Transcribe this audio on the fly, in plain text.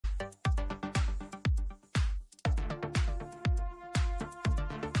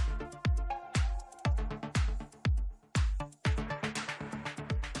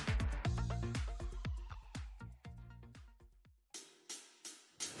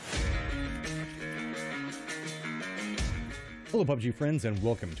Hello PUBG friends and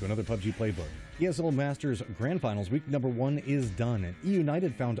welcome to another PUBG Playbook. ESL Masters Grand Finals week number 1 is done and E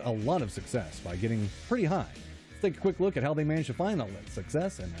United found a lot of success by getting pretty high. Let's take a quick look at how they managed to find all that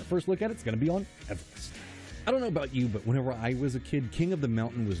success, and our first look at it's going to be on Everest. I don't know about you, but whenever I was a kid, King of the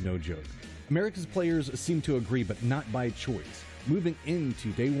Mountain was no joke. America's players seem to agree, but not by choice. Moving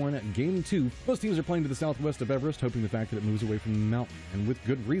into day 1 at game 2, most teams are playing to the southwest of Everest, hoping the fact that it moves away from the mountain, and with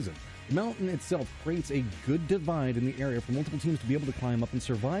good reason. The mountain itself creates a good divide in the area for multiple teams to be able to climb up and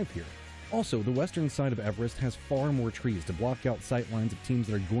survive here. Also, the western side of Everest has far more trees to block out sight lines of teams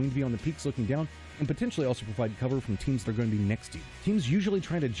that are going to be on the peaks looking down, and potentially also provide cover from teams that are going to be next to you. Teams usually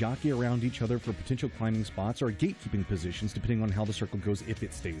try to jockey around each other for potential climbing spots or gatekeeping positions depending on how the circle goes if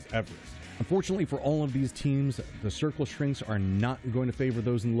it stays Everest. Unfortunately for all of these teams, the circle shrinks are not going to favor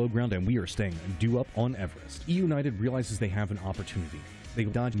those in the low ground, and we are staying due up on Everest. E United realizes they have an opportunity. They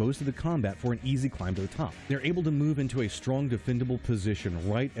dodge most of the combat for an easy climb to the top. They're able to move into a strong defendable position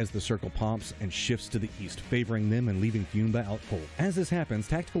right as the circle pops and shifts to the east, favoring them and leaving Fiumba out cold. As this happens,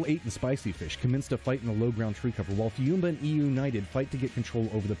 Tactical 8 and Spicy Fish commence to fight in the low ground tree cover, while Fiumba and E United fight to get control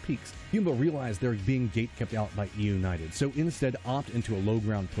over the peaks. Fiumba realize they're being gate kept out by E United, so instead opt into a low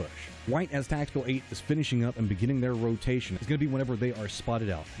ground push. Right as Tactical 8 is finishing up and beginning their rotation, it's going to be whenever they are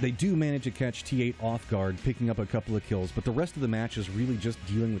spotted out. They do manage to catch T8 off guard, picking up a couple of kills, but the rest of the match is really just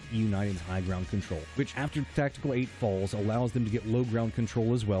dealing with E United's high ground control, which after Tactical 8 falls allows them to get low ground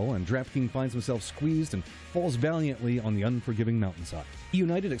control as well, and DraftKings finds himself squeezed and falls valiantly on the unforgiving mountainside. E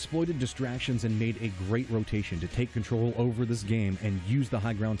United exploited distractions and made a great rotation to take control over this game and use the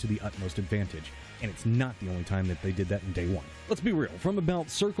high ground to the utmost advantage. And it's not the only time that they did that in day 1. Let's be real, from about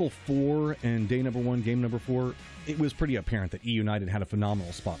circle 4 and day number 1, game number 4, it was pretty apparent that E United had a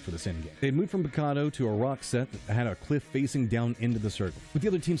phenomenal spot for this endgame. They had moved from Bacado to a rock set that had a cliff facing down into the circle, with the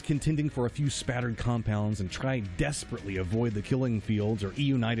other teams contending for a few spattered compounds and trying desperately avoid the killing fields or E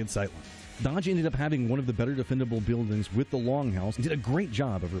United sightlines. Dodge ended up having one of the better defendable buildings with the longhouse and did a great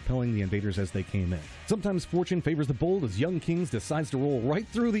job of repelling the invaders as they came in. Sometimes fortune favors the bold as Young Kings decides to roll right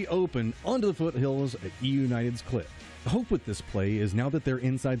through the open onto the foothills at E United's cliff. The hope with this play is now that they're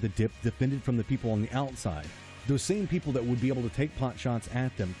inside the dip, defended from the people on the outside, those same people that would be able to take pot shots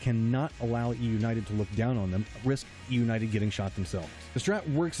at them cannot allow E United to look down on them, risk E United getting shot themselves. The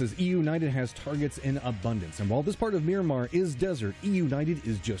strat works as E United has targets in abundance, and while this part of Miramar is desert, E United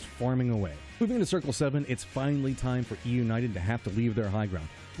is just farming away. Moving to Circle 7, it's finally time for E United to have to leave their high ground.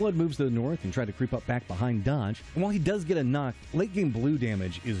 Blood moves to the north and try to creep up back behind Dodge, and while he does get a knock, late game blue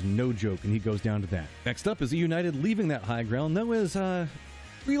damage is no joke and he goes down to that. Next up is E United leaving that high ground, though as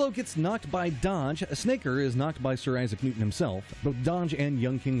Reload gets knocked by Dodge. Snaker is knocked by Sir Isaac Newton himself. Both Dodge and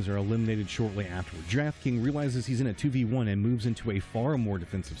Young Kings are eliminated shortly afterward. DraftKings realizes he's in a 2v1 and moves into a far more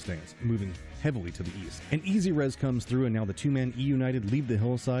defensive stance, moving heavily to the east. An easy res comes through, and now the two-man E United leave the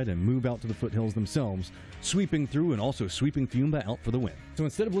hillside and move out to the foothills themselves, sweeping through and also sweeping Fiumba out for the win. So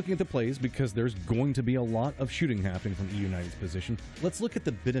instead of looking at the plays, because there's going to be a lot of shooting happening from E United's position, let's look at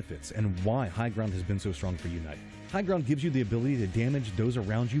the benefits and why high ground has been so strong for United. High ground gives you the ability to damage those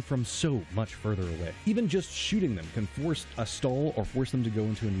around you from so much further away. Even just shooting them can force a stall or force them to go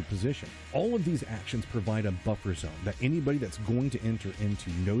into a new position. All of these actions provide a buffer zone that anybody that's going to enter into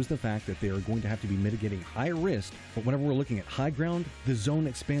knows the fact that they are going to have to be mitigating high risk, but whenever we're looking at high ground, the zone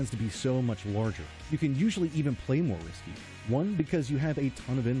expands to be so much larger. You can usually even play more risky. One, because you have a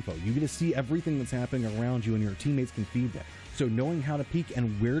ton of info. You get to see everything that's happening around you and your teammates can feed that. So knowing how to peek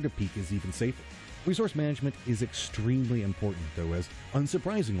and where to peek is even safer. Resource management is extremely important though, as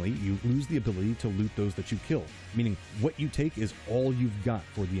unsurprisingly, you lose the ability to loot those that you kill, meaning what you take is all you've got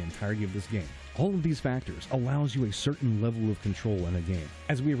for the entirety of this game. All of these factors allows you a certain level of control in a game.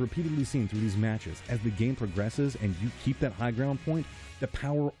 As we have repeatedly seen through these matches, as the game progresses and you keep that high ground point, the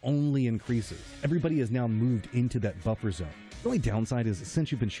power only increases. Everybody has now moved into that buffer zone. The only downside is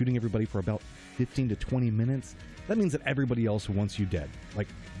since you've been shooting everybody for about 15 to 20 minutes, that means that everybody else wants you dead, like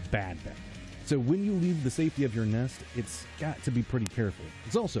bad. So when you leave the safety of your nest, it's got to be pretty careful.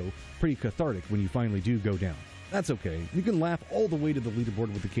 It's also pretty cathartic when you finally do go down. That's okay. You can laugh all the way to the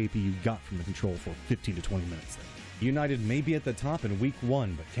leaderboard with the KP you got from the control for 15 to 20 minutes there. United may be at the top in week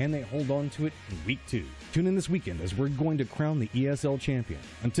 1, but can they hold on to it in week 2? Tune in this weekend as we're going to crown the ESL champion.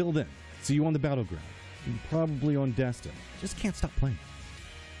 Until then, see you on the Battleground, and probably on Destin. Just can't stop playing.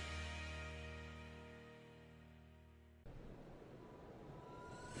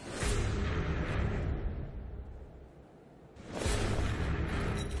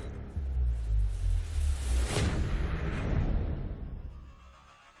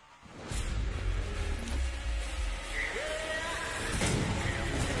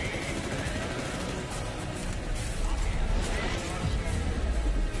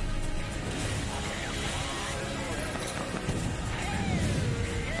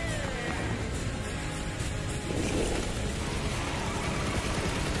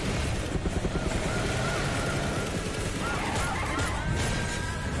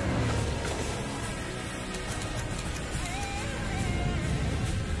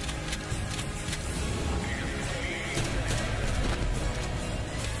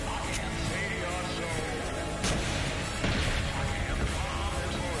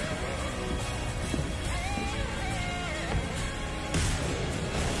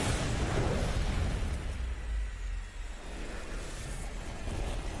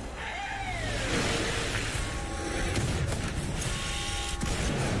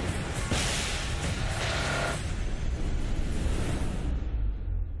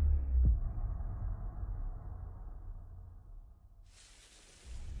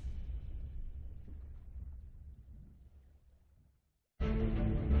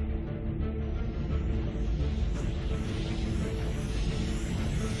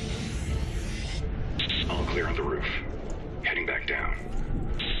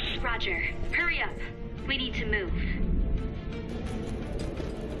 Roger. Hurry up. We need to move.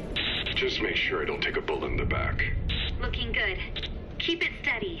 Just make sure I don't take a bullet in the back. Looking good. Keep it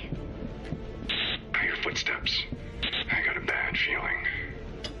steady. I hear footsteps. I got a bad feeling.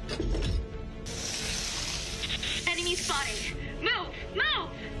 Enemy spotted. Move! Move!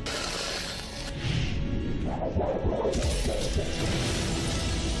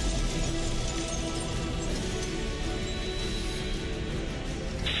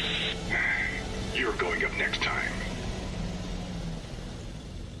 You're going up next time.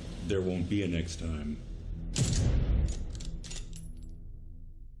 There won't be a next time.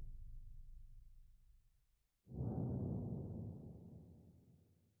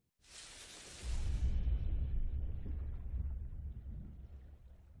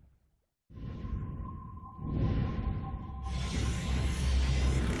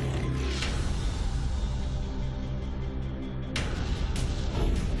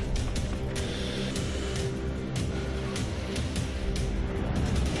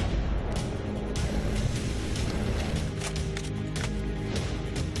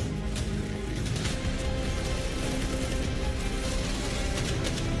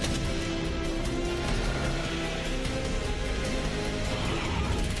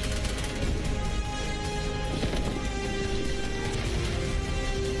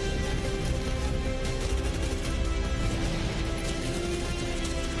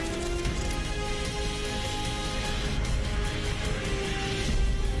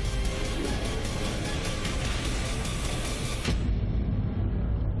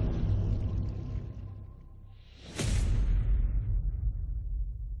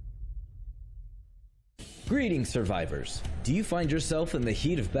 Greetings, survivors. Do you find yourself in the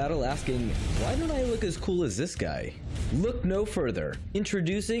heat of battle asking, why don't I look as cool as this guy? Look no further.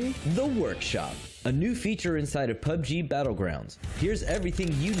 Introducing The Workshop, a new feature inside of PUBG Battlegrounds. Here's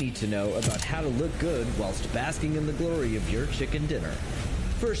everything you need to know about how to look good whilst basking in the glory of your chicken dinner.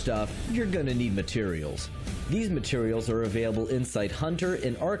 First off, you're gonna need materials. These materials are available inside Hunter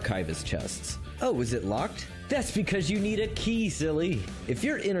and Archivist chests. Oh, is it locked? That's because you need a key, silly. If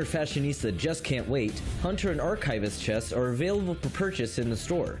you're inner fashionista just can't wait, Hunter and Archivist chests are available for purchase in the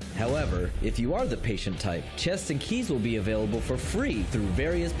store. However, if you are the patient type, chests and keys will be available for free through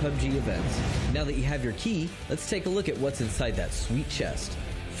various PUBG events. Now that you have your key, let's take a look at what's inside that sweet chest.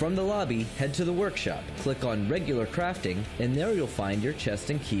 From the lobby, head to the workshop, click on regular crafting, and there you'll find your chest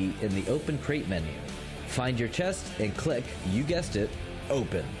and key in the open crate menu. Find your chest and click, you guessed it,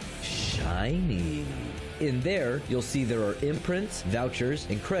 open. Shiny. In there, you'll see there are imprints, vouchers,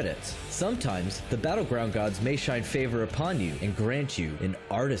 and credits. Sometimes, the Battleground gods may shine favor upon you and grant you an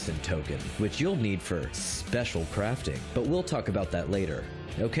artisan token, which you'll need for special crafting, but we'll talk about that later.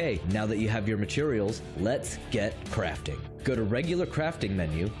 Okay, now that you have your materials, let's get crafting. Go to regular crafting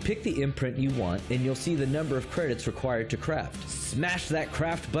menu, pick the imprint you want, and you'll see the number of credits required to craft. Smash that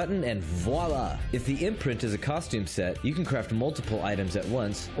craft button and voila! If the imprint is a costume set, you can craft multiple items at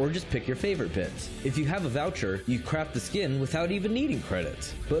once, or just pick your favorite bits. If you have a voucher, you craft the skin without even needing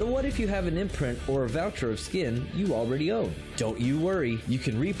credits. But what if you have an imprint or a voucher of skin you already own? Don't you worry, you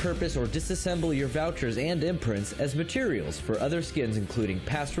can repurpose or disassemble your vouchers and imprints as materials for other skins including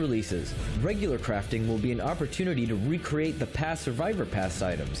past releases. Regular crafting will be an opportunity to recreate the past Survivor Pass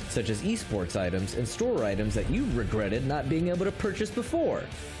items, such as Esports items and store items that you regretted not being able to purchase before.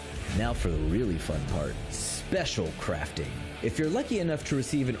 Now for the really fun part, special crafting. If you're lucky enough to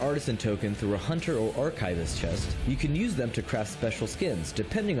receive an artisan token through a Hunter or Archivist chest, you can use them to craft special skins,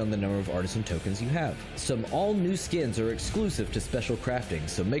 depending on the number of artisan tokens you have. Some all-new skins are exclusive to special crafting,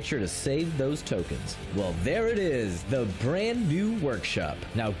 so make sure to save those tokens. Well, there it is, the brand new workshop.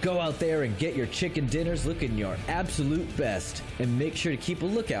 Now go out there and get your chicken dinners looking your absolute best, and make sure to keep a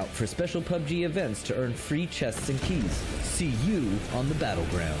lookout for special PUBG events to earn free chests and keys. See you on the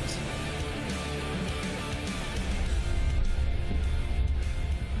Battlegrounds.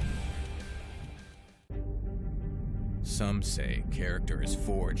 Some say character is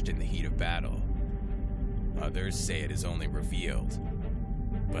forged in the heat of battle. Others say it is only revealed.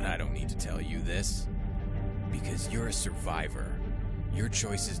 But I don't need to tell you this, because you're a survivor. Your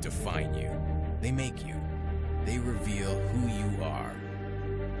choices define you. They make you. They reveal who you are.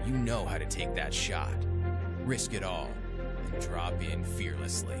 You know how to take that shot, risk it all, and drop in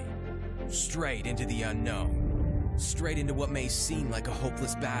fearlessly. Straight into the unknown. Straight into what may seem like a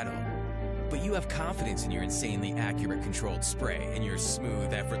hopeless battle. But you have confidence in your insanely accurate controlled spray and your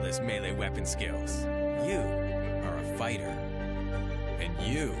smooth, effortless melee weapon skills. You are a fighter. And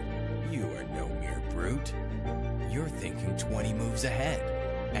you are no mere brute. You're thinking 20 moves ahead.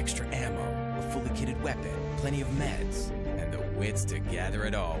 Extra ammo, a fully kitted weapon, plenty of meds, and the wits to gather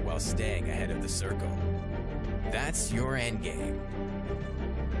it all while staying ahead of the circle. That's your endgame.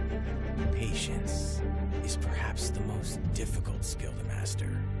 Patience is perhaps the most difficult skill to master,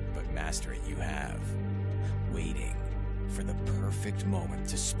 but master it you have. Waiting for the perfect moment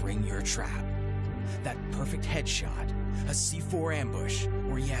to spring your trap. That perfect headshot, a C4 ambush,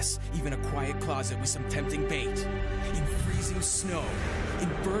 or yes, even a quiet closet with some tempting bait. In freezing snow, in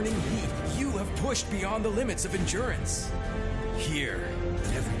burning heat, you have pushed beyond the limits of endurance. Here,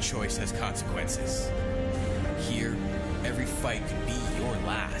 every choice has consequences. Here, every fight could be your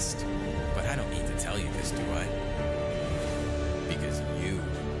last. But I don't need to tell you this, do I? Because you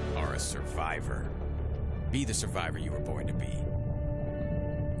are a survivor. Be the survivor you were born to be.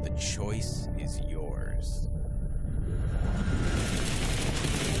 The choice is yours.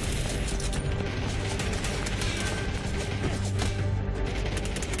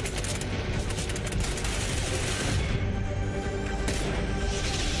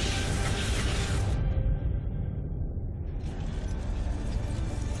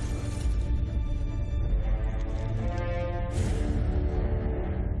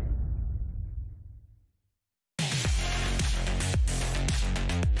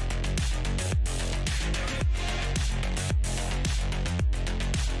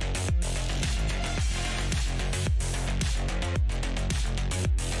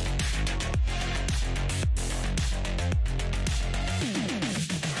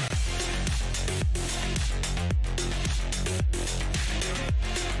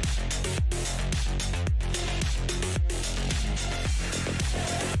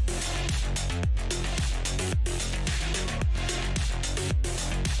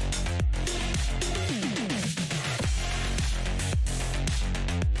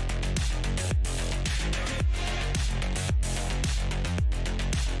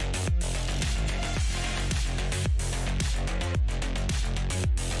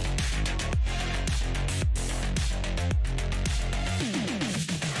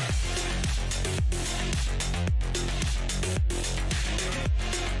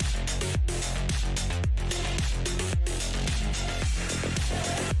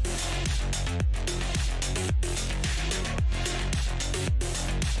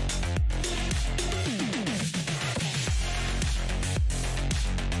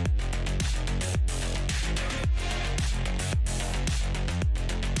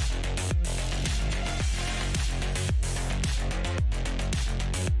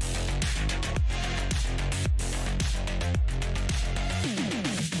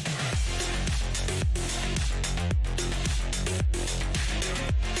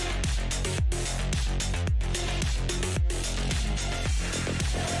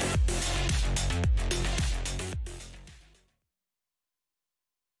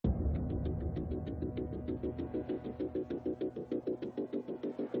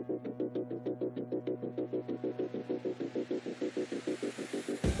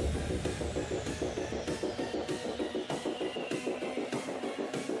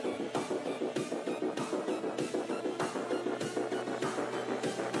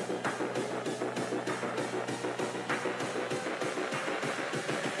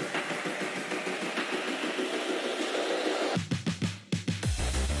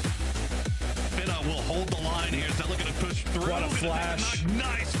 Hold the line here. They're looking to push through. What a flash.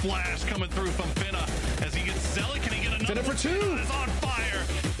 Nice flash coming through from Finna as he gets Zelly. Can he get another? Finna for two. Finna is on fire.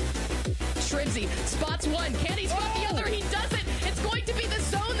 Shrimsy spots one. Can he spot the other? He doesn't. It's going to be the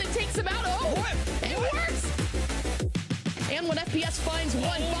zone that takes him out. Oh, what? It works. And when FPS finds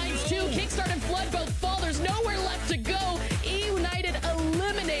one, finds two, Kickstart and Flood both fall. There's nowhere left to go. E United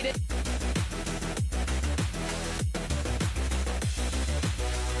eliminated.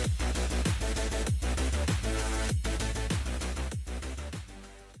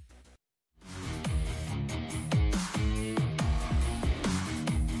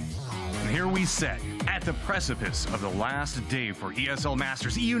 Here we sit at the precipice of the last day for ESL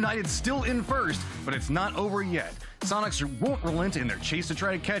Masters. E United still in first, but it's not over yet. Sonics won't relent in their chase to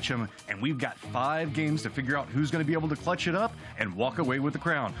try to catch him, and we've got 5 games to figure out who's going to be able to clutch it up and walk away with the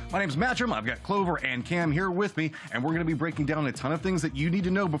crown. My name's Matcham, I've got Clover and Cam here with me, and we're going to be breaking down a ton of things that you need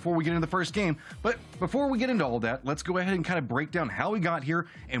to know before we get into the first game. But before we get into all that, let's go ahead and kind of break down how we got here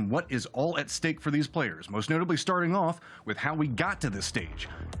and what is all at stake for these players, most notably starting off with how we got to this stage.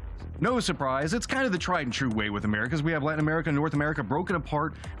 No surprise, it's kind of the tried and true way with Americas. We have Latin America and North America broken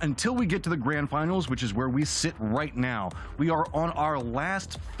apart until we get to the grand finals, which is where we sit right now. We are on our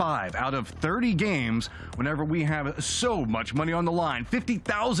last 5 out of 30 games whenever we have so much money on the line.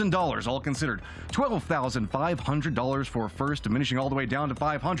 $50,000 all considered. $12,500 for first, diminishing all the way down to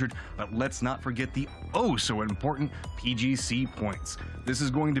 $500. But let's not forget the oh so important PGC points. This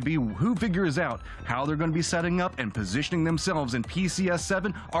is going to be who figures out how they're going to be setting up and positioning themselves in PCS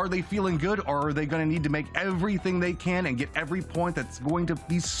 7. Are they feeling good, or are they going to need to make everything they can and get every point that's going to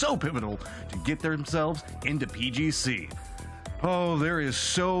be so pivotal to get themselves into PGC? Oh, there is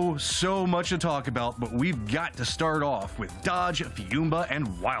so much to talk about, but we've got to start off with Dodge, Fiumba, and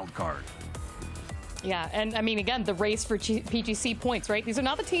Wildcard. Yeah, and I mean, again, the race for PGC points, right? These are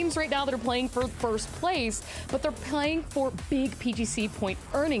not the teams right now that are playing for first place, but they're playing for big PGC point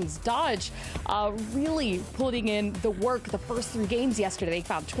earnings. Dodge really putting in the work the first 3 games yesterday. They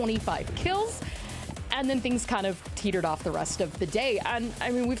found 25 kills. And then things kind of teetered off the rest of the day. And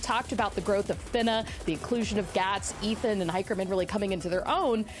I mean, we've talked about the growth of Finna, the inclusion of Gats, Ethan, and Hikerman really coming into their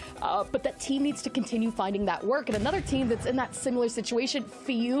own. But that team needs to continue finding that work. And another team that's in that similar situation,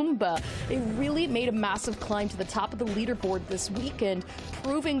 Fiumba, they really made a massive climb to the top of the leaderboard this weekend,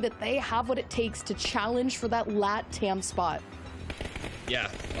 proving that they have what it takes to challenge for that LATAM spot. Yeah,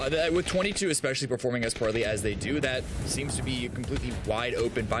 with 22 especially performing as poorly as they do, that seems to be completely wide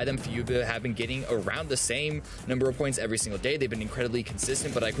open by them. Fiumba have been getting around the same number of points every single day. They've been incredibly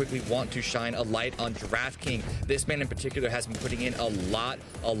consistent, but I quickly want to shine a light on DraftKings. This man in particular has been putting in a lot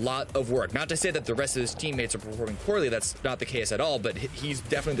of work. Not to say that the rest of his teammates are performing poorly, that's not the case at all, but he's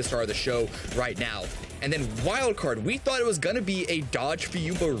definitely the star of the show right now. And then Wildcard, we thought it was going to be a Dodge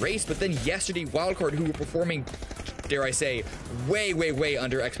Fiumba race, but then yesterday Wildcard, who were performing, dare I say, way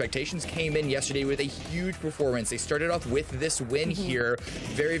under expectations, came in yesterday with a huge performance. They started off with this win here.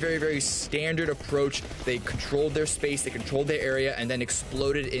 Very standard approach. They controlled their space, they controlled their area, and then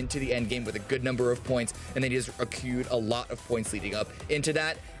exploded into the end game with a good number of points, and they just accrued a lot of points leading up into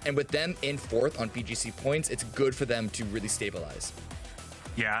that. And with them in 4th on PGC points, it's good for them to really stabilize.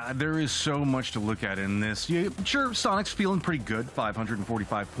 Yeah, there is so much to look at in this. Yeah, sure, Sonic's feeling pretty good,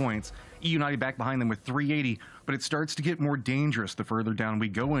 545 points. United back behind them with 380, but it starts to get more dangerous the further down we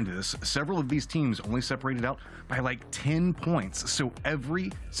go into this. Several of these teams only separated out by like 10 points, so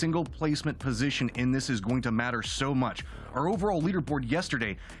every single placement position in this is going to matter so much. Our overall leaderboard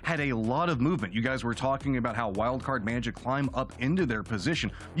yesterday had a lot of movement. You guys were talking about how Wildcard managed to climb up into their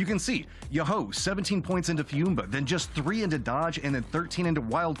position. You can see Yahoo, 17 points into Fiumba, then just 3 into Dodge, and then 13 into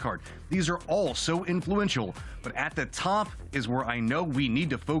Wildcard. These are all so influential, but at the top is where I know we need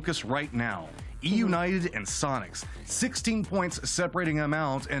to focus right now. E-United and Sonics, 16 points separating them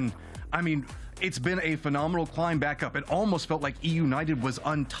out, and I mean, it's been a phenomenal climb back up. It almost felt like E-United was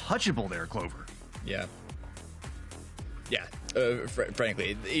untouchable there, Clover. Yeah.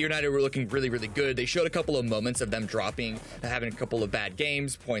 Frankly, United were looking really good. They showed a couple of moments of them dropping, having a couple of bad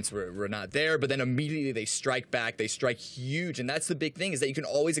games. Points were not there, but then immediately they strike back. They strike huge, and that's the big thing, is that you can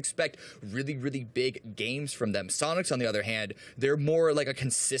always expect really big games from them. Sonics, on the other hand, they're more like a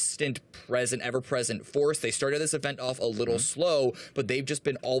consistent, ever-present force. They started this event off a little slow, but they've just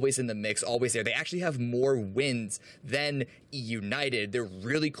been always in the mix, always there. They actually have more wins than E-United. They're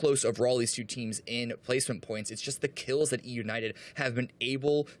really close overall, these two teams, in placement points. It's just the kills that E-United have been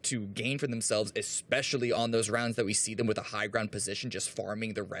able to gain for themselves, especially on those rounds that we see them with a high ground position, just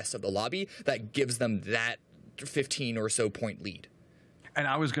farming the rest of the lobby, that gives them that 15 or so point lead. And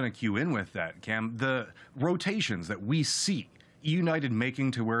I was going to cue in with that, Cam. The rotations that we see United making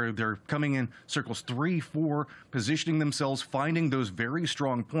to where they're coming in circles 3, 4, positioning themselves, finding those very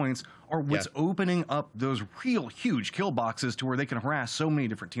strong points, are what's opening up those real huge kill boxes to where they can harass so many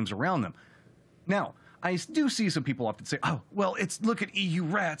different teams around them. Now, I do see some people often say, oh, well, look at EU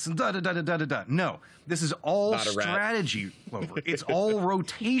rats and da-da-da-da-da-da. No, this is all strategy, Clover. It's all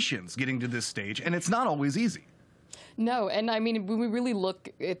rotations getting to this stage, and it's not always easy. No, and I mean, when we really look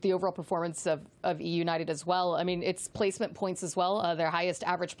at the overall performance of E-United as well, I mean, it's placement points as well. Their highest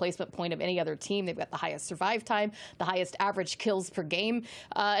average placement point of any other team. They've got the highest survive time, the highest average kills per game.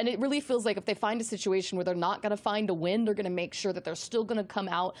 And it really feels like if they find a situation where they're not going to find a win, they're going to make sure that they're still going to come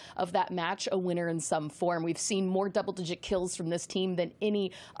out of that match a winner in some form. We've seen more double-digit kills from this team than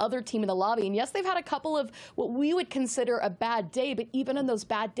any other team in the lobby. And yes, they've had a couple of what we would consider a bad day, but even in those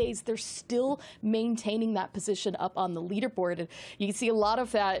bad days, they're still maintaining that position up on the leaderboard. And you can see a lot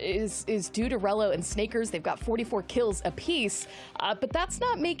of that is due to Rello and Snakers. They've got 44 kills apiece, but that's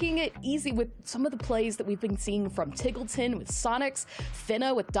not making it easy with some of the plays that we've been seeing from Tiggleton with Sonics,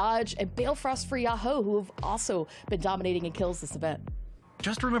 Finna with Dodge, and Balefrost for Yahoo, who have also been dominating in kills this event.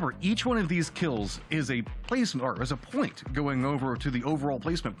 just remember, each one of these kills is a placement, or is a point going over to the overall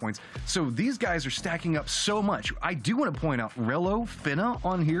placement points. So these guys are stacking up so much. I do want to point out Rello, Finna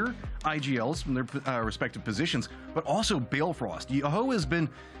on here, IGLs from their respective positions, but also Balefrost. Yoho has been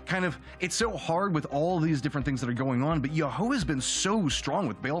kind of, it's so hard with all these different things that are going on, but Yoho has been so strong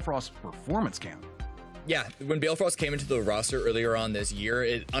with Balefrost's performance camp. Yeah, when Balefrost came into the roster earlier on this year,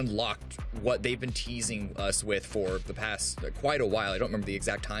 it unlocked what they've been teasing us with for the past quite a while. I don't remember the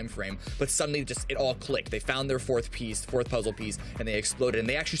exact time frame, but suddenly just it all clicked. They found their fourth puzzle piece, and they exploded. And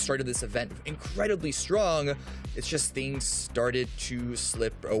they actually started this event incredibly strong. It's just things started to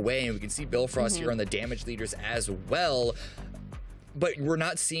slip away, and we can see Balefrost here on the damage leaders as well. But we're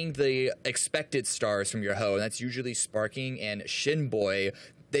not seeing the expected stars from Yoho, and that's usually Sparking and Shinboy.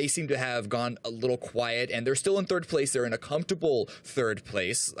 They seem to have gone a little quiet, and they're still in third place. They're in a comfortable third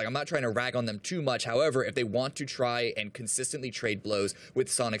place. Like, I'm not trying to rag on them too much. However, if they want to try and consistently trade blows with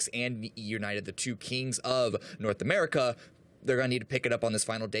Sonics and United, the two kings of North America, they're going to need to pick it up on this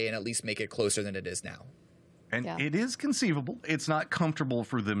final day and at least make it closer than it is now. And it is conceivable. It's not comfortable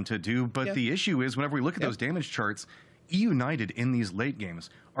for them to do, but the issue is whenever we look at those damage charts, United in these late games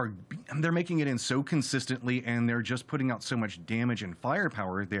they're making it in so consistently, and they're just putting out so much damage and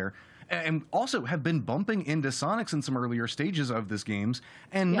firepower there, and also have been bumping into Sonics in some earlier stages of this games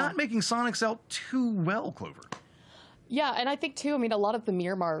and not making Sonics out too well, Clover. Yeah, and I think, too, I mean, a lot of the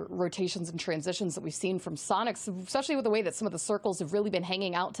Miramar rotations and transitions that we've seen from Sonics, especially with the way that some of the circles have really been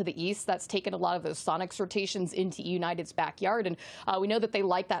hanging out to the east, that's taken a lot of those Sonics rotations into United's backyard. And we know that they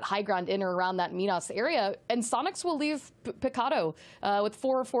like that high ground in or around that Minas area. And Sonics will leave Picado with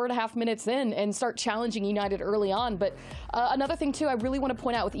 4.5 minutes in and start challenging United early on. But another thing, too, I really want to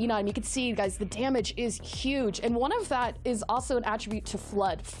point out with E9, you can see, guys, the damage is huge. And one of that is also an attribute to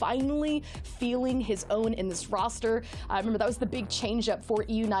Flood, finally feeling his own in this roster. I remember that was the big change-up for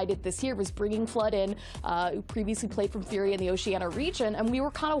United this year, was bringing Flood in, who previously played from Fury in the Oceania region, and we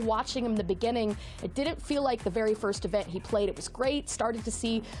were kind of watching him in the beginning. It didn't feel like the very first event he played. It was great, started to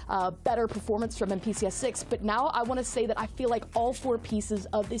see better performance from him PCS 6, but now I want to say that I feel like all four pieces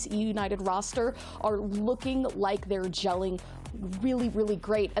of this United roster are looking like they're gelling really, really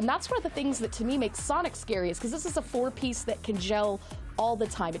great. And that's one of the things that to me makes Sonic scary, is because this is a four-piece that can gel all the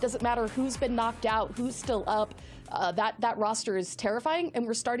time. It doesn't matter who's been knocked out, who's still up. That roster is terrifying, and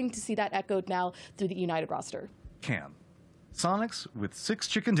we're starting to see that echoed now through the United roster. Sonics with 6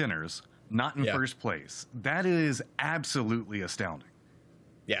 chicken dinners, not in first place. That is absolutely astounding.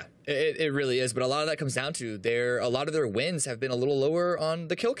 Yeah, it really is. But a lot of that comes down to a lot of their wins have been a little lower on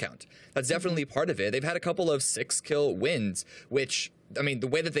the kill count. That's definitely part of it. They've had a couple of 6-kill wins, which, I mean, the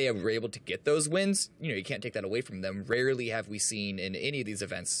way that they were able to get those wins, you can't take that away from them. Rarely have we seen in any of these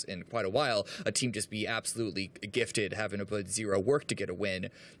events in quite a while a team just be absolutely gifted, having to put 0 work to get a win.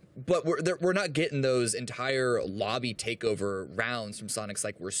 But we're not getting those entire lobby takeover rounds from Sonics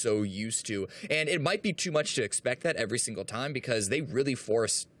like we're so used to. And it might be too much to expect that every single time, because they really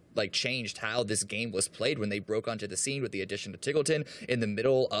changed how this game was played when they broke onto the scene with the addition of Tiggleton in the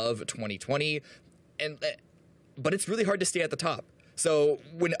middle of 2020. But it's really hard to stay at the top. So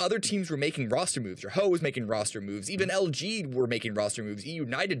when other teams were making roster moves, Yoho was making roster moves, even LG were making roster moves,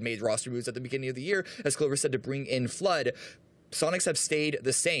 United made roster moves at the beginning of the year, as Clover said, to bring in Flood. Sonics have stayed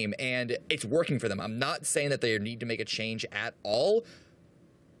the same, and it's working for them. I'm not saying that they need to make a change at all,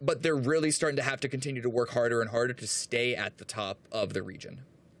 but they're really starting to have to continue to work harder and harder to stay at the top of the region.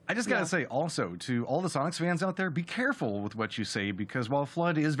 I just gotta say also to all the Sonics fans out there, be careful with what you say, because while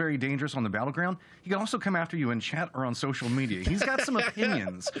Flood is very dangerous on the battleground, he can also come after you in chat or on social media. He's got some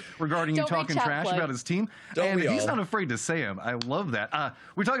opinions regarding you talking trash about his team, and he's not afraid to say them. I love that.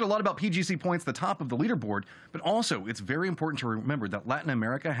 We're talking a lot about PGC points, the top of the leaderboard, but also it's very important to remember that Latin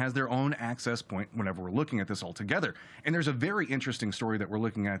America has their own access point whenever we're looking at this all together. And there's a very interesting story that we're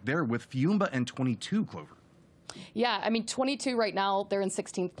looking at there with Fiumba and 22, Clover. Yeah, I mean, 22 right now, they're in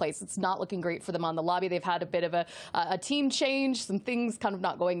 16th place. It's not looking great for them on the lobby. They've had a bit of a team change, some things kind of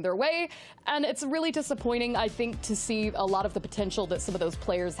not going their way. And it's really disappointing, I think, to see a lot of the potential that some of those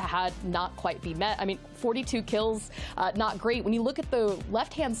players had not quite be met. I mean, 42 kills, not great. When you look at the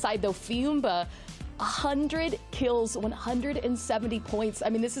left-hand side, though, Fiumba, 100 kills, 170 points. I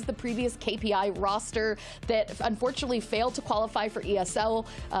mean, this is the previous KPI roster that unfortunately failed to qualify for ESL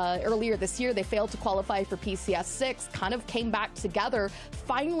earlier this year. They failed to qualify for PCS 6, kind of came back together,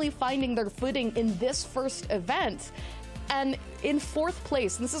 finally finding their footing in this first event. And in 4th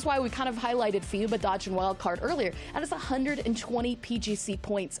place, and this is why we kind of highlighted Fiuba, Dodge, and Wildcard earlier. That is 120 PGC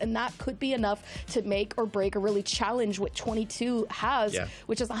points, and that could be enough to make or break or really challenge what 22 has,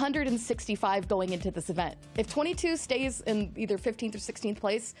 which is 165 going into this event. If 22 stays in either 15th or 16th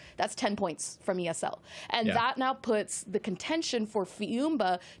place, that's 10 points from ESL. And that now puts the contention for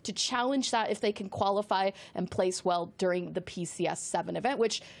Fiumba to challenge that if they can qualify and place well during the PCS 7 event,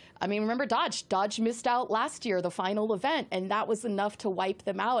 which, I mean, remember Dodge. Dodge missed out last year, the final event, and that was enough to wipe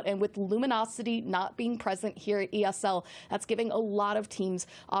them out. And with Luminosity not being present here at ESL, that's giving a lot of teams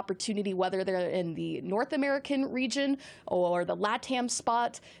opportunity, whether they're in the North American region or the LATAM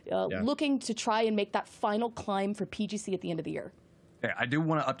spot, looking to try and make that final climb for PGC at the end of the year. Yeah, I do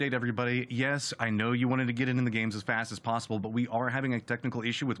want to update everybody. Yes, I know you wanted to get in the games as fast as possible, but we are having a technical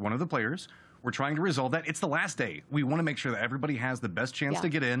issue with one of the players. We're trying to resolve that. It's the last day. We want to make sure that everybody has the best chance to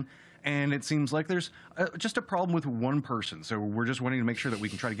get in, and it seems like there's just a problem with one person. So we're just wanting to make sure that we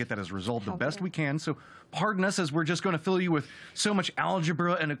can try to get that as resolved the best we can. So pardon us as we're just going to fill you with so much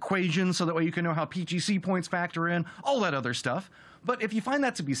algebra and equations so that way you can know how PGC points factor in, all that other stuff. But if you find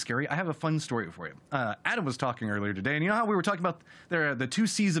that to be scary, I have a fun story for you. Adam was talking earlier today, and you know how we were talking about the 2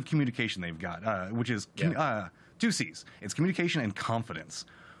 C's of communication they've got, which is 2 C's. It's communication and confidence.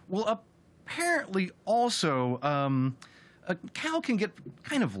 Well, apparently also, Cal can get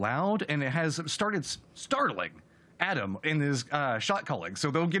kind of loud, and it has started startling Adam in his shot calling.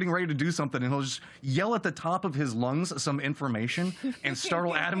 So they're getting ready to do something, and he'll just yell at the top of his lungs some information and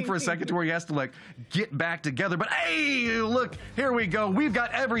startle Adam for a second to where he has to, like, get back together. But hey, look, here we go. We've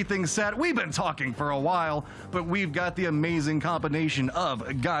got everything set. We've been talking for a while, but we've got the amazing combination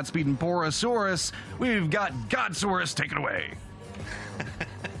of Godspeed and Porosaurus. We've got Godsaurus. Take it away.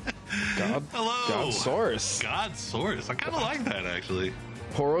 Hello. Godsaurus. I kind of like that, actually.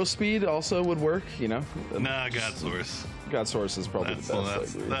 Porospeed also would work, you know. Nah, Godsaurus. Godsaurus is probably the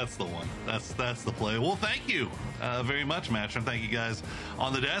best. That's the one. That's the play. Well, thank you very much, Match, and thank you guys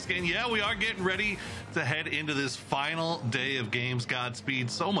on the desk. And yeah, we are getting ready to head into this final day of games. Godspeed.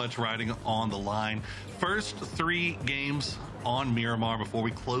 So much riding on the line. First 3 games on Miramar before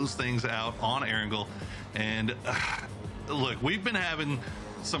we close things out on Erangel. And look, we've been having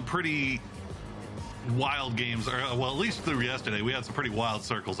some pretty wild games, or well, at least through yesterday we had some pretty wild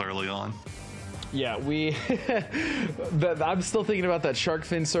circles early on. Yeah, we I'm still thinking about that shark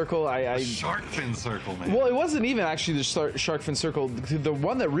fin circle. Shark fin circle, man. Well, it wasn't even actually the shark fin circle. The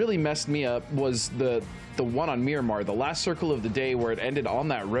one that really messed me up was the one on Miramar, the last circle of the day where it ended on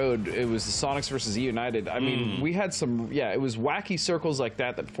that road. It was the Sonics versus E United. I mean, we had some, it was wacky circles like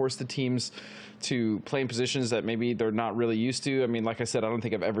that forced the teams to play in positions that maybe they're not really used to. I mean, like I said, I don't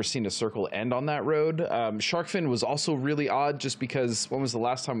think I've ever seen a circle end on that road. Shark fin was also really odd just because when was the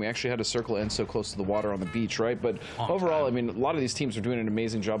last time we actually had a circle end so close to the water on the beach, right? But overall, I mean, a lot of these teams are doing an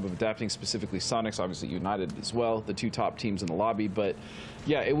amazing job of adapting, specifically Sonics, obviously United as well, the 2 top teams in the lobby. But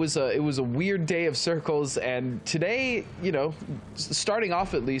yeah, it was a weird day of circles, and today, you know, starting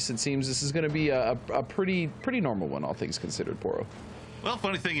off at least, it seems this is going to be a pretty normal one, all things considered, Poro. Well,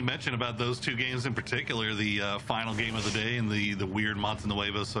 funny thing you mentioned about those 2 games in particular, the final game of the day and the weird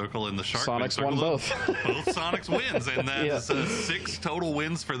Montenuevo circle and the Shark Sonics circle. Won both. Both Sonics wins, and that's 6 total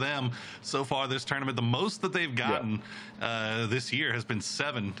wins for them so far this tournament. The most that they've gotten this year has been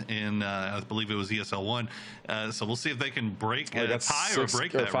 7 in, I believe it was ESL 1. So we'll see if they can break tie or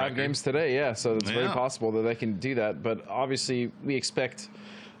break that 5 record. games today, so it's very possible that they can do that. But obviously we expect,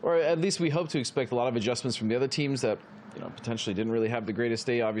 or at least we hope to expect, a lot of adjustments from the other teams that, you know, potentially didn't really have the greatest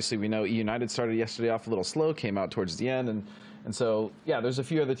day. Obviously, we know E United started yesterday off a little slow, came out towards the end, and so there's a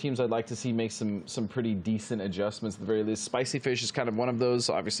few other teams I'd like to see make some pretty decent adjustments at the very least. Spicy Fish is kind of one of those.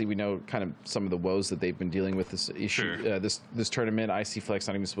 Obviously, we know kind of some of the woes that they've been dealing with this issue, this tournament. IC Flex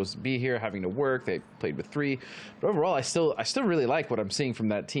not even supposed to be here, having to work. They played with 3, but overall, I still really like what I'm seeing from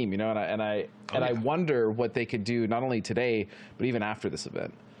that team. You know, and I wonder what they could do not only today but even after this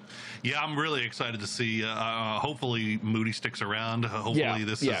event. Yeah, I'm really excited to see. Hopefully, Moody sticks around. Hopefully,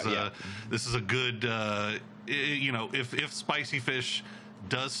 this is a good. You know, if Spicy Fish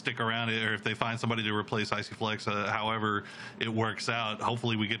does stick around, or if they find somebody to replace Icy Flex, however it works out,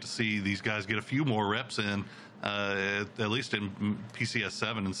 hopefully we get to see these guys get a few more reps in. At least in PCS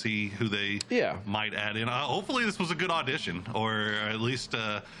 7, and see who they might add in. Hopefully this was a good audition, or at least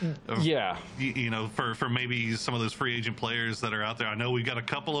you know, for maybe some of those free agent players that are out there. I know we've got a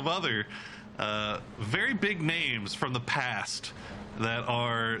couple of other very big names from the past that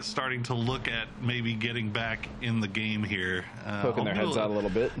are starting to look at maybe getting back in the game here. Poking their heads out a little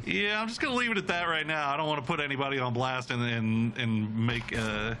bit. Yeah, I'm just going to leave it at that right now. I don't want to put anybody on blast and make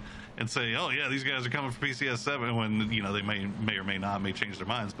and say, oh yeah, these guys are coming for PCS 7 when, you know, they may or may not change their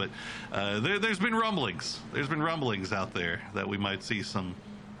minds. But there's been rumblings. There's been rumblings out there that we might see some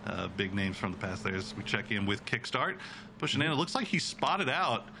big names from the past. There's we check in with Kickstart, pushing in. It looks like he spotted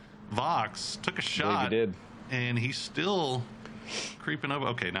out Vox, took a shot, he did, and he's still creeping over.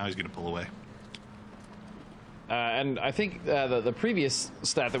 Okay, now he's going to pull away. And I think the previous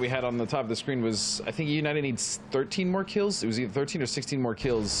stat that we had on the top of the screen was, I think United needs 13 more kills. It was either 13 or 16 more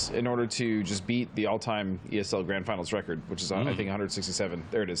kills in order to just beat the all-time ESL Grand Finals record, which is, I think, 167.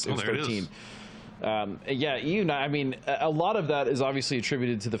 There it is. It was 13. Yeah, United, I mean, a lot of that is obviously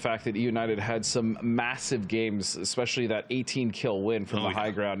attributed to the fact that United had some massive games, especially that 18-kill win from the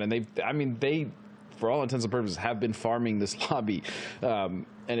high ground. And they, for all intents and purposes, have been farming this lobby. And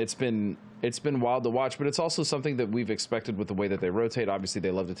it's been wild to watch, but it's also something that we've expected with the way that they rotate. Obviously,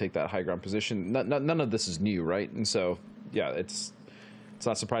 they love to take that high ground position. None of this is new, right? And so, yeah, it's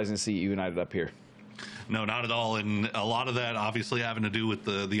not surprising to see United up here. No, not at all. And a lot of that obviously having to do with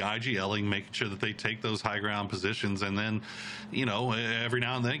the IGLing, making sure that they take those high ground positions, and then, you know, every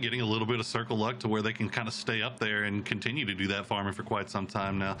now and then getting a little bit of circle luck to where they can kind of stay up there and continue to do that farming for quite some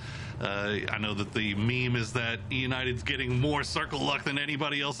time now. I know that the meme is that United's getting more circle luck than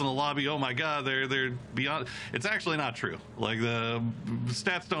anybody else in the lobby. Oh my God, they're beyond. It's actually not true. Like, the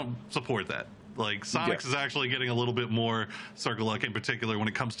stats don't support that. Like, Sonics is actually getting a little bit more circle luck, in particular when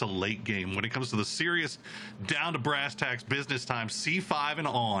it comes to late game, when it comes to the serious down to brass tacks business time, C5 and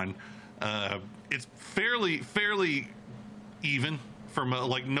on. It's fairly even from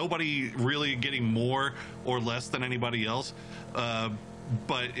like nobody really getting more or less than anybody else.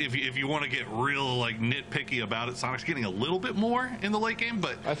 But if you want to get real like nitpicky about it, Sonic's getting a little bit more in the late game.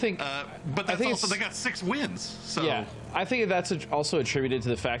 But I think, but that's also they got 6 wins. So yeah, I think that's also attributed to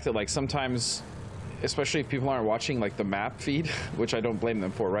the fact that like sometimes, especially if people aren't watching like the map feed, which I don't blame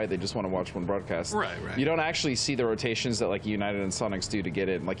them for, right? They just want to watch one broadcast. Right. You don't actually see the rotations that like United and Sonics do to get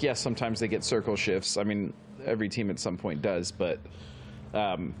in. Like, yes, sometimes they get circle shifts. I mean, every team at some point does, but.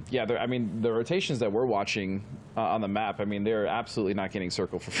 Yeah, I mean, the rotations that we're watching on the map, I mean, they're absolutely not getting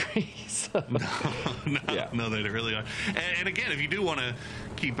circle for free. So, no, they really are. And again, if you do want to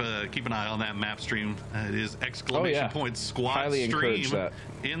keep an eye on that map stream, it is exclamation point squad Highly stream that.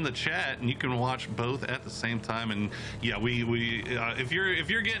 in the chat, and you can watch both at the same time. And yeah, we if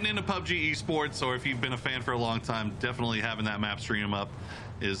you're getting into PUBG Esports, or if you've been a fan for a long time, definitely having that map stream up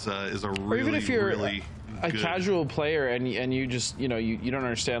is a really, or even if you're really a good casual player and you just you don't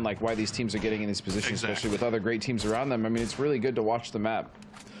understand like why these teams are getting in these positions, especially with other great teams around them. I mean, it's really good to watch the map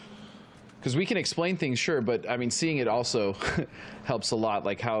because we can explain things, sure, but I mean, seeing it also helps a lot.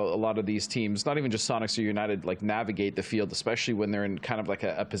 Like how a lot of these teams, not even just Sonics or United, like navigate the field, especially when they're in kind of like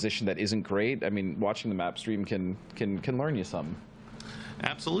a position that isn't great. I mean, watching the map stream can learn you something.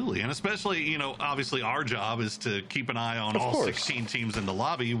 Absolutely, and especially, you know, obviously our job is to keep an eye on all 16 teams in the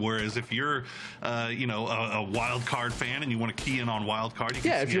lobby, whereas if you're, you know, a wild card fan and you want to key in on wild card, you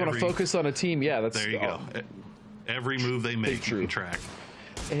can if you want to focus on a team, that's... There you go. Every move they make, you can track.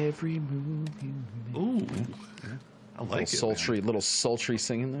 Every move you make. Ooh, I like it, little sultry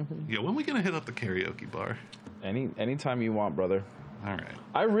singing there. Yeah, when are we going to hit up the karaoke bar? Anytime you want, brother. All right.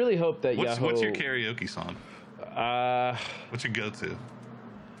 I really hope that What's your karaoke song? What's your go-to?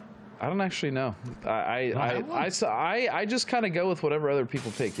 I don't actually know. I just kind of go with whatever other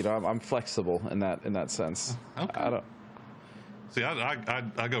people pick. You know, I'm flexible in that sense. Okay. I don't. See,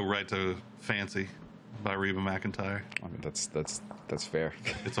 I go right to "Fancy" by Reba McEntire. I mean, that's fair.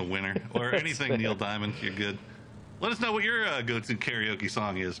 It's a winner. Or anything fair. Neil Diamond, you're good. Let us know what your go-to karaoke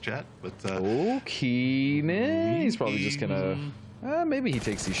song is, chat. But Keenan, he's probably just gonna. Maybe he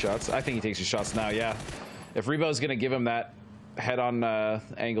takes these shots. I think he takes these shots now. Yeah, if Rebo's gonna give him that head-on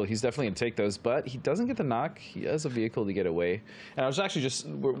angle, he's definitely gonna take those, but he doesn't get the knock. He has a vehicle to get away. And I was actually just,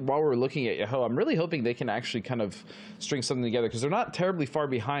 while we were looking at Yahoo, I'm really hoping they can actually kind of string something together, because they're not terribly far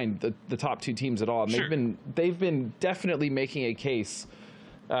behind the top 2 teams at all. And sure. they've been definitely making a case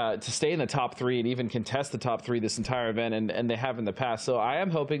to stay in the top 3 and even contest the top 3 this entire event, and they have in the past. So I am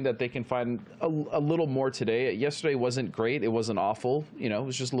hoping that they can find a little more today. Yesterday wasn't great. It wasn't awful. You know, it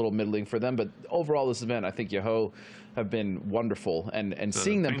was just a little middling for them. But overall, this event, I think Yahoo have been wonderful, and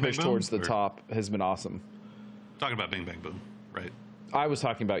seeing them push towards the top has been awesome. Talking about Bing Bang Boom, right? I was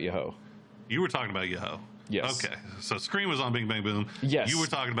talking about Yahoo. You were talking about Yahoo. Yes. Okay. So Scream was on Bing Bang Boom. Yes. You were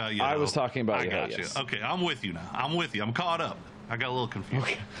talking about Yahoo. I was talking about Yahoo. I got you. Yes. Okay, I'm with you now. I'm with you. I'm caught up. I got a little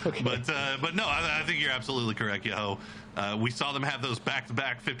confused. Okay. But no, I think you're absolutely correct, Yahoo. We saw them have those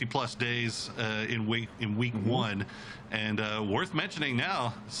back-to-back 50-plus days in week 1, and worth mentioning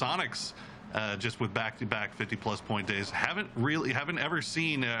now, Sonics just with back-to-back 50-plus point days. Haven't ever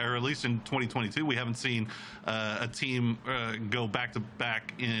seen, or at least in 2022, we haven't seen a team go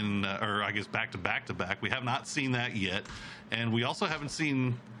back-to-back in, or I guess back-to-back-to-back. We have not seen that yet, and we also haven't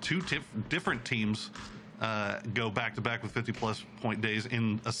seen two different teams go back-to-back with 50-plus point days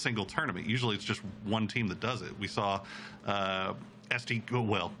in a single tournament. Usually it's just one team that does it. We saw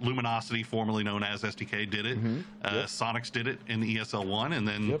Luminosity, formerly known as SDK, did it. Sonics did it in the ESL 1, and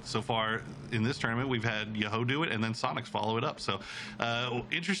then so far in this tournament, we've had Yahoo do it, and then Sonics follow it up. So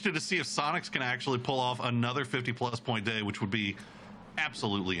interested to see if Sonics can actually pull off another 50-plus point day, which would be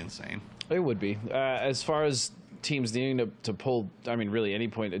absolutely insane. It would be. As far as teams needing to pull, I mean, really any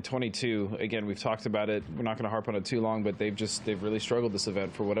point at 22. Again, we've talked about it. We're not going to harp on it too long, but they've really struggled this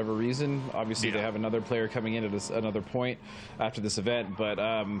event for whatever reason. Obviously, they have another player coming in at another point after this event, but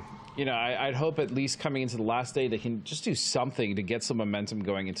you know, I'd hope at least coming into the last day they can just do something to get some momentum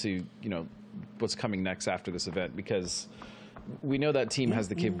going into, you know, what's coming next after this event, because we know that team has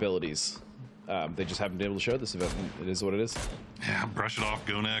the capabilities. They just haven't been able to show this event. It is what it is. Yeah, brush it off,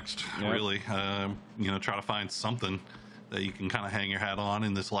 go next, really. You know, try to find something that you can kind of hang your hat on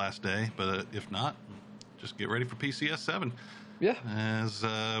in this last day. But if not, just get ready for PCS 7. Yeah. As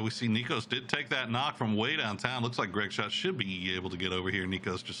we see, Nikos did take that knock from way downtown. Looks like Greg Shot should be able to get over here.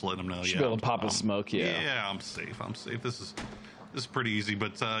 Nikos just let him know. Should be able to pop a smoke, Yeah, I'm safe. I'm safe. This is pretty easy.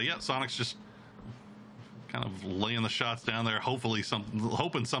 But yeah, Sonic's just kind of laying the shots down there. Hopefully,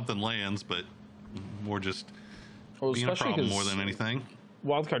 hoping something lands, but more just being a problem more than anything.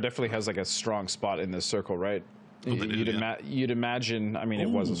 Wildcard definitely has like a strong spot in this circle, right? You'd imagine. I mean, it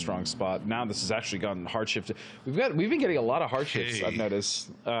was a strong spot. Now this has actually gotten hard shifted. We've been getting a lot of hard shifts. I've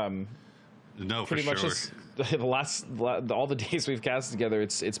noticed. No, pretty much all the days we've cast together,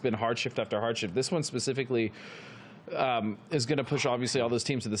 it's been hard shift after hard shift. This one specifically is going to push obviously all those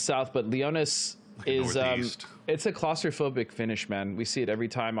teams to the south, but Leonis is it's a claustrophobic finish, man. We see it every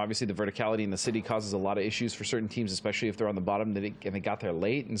time. Obviously, the verticality in the city causes a lot of issues for certain teams, especially if they're on the bottom and they got there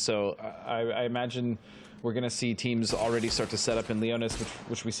late. And so I imagine we're going to see teams already start to set up in Leonis,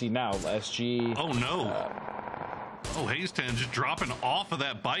 which we see now. SG. Oh no. Hayes10 just dropping off of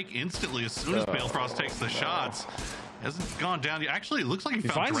that bike instantly as soon as Balefrost takes the shots. Hasn't gone down. Actually, it looks like he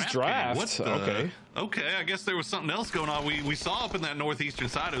found draft. What the? Okay, I guess there was something else going on. We saw up in that northeastern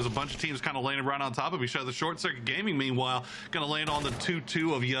side, there was a bunch of teams kind of landing right on top of each other. Short Circuit Gaming, meanwhile, going to land on the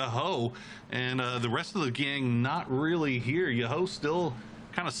 2-2 of Yahoo. And the rest of the gang not really here. Yahoo still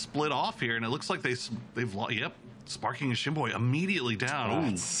kind of split off here, and it looks like they've yep. Sparking and Shimboy immediately down.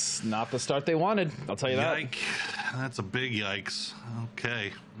 That's not the start they wanted. I'll tell you that. That's a big yikes.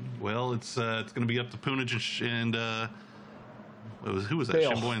 Okay, well it's going to be up to Punaj and who was that?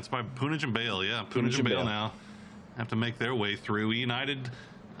 Bale. Shimboy and Punaj and Bale. Yeah, Punaj and Bale now have to make their way through. United,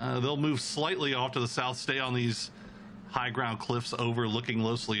 they'll move slightly off to the south, stay on these high ground cliffs overlooking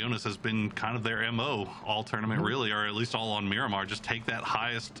Los Leones has been kind of their MO all tournament, really, or at least all on Miramar. Just take that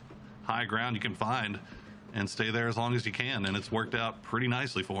highest high ground you can find and stay there as long as you can, and it's worked out pretty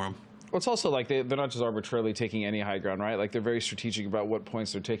nicely for them. Well, it's also like they're not just arbitrarily taking any high ground, right? Like they're very strategic about what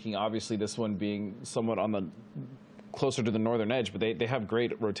points they're taking. Obviously, this one being somewhat on the closer to the northern edge, but they have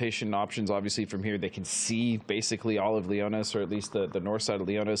great rotation options. Obviously, from here they can see basically all of Leonis, or at least the north side of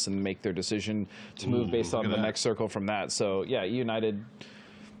Leonis, and make their decision to move based on the next circle from that. So yeah, United,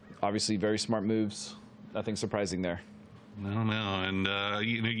 obviously very smart moves. Nothing surprising there. No, and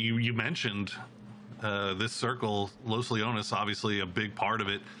you mentioned this circle, Los Leones, obviously a big part of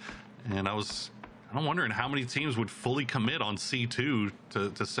it, and I'm wondering how many teams would fully commit on C2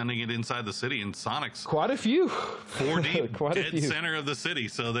 to sending it inside the city. And Sonic's quite a few, 4 deep, dead center of the city,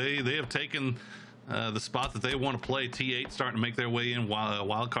 so they have taken the spot that they want to play. T8 starting to make their way in,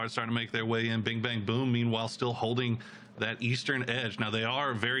 Wildcard starting to make their way in. Bing Bang Boom, meanwhile, still holding that eastern edge. Now they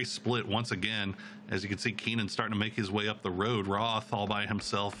are very split once again. As you can see, Keenan starting to make his way up the road. Roth all by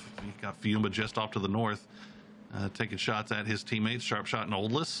himself. He got Fiumba just off to the north, taking shots at his teammates, Sharp Shot and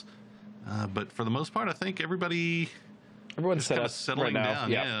Oldless. But for the most part, I think everyone's set up settling right now.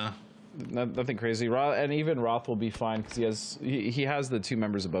 down. Yeah. Nothing crazy. And even Roth will be fine because he has the two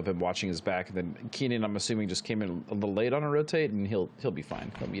members above him watching his back. And then Keenan, I'm assuming, just came in a little late on a rotate, and he'll be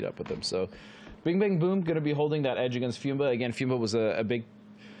fine. He'll meet up with them. So Bing Bang Boom going to be holding that edge against Fiumba. Again, Fiumba was a big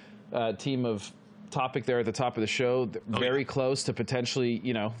team of topic there at the top of the show. Very close to potentially,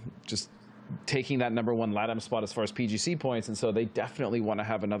 just taking that #1 LATAM spot as far as PGC points. And so they definitely want to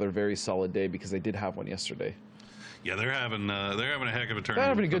have another very solid day because they did have one yesterday. Yeah, they're having a heck of a tournament. They're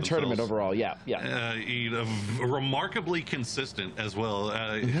having a good tournament overall. Yeah. Remarkably consistent as well.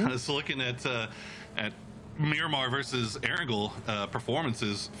 I was looking at Miramar versus Erangel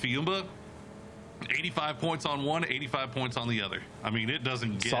performances. Fiumba 85 points on one, 85 points on the other. I mean, it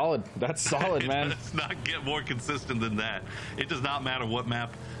doesn't get solid. That's solid, man. It does not get more consistent than that. It does not matter what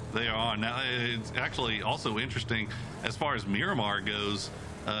map they are on. Now, it's actually also interesting as far as Miramar goes.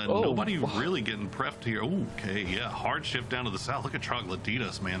 Nobody really getting prepped here. Ooh, okay, yeah, hard shift down to the south. Look at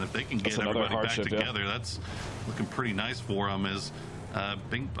Troglodytes, man. If they can get everybody back together, that's looking pretty nice for them. As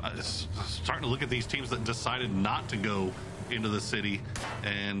Bing starting to look at these teams that decided not to go into the city,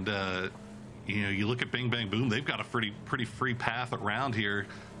 and you know, you look at Bing Bang Boom. They've got a pretty free path around here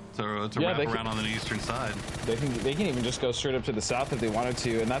to wrap around on the eastern side. They can even just go straight up to the south if they wanted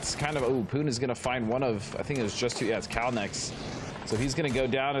to, and that's kind of Poon is going to find one of, I think it was just two. Yeah, it's Cal next. So he's going to go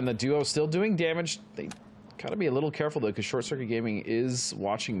down, and the duo still doing damage. They gotta be a little careful though, because Short Circuit Gaming is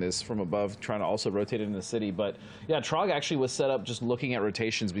watching this from above, trying to also rotate it in the city. But yeah, Trog actually was set up just looking at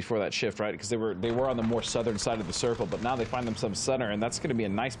rotations before that shift, right? Because they were on the more southern side of the circle, but now they find themselves center, and that's going to be a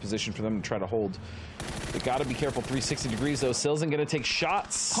nice position for them to try to hold. They got to be careful. 360 degrees though. Silzen going to take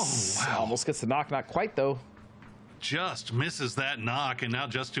shots. Oh wow! Almost gets the knock, not quite though. Just misses that knock, and now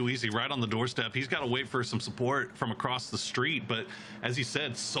Just Too Easy right on the doorstep. He's got to wait for some support from across the street, but as he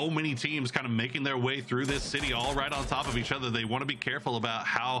said, so many teams kind of making their way through this city all right on top of each other. They want to be careful about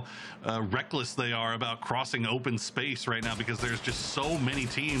how reckless they are about crossing open space right now, because there's just so many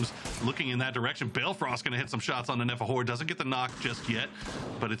teams looking in that direction. Balefrost going to hit some shots on the Nefahor. Doesn't get the knock just yet,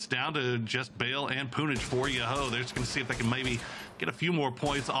 but it's down to just Bale and Poonage for Yahoo. They're just going to see if they can maybe get a few more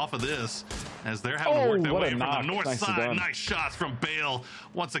points off of this, as they're having to work their way from the north side. Nice shots from Bale.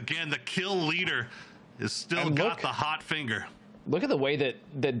 Once again, the kill leader is still got the hot finger. Look at the way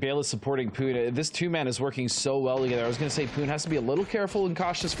that Bale is supporting Poon. This two-man is working so well together. I was going to say Poon has to be a little careful and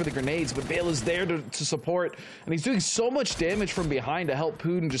cautious for the grenades, but Bale is there to support, and he's doing so much damage from behind to help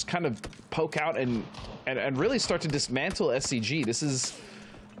Poon just kind of poke out and really start to dismantle SCG. This is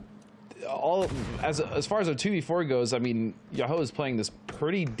all, as far as a 2v4 goes, I mean, Yahoo is playing this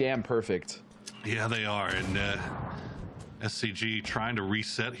pretty damn perfect. Yeah, they are, and SCG trying to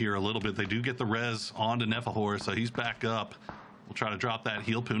reset here a little bit. They do get the res onto Nefahor, so he's back up. We'll try to drop that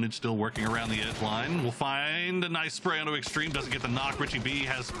heal. Poonage still working around the edge line. We'll find a nice spray onto Extreme. Doesn't get the knock. Richie B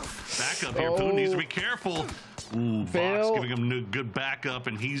has backup here. Poon needs to be careful. Ooh, Vox giving him a good backup,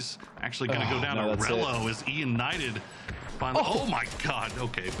 and he's actually going to go down to Rello as E United. Oh my God.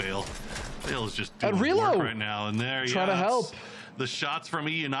 Okay, Bale. Bale is just doing work right now, and there trying to help. The shots from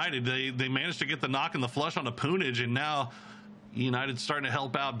E United, they managed to get the knock and the flush on the Poonage, and now E United's starting to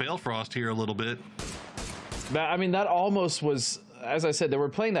help out Balefrost here a little bit. I mean, that almost was, as I said, they were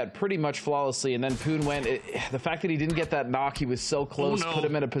playing that pretty much flawlessly, and then Poon went. The fact that he didn't get that knock, he was so close, put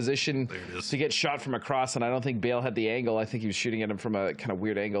him in a position to get shot from across, and I don't think Bale had the angle. I think he was shooting at him from a kind of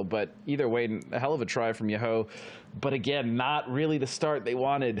weird angle, but either way, a hell of a try from Yahoo. But again, not really the start they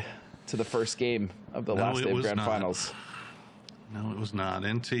wanted to the first game of the last day of Grand Finals. No, it was not.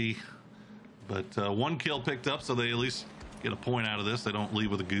 NT, but one kill picked up, so they at least get a point out of this. They don't leave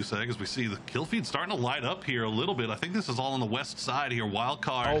with a goose egg, as we see the kill feed starting to light up here a little bit. I think this is all on the west side here.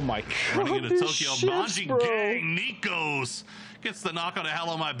 Wildcard. Oh my God. Running into Tokyo. Manji Gang. Nikos gets the knock on a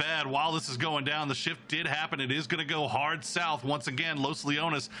Hello My Bad. While this is going down, the shift did happen. It is going to go hard south. Once again, Los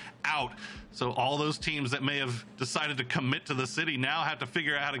Leones out. So all those teams that may have decided to commit to the city now have to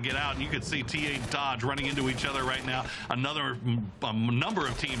figure out how to get out. And you can see TA Dodge running into each other right now. A number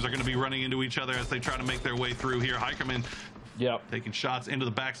of teams are going to be running into each other as they try to make their way through here. Hikerman taking shots into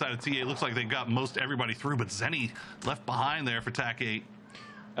the backside of TA. It looks like they got most everybody through, but Zenny left behind there for TAC 8.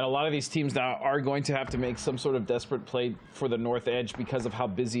 And a lot of these teams now are going to have to make some sort of desperate play for the north edge because of how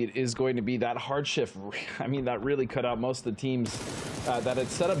busy it is going to be. That hard shift, I mean, that really cut out most of the teams that had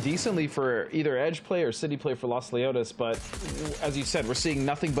set up decently for either edge play or city play for Los Leones. But as you said, we're seeing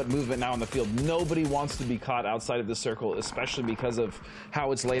nothing but movement now on the field. Nobody wants to be caught outside of the circle, especially because of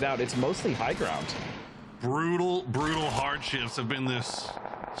how it's laid out. It's mostly high ground. Brutal hardships have been this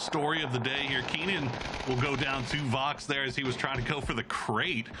story of the day here. Keenan will go down to Vox there as he was trying to go for the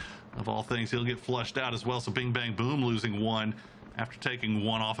crate. Of all things, he'll get flushed out as well. So Bing Bang Boom losing one after taking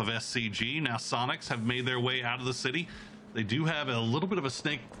one off of SCG. Now Sonics have made their way out of the city. They do have a little bit of a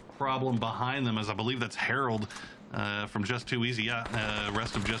snake problem behind them, as I believe that's Harold from Just Too Easy.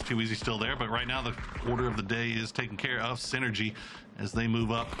 Rest of Just Too Easy still there, but right now the order of the day is taken care of Synergy as they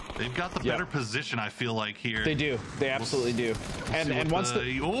move up. They've got the better position, I feel like, here. They do. They absolutely do. And once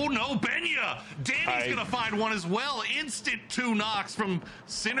oh no, Benya! Danny's gonna find one as well. Instant 2 knocks from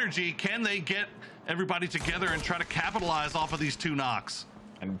Synergy. Can they get everybody together and try to capitalize off of these 2 knocks?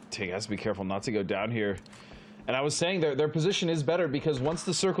 And Tig has to be careful not to go down here. And I was saying their position is better because once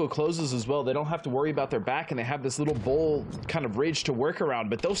the circle closes as well, they don't have to worry about their back, and they have this little bowl kind of ridge to work around.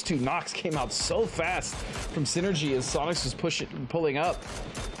 But those 2 knocks came out so fast from Synergy as Sonics was pulling up.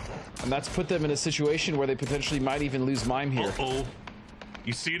 And that's put them in a situation where they potentially might even lose Mime here. Uh-oh.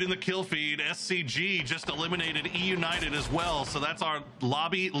 You see it in the kill feed. SCG just eliminated E United as well, so that's our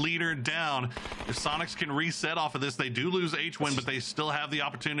lobby leader down. If Sonics can reset off of this, they do lose H-Win, but they still have the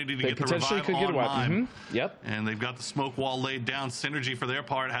opportunity to get the revive on Mime. Yep. And they've got the smoke wall laid down. Synergy, for their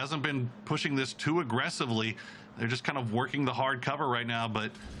part, hasn't been pushing this too aggressively. They're just kind of working the hard cover right now, but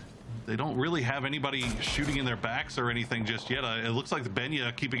they don't really have anybody shooting in their backs or anything just yet. It looks like the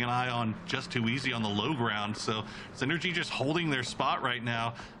Benya keeping an eye on Just Too Easy on the low ground. So Synergy just holding their spot right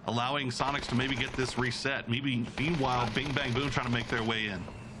now, allowing Sonics to maybe get this reset. Meanwhile, Bing Bang Boom trying to make their way in.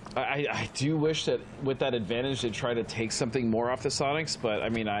 I do wish that with that advantage, they'd try to take something more off the Sonics, but I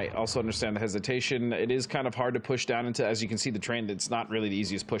mean, I also understand the hesitation. It is kind of hard to push down into, as you can see, the train. It's not really the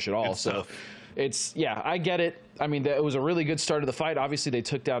easiest push at all. So it's, yeah, I get it. I mean, it was a really good start of the fight. Obviously, they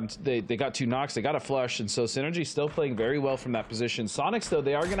took down, they got 2 knocks, they got a flush, and so Synergy still playing very well from that position. Sonics, though,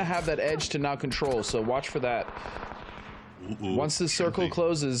 they are going to have that edge to now control, so watch for that. Once the circle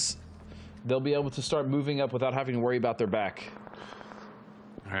closes, they'll be able to start moving up without having to worry about their back.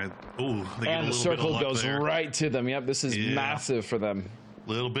 All right. Ooh, and the circle goes right to them. Yep, this is massive for them.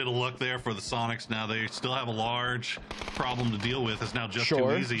 Little bit of luck there for the Sonics. Now they still have a large problem to deal with. It's now Just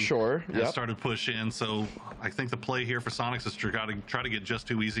Too Easy has started push in. So I think the play here for Sonics is to try to get Just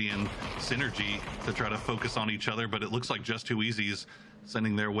Too Easy and Synergy to try to focus on each other. But it looks like Just Too Easy is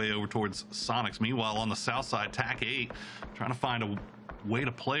sending their way over towards Sonics. Meanwhile, on the south side, TAC 8 trying to find a way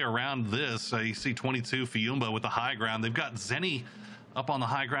to play around this. You see 22 Fiumba with the high ground. They've got Zenny up on the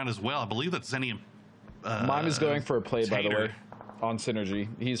high ground as well. I believe that's Zenny and Mime is going for a play, by the way, on Synergy.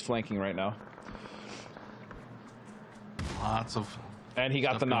 He's flanking right now. Lots of... And he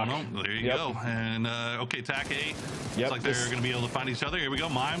got the knock. There you go. And, okay, TAC 8. Looks like they're going to be able to find each other. Here we go.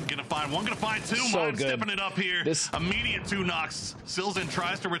 Mime going to find one, going to find 2. Mime stepping it up here. Immediate 2 knocks. Silzen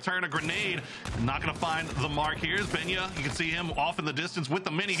tries to return a grenade. Not going to find the mark. Here's Benya. You can see him off in the distance with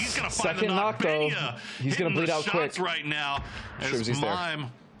the mini. He's going to find the knock. Benya, he's going to bleed out quick right now. As Mime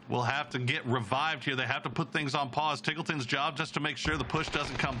will have to get revived here. They have to put things on pause. Tiggleton's job just to make sure the push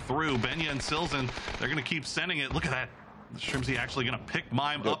doesn't come through. Benya and Silzen, they're going to keep sending it. Look at that. Shrimsy actually going to pick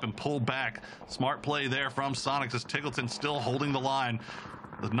Mime up and pull back. Smart play there from Sonics as Tiggleton still holding the line.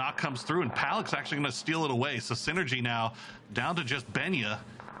 The knock comes through, and Palik's actually going to steal it away. So Synergy now down to just Benya,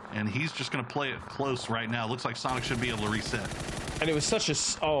 and he's just going to play it close right now. Looks like Sonic should be able to reset. And it was such a...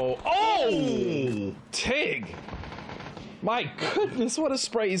 Tig! My goodness, what a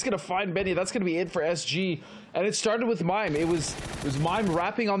spray. He's going to find Benya. That's going to be it for SG. And it started with Mime. It was Mime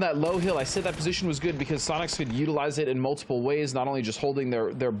wrapping on that low hill. I said that position was good because Sonics could utilize it in multiple ways, not only just holding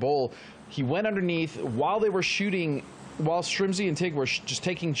their bowl. He went underneath while they were shooting, while Shrimsy and Tig were just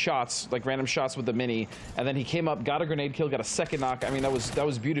taking shots, like random shots with the mini, and then he came up, got a grenade kill, got a second knock. I mean, that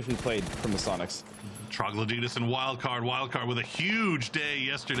was beautifully played from the Sonics. Troglodytes and Wildcard with a huge day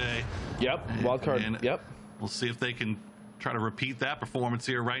yesterday. Yep, Wildcard, yep. We'll see if they can try to repeat that performance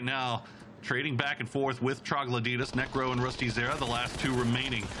here right now. Trading back and forth with Troglodytes, Necro, and Rusty Zera, the last 2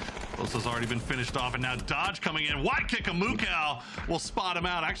 remaining. This has already been finished off, and now Dodge coming in. Wide kick of Mukau will spot him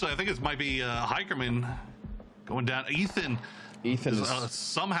out. Actually, I think it might be Hikerman going down. Ethan is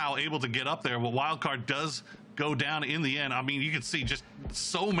somehow able to get up there, but Wildcard does go down in the end. I mean, you can see just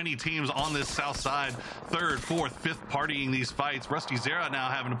so many teams on this south side, 3rd, 4th, 5th partying these fights. Rusty Zera now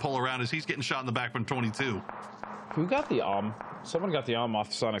having to pull around as he's getting shot in the back from 22. Who got the Someone got the off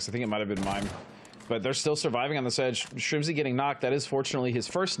the Sonics. I think it might have been Mime. But they're still surviving on this edge. Shrimsy getting knocked. That is fortunately his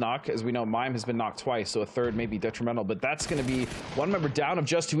first knock. As we know, Mime has been knocked twice, so a 3rd may be detrimental. But that's going to be 1 member down of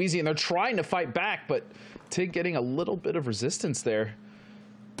Just Too Easy, and they're trying to fight back, but Tig getting a little bit of resistance there.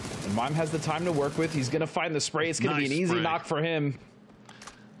 And Mime has the time to work with. He's going to find the spray. It's going to be an easy knock for him.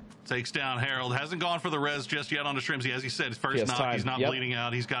 Takes down Harold. Hasn't gone for the res just yet on the Shrimsy. As he said, his first knock, he's not bleeding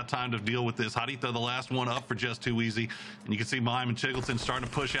out. He's got time to deal with this. Hadita, the last one up for Just Too Easy. And you can see Mime and Tiggleton starting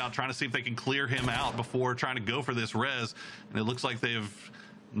to push out, trying to see if they can clear him out before trying to go for this res. And it looks like they've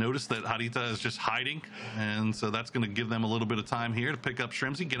noticed that Hadita is just hiding. And so that's going to give them a little bit of time here to pick up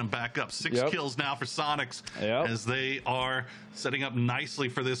Shrimsy, get him back up. 6 kills now for Sonics as they are setting up nicely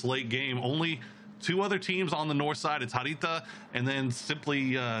for this late game. Only 2 other teams on the north side. It's Harita and then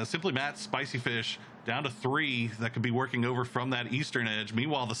Simply Matt, Spicy Fish, down to 3 that could be working over from that eastern edge.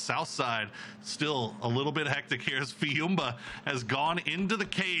 Meanwhile, the south side still a little bit hectic here as Fiumba has gone into the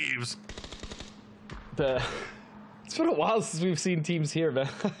caves. It's been a while since we've seen teams here, man.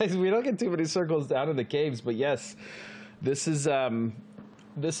 We don't get too many circles down in the caves, but yes, this is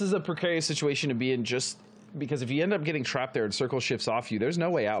a precarious situation to be in, just because if you end up getting trapped there and circle shifts off you, there's no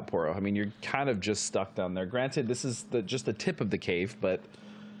way out, Poro. I mean, you're kind of just stuck down there. Granted, this is just the tip of the cave, but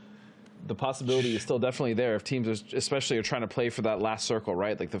the possibility is still definitely there if teams especially are trying to play for that last circle,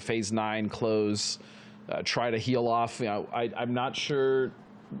 right? Like the phase 9 close, try to heal off. You know, I'm not sure.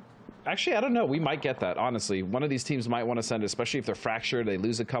 Actually, I don't know. We might get that, honestly. One of these teams might want to send it, especially if they're fractured, they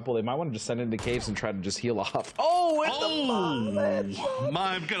lose a couple. They might want to just send it into caves and try to just heal off. Oh, I'm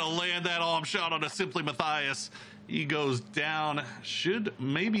going to land that arm shot on a Simply Matthias. He goes down. Should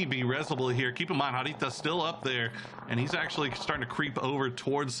maybe be resable here. Keep in mind, Harita's still up there, and he's actually starting to creep over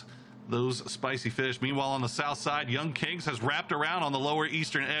towards those spicy fish. Meanwhile, on the south side, Young Kings has wrapped around on the lower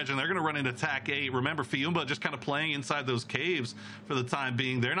eastern edge, and they're going to run into TAC 8. Remember, Fiumba just kind of playing inside those caves for the time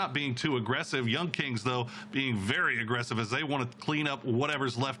being. They're not being too aggressive. Young Kings, though, being very aggressive as they want to clean up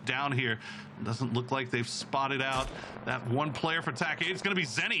whatever's left down here. Doesn't look like they've spotted out that one player for TAC 8. It's going to be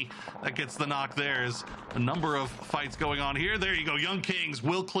Zenny that gets the knock there. There's a number of fights going on here. There you go. Young Kings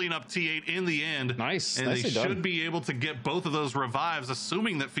will clean up T8 in the end. Nice. And they should be able to get both of those revives,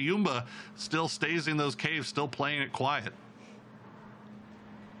 assuming that Fiumba still stays in those caves, still playing it quiet.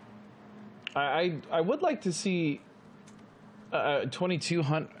 I would like to see 22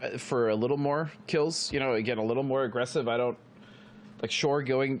 hunt for a little more kills. You know, again, a little more aggressive. I don't like, sure,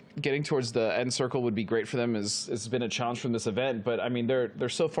 getting towards the end circle would be great for them. It's been a challenge from this event, but I mean, they're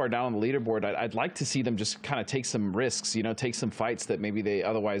so far down on the leaderboard. I'd like to see them just kind of take some risks, you know, take some fights that maybe they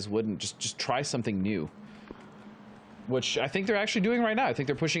otherwise wouldn't. Just try something new, which I think they're actually doing right now. I think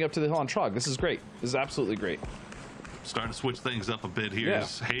they're pushing up to the hill on Trog. This is great. This is absolutely great. Starting to switch things up a bit here. Yeah.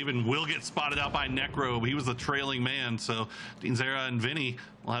 Haven will get spotted out by Necro. He was the trailing man, so Dean Zera and Vinny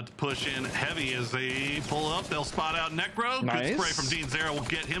will have to push in heavy as they pull up. They'll spot out Necro. Nice. Good spray from Dean Zera will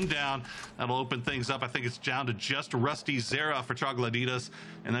get him down. That'll open things up. I think it's down to just Rusty Zera for Trogloditas,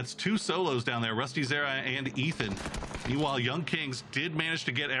 and that's 2 solos down there, Rusty Zera and Ethan. Meanwhile, Young Kings did manage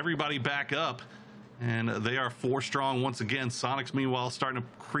to get everybody back up, and they are 4 strong once again. Sonics, meanwhile, starting to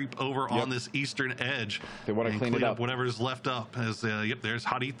creep over on this eastern edge. They want to clean it up. Whatever's left up. As yep, there's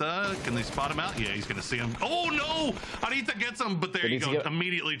Harita. Can they spot him out? Yeah, he's going to see him. Oh no! Harita gets him, but there you go.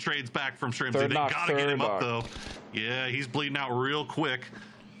 Immediately trades back from Shrimsy. They got to get him up though. Yeah, he's bleeding out real quick.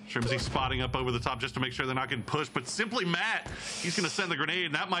 Shrimsy spotting up over the top just to make sure they're not getting pushed. But Simply Matt, he's going to send the grenade,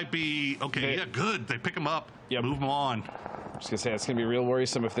 and that might be okay. Yeah, good. They pick him up. Yep. Move him on. I was gonna say it's gonna be real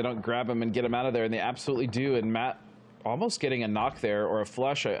worrisome if they don't grab him and get him out of there, and they absolutely do. And Matt almost getting a knock there, or a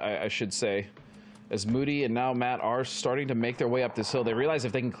flush, I should say, as Moody and now Matt are starting to make their way up this hill. They realize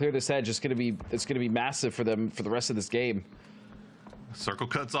if they can clear this edge, it's gonna be massive for them for the rest of this game. Circle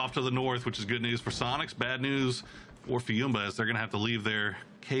cuts off to the north, which is good news for Sonics. Bad news for Fiumba, as they're gonna have to leave their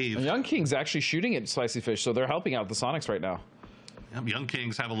cave. And Young King's actually shooting at Spicy Fish, so they're helping out the Sonics right now. Yep, Young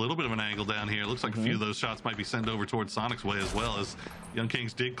Kings have a little bit of an angle down here. Looks like a few of those shots might be sent over towards Sonic's way as well, as Young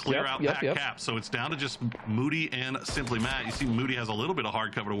Kings did clear out that cap. So it's down to just Moody and Simply Matt. You see Moody has a little bit of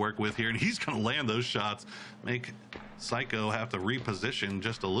hard cover to work with here, and he's going to land those shots, make Psycho have to reposition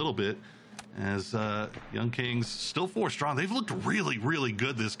just a little bit, as Young Kings still 4 strong. They've looked really, really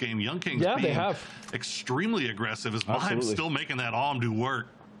good this game. Young Kings being extremely aggressive, as Mime's still making that arm do work.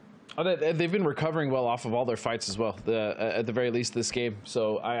 Oh, they've been recovering well off of all their fights as well, at the very least this game.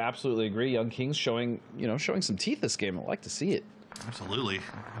 So I absolutely agree. Young Kings showing some teeth this game. I like to see it. Absolutely.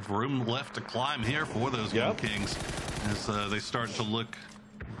 Have room left to climb here for those Young Kings, as they start to look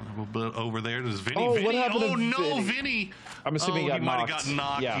a little bit over there. There's Vinny. Oh, Vinny. What happened oh to no, Vinny? Vinny. I'm assuming he he might have gotten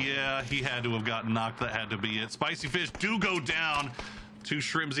knocked. Yeah, he had to have gotten knocked. That had to be it. Spicy Fish do go down to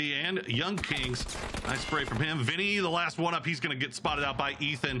Shrimsy and Young Kings. Nice spray from him. Vinny, the last one up, he's going to get spotted out by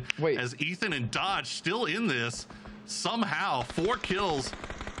Ethan. As Ethan and Dodge still in this. Somehow, 4 kills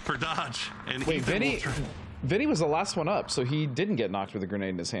for Dodge. And Ethan Vinny was the last one up, so he didn't get knocked with a grenade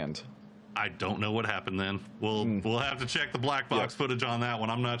in his hand. I don't know what happened then. We'll have to check the black box footage on that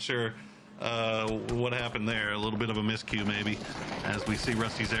one. I'm not sure what happened there. A little bit of a miscue maybe, as we see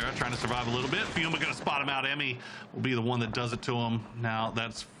Rusty Zera trying to survive a little bit. Fiumba gonna spot him out. Emmy will be the one that does it to him. Now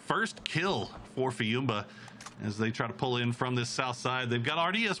that's first kill for Fiumba as they try to pull in from this south side. They've got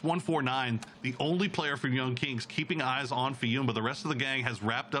RDS 149, the only player from Young Kings keeping eyes on Fiumba. The rest of the gang has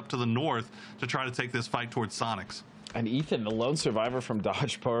wrapped up to the north to try to take this fight towards Sonics. And Ethan, the lone survivor from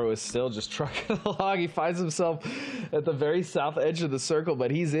Dodge Poro, is still just trucking along. He finds himself at the very south edge of the circle, but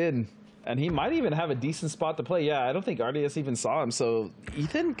he's in. And he might even have a decent spot to play. Yeah, I don't think RDS even saw him. So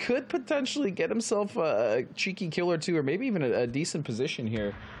Ethan could potentially get himself a cheeky kill or 2, or maybe even a decent position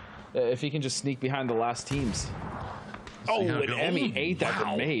here if he can just sneak behind the last teams. Oh, and Emmy ate that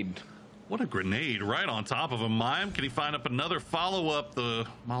grenade. What a grenade right on top of him. Mime, can he find up another follow-up? The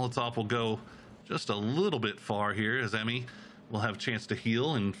Molotov will go just a little bit far here as Emmy will have a chance to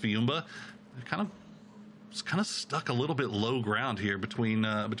heal, and Fiumba kind of stuck a little bit low ground here between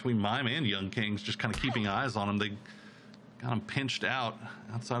Mime and Young Kings, just kind of keeping eyes on him. They got him pinched out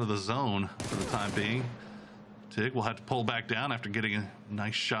outside of the zone for the time being. Tig will have to pull back down after getting a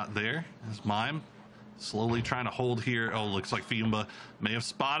nice shot there as Mime slowly trying to hold here. Oh, looks like Fiumba may have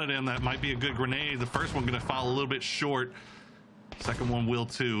spotted him. That might be a good grenade. The first one going to fall a little bit short. Second one will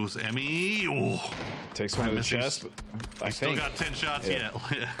too. So Emmy takes one to the chest. I still got 10 shots yet.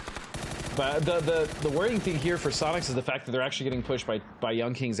 But the worrying thing here for Sonics is the fact that they're actually getting pushed by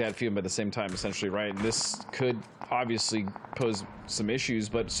Young Kings and Fiumba at the same time, essentially, right? And this could obviously pose some issues,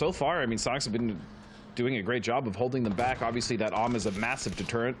 but so far, I mean, Sonics have been doing a great job of holding them back. Obviously, that AUM is a massive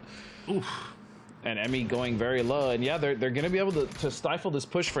deterrent. Oof. And Emmy going very low, and yeah, they're going to be able to stifle this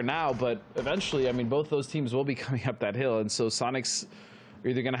push for now, but eventually, I mean, both those teams will be coming up that hill, and so Sonics are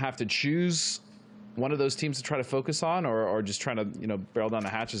either going to have to choose one of those teams to try to focus on, or just trying to, you know, barrel down the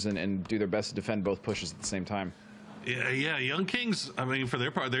hatches and do their best to defend both pushes at the same time. Yeah, Young Kings, I mean, for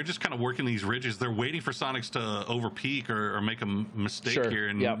their part, they're just kind of working these ridges. They're waiting for Sonics to over-peak or make a mistake here,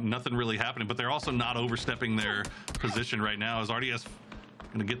 and nothing really happening, but they're also not overstepping their position right now, as RDS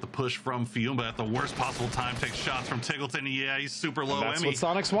going to get the push from Fiumba at the worst possible time. Takes shots from Tiggleton. Yeah, he's super low. That's Emmy what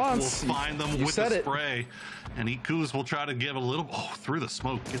Sonics wants. Will find them with the spray. And Ikuz will try to give a little through the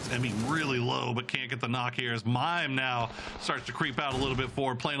smoke. Gets Emmy really low, but can't get the knock here as Mime now starts to creep out a little bit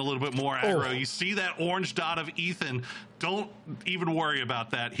forward, playing a little bit more aggro. You see that orange dot of Ethan. Don't even worry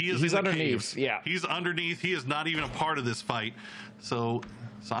about that. He's in underneath. The caves. Yeah. He's underneath. He is not even a part of this fight. So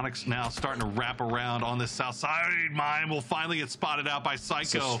Sonic's now starting to wrap around on this south side. Mime will finally get spotted out by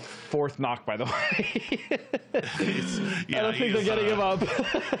Psycho. Fourth knock, by the way. I don't think they're getting him up.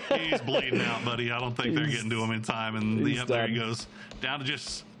 He's bleeding out, buddy. I don't think they're getting to him in time. And there he goes. Down to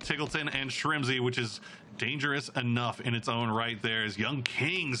just Tiggleton and Shrimzy, which is dangerous enough in its own right there. As Young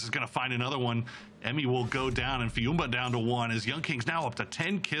Kings is going to find another one. Emmy will go down, and Fiumba down to 1. As Young Kings now up to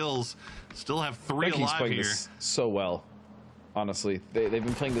 10 kills. Still have 3 alive here. So well. Honestly, they've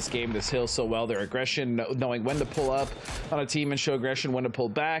been playing this game, this hill, so well. Their aggression, knowing when to pull up on a team and show aggression, when to pull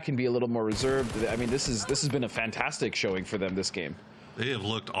back and be a little more reserved. I mean, this has been a fantastic showing for them this game. They have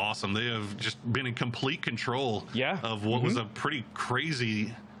looked awesome. They have just been in complete control of what was a pretty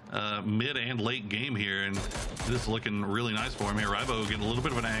crazy mid and late game here, and this is looking really nice for him here. Rybo getting a little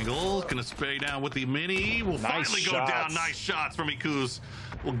bit of an angle, gonna spray down with the mini. Will finally go down. Nice shots from Ikuz.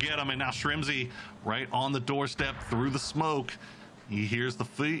 Will get him, and now Shrimzy right on the doorstep through the smoke. He hears the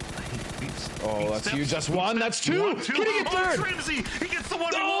feet. That's huge. That's one. That's two. Getting it third. Shrimzy. He gets the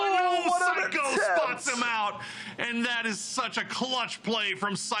 1v1. Psycho spots him out. And that is such a clutch play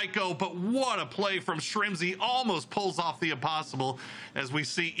from Psycho. But what a play from Shrimzy. Almost pulls off the impossible as we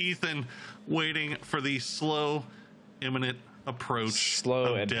see Ethan waiting for the slow, imminent approach.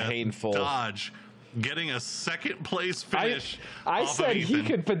 Slow and painful. Dodge. Getting a second place finish. I said he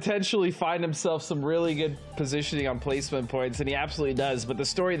could potentially find himself some really good positioning on placement points, and he absolutely does. But the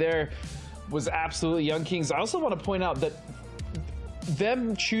story there was absolutely Young Kings. I also want to point out that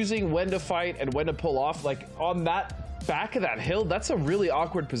them choosing when to fight and when to pull off, like on that back of that hill, that's a really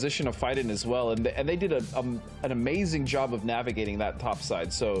awkward position to fight in as well. And they did an amazing job of navigating that top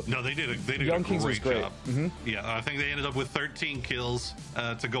side. So no, they did Young a Kings was great. Job. Yeah, I think they ended up with 13 kills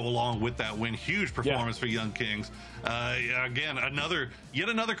to go along with that win. Huge performance for Young Kings. Again, yet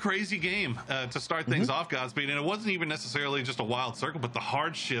another crazy game to start things off, Godspeed. And it wasn't even necessarily just a wild circle, but the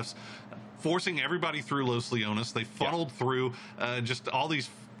hard shifts, forcing everybody through Los Leones. They funneled through just all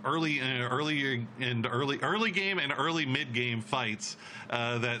these early game and early mid game fights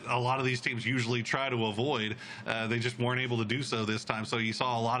that a lot of these teams usually try to avoid. They just weren't able to do so this time. So you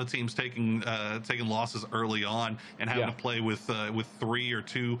saw a lot of teams taking losses early on and having to play with 3 or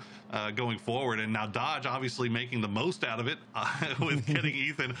 2 going forward. And now Dodge obviously making the most out of it with getting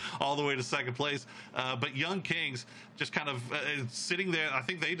Ethan all the way to second place. But Young Kings just kind of sitting there. I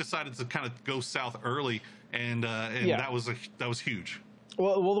think they decided to kind of go south early, and that was huge.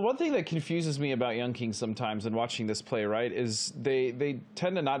 Well, the one thing that confuses me about Young Kings sometimes in watching this play, right, is they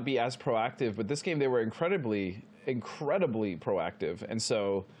tend to not be as proactive, but this game they were incredibly proactive. And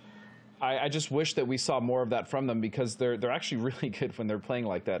so I just wish that we saw more of that from them, because they're actually really good when they're playing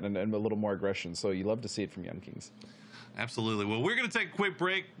like that and a little more aggression. So you love to see it from Young Kings. Absolutely. Well, we're going to take a quick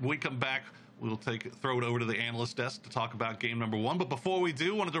break. When we come back, we'll throw it over to the analyst desk to talk about game number 1. But before we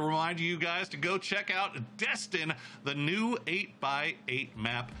do, wanted to remind you guys to go check out Destin, the new 8x8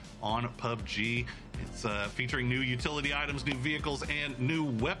 map on PUBG. It's featuring new utility items, new vehicles, and new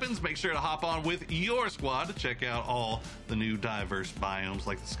weapons. Make sure to hop on with your squad to check out all the new diverse biomes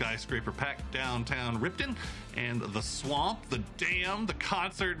like the skyscraper pack downtown Ripton and the swamp, the dam, the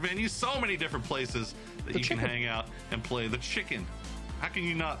concert venue. So many different places that you can hang out and play. The chicken. How can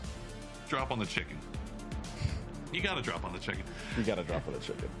you not drop on the chicken? You got to drop on the chicken. You got to drop on the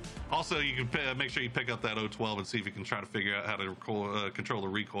chicken. Also, you can make sure you pick up that 012 and see if you can try to figure out how to control the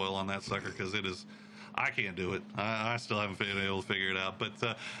recoil on that sucker, because it is... I can't do it. I still haven't been able to figure it out. But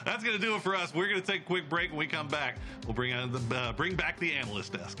that's going to do it for us. We're going to take a quick break. When we come back, we'll bring back the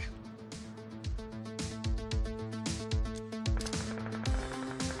analyst desk.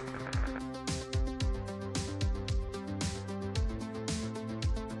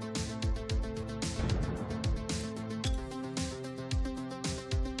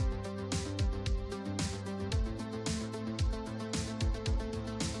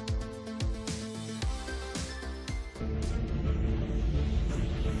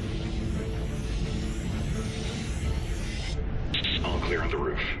 Clear on the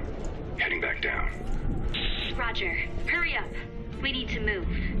roof. Heading back down. Roger. Hurry up. We need to move.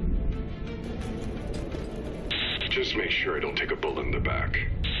 Just make sure I don't take a bullet in the back.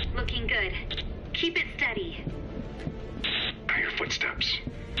 Looking good. Keep it steady. I hear footsteps.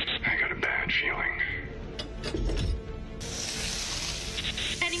 I got a bad feeling.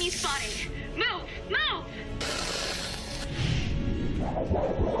 Enemy spotted. Move! Move!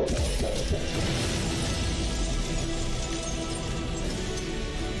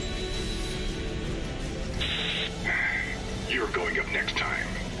 You're going up next time.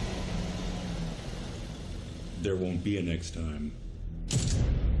 There won't be a next time.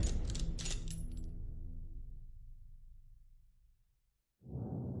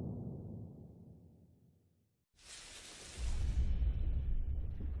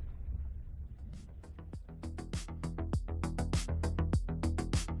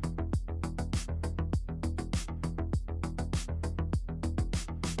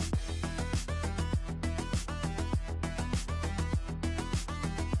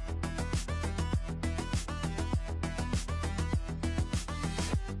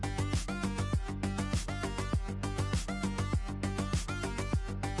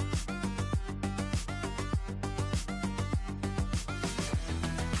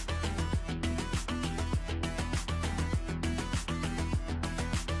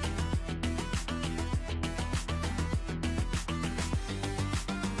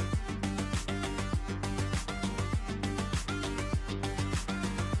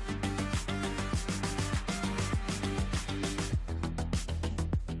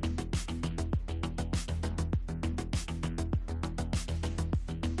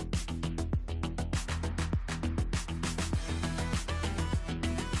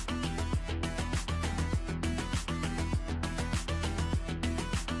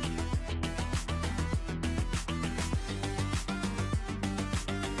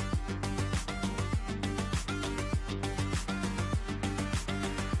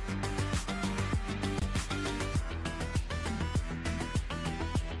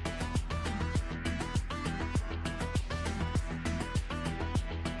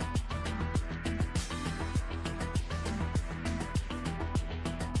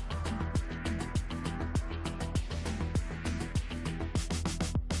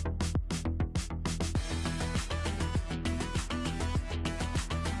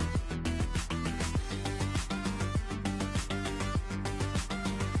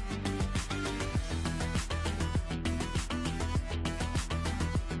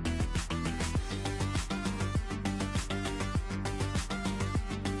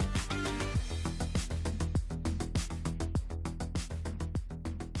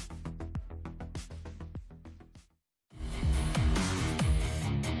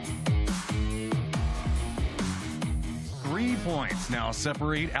 Points now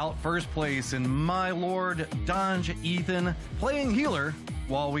separate out first place in my lord Donge Ethan playing healer,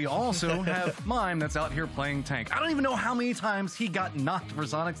 while we also have Mime that's out here playing tank. I don't even know how many times he got knocked for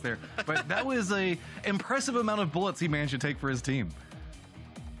Sonics there, but that was a impressive amount of bullets he managed to take for his team.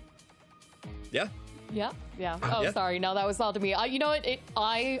 Yeah. Yeah. Oh, yeah. Sorry. No, that was all to me. You know what?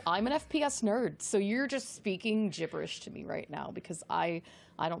 I'm an FPS nerd, so you're just speaking gibberish to me right now because I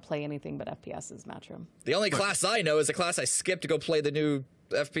don't play anything but FPS's Matchroom. The only class I know is a class I skipped to go play the new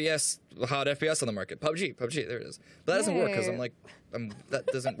FPS, hot FPS on the market. PUBG, there it is. But that doesn't work because that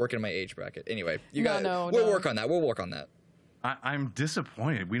doesn't work in my age bracket. Anyway, we'll work on that. We'll work on that. I'm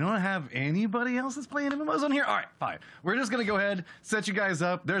disappointed. We don't have anybody else that's playing MMOs on here. All right, fine. We're just going to go ahead, set you guys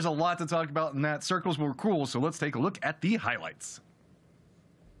up. There's a lot to talk about in that. Circles were cool, so let's take a look at the highlights.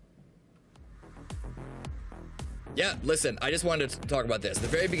 Yeah, listen, I just wanted to talk about this. At the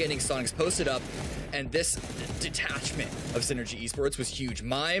very beginning, Sonics posted up, and this detachment of Synergy Esports was huge.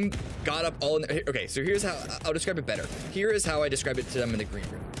 Mime got up all in the, okay, so here's how, I'll describe it better. Here is how I described it to them in the green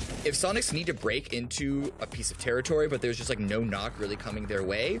room. If Sonics need to break into a piece of territory, but there's just like no knock really coming their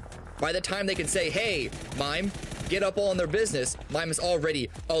way, by the time they can say, hey, Mime, get up all in their business, Mime is already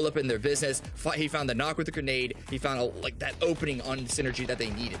all up in their business. He found the knock with the grenade. He found like that opening on Synergy that they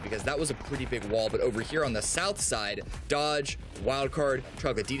needed, because that was a pretty big wall. But over here on the south side, Dodge, Wildcard,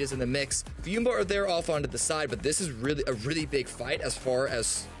 Troglodytes in the mix. Fumba are there off onto the side, but this is really a really big fight as far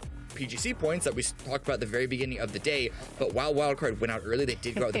as PGC points that we talked about at the very beginning of the day. But while Wildcard went out early, they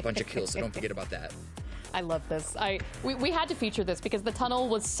did go out with a bunch of kills, so don't forget about that. I love this. We had to feature this because the tunnel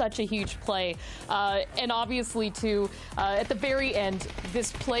was such a huge play. And obviously, too, at the very end,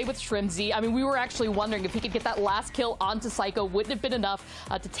 this play with Shrimzy, I mean, we were actually wondering if he could get that last kill onto Psycho. Wouldn't have been enough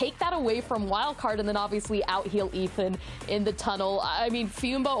to take that away from Wildcard and then obviously out-heal Ethan in the tunnel. I mean,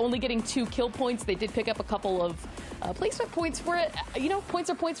 Fumba only getting 2 kill points. They did pick up a couple of placement points for it. You know, points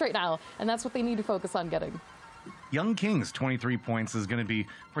are points right now, and that's what they need to focus on getting. Young King's 23 points is going to be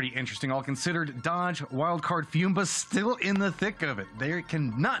pretty interesting, all considered. Dodge, Wildcard, Fumba still in the thick of it. There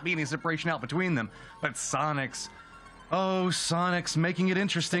cannot be any separation out between them. But Sonics, oh, Sonics making it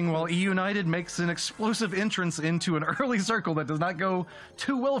interesting while E United makes an explosive entrance into an early circle that does not go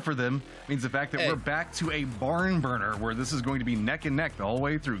too well for them. Means the fact that we're back to a barn burner where this is going to be neck and neck the whole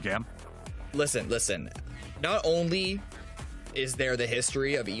way through, Cam. Listen. Not only is there the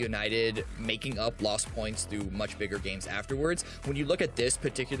history of E United making up lost points through much bigger games afterwards. When you look at this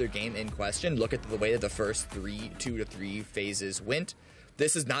particular game in question, look at the way that the first 2 to 3 phases went.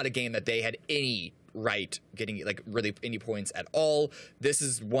 This is not a game that they had any right getting like really any points at all. This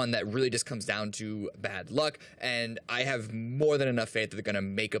is one that really just comes down to bad luck, and I have more than enough faith that they're going to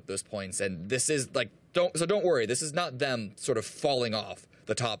make up those points. And this is like, don't worry, this is not them sort of falling off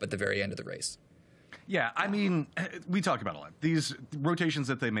the top at the very end of the race. Yeah, I mean, we talk about a lot. These rotations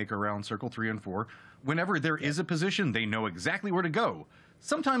that they make around Circle 3 and 4, whenever there is a position, they know exactly where to go.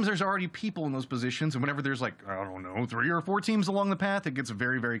 Sometimes there's already people in those positions, and whenever there's like, I don't know, 3 or 4 teams along the path, it gets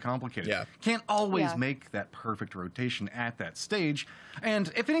very, very complicated. Yeah. Can't always make that perfect rotation at that stage.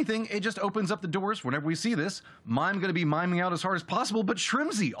 And if anything, it just opens up the doors whenever we see this. Mime going to be miming out as hard as possible, but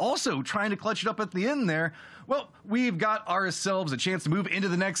Shrimzy also trying to clutch it up at the end there. Well, we've got ourselves a chance to move into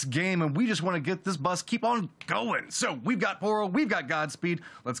the next game, and we just want to get this bus keep on going. So we've got Poro, we've got Godspeed.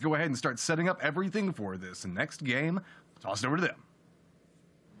 Let's go ahead and start setting up everything for this next game. Toss it over to them.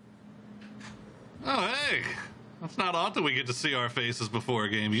 Oh, hey, that's not often we get to see our faces before a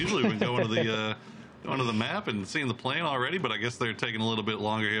game. Usually we're going to the map and seeing the plane already, but I guess they're taking a little bit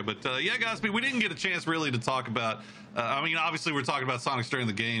longer here. But yeah, Godspeed, we didn't get a chance really to talk about. I mean, obviously we're talking about Sonics during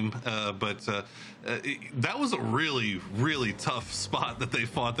the game, but that was a really, really tough spot that they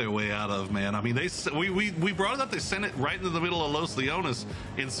fought their way out of, man. I mean, we brought it up. They sent it right into the middle of Los Leones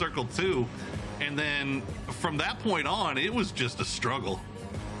in Circle 2, and then from that point on, it was just a struggle.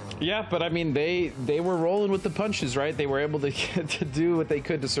 Yeah, but I mean, they were rolling with the punches, right? They were able to get to do what they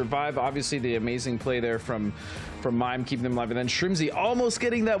could to survive. Obviously, the amazing play there from Mime, keeping them alive, and then Shrimzy almost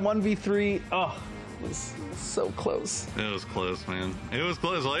getting that 1v3. Oh, it was so close. It was close, man. It was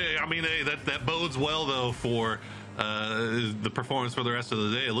close. I mean, hey, that bodes well though for the performance for the rest of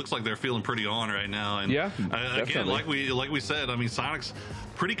the day. It looks like they're feeling pretty on right now. And yeah, again, like we said, I mean, Sonics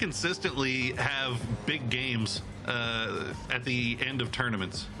pretty consistently have big games at the end of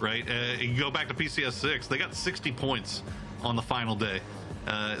tournaments, right? You go back to PCS 6, they got 60 points on the final day.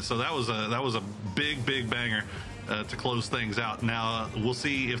 So that was a big banger to close things out. Now we'll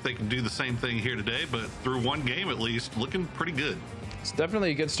see if they can do the same thing here today, but through one game at least, looking pretty good. It's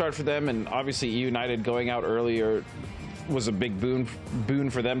definitely a good start for them, and obviously United going out earlier was a big boon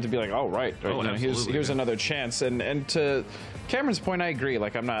for them to be like, oh right, oh, here's another chance. And to Cameron's point, I agree.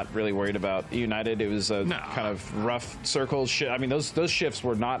 Like, I'm not really worried about United. It was a kind of rough circle. I mean, those shifts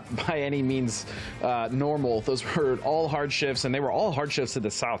were not by any means normal. Those were all hard shifts, and they were all hard shifts to the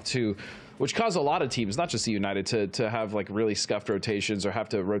south too, which caused a lot of teams, not just United, to have like really scuffed rotations or have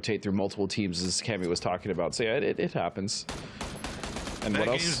to rotate through multiple teams, as Cammy was talking about. So yeah, it happens. And what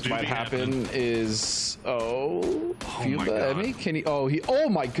else might happen is can he? Oh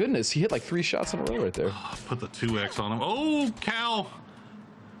my goodness, he hit like 3 shots in a row right there. Put the 2x on him. Oh, Cal.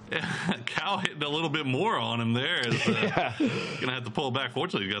 Cal hitting a little bit more on him there. Gonna have to pull back.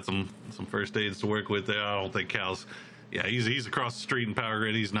 Fortunately, you got some first aids to work with there. I don't think Cal's. Yeah, he's across the street in Power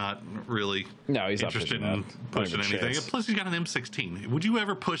Grid. He's not really he's interested in pushing anything. Plus, he's got an M16. Would you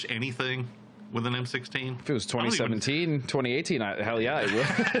ever push anything? with an M16? If it was 2017, 2018, hell yeah, it would.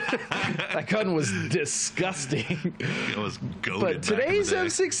 That gun was disgusting. It was goated. But today's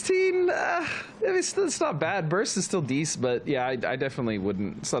M16, it's not bad. Burst is still decent, but yeah, I definitely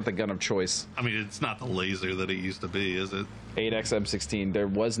wouldn't. It's not the gun of choice. I mean, it's not the laser that it used to be, is it? 8X M16. There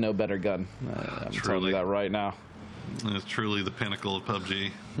was no better gun. I'm telling you that right now. It's truly the pinnacle of PUBG.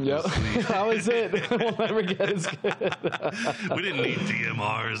 Yep. That was it. We'll never get as good. We didn't need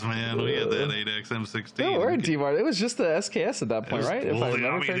DMRs, man. We had that 8X M16. No, we're in DMR. It was just the SKS at that point, right? Well, I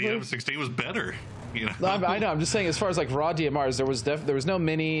mean, the M16 was better. You know? No, I know. I'm just saying, as far as like raw DMRs, there was no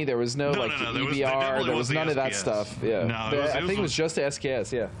mini, there was no EBR, there was none of that stuff. Yeah, no, I think it was just the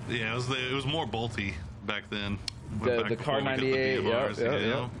SKS. Yeah. Yeah, it was more bolty back then. The Car 98.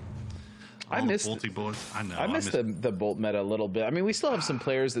 Yeah. I missed bolty boys. I know. I missed the bolt meta a little bit. I mean, we still have some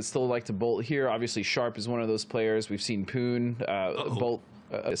players that still like to bolt here. Obviously, Sharp is one of those players. We've seen Poon bolt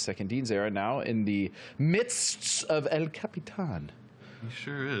second Dean's era now in the midst of El Capitan. He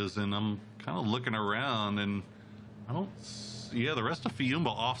sure is, and I'm kind of looking around, and I don't. Yeah, the rest of Fiumba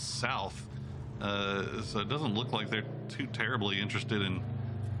off south, so it doesn't look like they're too terribly interested in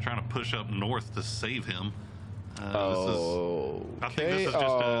trying to push up north to save him. I think this is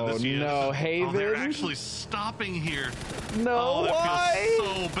just no, Haven. Oh, they're actually stopping here. No, that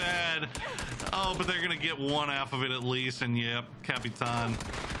feels so bad. Oh, but they're gonna get one half of it at least, and yep, Capitan,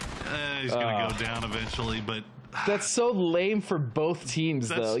 he's gonna go down eventually. But that's so lame for both teams,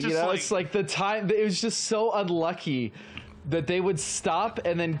 though. You know, it's like the time. It was just so unlucky that they would stop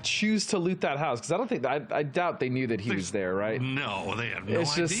and then choose to loot that house, because I don't think I doubt they knew that he was there, right? No, they had no idea.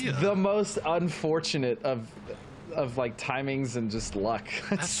 It's just the most unfortunate of like timings and just luck.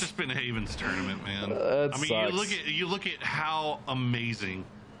 That's just been Haven's tournament, man. I mean, sucks. you look at how amazing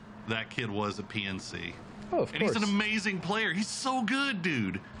that kid was at PNC. Oh, of course. And he's an amazing player. He's so good,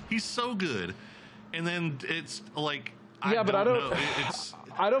 dude. He's so good. And then it's like, I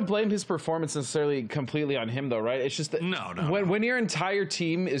don't blame his performance necessarily completely on him, though, right? It's just that when your entire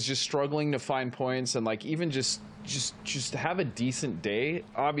team is just struggling to find points and like even just have a decent day,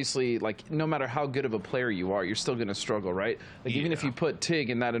 obviously, like no matter how good of a player you are, you're still going to struggle, right? Like even if you put Tig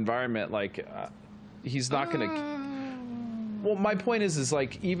in that environment, like he's not going to. Well, my point is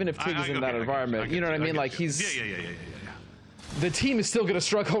like even if Tig is in that environment, you know what I mean? Like he's the team is still going to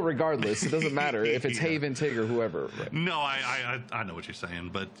struggle regardless. It doesn't matter if it's Haven, Tig, or whoever. Right? No, I know what you're saying,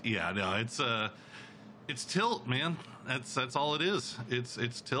 but yeah, no, it's tilt, man. That's all it is.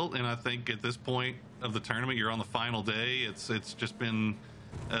 It's tilt, and I think at this point of the tournament, you're on the final day. It's just been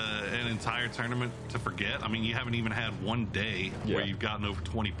an entire tournament to forget. I mean, you haven't even had one day where you've gotten over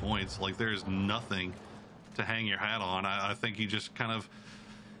 20 points. Like there's nothing to hang your hat on. I think you just kind of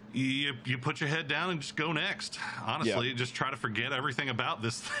you put your head down and just go next. Honestly, just try to forget everything about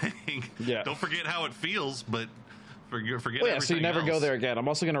this thing. Don't forget how it feels, but forget everything so you never go there again. I'm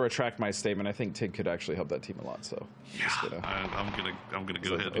also going to retract my statement. I think Tig could actually help that team a lot. So I'm gonna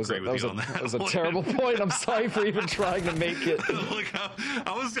go ahead and agree with you on that. That was a terrible point. I'm sorry for even trying to make it. Look,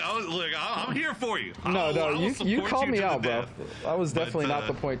 I'm here for you. You called me out, bro. That was definitely not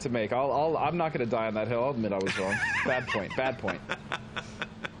the point to make. I'm not going to die on that hill. I'll admit I was wrong. Bad point.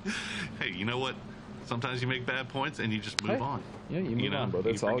 Hey, you know what? Sometimes you make bad points and you just move on. Yeah, you move on, bro.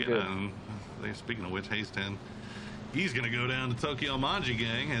 That's all good. Speaking of which, Hayes 10. He's going to go down to Tokyo Manji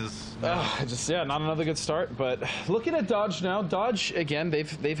gang as not another good start. But looking at Dodge now, Dodge again,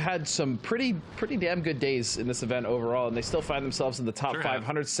 they've had some pretty damn good days in this event overall, and they still find themselves in the top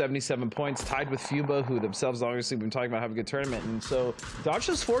 577 points, tied with Fuba, who themselves obviously been talking about having a good tournament. And so Dodge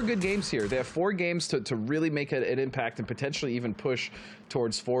has 4 good games here. They have 4 games to really make an impact and potentially even push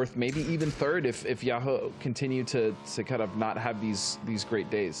towards 4th, maybe even 3rd if Yahoo continue to kind of not have these great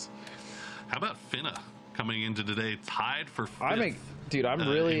days. How about Finna? Coming into today, tied for 5th. I'm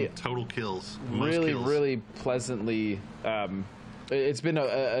really in total kills. Really pleasantly. It's been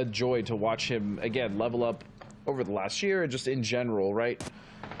a joy to watch him again level up over the last year, just in general, right?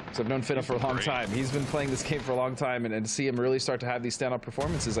 So I've known Finna for a long time. He's been playing this game for a long time, and to see him really start to have these standout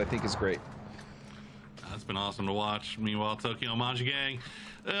performances, I think is great. That's been awesome to watch. Meanwhile, Tokyo Manji gang,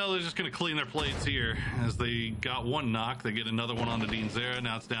 well, they're just going to clean their plates here as they got 1 knock. They get another one on the Dean Zera.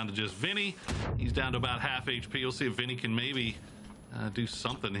 Now it's down to just Vinny. He's down to about half HP. We'll see if Vinny can maybe do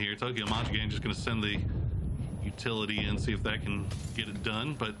something here. Tokyo Manji gang just going to send the utility in, see if that can get it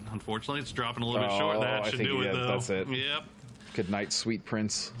done. But unfortunately, it's dropping a little bit short. That should do it, though. That's it. Yep. Good night, sweet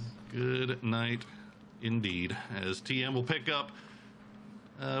prince. Good night, indeed. As TM will pick up,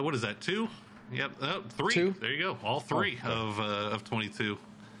 what is that, 2? Yep, 3. 2. There you go. All 3 of 22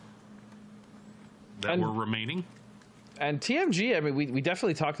 that were remaining. And TMG, I mean, we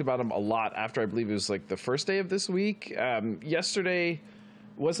definitely talked about them a lot after, I believe it was like the first day of this week. Yesterday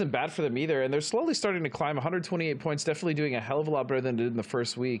wasn't bad for them either, and they're slowly starting to climb. 128 points, definitely doing a hell of a lot better than they did in the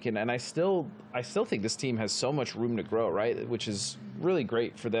first week. And I still think this team has so much room to grow, right? Which is really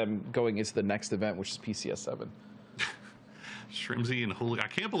great for them going into the next event, which is PCS 7. Shrimzy and Hooli. I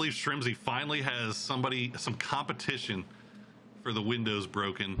can't believe Shrimzy finally has some competition for the windows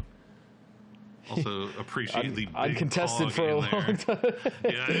broken. Also appreciate the big uncontested for a long time.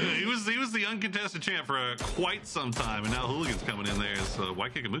 Yeah, he was the uncontested champ for quite some time, and now Hooligan's coming in there. So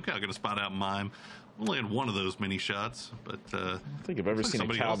Waikiki going to spot out Mime. We'll land one of those mini shots, but I don't think I've ever seen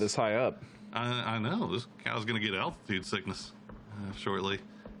a cow this high up. I know this cow's going to get altitude sickness shortly.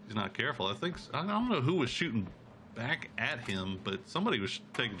 He's not careful. I don't know who was shooting back at him, but somebody was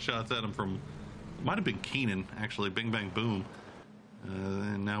taking shots at him from. Might have been Keenan actually. Bing Bang Boom,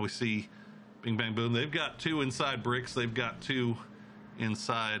 and now we see. Bing Bang Boom. They've got 2 inside bricks. They've got 2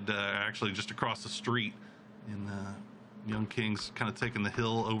 inside, actually just across the street. And Young King's kind of taking the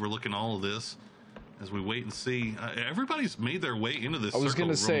hill, overlooking all of this as we wait and see. Everybody's made their way into this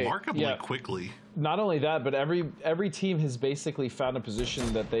circle remarkably quickly. Not only that, but every team has basically found a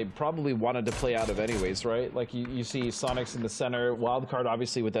position that they probably wanted to play out of anyways, right? Like you see Sonics in the center, Wildcard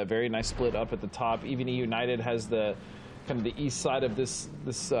obviously with that very nice split up at the top. Even E United has the kind of the east side of this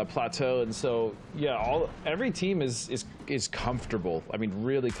plateau, and so every team is comfortable. I mean,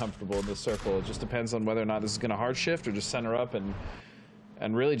 really comfortable in this circle. It just depends on whether or not this is going to hard shift or just center up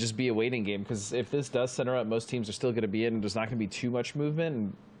and really just be a waiting game. Because if this does center up, most teams are still going to be in, and there's not going to be too much movement,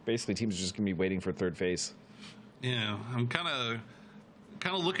 and basically teams are just going to be waiting for third phase. Yeah, I'm kind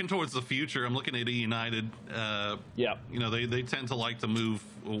of looking towards the future. I'm looking at E United. You know, they tend to like to move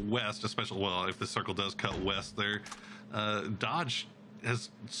west, especially if the circle does cut west there. Dodge has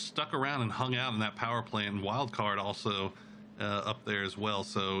stuck around and hung out in that power play, and Wildcard also up there as well.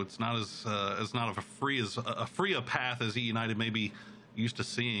 So it's not as not a free a path as E United may be used to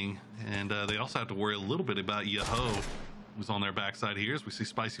seeing, and they also have to worry a little bit about Yahoo, who's on their backside here. As we see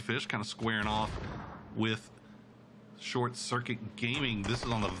Spicy Fish kind of squaring off with Short Circuit Gaming. This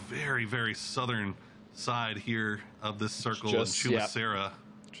is on the very, very southern side here of this circle in Chumacera.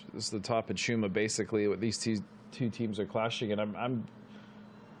 This is the top of Chuma, basically, what these two teams are clashing, and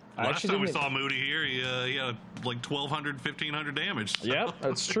last time we saw Moody here, he had like 1,200, 1,500 damage. So. Yep,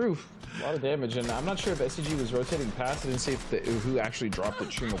 that's true. A lot of damage, and I'm not sure if SCG was rotating past. I didn't see who actually dropped the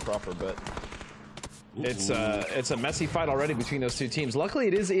Chuma proper, but it's a messy fight already between those two teams. Luckily,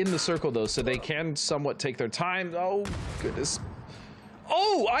 it is in the circle though, so they can somewhat take their time. Oh goodness!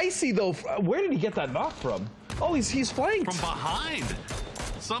 Oh, Icy though. Where did he get that knock from? Oh, he's flanked from behind.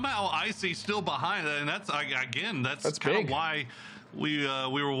 Somehow Icy still behind, and that's kind of why we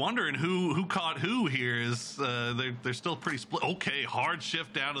were wondering who caught who here. Is they're still pretty split. Okay, hard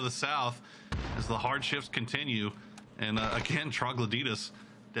shift down to the south as the hard shifts continue, and again Troglodytes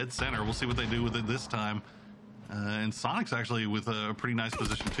dead center. We'll see what they do with it this time. And Sonic's actually with a pretty nice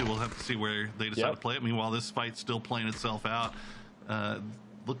position too. We'll have to see where they decide to play it. Meanwhile, this fight's still playing itself out.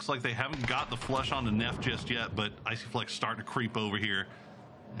 Looks like they haven't got the flush on the Neff just yet, but Icy Flex starting to creep over here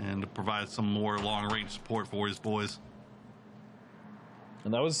and to provide some more long-range support for his boys.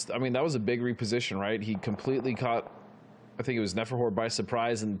 And that was a big reposition, right? He completely caught, I think it was Neferhor by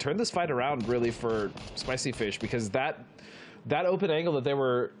surprise, and turned this fight around really for Spicy Fish, because that open angle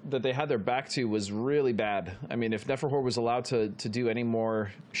that they had their back to was really bad. I mean, if Neferhor was allowed to do any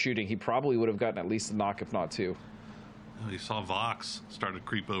more shooting, he probably would have gotten at least a knock, if not 2. You saw Vox start to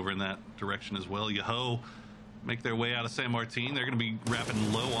creep over in that direction as well. Yahoo make their way out of San Martin. They're going to be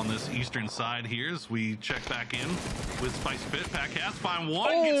wrapping low on this eastern side here as we check back in with Spicy Fish. Pat Caps find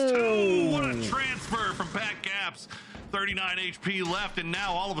 1, gets 2. What a transfer from Pat Caps. 39 HP left, and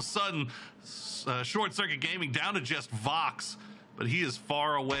now all of a sudden Short Circuit Gaming down to just Vox, but he is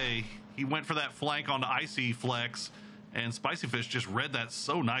far away. He went for that flank onto Icy Flex, and Spicy Fish just read that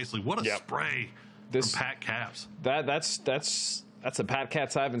so nicely. What a spray from Pat Caps. That's a Pat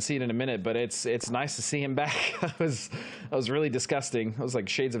Caps I haven't seen in a minute, but it's nice to see him back. That was really disgusting. It was like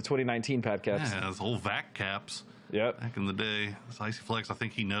shades of 2019 Pat Caps. Yeah, those old Vac Caps. Yep. Back in the day. This Icy Flex, I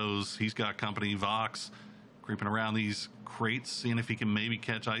think he knows he's got company. Vox creeping around these crates, seeing if he can maybe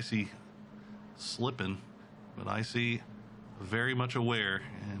catch Icy slipping. But Icy very much aware,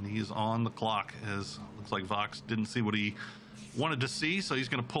 and he is on the clock, as looks like Vox didn't see what he wanted to see, so he's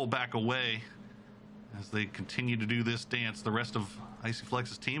going to pull back away. As they continue to do this dance, the rest of Icy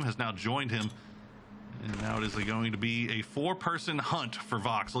Flex's team has now joined him. And now it is going to be a 4-person hunt for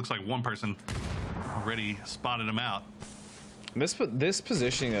Vox. Looks like one person already spotted him out. This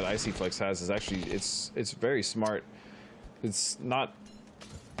positioning that Icy Flex has is actually, it's very smart. It's not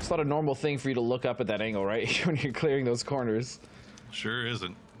a normal thing for you to look up at that angle, right? When you're clearing those corners. Sure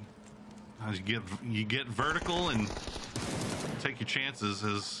isn't. You get vertical and take your chances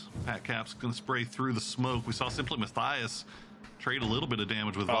as Pat Cap's going to spray through the smoke. We saw Simply Matthias trade a little bit of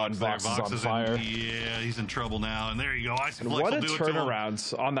damage with Vox there. Vox is on fire. Yeah, he's in trouble now. And there you go. Icy Flex what will a do it to him.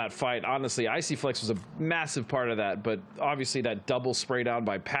 turnaround on that fight. Honestly, Icy Flex was a massive part of that, but obviously that double spray down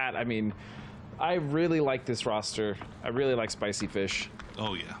by Pat. I mean, I really like this roster. I really like Spicy Fish.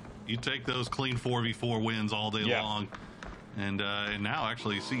 Oh, yeah. You take those clean 4v4 wins all day long. And now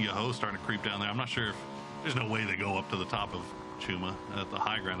actually you see Yoho starting to creep down there. I'm not sure if there's no way they go up to the top of Chuma, at the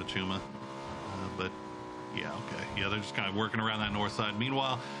high ground of Chuma. But yeah, okay. Yeah, they're just kind of working around that north side.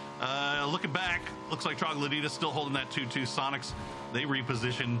 Meanwhile, looking back, looks like Troglodyta's still holding that 2-2. Sonics, they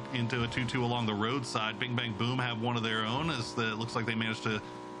reposition into a 2-2 along the roadside. Bing Bang Boom have one of their own, as it looks like they managed to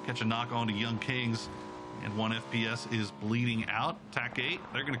catch a knock on to Young Kings. And one FPS is bleeding out. TAC 8,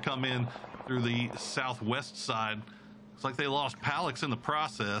 they're going to come in through the southwest side. Looks like they lost Palix in the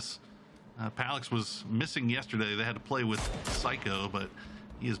process. Palix was missing yesterday. They had to play with Psycho, but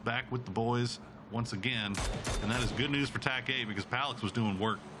he is back with the boys once again. And that is good news for TAC 8 because Palix was doing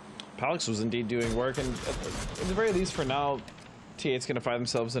work. Palix was indeed doing work, and at the very least for now, T8's going to find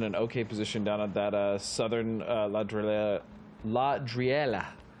themselves in an okay position down at that southern La Driela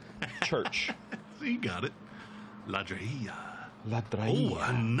church. You got it. La Driela. Oh,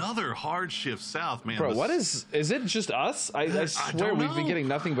 another hard shift south, man. Bro, what is it just us? I swear we've been getting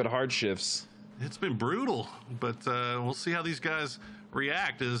nothing but hard shifts. It's been brutal, but we'll see how these guys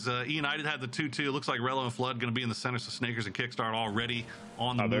react. As E United had the 2-2, it looks like Rello and Flood going to be in the center, so Snakers and Kickstart already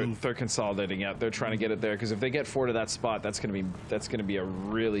on the move. They're consolidating. Yeah, they're trying to get it there because if they get 4 to that spot, that's going to be a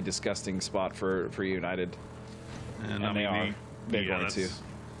really disgusting spot for United. And I mean, they're going to.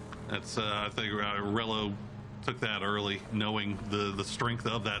 That's I think Rello took that early, knowing the strength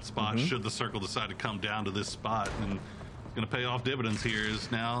of that spot should the circle decide to come down to this spot. And it's going to pay off dividends here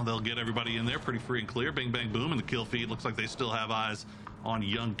is now they'll get everybody in there pretty free and clear. Bing Bang Boom in the kill feed. Looks like they still have eyes on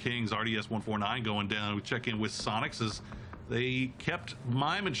Young Kings. RDS 149 going down. We check in with Sonics as they kept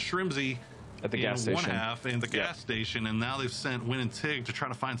Mime and Shrimsy at the gas station. One half in the gas station, and now they've sent Win and Tig to try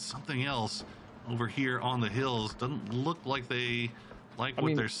to find something else over here on the hills. Doesn't look like they like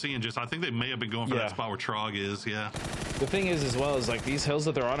what they're seeing. I think they may have been going for that spot where Trog is. Yeah. The thing is, as well, is like these hills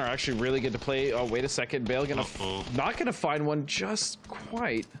that they're on are actually really good to play. Oh, wait a second, Bale not gonna find one just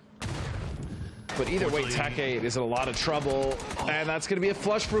quite. But either way, TAC 8 is in a lot of trouble, and that's gonna be a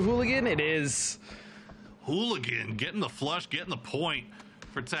flush for Hooligan. It is. Hooligan getting the flush, getting the point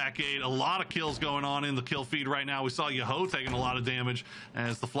for TAC 8. A lot of kills going on in the kill feed right now. We saw Yoho taking a lot of damage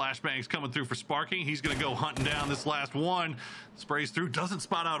as the flashbang's coming through for Sparking. He's going to go hunting down this last one. Sprays through. Doesn't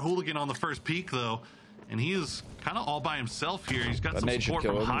spot out Hooligan on the first peek, though. And he is kind of all by himself here. He's got some support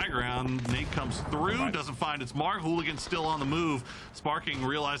from high ground. Nate comes through, doesn't find its mark. Hooligan's still on the move. Sparking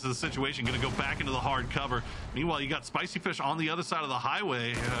realizes the situation, going to go back into the hard cover. Meanwhile, you got Spicy Fish on the other side of the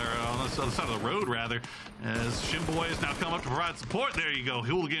highway, or on the other side of the road, rather, as Shimboy has now come up to provide support. There you go.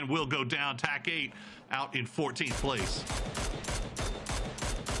 Hooligan will go down. TAC 8 out in 14th place.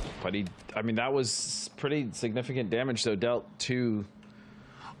 But I mean, that was pretty significant damage, though, dealt to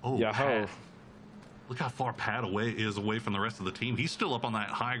Yoho. Look how far Pat is away from the rest of the team. He's still up on that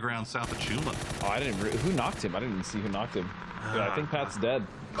high ground south of Chuma. Oh, who knocked him? I didn't even see who knocked him. I think Pat's dead.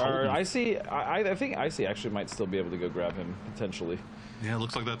 Or I think Icy actually might still be able to go grab him, potentially. Yeah, it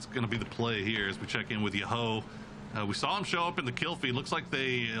looks like that's going to be the play here as we check in with Yoho. We saw him show up in the kill feed. Looks like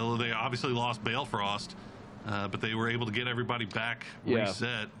they obviously lost Balefrost, but they were able to get everybody back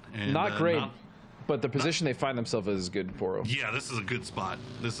reset. And, not great. But the position they find themselves in is good for them. Yeah, this is a good spot.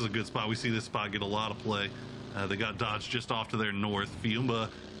 This is a good spot. We see this spot get a lot of play. They got Dodge just off to their north. Fiumba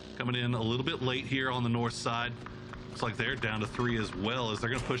coming in a little bit late here on the north side. Looks like they're down to 3 as well, as they're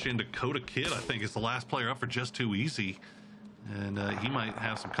going to push into Coda Kid, I think, is the last player up for Just Too Easy. And he might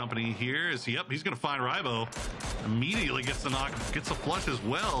have some company here. He's going to find Ribo. Immediately gets the knock, gets a flush as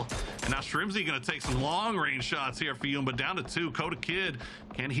well. And now Shrimsy going to take some long-range shots here for Fiumba, down to 2. Coda Kid,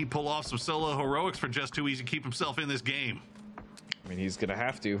 can he pull off some solo heroics for Just Too Easy, keep himself in this game? I mean, he's going to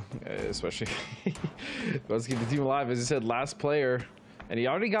have to, especially let's keep the team alive. As I said, last player. And he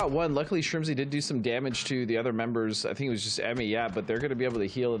already got one. Luckily, Shrimsy did do some damage to the other members. I think it was just Emmy, but they're going to be able to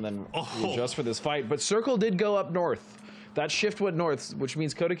heal and then adjust for this fight. But Circle did go up north. That shift went north, which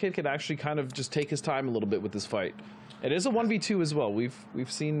means Coda Kid can actually kind of just take his time a little bit with this fight. It is a 1v2 as well. We've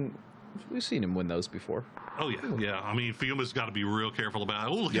seen him win those before. Oh yeah. I mean, Fiuma's got to be real careful about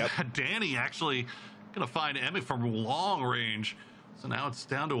it. Oh, look at that. Danny actually gonna find Emmy from long range. So now it's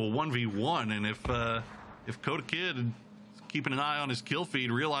down to a 1v1, and if Coda Kid is keeping an eye on his kill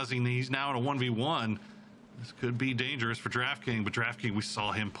feed, realizing that he's now in a 1v1. This could be dangerous for DraftKings, but DraftKings, we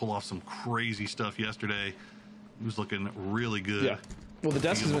saw him pull off some crazy stuff yesterday. He was looking really good. Yeah. Well, the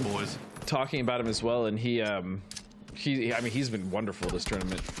desk has been talking about him as well, and I mean, he's been wonderful this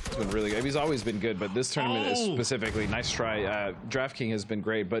tournament. He's been really good. He's always been good, but this tournament is specifically, nice try. DraftKings has been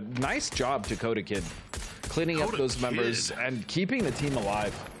great, but nice job to Coda Kid, cleaning up those members and keeping the team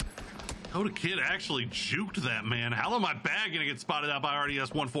alive. Coda Kid actually juked that man. How am I bad gonna get spotted out by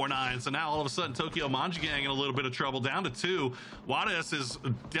RDS 149? So now all of a sudden Tokyo Manji Gang in a little bit of trouble, down to 2. Wades is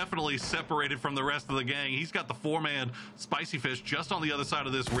definitely separated from the rest of the gang. He's got the 4-man Spicy Fish just on the other side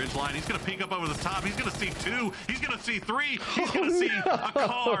of this ridge line. He's gonna peek up over the top. He's gonna see 2. He's gonna see 3. He's gonna see a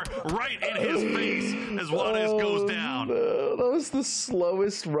car right in his face as Wades goes down. No. That was the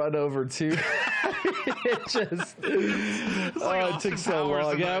slowest run over too. It just it took so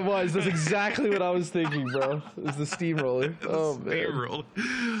long. Yeah, it was. That's exactly what I was thinking, bro. It was the steamroller. Oh man. Steamroller.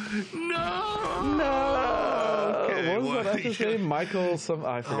 No. No. Okay, what was that actor's name? Michael.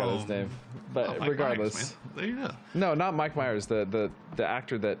 I forgot his name. But regardless. There you go. No, not Mike Myers. The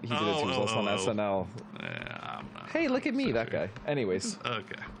actor that he did it to himself on SNL. Hey, look at me, that guy. Anyways.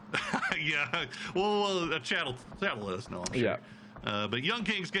 Okay. Yeah. Well, chat will let us know, I'm sure. Yeah. But Young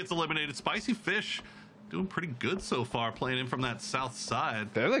Kings gets eliminated. Spicy Fish doing pretty good so far, playing in from that south side.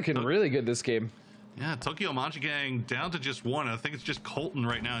 They're looking really good this game. Yeah, Tokyo Manji Gang down to just 1. I think it's just Colton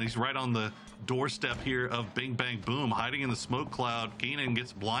right now. He's right on the doorstep here of Bing Bang Boom, hiding in the smoke cloud. Keenan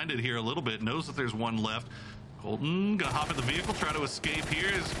gets blinded here a little bit, knows that there's 1 left. Colton gonna hop in the vehicle, try to escape here.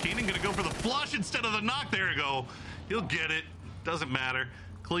 Is Keenan gonna go for the flush instead of the knock? There you go. He'll get it. Doesn't matter.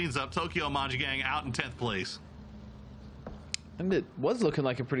 Cleans up. Tokyo Manji Gang out in 10th place. And it was looking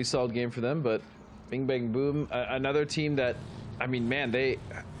like a pretty solid game for them, but Bing Bang Boom, another team that, I mean, man,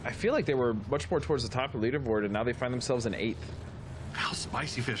 I feel like they were much more towards the top of the leaderboard, and now they find themselves in 8th. Wow,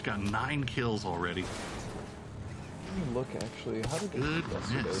 Spicy Fish got 9 kills already. Let me look, actually. How did they do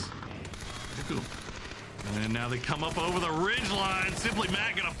yesterday? And now they come up over the ridge line. Simply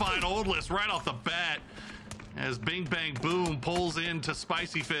Matt gonna find Oldless right off the bat. As Bing Bang Boom pulls into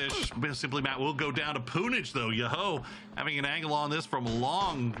Spicy Fish. Simply Matt will go down to Poonage, though. Yoho having an angle on this from a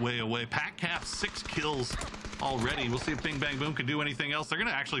long way away. Pack Cap 6 kills already. We'll see if Bing Bang Boom can do anything else. They're going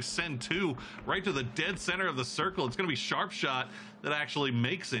to actually send 2 right to the dead center of the circle. It's going to be Sharp Shot that actually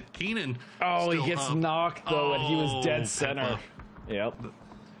makes it. Keenan. Oh, he gets knocked, though, and he was dead center. Yep.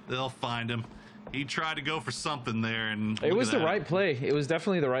 They'll find him. He tried to go for something there. And it was the right play. It was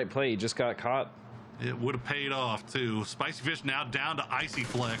definitely the right play. He just got caught. It would have paid off, too. Spicy Fish now down to Icy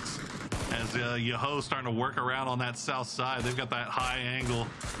Flex as Yoho starting to work around on that south side. They've got that high angle.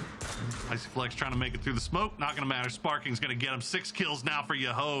 Icy Flex trying to make it through the smoke. Not going to matter. Sparking's going to get him. 6 kills now for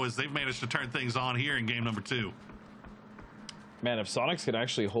Yoho as they've managed to turn things on here in game number 2. Man, if Sonics could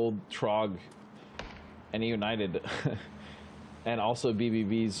actually hold Trog and United and also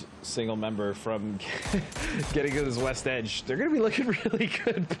BBB's single member from getting to this west edge, they're going to be looking really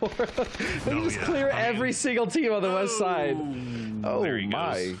good for them. They can just clear every single team on the west side. Oh,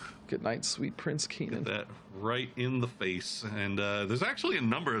 my. Good night, sweet Prince Keenan. Get that right in the face. And there's actually a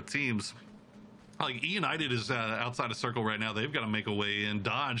number of teams. Like E-United is outside of circle right now. They've got to make a way in.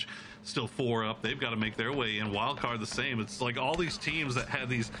 Dodge still 4 up. They've got to make their way in. Wildcard the same. It's like all these teams that had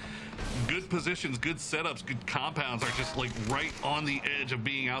these good positions, good setups, good compounds are just like right on the edge of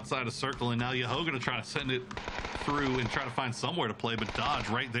being outside of circle. And now Yoho going to try to send it through and try to find somewhere to play. But Dodge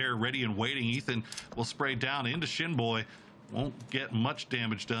right there, ready and waiting. Ethan will spray down into Shinboy. Won't get much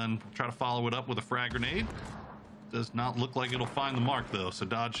damage done. Try to follow it up with a frag grenade. Does not look like it'll find the mark, though. So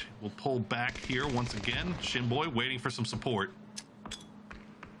Dodge will pull back here once again. Shinboy waiting for some support.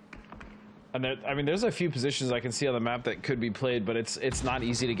 And there, I mean, there's a few positions I can see on the map that could be played, but it's not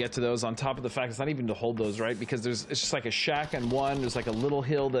easy to get to those. On top of the fact it's not even to hold those, right? Because it's just like a shack and one. There's like a little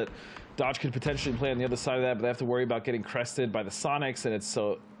hill that Dodge could potentially play on the other side of that, but they have to worry about getting crested by the Sonics, and it's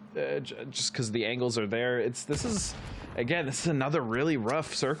so just because the angles are there. This is another really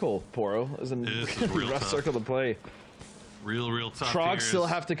rough circle, Poro. This is a really rough circle to play. Real tough. Trogs still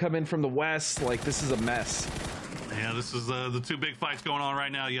have to come in from the west. Like, this is a mess. Yeah, this is the 2 big fights going on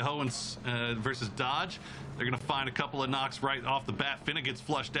right now. Yoho versus Dodge. They're going to find a couple of knocks right off the bat. Finna gets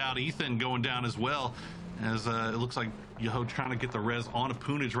flushed out. Ethan going down as well. As it looks like Yoho trying to get the res on a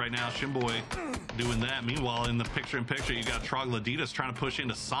Poonage right now. Shinboy doing that. Meanwhile, in the picture-in-picture, you got Trogloditas trying to push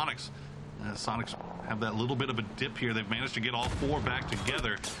into Sonics. Sonics have that little bit of a dip here. They've managed to get all 4 back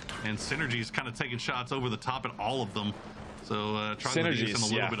together. And Synergy's kind of taking shots over the top at all of them. So Troglodytes in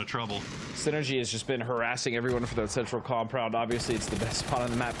a little bit of trouble. Synergy has just been harassing everyone for that central compound. Obviously, it's the best spot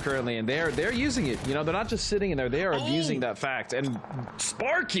on the map currently, and they're using it. You know, they're not just sitting in there; they are abusing that fact. And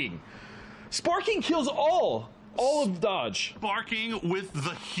Sparking kills all of Dodge. Sparking with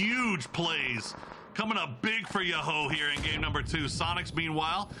the huge plays, coming up big for Yahoo here in game number 2. Sonics,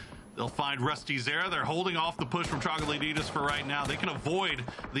 meanwhile, they'll find Rusty Zera. They're holding off the push from Troglodytes for right now. They can avoid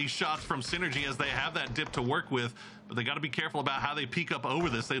these shots from Synergy as they have that dip to work with, but they got to be careful about how they peek up over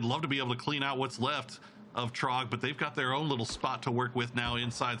this. They'd love to be able to clean out what's left of Trog, but they've got their own little spot to work with now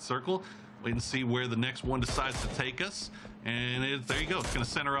inside circle. Wait and see where the next one decides to take us. And there you go. It's going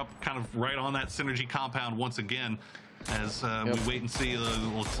to center up kind of right on that Synergy compound once again as we wait and see.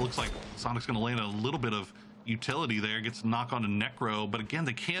 Looks like Sonic's going to land a little bit of utility there, gets a knock on a Necro, but again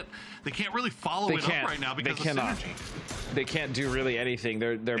they can't really follow it up right now because of Synergy. They can't do really anything.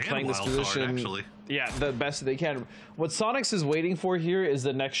 They're playing this position actually. Yeah, the best they can. What Sonics is waiting for here is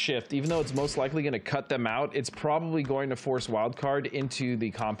the next shift. Even though it's most likely going to cut them out, it's probably going to force Wildcard into the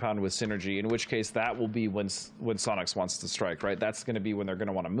compound with Synergy, in which case that will be when Sonics wants to strike, right? That's going to be when they're going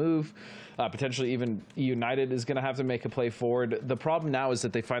to want to move. Potentially even United is going to have to make a play forward. The problem now is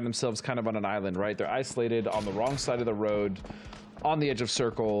that they find themselves kind of on an island, right? They're isolated on the wrong side of the road, on the edge of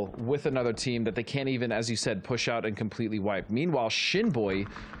circle, with another team that they can't even, as you said, push out and completely wipe. Meanwhile, Shinboy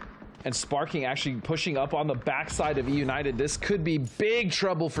and Sparking actually pushing up on the backside of E United. This could be big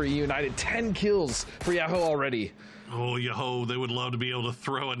trouble for E United. 10 kills for Yahoo already. Oh, Yahoo, they would love to be able to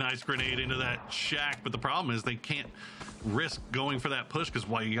throw a nice grenade into that shack, but the problem is they can't risk going for that push because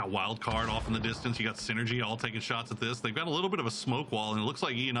you got Wildcard off in the distance, you got Synergy all taking shots at this. They've got a little bit of a smoke wall, and it looks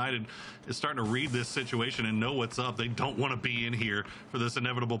like E United is starting to read this situation and know what's up. They don't want to be in here for this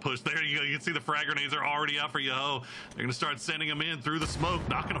inevitable push. There you go. You can see the frag grenades are already out for Yahoo. They're going to start sending them in through the smoke.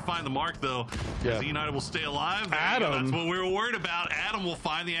 Not going to find the mark, though, because E United will stay alive. That's what we were worried about. Adam will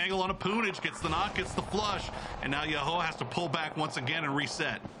find the angle on a Poonage, gets the knock, gets the flush, and now Yahoo has to pull back once again and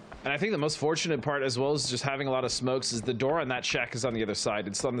reset. And I think the most fortunate part, as well as just having a lot of smokes, is the door on that shack is on the other side.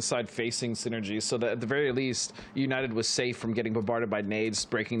 It's on the side facing Synergy, so that at the very least, United was safe from getting bombarded by nades,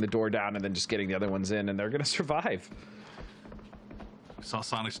 breaking the door down, and then just getting the other ones in, and they're going to survive. Saw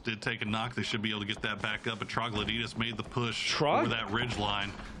Sonics did take a knock. They should be able to get that back up, but Troglodytes made the push over that ridge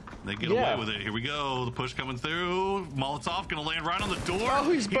line. They get away with it. Here we go. The push coming through. Molotov going to land right on the door. Oh,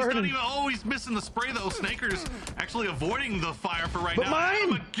 he's burning. He's missing the spray, though. Snaker's actually avoiding the fire for right now.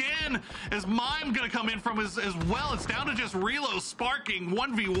 Mime! Again, is Mime going to come in from as well? It's down to just Relo Sparking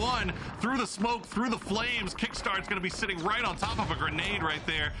 1v1 through the smoke, through the flames. Kickstart's going to be sitting right on top of a grenade right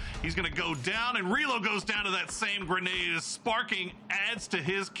there. He's going to go down, and Relo goes down to that same grenade as Sparking adds to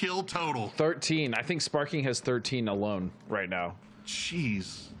his kill total. 13. I think Sparking has 13 alone right now.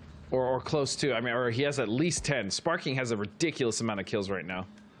 Jeez. Or close to. I mean, or he has at least 10. Sparking has a ridiculous amount of kills right now.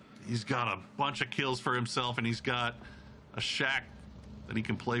 He's got a bunch of kills for himself, and he's got a shack that he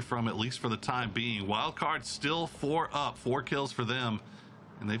can play from, at least for the time being. Wildcard still 4 up, 4 kills for them,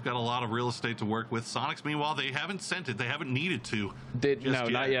 and they've got a lot of real estate to work with. Sonics, meanwhile, they haven't sent it. They haven't needed to.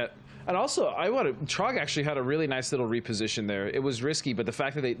 Not yet. And also, Trog actually had a really nice little reposition there. It was risky, but the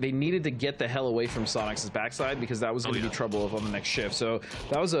fact that they needed to get the hell away from Sonics' backside because that was going to be trouble on the next shift. So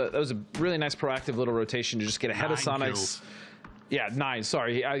that was a really nice proactive little rotation to just get ahead of Sonics. Kills. Yeah, 9.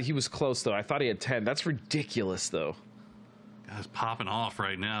 Sorry, he was close though. I thought he had 10. That's ridiculous though. Guy's popping off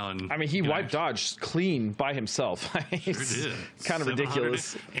right now, and I mean, he wiped Dodge clean by himself. Sure did. Kind of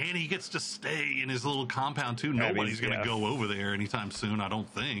ridiculous. And he gets to stay in his little compound too. Nobody's going to go over there anytime soon, I don't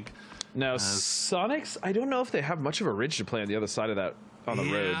think. Now, Sonics, I don't know if they have much of a ridge to play on the other side of that on the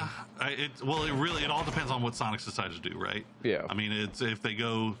road. It all depends on what Sonics decides to do, right? Yeah. I mean, if they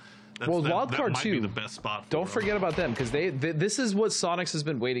go. Wildcard might be the best spot. Don't forget about them because this is what Sonics has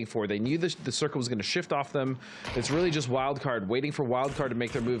been waiting for. They knew the circle was going to shift off them. It's really just Wildcard waiting for Wildcard to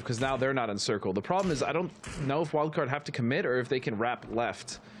make their move because now they're not in circle. The problem is I don't know if Wildcard have to commit or if they can wrap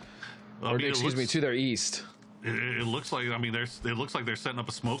left, to their east. It looks like it looks like they're setting up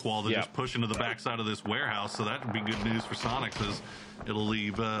a smoke wall to just push into the backside of this warehouse. So that would be good news for Sonics as it'll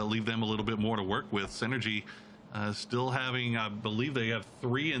leave them a little bit more to work with. Synergy. Still having, I believe they have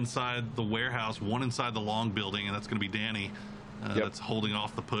 3 inside the warehouse, 1 inside the long building, and that's going to be Danny. That's holding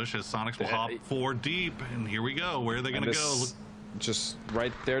off the push as Sonics will hop 4 deep, and here we go. Where are they going to go? Just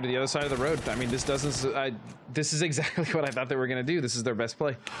right there to the other side of the road. I mean, this is exactly what I thought they were going to do. This is their best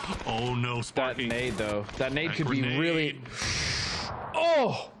play. Oh no, Sparking. That nade though. That nade could be really.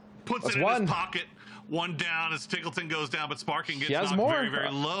 Puts it in his pocket. 1 down as Tickleton goes down, but Sparking gets knocked very,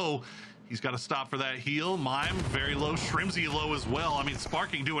 very low. He's got to stop for that heal. Mime, very low. Shrimsy low as well. I mean,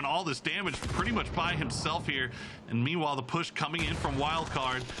 Sparking doing all this damage pretty much by himself here. And meanwhile, the push coming in from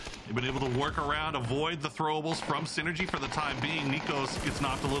Wildcard. They've been able to work around, avoid the throwables from Synergy for the time being. Nikos gets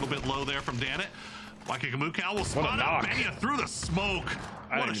knocked a little bit low there from Danit. Waikika will spot out Benya through the smoke.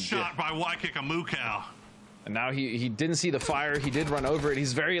 What a shot by Waikika. And now he didn't see the fire. He did run over it.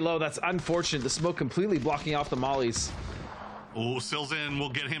 He's very low. That's unfortunate. The smoke completely blocking off the mollies. Oh, Silzin will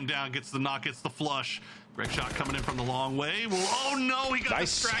get him down, gets the knock, gets the flush. Greg shot coming in from the long way. Well, oh no, he got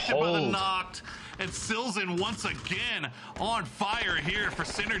distracted by the knocked. And Silzin once again on fire here for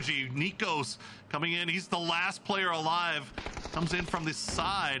Synergy. Nikos coming in. He's the last player alive. Comes in from this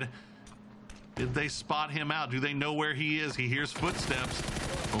side. Did they spot him out? Do they know where he is? He hears footsteps.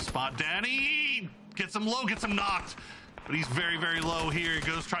 They'll spot Danny. Gets him low, gets him knocked. But he's very, very low here. He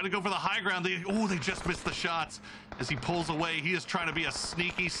goes, trying to go for the high ground. They just missed the shots. As he pulls away, he is trying to be a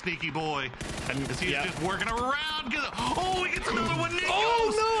sneaky, sneaky boy. And as he's just working around. Oh, he gets another one. Nikos.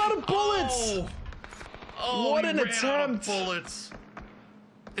 Oh, no, out of bullets. Oh, what an attempt. Bullets.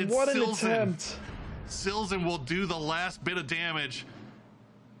 What an attempt. Silzin will do the last bit of damage.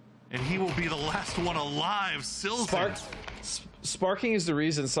 And he will be the last one alive. Silzin. Sparking is the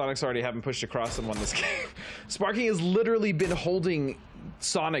reason Sonics already haven't pushed across and won this game. Sparking has literally been holding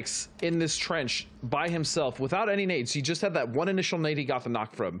Sonics in this trench by himself without any nades. He just had that one initial nade he got the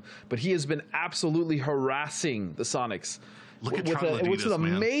knock from, but he has been absolutely harassing the Sonics with an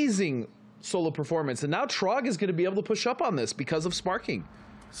amazing solo performance. And now Trog is going to be able to push up on this because of Sparking.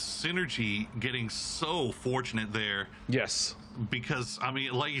 Synergy getting so fortunate there. Yes. Because, I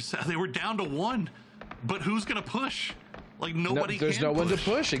mean, like you said, they were down to one, but who's going to push? Like, nobody there's can no push. one to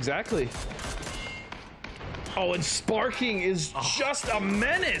push, exactly. Oh, and Sparking is just a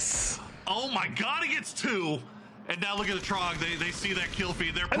menace. Oh my God, he gets two. And now look at the Trog. They see that kill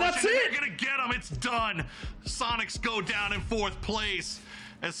feed. They're pushing. And that's it. They're gonna get him. It's done. Sonics go down in 4th place.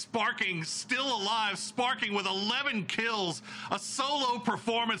 As Sparking still alive. Sparking with 11 kills. A solo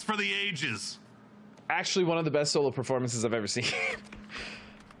performance for the ages. Actually, one of the best solo performances I've ever seen.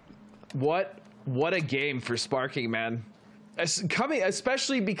 What a game for Sparking, man.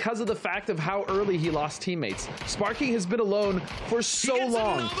 Especially because of the fact of how early he lost teammates. Sparking has been alone for so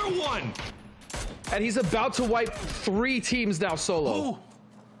long. Another one. And he's about to wipe 3 teams now solo.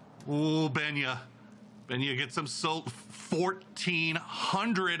 Ooh, Benya. Benya gets him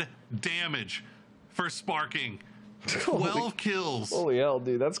 1,400 damage for Sparking. 12 kills. Holy hell,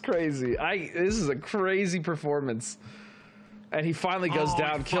 dude. That's crazy. This is a crazy performance. And he finally goes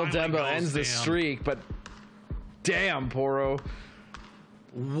down. Kill Dembo ends the streak, but damn, Poro.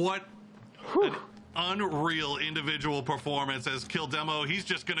 What an unreal individual performance as Kildemo. He's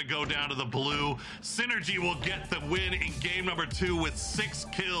just going to go down to the blue. Synergy will get the win in game number 2 with 6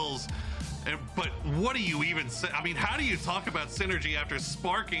 kills. But what do you even say? I mean, how do you talk about Synergy after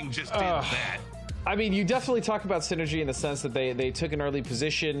Sparking just did that? I mean, you definitely talk about Synergy in the sense that they took an early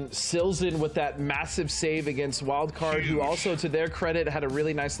position. Silzin with that massive save against Wildcard, who also, to their credit, had a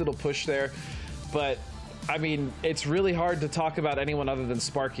really nice little push there. But I mean, it's really hard to talk about anyone other than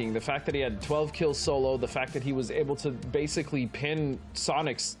Sparking. The fact that he had 12 kills solo, the fact that he was able to basically pin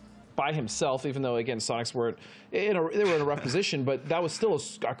Sonics by himself, even though, again, Sonics weren't they were in a rough position, but that was still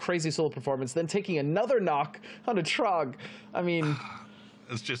a crazy solo performance. Then taking another knock on a Trog. I mean,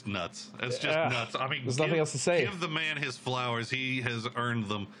 it's just nuts. It's just nuts. I mean, there's nothing else to say. Give the man his flowers. He has earned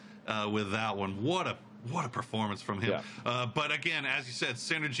them with that one. What a performance from him. Yeah. But again, as you said,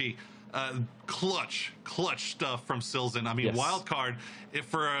 Synergy, clutch stuff from Silzin. I mean, yes. Wildcard, it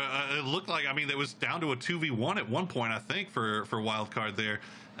looked like, I mean, it was down to a 2v1 at one point, I think, for Wildcard there.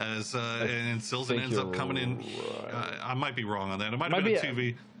 As and Silzin ends up coming in. I might be wrong on that. It might have been a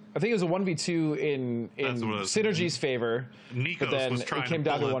 2v. I think it was a 1v2 in Synergy's favor. Nikos but then was trying it came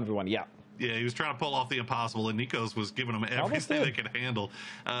down to 1v1. Yeah. Yeah, he was trying to pull off the impossible, and Nikos was giving him everything they could handle.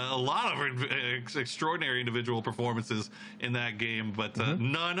 A lot of extraordinary individual performances in that game, but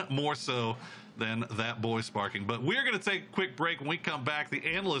none more so than that boy Sparking. But we're going to take a quick break. When we come back, the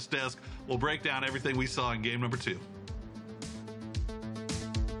analyst desk will break down everything we saw in game number 2.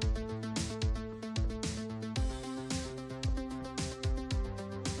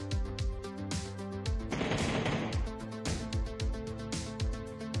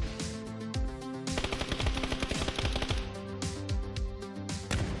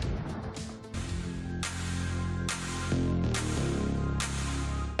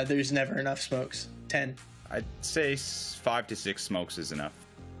 There's never enough smokes. 10. I'd say 5 to 6 smokes is enough.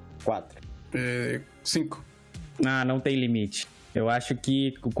 4. 5. Não tem limite. Eu acho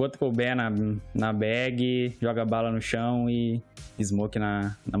que o quanto couber na bag, joga bala no chão e smoke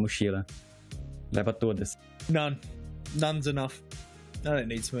na mochila. Leva todas. None. None's enough. I don't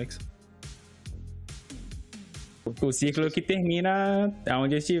need smokes. O círculo que termina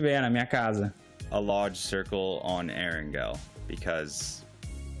onde eu estiver, na minha casa. A large circle on Erangel, because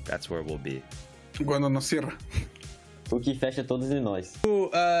that's where we'll be. Quando nos cierra. O que fecha todos de nós.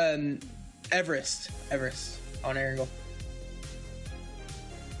 Everest on Erangel.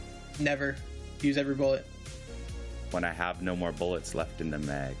 Never use every bullet. When I have no more bullets left in the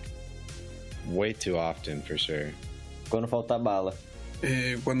mag. Way too often, for sure. Quando falta bala.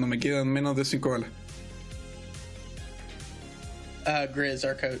 Cuando me quedan menos de 5 balas. Grizz,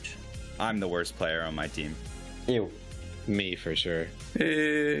 our coach. I'm the worst player on my team. Eu. Me, for sure.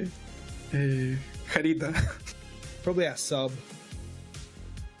 Jarita. Probably our sub.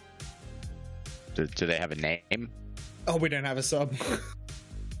 Do they have a name? Oh, we don't have a sub.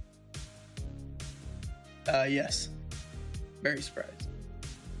 Yes. Very surprised.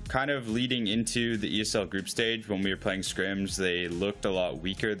 Kind of leading into the ESL group stage, when we were playing scrims, they looked a lot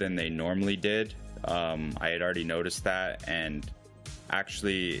weaker than they normally did. I had already noticed that, and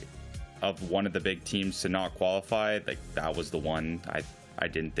actually, of one of the big teams to not qualify, like that was the one I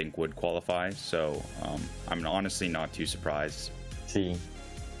didn't think would qualify. So I'm honestly not too surprised. Sí.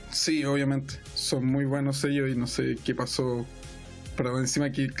 Sí, obviamente. Son muy buenos ellos y no sé qué pasó. Pero encima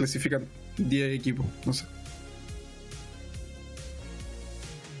que clasifican 10 equipos, no sé.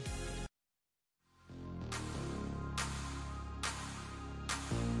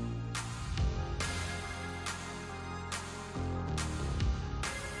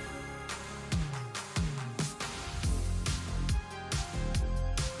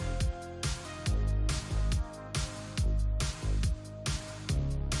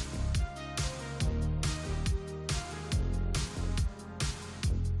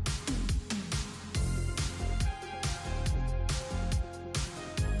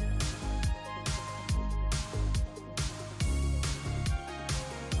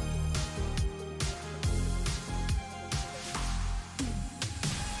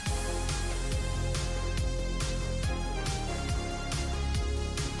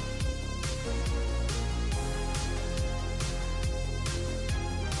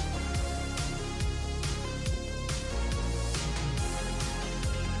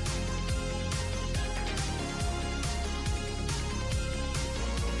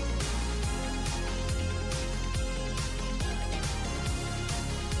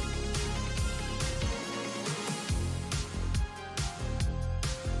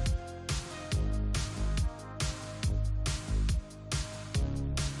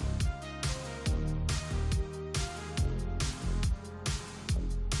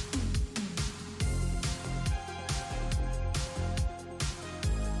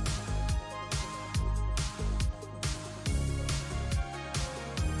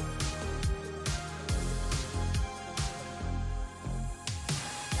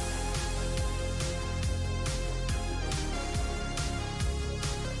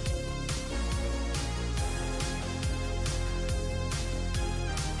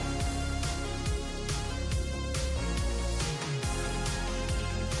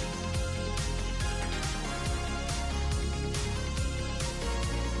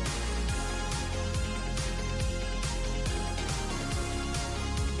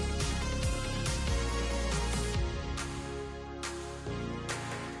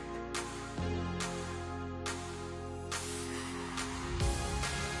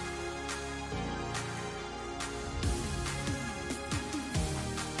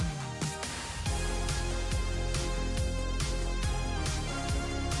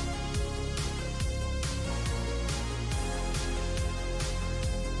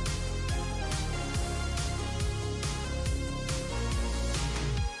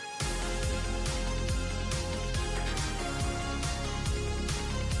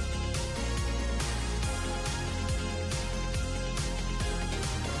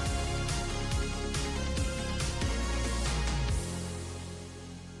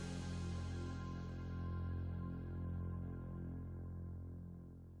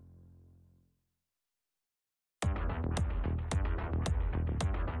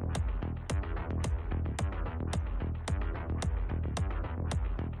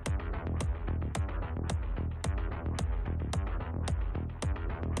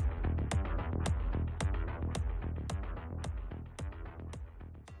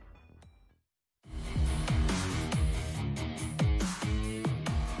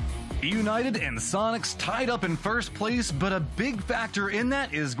 United and Sonics tied up in first place, but a big factor in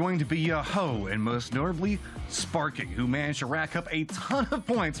that is going to be Yahoo, and most notably Sparking, who managed to rack up a ton of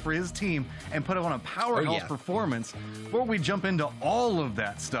points for his team and put on a powerhouse performance. Before we jump into all of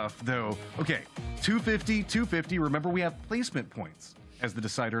that stuff, though, okay, 250, 250. Remember, we have placement points as the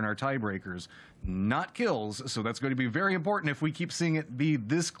decider in our tiebreakers, not kills, so that's going to be very important if we keep seeing it be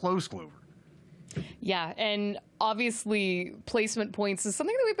this close, Clover. Yeah, and obviously placement points is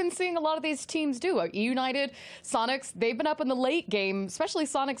something that we've been seeing a lot of these teams do. United, Sonics, they've been up in the late game, especially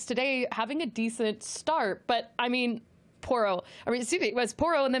Sonics today, having a decent start. But, I mean, Poro, it was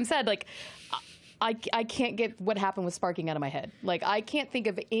Poro and them said, like, I can't get what happened with Sparking out of my head. Like, I can't think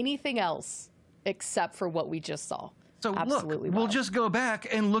of anything else except for what we just saw. So absolutely, look, we'll just go back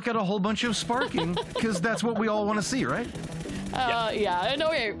and look at a whole bunch of Sparking, because that's what we all want to see, right? Yeah. No,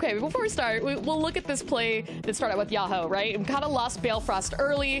 okay, before we start, we'll look at this play that started with Yahoo, right? We kind of lost Balefrost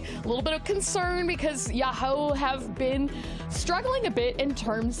early. A little bit of concern because Yahoo have been struggling a bit in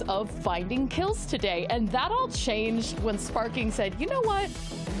terms of finding kills today. And that all changed when Sparking said, you know what?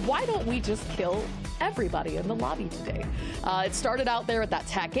 Why don't we just kill everybody in the lobby today? It started out there with that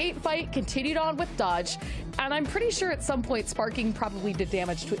TAC 8 fight, continued on with Dodge, and I'm pretty sure at some point Sparking probably did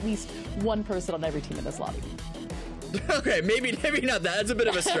damage to at least one person on every team in this lobby. Okay, maybe not that. That's a bit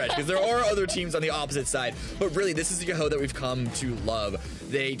of a stretch because there are other teams on the opposite side. But really, this is the Yahoo that we've come to love.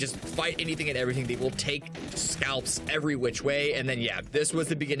 They just fight anything and everything. They will take scalps every which way. And then, yeah, this was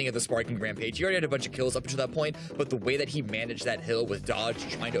the beginning of the Sparking rampage. He already had a bunch of kills up to that point, but the way that he managed that hill with Dodge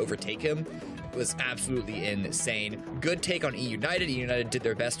trying to overtake him was absolutely insane. Good take on E United. E United did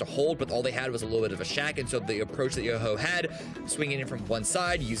their best to hold, but all they had was a little bit of a shack, and so the approach that Yahoo had, swinging in from one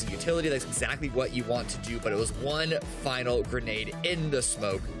side, using utility, that's exactly what you want to do, but it was one final grenade in the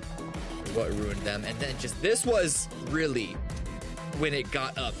smoke what ruined them. And then just, this was really when it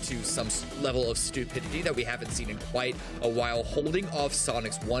got up to some level of stupidity that we haven't seen in quite a while, holding off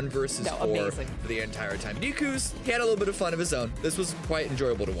Sonics 1 versus 4 for the entire time. Niku's, he had a little bit of fun of his own. This was quite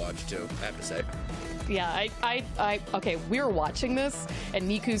enjoyable to watch too, I have to say. Yeah, okay, we were watching this, and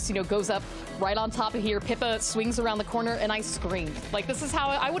Niku's, goes up right on top of here. Pippa swings around the corner, and I screamed. Like, this is how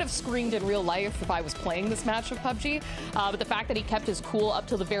I would have screamed in real life if I was playing this match of PUBG. But the fact that he kept his cool up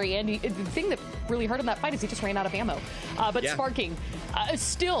till the very end, the thing that really hurt him that fight is he just ran out of ammo. But yeah. Sparking,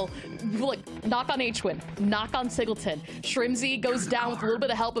 still, look, knock on H-Win, knock on Singleton. Shrimzy goes down with a little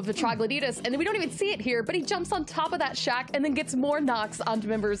bit of help of the Troglodytes, and then we don't even see it here, but he jumps on top of that shack and then gets more knocks onto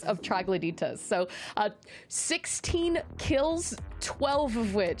members of Troglodytes. So 16 kills, 12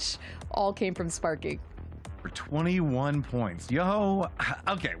 of which all came from Sparking. For 21 points. Yo,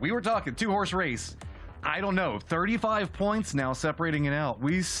 okay, we were talking two-horse race. I don't know, 35 points now separating it out.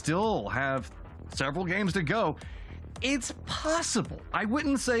 We still have several games to go. It's possible. I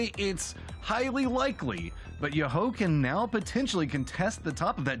wouldn't say it's highly likely, but Yahoo can now potentially contest the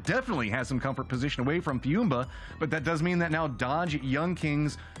top of that. Definitely has some comfort position away from Fiumba, but that does mean that now Dodge, Young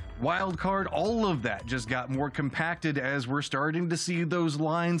Kings, Wildcard, all of that just got more compacted as we're starting to see those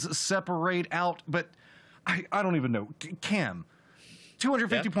lines separate out. But I don't even know. Cam,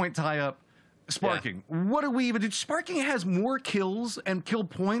 250 point tie-up, Sparking. Yeah. What do we even do? Sparking has more kills and kill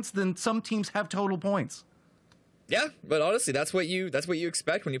points than some teams have total points. Yeah, but honestly, that's what you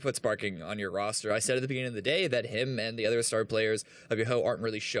expect when you put Sparking on your roster. I said at the beginning of the day that him and the other star players of Yahoo aren't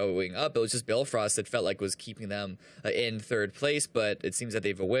really showing up. It was just Balefrost that felt like was keeping them in third place, but it seems that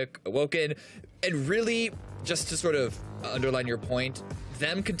they've awoken. And really, just to sort of underline your point,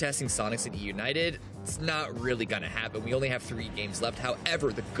 them contesting Sonics and E United, it's not really gonna happen. We only have 3 games left.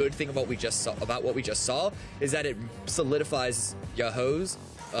 However, the good thing about what we just saw is that it solidifies Yahoo's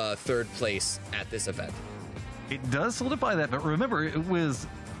third place at this event. It does solidify that, but remember, it was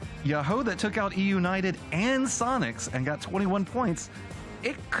Yahoo that took out E United and Sonics and got 21 points.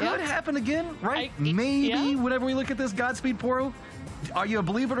 It could happen again, right? Maybe whenever we look at this. Godspeed, Poro. Are you a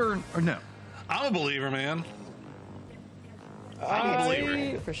believer or no? I'm a believer, man. I'm a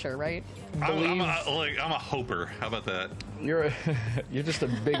believer. For sure, right? I'm a hoper. How about that? You're just a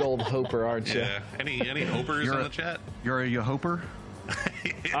big old hoper, aren't you? Yeah. Any hopers in the chat? You're a Yahoper?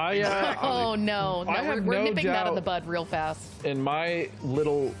 Oh no! We're nipping that in the bud real fast. In my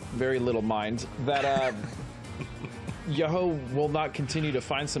very little mind, that Yahoo will not continue to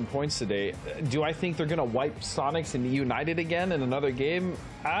find some points today. Do I think they're gonna wipe Sonics and United again in another game?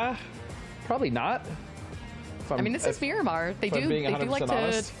 Probably not. I mean, this is Miramar. They do like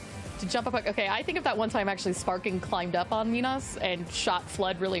to to jump up. Okay, I think of that one time actually Sparking climbed up on Minas and shot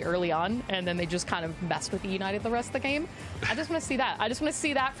Flood really early on, and then they just kind of messed with the United the rest of the game. I just want to see that. I just want to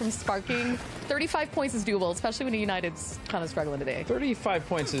see that from Sparking. 35 points is doable, especially when the United's kind of struggling today. 35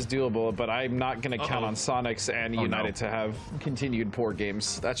 points is doable, but I'm not going to count on Sonics and United to have continued poor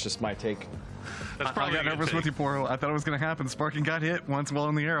games. That's just my take. That's probably I got nervous with you, Poro. I thought it was going to happen. Sparking got hit once while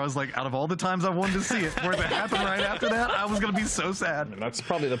in the air. I was like, out of all the times I wanted to see it, for it to happen right after that, I was going to be so sad. And that's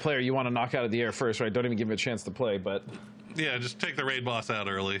probably the player you want to knock out of the air first, right? Don't even give him a chance to play, but... Yeah, just take the raid boss out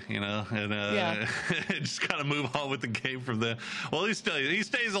early, you know, and just kind of move on with the game from there. Well, he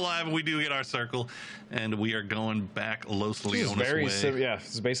stays alive, and we do get our circle, and we are going back Los Leones way. Yeah,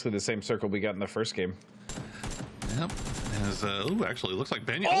 it's basically the same circle we got in the first game. Yep. Ooh, actually, it looks like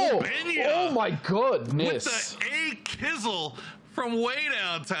Benya. Oh, Benya! Oh my goodness! With the A Kizzle from way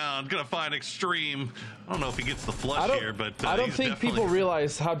downtown, gonna find Extreme. I don't know if he gets the flush here, but I don't think people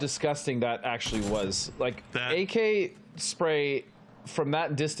realize how disgusting that actually was. Like that AK spray from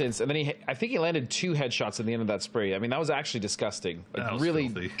that distance, and then I think he landed 2 headshots at the end of that spray. I mean, that was actually disgusting. Like really,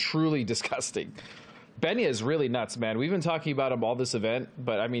 truly disgusting. Benya is really nuts, man. We've been talking about him all this event,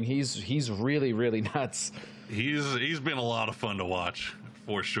 but I mean, he's really, really nuts. He's been a lot of fun to watch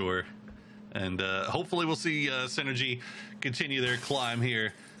for sure, and hopefully we'll see Synergy continue their climb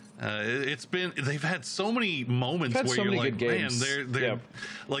here. They've had so many moments where you're like, man, they're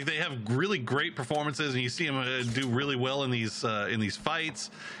like they have really great performances, and you see them do really well in these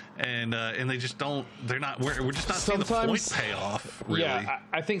fights. And they just don't. They're not. We're just not seeing the point payoff. Really. Yeah,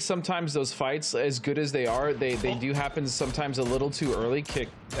 I think sometimes those fights, as good as they are, they do happen sometimes a little too early. Kick,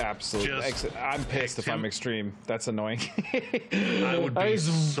 absolutely. I'm pissed if I'm Extreme. That's annoying. I would be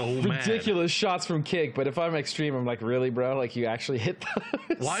so mad. Ridiculous shots from Kick, but if I'm Extreme, I'm like, really, bro? Like you actually hit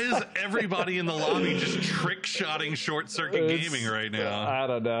those? Why is everybody in the lobby just trick shotting Short Circuit Gaming right now? I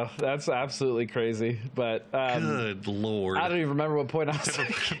don't know. That's absolutely crazy. But good lord, I don't even remember what point I was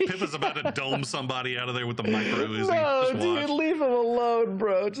making. Pippa's about to dome somebody out of there with the micro Uzi. No, dude, leave him alone,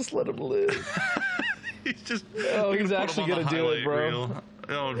 bro. Just let him live. He's actually gonna do it, bro. Reel.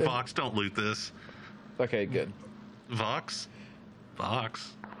 Oh, Vox, don't loot this. Okay, good. Vox.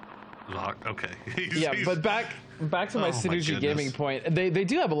 Okay. But back to my Synergy Gaming point. They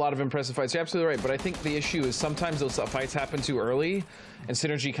do have a lot of impressive fights. You're absolutely right. But I think the issue is sometimes those fights happen too early, and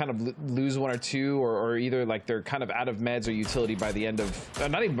Synergy kind of lose 1 or 2, or either like they're kind of out of meds or utility by the end of,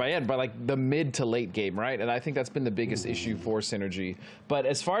 not even by end, by like the mid to late game, right? And I think that's been the biggest issue for Synergy. But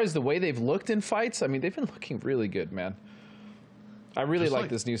as far as the way they've looked in fights, I mean, they've been looking really good, man. I really like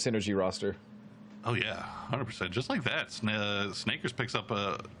this new Synergy roster. Oh yeah, 100%. Just like that, Snakers picks up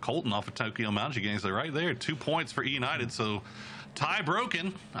Colton off of Tokyo Mountain Games. They're right there, 2 points for United. So tie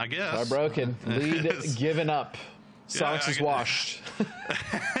broken, I guess. Tie broken. Lead given up. Sonics is washed.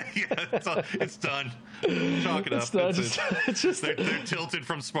 Yeah, it's done. Chalk it up. It's just they're tilted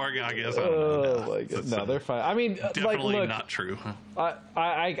from Sparking, I guess. Oh my god, no, they're fine. I mean, definitely look, not true.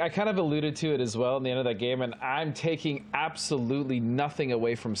 I kind of alluded to it as well in the end of that game, and I'm taking absolutely nothing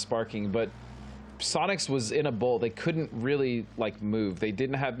away from Sparking, but Sonics was in a bowl. They couldn't really like move. They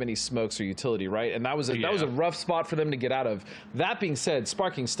didn't have many smokes or utility, right? And that was a rough spot for them to get out of. That being said,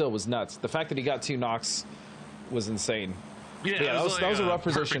 Sparking still was nuts. The fact that he got 2 knocks was insane. Yeah, that was a rough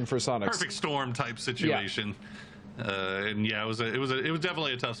position for Sonics. Perfect storm type situation. And yeah, it was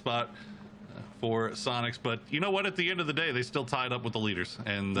definitely a tough spot for Sonics. But you know what? At the end of the day, they still tied up with the leaders,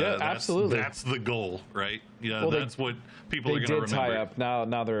 and absolutely, that's the goal, right? Yeah, well, that's what people are going to remember. They did tie up.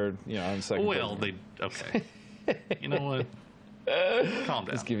 Now they're on second. Well, okay. You know what? Calm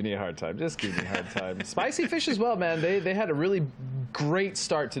down. Just giving you a hard time. Spicy Fish as well, man. They had a really great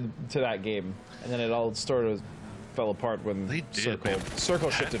start to that game, and then it all sort of fell apart when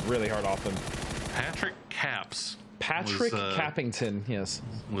Circle shifted really hard off them. Patrick Cappington, yes,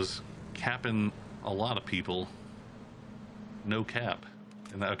 was capping a lot of people. No cap.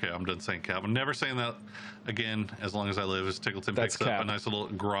 And okay, I'm done saying cap. I'm never saying that again as long as I live. As Tickleton picks up a nice little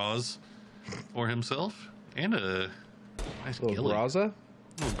Groz for himself and a nice little Groza.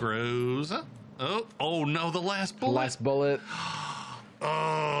 Little Groza. Oh no, the last bullet.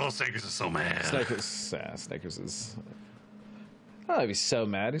 Oh, Snakers is so mad. Snakers is. I don't know if he's so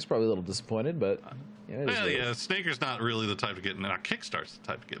mad. He's probably a little disappointed, but yeah. Snaker's not really the type to get. Now, Kickstart's the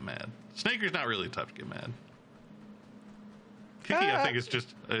type to get mad. Snaker's not really the type to get mad. Kiki, I think,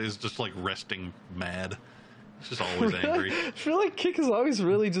 is just like resting mad. He's just always angry. I feel like Kick is always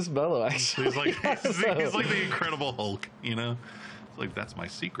really just mellow. Actually, he's like the Incredible Hulk. You know, it's like that's my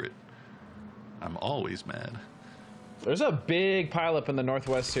secret. I'm always mad. There's a big pileup in the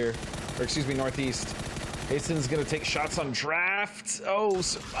northwest here, or excuse me, northeast. Hason's gonna take shots on Drab. craft. Oh,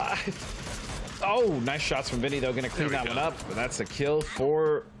 survive. Oh, nice shots from Vinny, though. Going to clean that one up. But that's a kill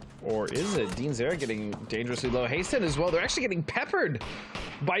for, or is it? Dean Zera getting dangerously low. Hasten as well. They're actually getting peppered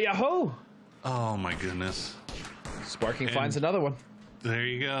by Yahoo. Oh, my goodness. Sparking finds another one. There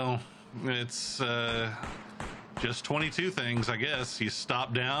you go. It's just 22 things, I guess. You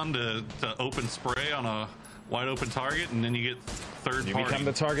stop down to open spray on a wide open target, and then you get third You party. become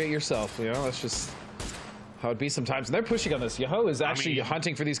the target yourself. You know, that's just how it be sometimes. And they're pushing on this. Yahoo is actually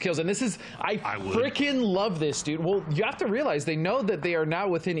hunting for these kills. And this is, I freaking love this, dude. Well, you have to realize they know that they are now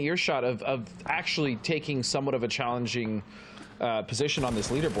within earshot of actually taking somewhat of a challenging position on this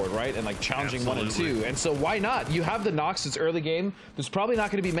leaderboard, right? And like challenging 1 and 2. And so why not? You have the knocks, it's early game. There's probably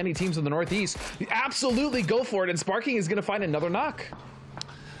not going to be many teams in the Northeast. You absolutely go for it. And Sparking is going to find another knock.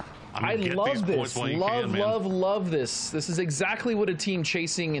 I love this. Love this. This is exactly what a team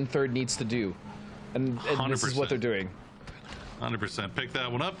chasing in third needs to do. And this is what they're doing. 100%. Pick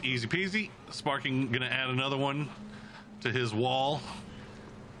that one up. Easy peasy. Sparking going to add another one to his wall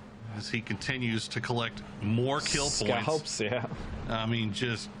as he continues to collect more kill points. Scalps, yeah. I mean,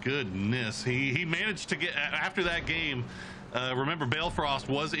 just goodness. He managed to get, after that game, remember Balefrost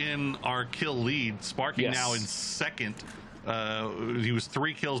was in our kill lead. Sparking now in second. He was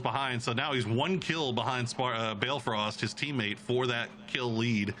 3 kills behind, so now he's 1 kill behind Balefrost, his teammate, for that kill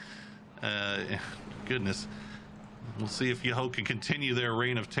lead. Goodness. We'll see if Yahoo can continue their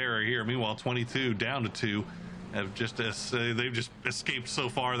reign of terror here. Meanwhile, 22 down to 2 have just they've just escaped so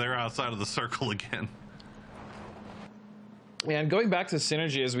far. They're outside of the circle again. And going back to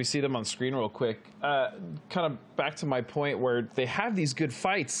Synergy as we see them on screen real quick, kind of back to my point where they have these good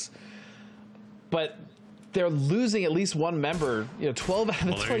fights, but they're losing at least one member. You know, 12 out of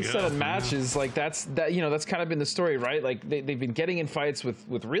the 27 matches. Like that's kind of been the story, right? Like they've been getting in fights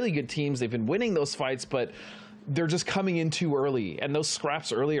with really good teams. They've been winning those fights, but they're just coming in too early, and those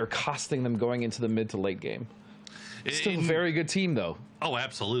scraps early are costing them going into the mid to late game. Still a very good team, though. Oh,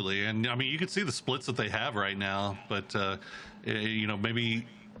 absolutely. And I mean, you can see the splits that they have right now, but you know, maybe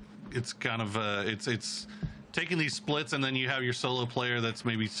it's kind of it's taking these splits, and then you have your solo player that's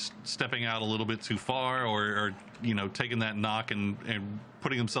maybe stepping out a little bit too far, or you know, taking that knock and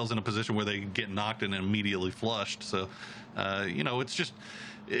putting themselves in a position where they get knocked and immediately flushed. So you know, it's just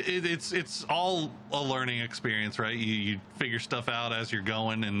it's all a learning experience, right? You figure stuff out as you're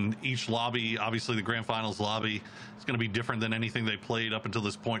going, and each lobby, obviously the grand finals lobby, is going to be different than anything they played up until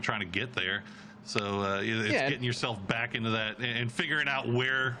this point trying to get there. So it's getting yourself back into that and figuring out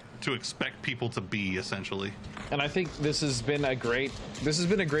where to expect people to be, essentially. And I think this has been a great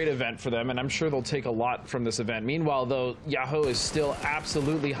event for them, and I'm sure they'll take a lot from this event. Meanwhile, though, Yahoo is still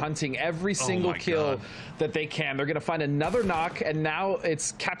absolutely hunting every single kill that they can. They're going to find another knock, and now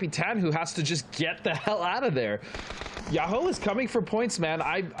it's Capitan who has to just get the hell out of there. Yahoo is coming for points, man.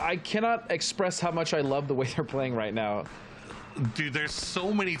 I cannot express how much I love the way they're playing right now. Dude, there's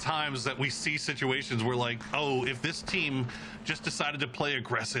so many times that we see situations where, like, oh, if this team just decided to play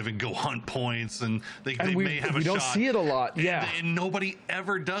aggressive and go hunt points, and they may have a shot. We don't see it a lot, and nobody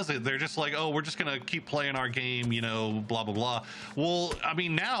ever does it. They're just like, oh, we're just going to keep playing our game, you know, blah, blah, blah. Well, I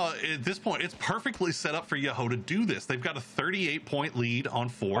mean, now, at this point, it's perfectly set up for Yahoo to do this. They've got a 38-point lead on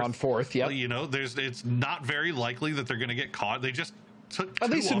fourth. On fourth, yeah. You know, it's not very likely that they're going to get caught. They just at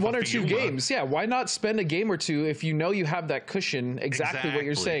least in 1 or 2 games. Yeah, why not spend a game or two if you know you have that cushion? Exactly what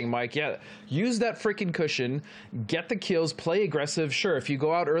you're saying, Mike. Yeah, use that freaking cushion, get the kills, play aggressive. Sure, if you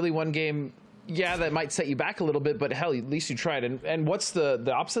go out early one game, yeah, that might set you back a little bit, but hell, at least you tried. And what's the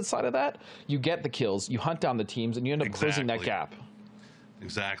opposite side of that? You get the kills, you hunt down the teams, and you end up closing that gap.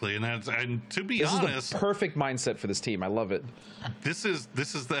 Exactly, and to be honest, this is the perfect mindset for this team. I love it. This is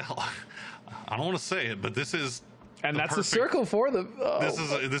the, I don't want to say it, but this is. And that's a circle for them. Oh.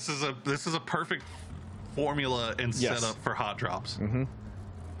 This is a perfect formula and setup for hot drops. Mm-hmm.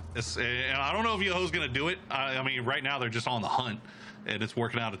 And I don't know if Yahoo's going to do it. I mean, right now they're just on the hunt, and it's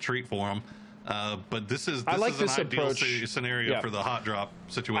working out a treat for them. But this is an ideal scenario for the hot drop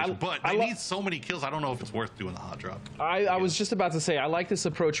situation. But they need so many kills. I don't know if it's worth doing the hot drop. I was just about to say I like this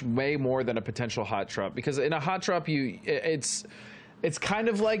approach way more than a potential hot drop, because in a hot drop it's kind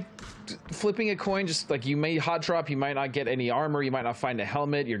of like flipping a coin. Just like you may hot drop, you might not get any armor, you might not find a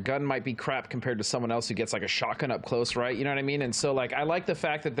helmet, your gun might be crap compared to someone else who gets like a shotgun up close, right? You know what I mean? And so like I like the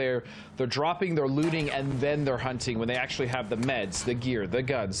fact that they're dropping, they're looting, and then they're hunting when they actually have the meds, the gear, the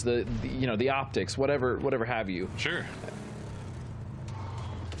guns, the you know, the optics, whatever have you. Sure.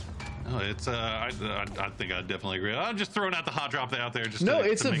 Oh, it's I think I definitely agree. I'm just throwing out the hot drop out there. Just no, to,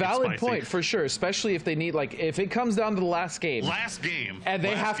 it's to a make valid it spicy. point for sure, especially if they need, like, if it comes down to the last game, and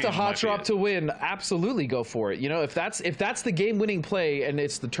they have to hot drop to win, absolutely go for it. You know, if that's the game-winning play and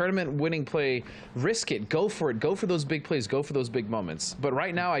it's the tournament-winning play, risk it, go for it, go for those big plays, go for those big moments. But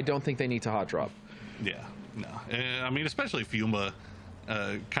right now, I don't think they need to hot drop. Yeah, no, I mean, especially if Fiumba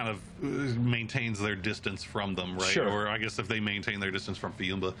kind of maintains their distance from them, right? Sure. Or I guess if they maintain their distance from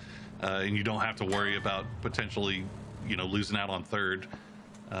Fiumba, and you don't have to worry about potentially, you know, losing out on third.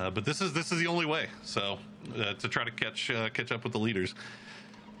 But this is the only way. So to try to catch up with the leaders.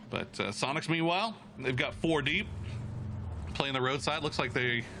 But Sonics, meanwhile, they've got 4 deep, playing the roadside. Looks like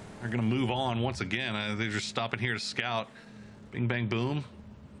they are going to move on once again. They're just stopping here to scout. Bing bang boom,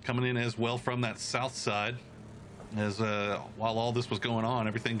 coming in as well from that south side. As while all this was going on,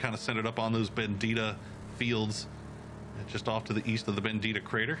 everything kind of centered up on those Bendita fields, just off to the east of the Bendita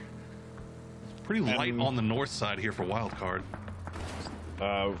crater. It's pretty light on the north side here for wildcard.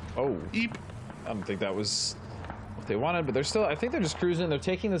 Eep. I don't think that was what they wanted, but they're still, I think they're just cruising. They're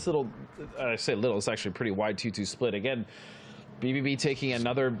taking this little, I say little, it's actually a pretty wide 2-2 split. Again, BBB taking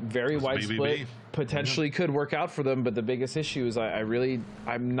another very wide BBB. split potentially could work out for them, but the biggest issue is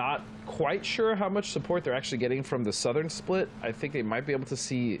I'm not quite sure how much support they're actually getting from the southern split. I think they might be able to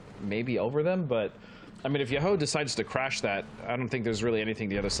see maybe over them, but I mean, if Yahoo decides to crash that, I don't think there's really anything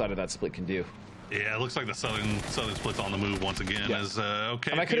the other side of that split can do. Yeah, it looks like the southern split's on the move once again. Yeah. As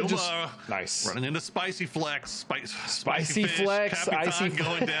okay, and I could have just nice running into Spicy Flex, Spicy Fish, Flex, Capitan Icy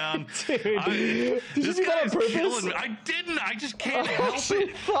going down. Dude, did you do that on purpose? I didn't. I just can't help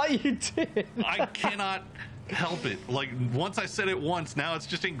it. Thought you did. I cannot help it. Like once I said it once, now it's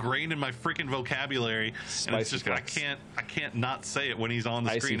just ingrained in my freaking vocabulary, and it's just Flex. I can't not say it when he's on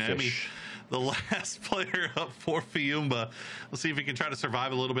the screen. I mean, the last player up for Fiumba. Let's see if he can try to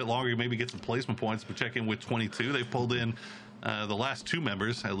survive a little bit longer, maybe get some placement points. We'll check in with 22. They've pulled in, the last 2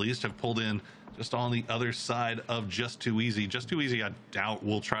 members, at least, have pulled in just on the other side of Just Too Easy. Just Too Easy, I doubt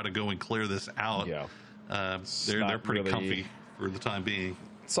will try to go and clear this out. Yeah. They're pretty comfy for the time being.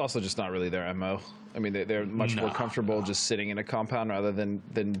 It's also just not really their MO. I mean, they're much more comfortable just sitting in a compound rather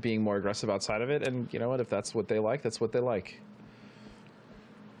than being more aggressive outside of it. And you know what? If that's what they like, that's what they like.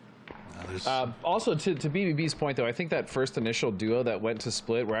 Also, to BBB's point, though, I think that first initial duo that went to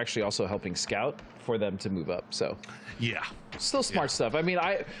split were actually also helping scout for them to move up. So, yeah, still smart stuff. I mean,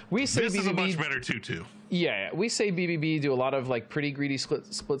 we say this BBB is a much better 2-2. Yeah, we say BBB do a lot of like pretty greedy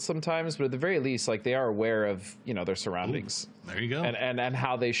splits sometimes, but at the very least, like they are aware of their surroundings. Ooh, there you go. And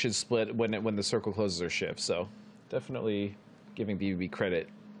how they should split when the circle closes or shifts. So, definitely giving BBB credit.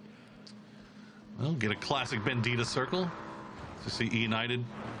 Well, get a classic Bendita circle to see United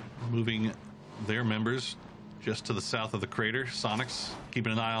moving their members just to the south of the crater. Sonics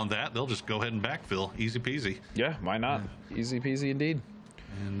keeping an eye on that. They'll just go ahead and backfill. Easy peasy. Yeah, why not? Easy peasy indeed.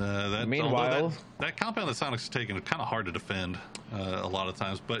 And that, meanwhile, that compound that Sonics is taking is kind of hard to defend a lot of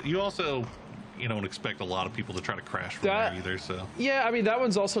times. But you also don't expect a lot of people to try to crash from there either. So yeah, I mean that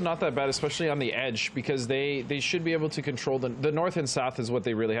one's also not that bad, especially on the edge, because they should be able to control the north and south is what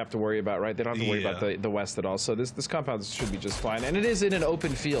they really have to worry about, right? They don't have to worry about the west at all. So this compound should be just fine, and it is in an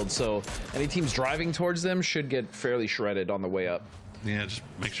open field, so any teams driving towards them should get fairly shredded on the way up. Yeah, just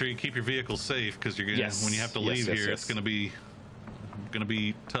make sure you keep your vehicle safe, because you're gonna when you have to leave here, it's gonna be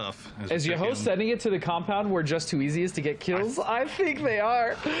tough. Is Yahoo sending it to the compound where Just Too Easy is to get kills? I think they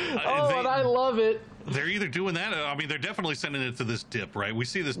are. And I love it. They're either doing that. I mean, they're definitely sending it to this dip, right? We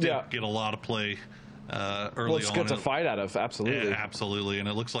see this dip get a lot of play early on. Well, it's good to fight out of, absolutely. Yeah, absolutely. And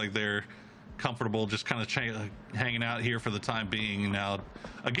it looks like they're comfortable just kind of hanging out here for the time being. Now,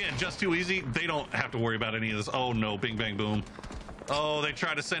 again, Just Too Easy, they don't have to worry about any of this. Oh, no, bing, bang, boom. Oh, they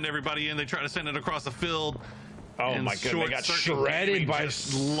try to send everybody in. They try to send it across the field. Oh my god, they got shredded by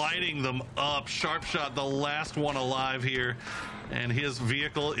just lighting them up. Sharp Shot, the last one alive here, and his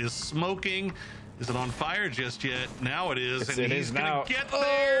vehicle is smoking. Is it on fire just yet? Now it is. Yes, and it he's is gonna now. Get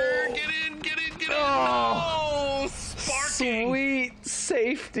there. Get in. Get in. Oh, sparking. Sweet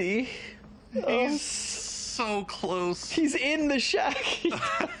safety. He's so close. He's in the shack.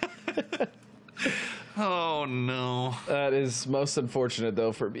 Oh no. That is most unfortunate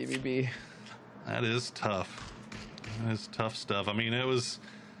though for BBB. That is tough. That is tough stuff. I mean, it was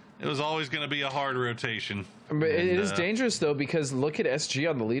always going to be a hard rotation. But it is dangerous though, because look at SG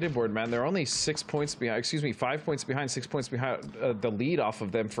on the leaderboard, man. They're only 6 points behind. Excuse me, 5 points behind, 6 points behind the lead off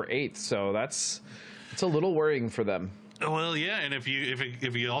of them for 8th. So it's a little worrying for them. Well, yeah, and if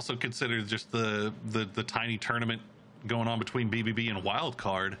you also consider just the tiny tournament going on between BBB and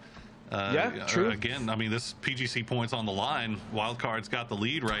Wildcard, Yeah, true. Again, I mean, this PGC points on the line. Wildcard's got the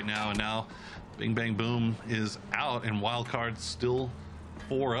lead right now, and now Bing Bang Boom is out, and Wildcard's still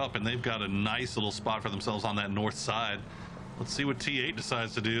 4 up, and they've got a nice little spot for themselves on that north side. Let's see what T8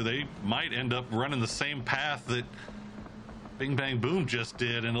 decides to do. They might end up running the same path that Bing Bang Boom just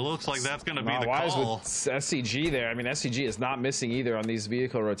did, and it looks like that's going to be the call. With SCG there, I mean, SCG is not missing either on these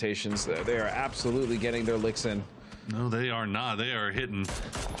vehicle rotations. They are absolutely getting their licks in. No, they are not. They are hitting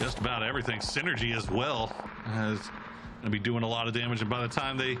just about everything. Synergy as well is going to be doing a lot of damage, and by the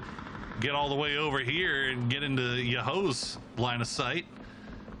time they get all the way over here and get into Yaho's line of sight,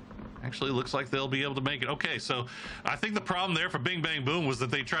 actually looks like they'll be able to make it. Okay, so I think the problem there for Bing Bang Boom was that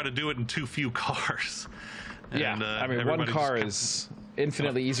they tried to do it in too few cars. Yeah, And, I mean, one car is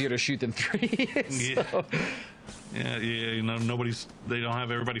infinitely easier to shoot than 3. So. Yeah, you know, they don't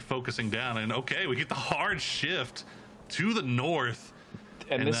have everybody focusing down. And okay, we get the hard shift to the north.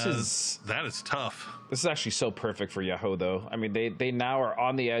 And that is tough. This is actually so perfect for Yahoo, though. I mean, they now are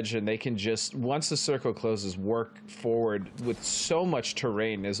on the edge, and they can just, once the circle closes, work forward with so much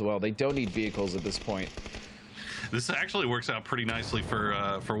terrain as well. They don't need vehicles at this point. This actually works out pretty nicely for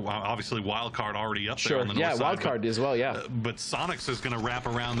obviously Wildcard already up there on the north side. Wildcard as well, yeah. But Sonics is going to wrap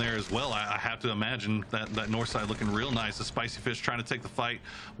around there as well. I have to imagine that north side looking real nice. The Spicy Fish trying to take the fight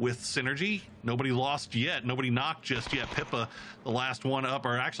with Synergy. Nobody lost yet. Nobody knocked just yet. Pippa, the last one up,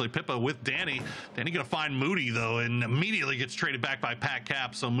 or actually Pippa with Danny. Danny going to find Moody, though, and immediately gets traded back by Pat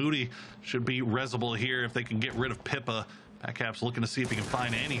Cap. So Moody should be resable here if they can get rid of Pippa. Pat Cap's looking to see if he can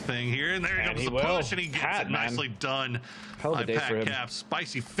find anything here, and there comes the push, and he gets it nicely done by Pat Cap.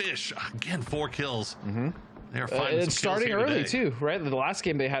 Spicy Fish, again, 4 kills. They're finding some starting kills here early today. too, right? The last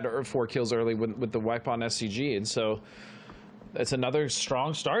game they had 4 kills early with the wipe on SCG, and so that's another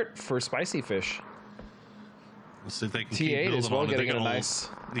strong start for Spicy Fish. We'll see if they can T8 keep building as well, on it. getting a nice.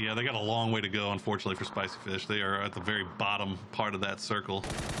 Yeah, they got a long way to go, unfortunately, for Spicy Fish. They are at the very bottom part of that circle.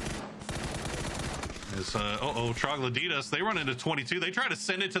 Is Trogloditas, they run into 22. They try to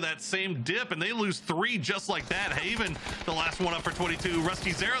send it to that same dip, and they lose 3 just like that. Haven, the last one up for 22.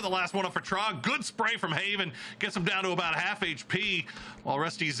 Rusty Zera, the last one up for Trog. Good spray from Haven. Gets him down to about half HP, while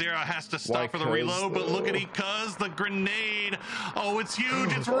Rusty Zera has to stop for the reload. But look at Ikuz, the grenade. Oh, it's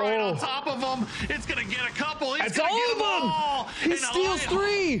huge. It's right on top of him. It's going to get a couple. He's going to get them all. He steals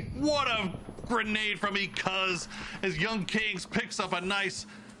 3. What a grenade from Ikuz as Young Kings picks up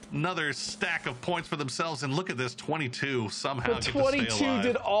another stack of points for themselves, and look at this, 22 somehow But 22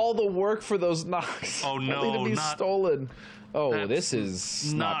 did all the work for those knocks. Oh no, only to be stolen. Oh, this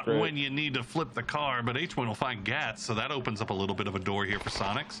is not great. when you need to flip the car, but H1 will find Gats, so that opens up a little bit of a door here for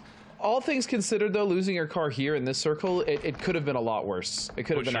Sonics. All things considered, though, losing your car here in this circle, it could have been a lot worse. It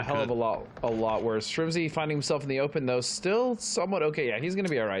could have been a hell of a lot worse. Shrimsy finding himself in the open, though, still somewhat okay. Yeah, he's going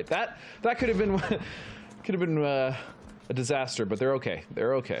to be all right. That could have been a disaster, but they're okay.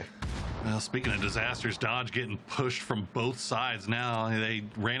 They're okay. Well, speaking of disasters, Dodge getting pushed from both sides now. They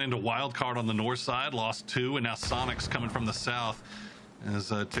ran into Wildcard on the north side, lost 2, and now Sonic's coming from the south. As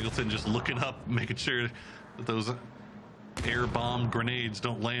Tiggleton just looking up, making sure that those air bomb grenades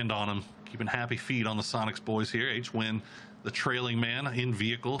don't land on him. Keeping happy feet on the Sonics boys here. H-Win, the trailing man in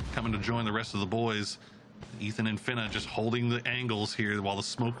vehicle, coming to join the rest of the boys. Ethan and Finna just holding the angles here while the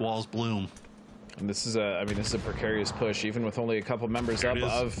smoke walls bloom. And this is a precarious push, even with only a couple members up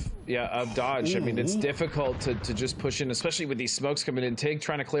of Dodge. Ooh. I mean, it's difficult to just push in, especially with these smokes coming in. Tig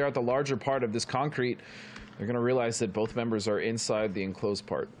trying to clear out the larger part of this concrete. They're going to realize that both members are inside the enclosed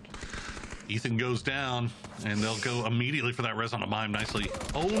part. Ethan goes down, and they'll go immediately for that res on a mime nicely.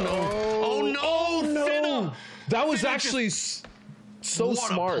 Oh no! Oh no! Finna! That was actually so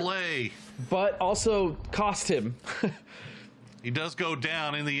smart. What a play! But also cost him. He does go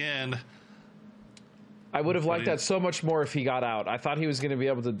down in the end. I would have liked that so much more if he got out. I thought he was going to be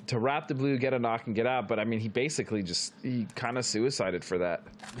able to wrap the blue, get a knock, and get out. But I mean, he basically he kind of suicided for that.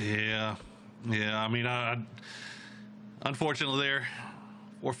 Yeah. I mean, unfortunately there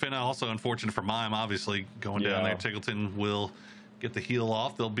for Finna, also unfortunate for Mime, obviously going down there. Tiggleton will get the heal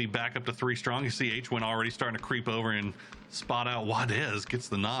off. They'll be back up to 3 strong. You see H-Win already starting to creep over and spot out Wadez, gets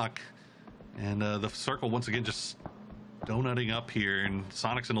the knock. And the circle once again just donutting up here, and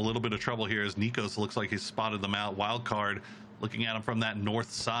Sonic's in a little bit of trouble here as Nikos looks like he's spotted them out. Wildcard looking at him from that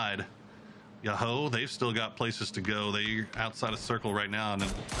north side. Yahoo, they've still got places to go. They're outside of circle right now, and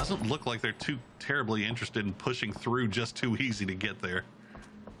it doesn't look like they're too terribly interested in pushing through just too easy to get there.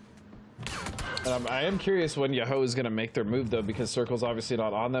 I am curious when Yahoo is going to make their move, though, because circle's obviously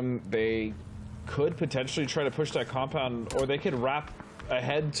not on them. They could potentially try to push that compound, or they could wrap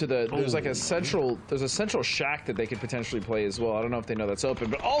ahead to the, there's like a central, there's a central shack that they could potentially play as well. I don't know if they know that's open,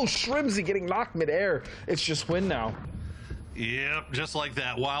 but oh, Shrimsy getting knocked midair. It's just win now. Yep, just like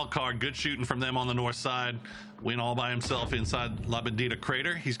that. Wild card, good shooting from them on the north side. Win all by himself inside La Bendita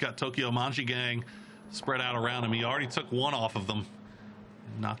Crater. He's got Tokyo Manji Gang spread out around him. He already took one off of them.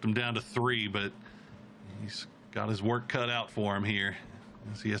 Knocked him down to 3, but he's got his work cut out for him here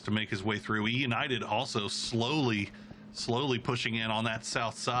as he has to make his way through. E United also slowly pushing in on that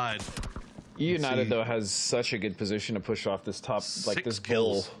south side. E United though has such a good position to push off this top, like this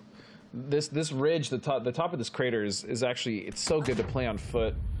kills. bowl. This ridge, the top of this crater is actually, it's so good to play on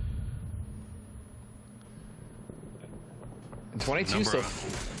foot. And 22 so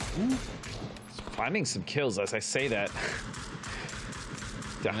finding some kills as I say that.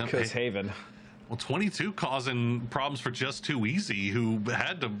 Down goes Haven. Well, 22 causing problems for Just Too Easy, who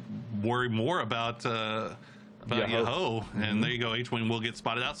had to worry more about Yahoo. And there you go, H-Wing will get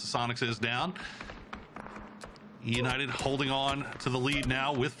spotted out, so Sonics is down. United holding on to the lead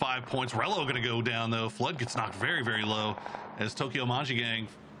now with 5 points. Rello going to go down though. Flood gets knocked very, very low as Tokyo Manji Gang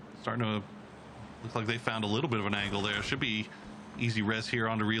starting to look like they found a little bit of an angle there. Should be easy res here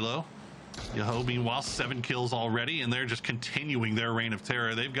onto Relo. Yahoo, meanwhile, 7 kills already, and they're just continuing their reign of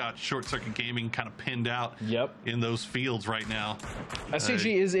terror. They've got Short Circuit Gaming kind of pinned out in those fields right now.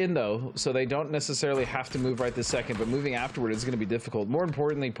 SCG is in, though, so they don't necessarily have to move right this second, but moving afterward is going to be difficult. More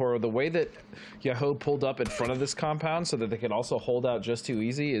importantly, Poro, the way that Yahoo pulled up in front of this compound so that they can also hold out Just Too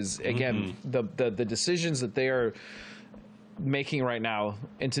Easy is, again, the decisions that they are making right now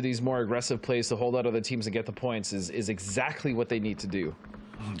into these more aggressive plays to hold out other teams and get the points is exactly what they need to do.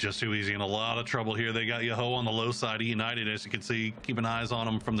 Just Too Easy in a lot of trouble here. They got Yahoo on the low side. E United, as you can see, keeping eyes on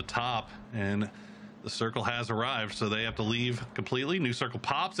them from the top, and the circle has arrived, so they have to leave completely. New circle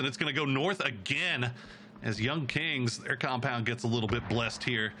pops, and it's going to go north again as Young Kings, their compound gets a little bit blessed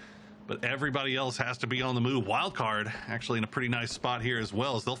here, but everybody else has to be on the move. Wildcard actually in a pretty nice spot here as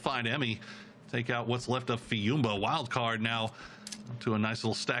well, as they'll find Emmy, take out what's left of Fiumba. Wildcard now to a nice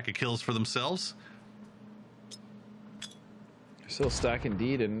little stack of kills for themselves. Still stack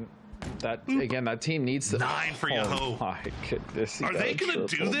indeed, and that again, that team needs to 9 for Yahoo. Oh my goodness! Are they gonna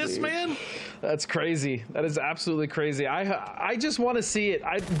do this, man? That's crazy. That is absolutely crazy. I just want to see it.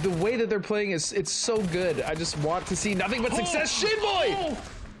 The way that they're playing it's so good. I just want to see nothing but success. Shinboy!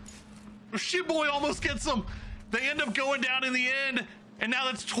 Shinboy almost gets them. They end up going down in the end, and now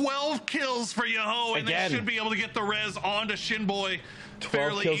that's 12 kills for Yahoo, and they should be able to get the res onto Shinboy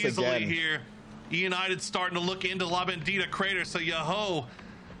fairly easily here. E United starting to look into La Bendita Crater, so Yahoo,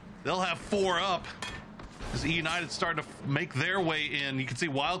 they'll have 4 up. As E United starting to make their way in, you can see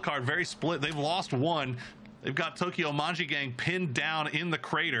Wildcard very split. They've lost 1. They've got Tokyo Manji Gang pinned down in the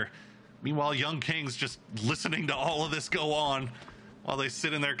crater. Meanwhile, Young Kings just listening to all of this go on while they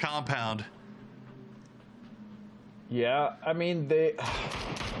sit in their compound. Yeah, I mean, this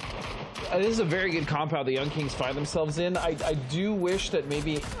is a very good compound the Young Kings find themselves in. I do wish that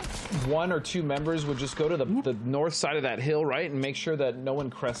maybe 1 or 2 members would just go to the north side of that hill, right, and make sure that no one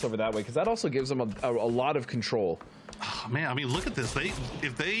crests over that way, because that also gives them a lot of control. Oh, man, I mean, look at this.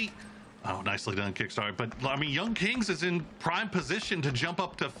 Oh, nicely done, Kickstarter. But, I mean, Young Kings is in prime position to jump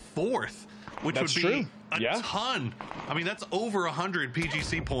up to 4th, which would be a ton. I mean, that's over 100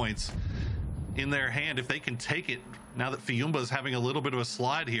 PGC points in their hand if they can take it, now that Fiumba is having a little bit of a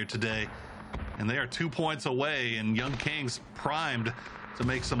slide here today. And they are 2 points away, and Young Kings primed to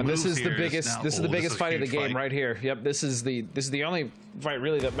make some moves this is here. The biggest, this is the biggest fight of the game right here. Yep, this is the only fight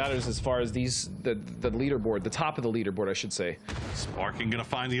really that matters as far as the leaderboard, the top of the leaderboard, I should say. Sparking gonna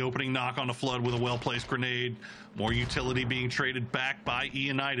find the opening knock on the Flood with a well-placed grenade. More utility being traded back by E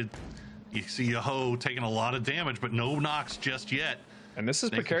United. You see Yahoo taking a lot of damage, but no knocks just yet. And this is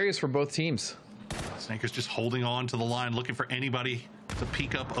precarious for both teams. Snaker's just holding on to the line, looking for anybody to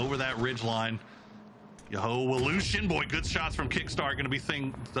peek up over that ridge line. Yahoo will lose Shinboy. Good shots from Kickstart, going to be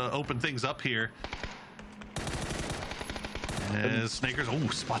to open things up here. As Snakers,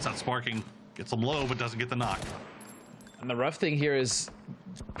 spots out Sparking. Gets them low, but doesn't get the knock. And the rough thing here is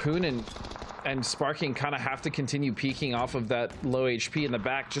Poon and Sparking kind of have to continue peeking off of that low HP in the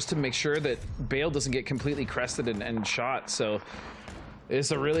back just to make sure that Bale doesn't get completely crested and shot. So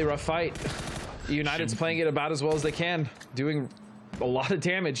it's a really rough fight. United's playing it about as well as they can, doing a lot of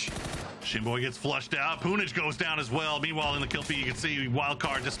damage. Shinboy gets flushed out. Poonage goes down as well. Meanwhile, in the kill feed, you can see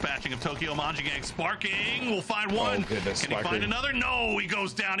Wildcard dispatching of Tokyo Manji Gang. Sparking will find one. Goodness, can he find another? No, he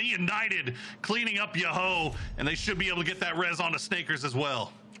goes down. E United cleaning up Yahoo, and they should be able to get that res onto Snakers as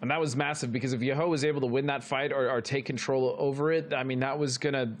well. And that was massive, because if Yahoo was able to win that fight or take control over it, I mean, that was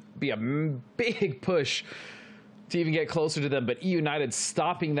going to be a big push to even get closer to them. But E United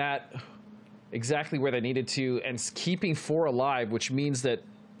stopping that exactly where they needed to and keeping 4 alive, which means that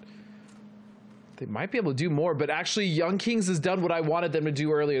they might be able to do more. But actually, Young Kings has done what I wanted them to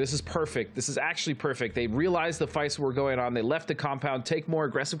do earlier. This is perfect. This is actually perfect. They realized the fights were going on. They left the compound, take more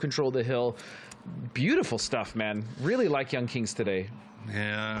aggressive control of the hill. Beautiful stuff, man. Really like Young Kings today.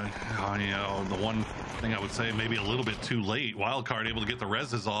 Yeah, you know, the one thing I would say, maybe a little bit too late. Wildcard able to get the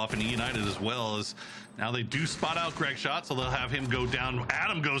reses off, and E United as well, as now they do spot out Greg Shot, so they'll have him go down.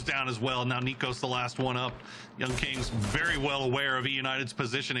 Adam goes down as well. Now Nico's the last one up. Young Kings very well aware of E United's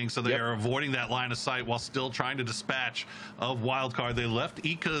positioning, so they are avoiding that line of sight while still trying to dispatch of Wildcard. They left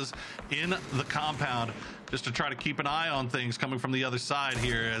Ika's in the compound just to try to keep an eye on things coming from the other side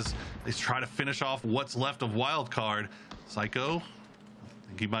here as they try to finish off what's left of Wildcard. Psycho,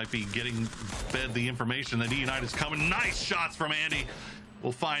 he might be getting fed the information that E United's coming. Nice shots from Andy.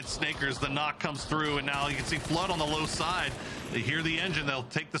 We'll find Snakers. The knock comes through, and now you can see Flood on the low side. They hear the engine. They'll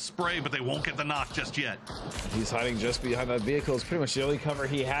take the spray, but they won't get the knock just yet. He's hiding just behind that vehicle. It's pretty much the only cover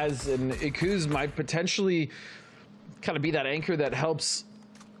he has, and Ikuz might potentially kind of be that anchor that helps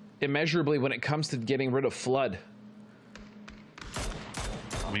immeasurably when it comes to getting rid of Flood.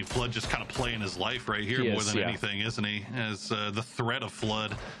 I mean, Flood just kind of playing his life right here more than anything, isn't he? As the threat of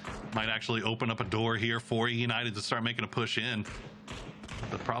Flood might actually open up a door here for E United to start making a push in.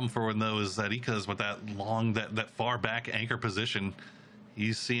 The problem for him, though, is that Ika's with that long, that far back anchor position,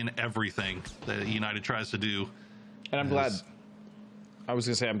 he's seeing everything that E United tries to do. And I'm glad. I was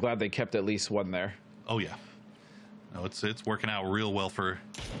going to say, I'm glad they kept at least one there. Oh, yeah. No, it's working out real well for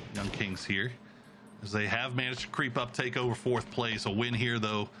Young Kings here, as they have managed to creep up, take over 4th place. A win here,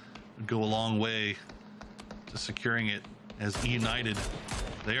 though, would go a long way to securing it, as E United,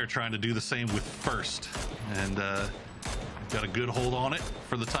 they are trying to do the same with 1st. And got a good hold on it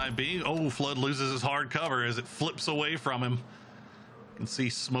for the time being. Oh, Flood loses his hard cover as it flips away from him. You can see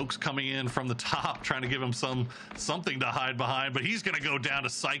smokes coming in from the top, trying to give him something to hide behind, but he's going to go down to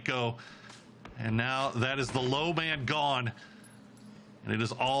Psycho. And now that is the low man gone. And it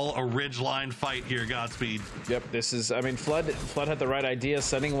is all a ridgeline fight here, Godspeed. Yep, this is, I mean, Flood had the right idea,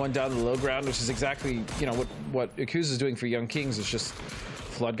 sending one down the low ground, which is exactly, you know, what Ikuz is doing for Young Kings. It's just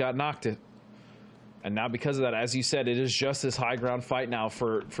Flood got knocked it. And now because of that, as you said, it is just this high ground fight now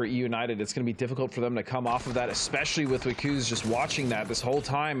for E United. It's going to be difficult for them to come off of that, especially with Ikuz just watching that this whole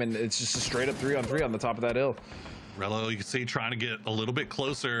time, and it's just a straight up 3-on-3 on the top of that hill. Rello, you can see trying to get a little bit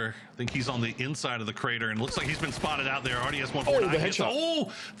closer. I think he's on the inside of the crater, and looks like he's been spotted out there. RDS 149. Oh, the headshot.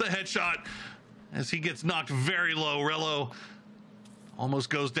 Oh, the headshot as he gets knocked very low. Rello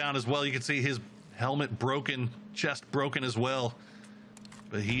almost goes down as well. You can see his helmet broken, chest broken as well.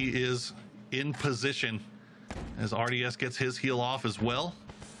 But he is in position as RDS gets his heal off as well.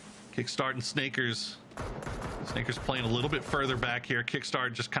 Kickstart and Snakers. Snakers playing a little bit further back here.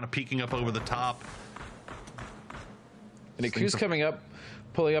 Kickstart just kind of peeking up over the top. And Ikuz coming up,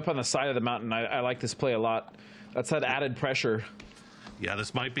 pulling up on the side of the mountain. I like this play a lot. That's that added pressure. Yeah,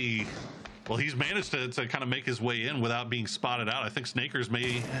 this might be... Well, he's managed to kind of make his way in without being spotted out. I think Snakers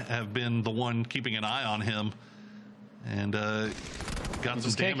may have been the one keeping an eye on him. And got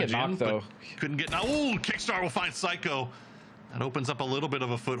some damage in, but couldn't get... Oh, Kickstart will find Psycho. That opens up a little bit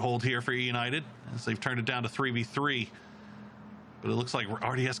of a foothold here for E United, as they've turned it down to 3v3. But it looks like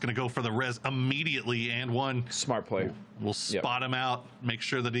RDS going to go for the res immediately, and one. Smart play. We'll spot him out, make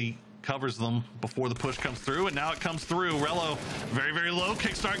sure that he covers them before the push comes through, and now it comes through. Rello, very, very low.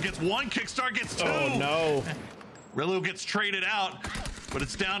 Kickstart gets one. Kickstart gets 2. Oh, no. Rello gets traded out, but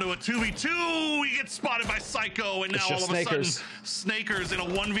it's down to a 2v2. He gets spotted by Psycho, and now all of a sudden, Snakers in a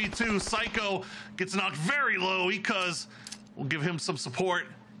 1v2. Psycho gets knocked very low because we'll give him some support.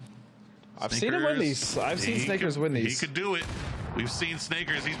 I've seen him win these. I've seen Snakers win these. He could do it. We've seen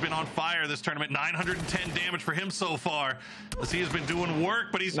Snakers. He's been on fire this tournament. 910 damage for him so far, as he has been doing work,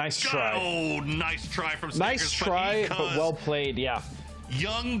 but he's... Nice try. Oh, nice try from Snakers. Nice try, but well played, yeah.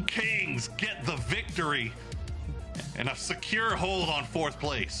 Young Kings get the victory and a secure hold on 4th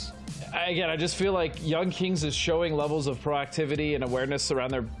place. Again, I just feel like Young Kings is showing levels of proactivity and awareness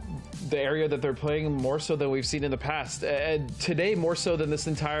around the area that they're playing more so than we've seen in the past, and today more so than this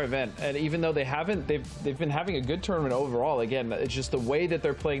entire event. And even though they've been having a good tournament overall, again, it's just the way that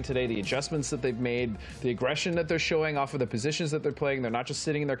they're playing today, the adjustments that they've made, the aggression that they're showing off of the positions that they're playing. They're not just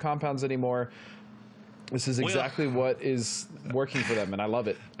sitting in their compounds anymore. This is exactly what is working for them, and I love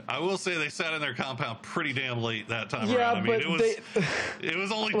it. I will say they sat in their compound pretty damn late that time Yeah, around. I mean, but it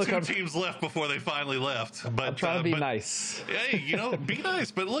was only Look, two teams left before they finally left. But I'm trying to be nice. Hey, you know, be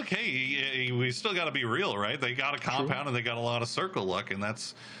nice. But look, hey, we still got to be real, right? They got a compound and they got a lot of circle luck, and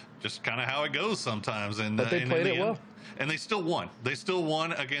that's just kind of how it goes sometimes. And But they played it well. And they still won. They still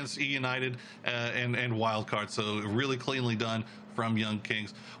won against E United and Wildcard. So really cleanly done from Young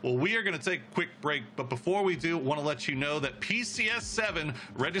Kings. Well, we are going to take a quick break, but before we do, want to let you know that PCS 7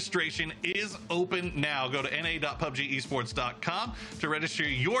 registration is open now. Go to na.pubgesports.com to register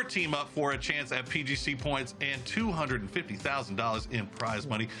your team up for a chance at PGC points and $250,000 in prize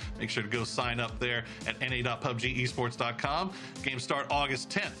money. Make sure to go sign up there at na.pubgesports.com. Games start August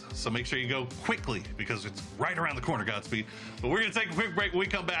 10th, so make sure you go quickly because it's right around the corner, Godspeed. But we're going to take a quick break. When we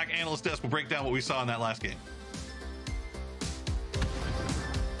come back, Analyst Desk will break down what we saw in that last game.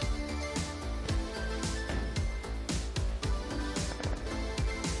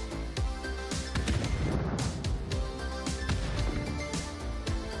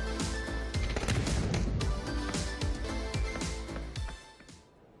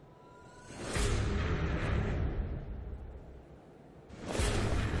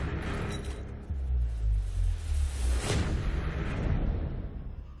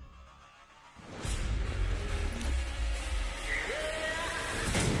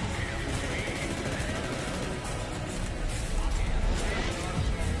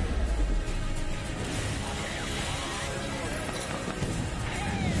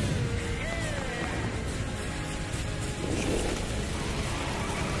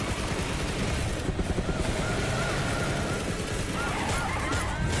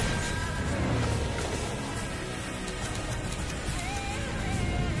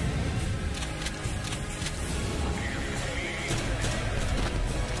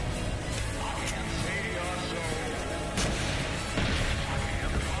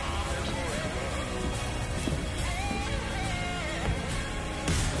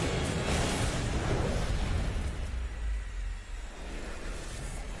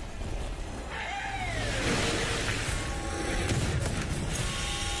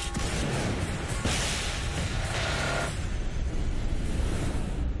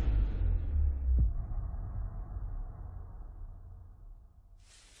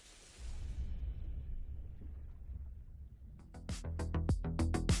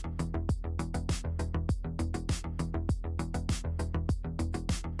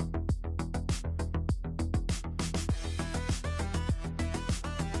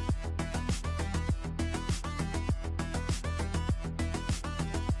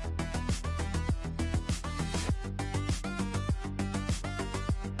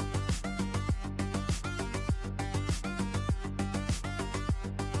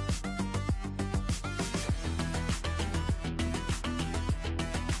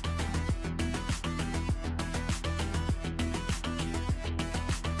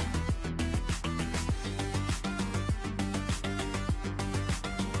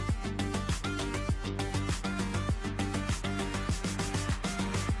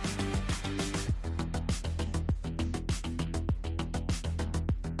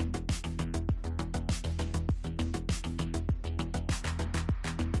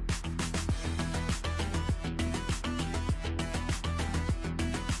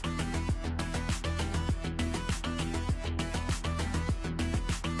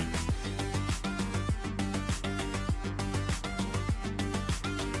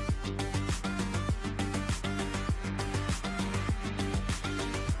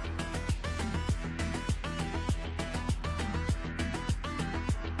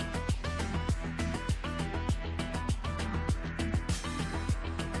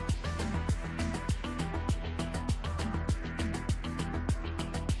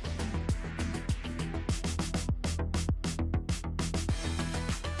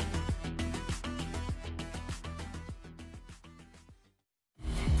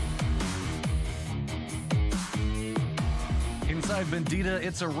 Inside Vendetta,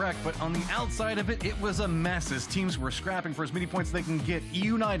 it's a wreck, but on the outside of it, it was a mess as teams were scrapping for as many points they can get.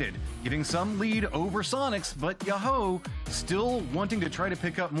 United getting some lead over Sonics, but Yahoo still wanting to try to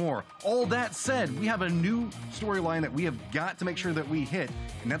pick up more. All that said, we have a new storyline that we have got to make sure that we hit,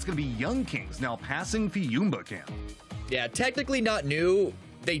 and that's going to be Young Kings now passing Fiumba Camp. Yeah, technically not new.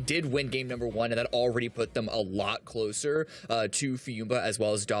 They did win game number 1, and that already put them a lot closer to Fiumba as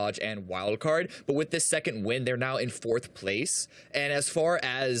well as Dodge and Wildcard. But with this second win, they're now in 4th place. And as far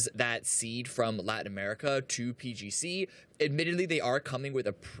as that seed from Latin America to PGC, admittedly, they are coming with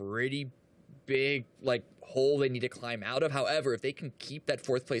a pretty big like hole they need to climb out of. However, if they can keep that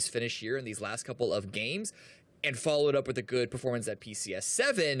 4th place finish here in these last couple of games and follow it up with a good performance at PCS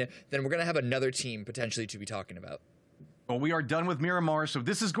 7, then we're going to have another team potentially to be talking about. Well, we are done with Miramar, so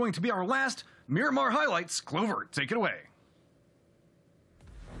this is going to be our last Miramar highlights. Clover, take it away.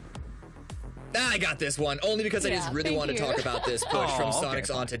 I got this one only because I just really want to talk about this push from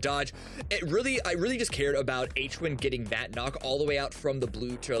Sonics onto Dodge. I really just cared about H-Win getting that knock all the way out from the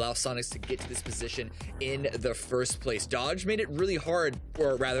blue to allow Sonics to get to this position in the first place. Dodge made it really hard,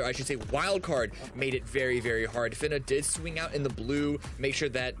 or rather I should say Wildcard made it very, very hard. Finna did swing out in the blue, make sure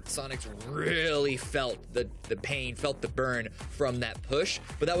that Sonics really felt the pain, felt the burn from that push.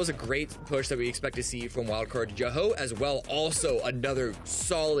 But that was a great push that we expect to see from Wildcard. Yoho as well, also another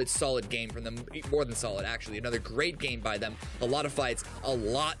solid game from them. More than solid, actually. Another great game by them. A lot of fights, a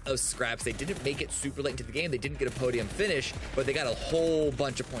lot of scraps. They didn't make it super late into the game. They didn't get a podium finish, but they got a whole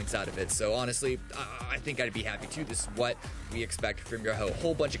bunch of points out of it. So honestly, I think I'd be happy too. This is what we expect from Yoho. A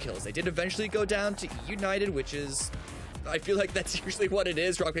whole bunch of kills. They did eventually go down to United, which is, I feel like that's usually what it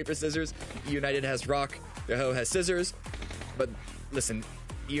is. Rock, paper, scissors. United has rock. Yoho has scissors. But listen,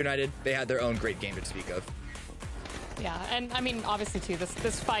 United, they had their own great game to speak of. Yeah, and I mean, obviously, too,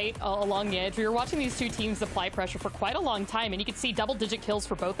 this fight along the edge, we were watching these two teams apply pressure for quite a long time, and you could see double-digit kills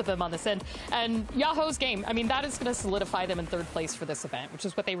for both of them on this end. And Yoho's game, I mean, that is going to solidify them in 3rd place for this event, which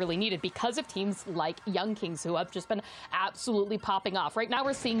is what they really needed because of teams like Young Kings, who have just been absolutely popping off. Right now,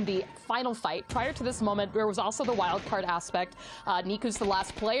 we're seeing the final fight. Prior to this moment, there was also the wild card aspect. Niku's the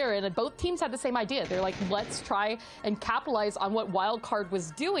last player, and both teams had the same idea. They're like, let's try and capitalize on what wild card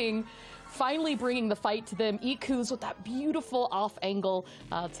was doing, finally bringing the fight to them. Iku's with that beautiful off angle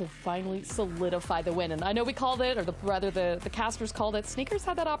to finally solidify the win. And I know we called it, or the casters called it, Sneakers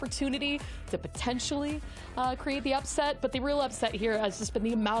had that opportunity to potentially create the upset, but the real upset here has just been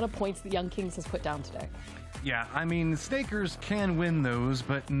the amount of points that Young Kings has put down today. Yeah, I mean, Snakers can win those,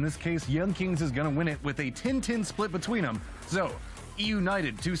 but in this case, Young Kings is going to win it with a 10-10 split between them. So,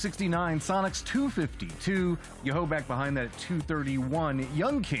 United 269, Sonics 252, Yoho back behind that at 231.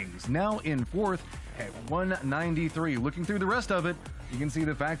 Young Kings now in 4th at 193. Looking through the rest of it, you can see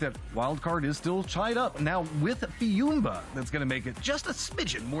the fact that Wildcard is still tied up now with Fiumba. That's going to make it just a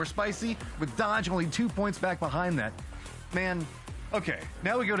smidgen more spicy, with Dodge only 2 points back behind that. Man, okay,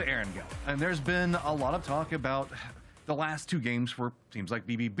 now we go to Erangel, and there's been a lot of talk about the last 2 games for teams like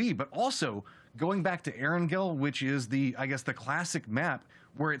BBB, but also going back to Erangel, which is I guess the classic map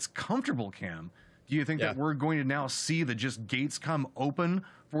where it's comfortable, Cam. Do you think that we're going to now see the just gates come open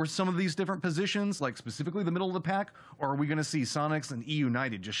for some of these different positions, like specifically the middle of the pack, or are we going to see Sonics and E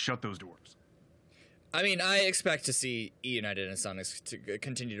United just shut those doors? I mean, I expect to see E United and Sonics to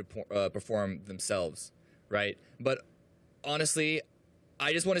continue to perform themselves, right? But honestly,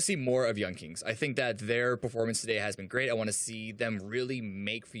 I just want to see more of Young Kings. I think that their performance today has been great. I want to see them really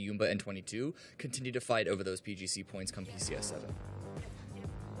make Fiumba and 22 continue to fight over those PGC points come PCS 7.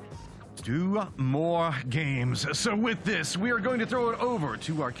 2 more games. So with this, we are going to throw it over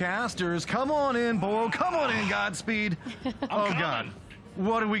to our casters. Come on in, Boro. Come on in, Godspeed. Oh, God.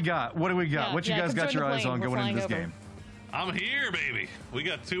 What do we got? What do we got? What you guys got your eyes on going into this game? I'm here, baby. We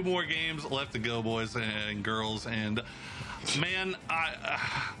got 2 more games left to go, boys and girls, and man,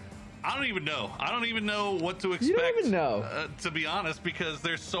 I don't even know. I don't even know what to expect. You don't even know, to be honest, because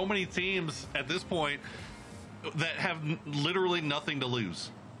there's so many teams at this point that have literally nothing to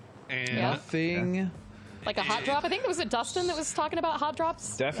lose. And nothing. Like a hot drop. I think it was Dustin that was talking about hot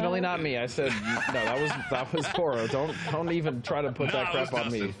drops. Definitely not me. I said no. That was Boro. Don't even try to put that crap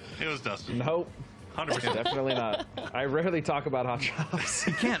on me. It was Dustin. Nope. 100%. Definitely not. I rarely talk about hot drops.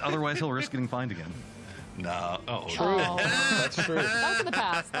 He can't, otherwise he'll risk getting fined again. No. True. That's true. That was in the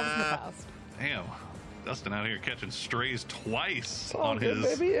past. Damn. Dustin out here catching strays twice on his.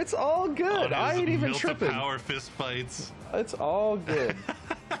 Baby, it's all good. I ain't even tripping. Power fist fights. It's all good.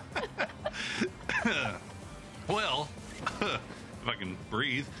 Well, if I can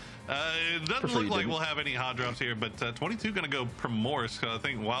breathe. It doesn't look like we'll have any hot drops here, but 22 going to go Primorsk. I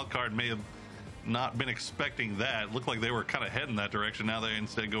think Wildcard may have not been expecting that. Looked like they were kind of heading that direction. Now they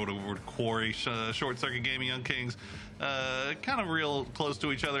instead go to Quarry, Short Circuit Gaming, Young Kings. Kind of real close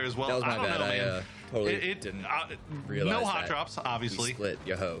to each other as well. That was my bad. Know, man. I totally didn't realize no hot drops, obviously. We split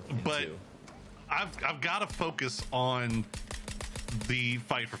Yoho in but 2. I've got to focus on the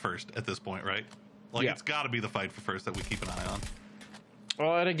fight for first at this point, right? Like, it's got to be the fight for first that we keep an eye on.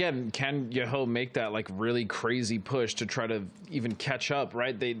 Well, and again, can Yoho make that like really crazy push to try to even catch up,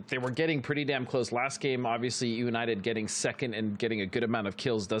 right? They were getting pretty damn close last game. Obviously, United getting second and getting a good amount of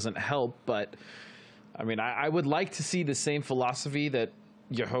kills doesn't help. But, I mean, I would like to see the same philosophy that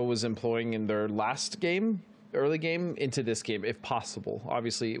Yahoo was employing in their last game, early game, into this game, if possible.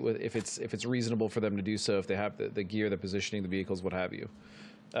 Obviously, if it's reasonable for them to do so, if they have the gear, the positioning, the vehicles, what have you.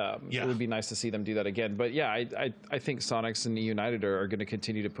 It would be nice to see them do that again. But yeah, I think Sonics and United are going to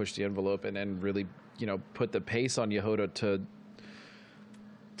continue to push the envelope and really, put the pace on Yahoo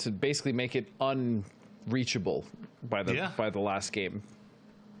to basically make it unreachable by the last game.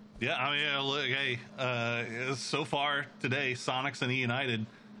 Yeah, I mean, look, hey, so far today, Sonics and E United,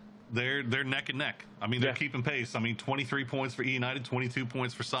 they're neck and neck. I mean, they're keeping pace. I mean, 23 points for E United, 22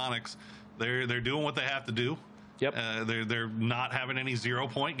 points for Sonics. They're doing what they have to do. Yep. They're not having any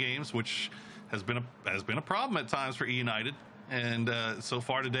 0-point games, which has been a problem at times for E United. And so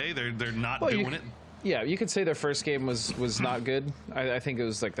far today, they're not doing it. Yeah, you could say their first game was not good. I think it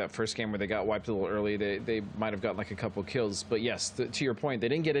was like that first game where they got wiped a little early. They might have gotten like a couple kills. But yes, to your point, they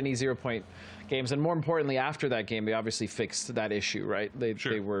didn't get any 0-point games. And more importantly, after that game, they obviously fixed that issue, right?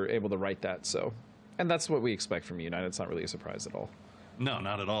 They were able to right that. So, and that's what we expect from United. It's not really a surprise at all. No,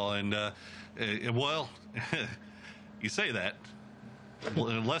 not at all. And, well, you say that.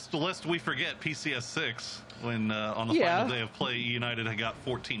 Lest we forget PCS 6 when on the final day of play, United had got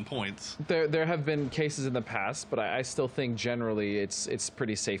 14 points. There have been cases in the past, but I still think generally it's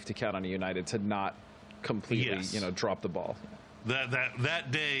pretty safe to count on United to not completely drop the ball.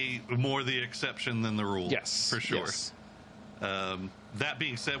 That day more the exception than the rule. Yes, for sure. Yes. That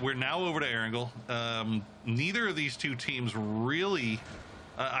being said, we're now over to Erangel. Neither of these two teams really.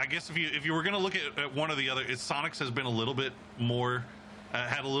 I guess if you were going to look at one or the other, Sonics has been a little bit more.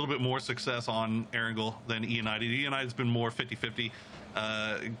 Had a little bit more success on Erangel than E United. E United's been more 50-50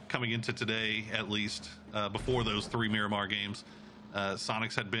 coming into today, at least, before those 3 Miramar games.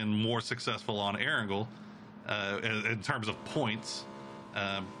 Sonics had been more successful on Erangel in terms of points.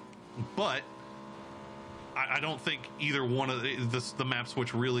 But I don't think either one of the map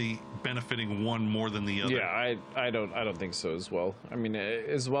switch really benefiting one more than the other. Yeah, I don't think so as well. I mean,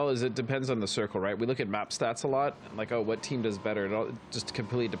 as well as it depends on the circle, right? We look at map stats a lot, like, oh, what team does better? It just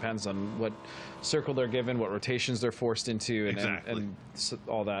completely depends on what circle they're given, what rotations they're forced into, and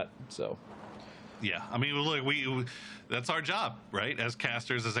all that. So. Yeah, I mean, look, that's our job, right? As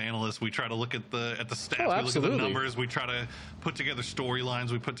casters, as analysts, we try to look at the stats, we look at the numbers, we try to put together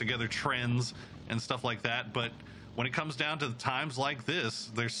storylines, we put together trends and stuff like that. But when it comes down to times like this,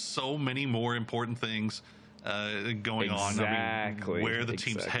 there's so many more important things going on. I mean, where the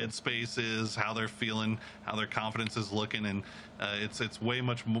team's headspace is, how they're feeling, how their confidence is looking, and it's way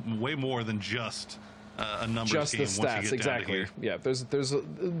more than just a numbers game. Just the stats, exactly. Yeah, there's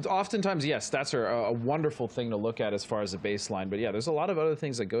oftentimes, yes, stats are a wonderful thing to look at as far as a baseline, but yeah, there's a lot of other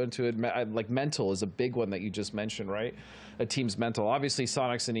things that go into it. Like mental is a big one that you just mentioned, right? A team's mental. Obviously,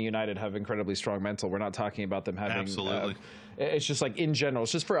 Sonics and United have incredibly strong mental. We're not talking about them having. Absolutely. It's just like in general.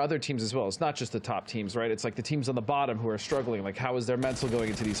 It's just for other teams as well. It's not just the top teams, right? It's like the teams on the bottom who are struggling. Like, how is their mental going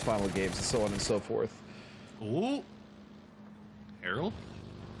into these final games, and so on and so forth. Ooh, Harold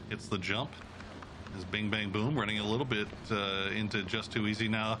hits the jump. Is Bing Bang Boom running a little bit into Just Too Easy.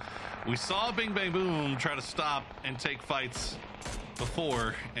 Now, we saw Bing Bang Boom try to stop and take fights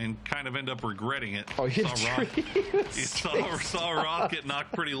before and kind of end up regretting it. Oh, you saw Roth get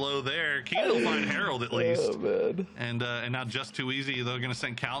knocked pretty low there. Keenan will find Harold at least. Oh, man. And now Just Too Easy, they're going to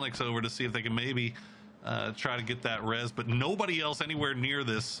send Kalnix over to see if they can maybe try to get that res, but nobody else anywhere near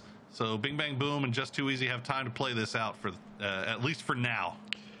this. So Bing Bang Boom and Just Too Easy have time to play this out for at least for now.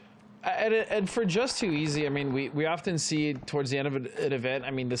 And for Just Too Easy, I mean, we often see towards the end of an event,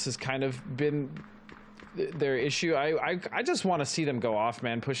 I mean, this has kind of been their issue. I just want to see them go off,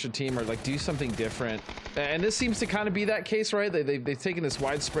 man, push a team or like do something different. And this seems to kind of be that case, right? They've taken this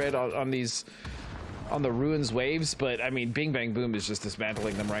widespread on the Ruins waves, but I mean, Bing Bang Boom is just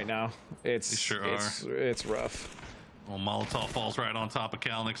dismantling them right now. It's rough. Well, Molotov falls right on top of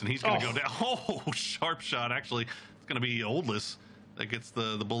Kalnix, and he's going to go down. Oh, sharp shot, actually. It's going to be Oldless that gets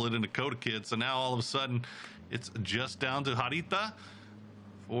the bullet into Coda Kid. So now all of a sudden it's just down to Harita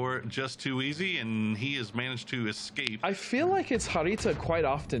for Just Too Easy, and he has managed to escape. I feel like it's Harita quite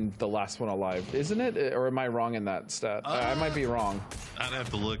often the last one alive, isn't it? Or am I wrong in that stat? I might be wrong. I'd have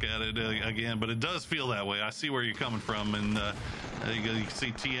to look at it again, but it does feel that way. I see where you're coming from, and you can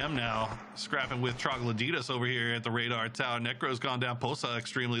see TM now scrapping with Troglodytes over here at the radar tower. Necro's gone down, Posa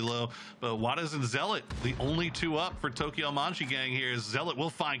extremely low, but Wadas and Zealot, the only two up for Tokyo Manji gang here. Zealot will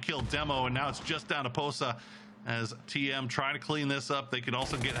find kill Demo, and now it's just down to Posa as TM trying to clean this up. They could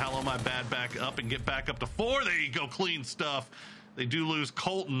also get Hello My Bad back up and get back up to 4. There you go, clean stuff. They do lose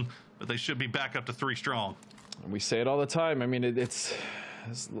Colton, but they should be back up to 3 strong. We say it all the time. I mean, it's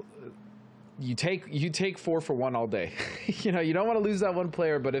you take 4 for 1 all day. You know, you don't want to lose that one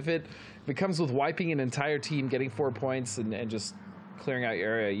player, but if it comes with wiping an entire team, getting 4 points, and just clearing out your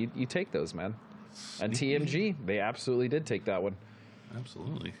area, you take those, man. And TMG, they absolutely did take that one.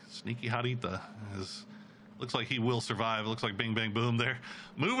 Absolutely. Sneaky Harita looks like he will survive. Looks like Bing Bang Boom there.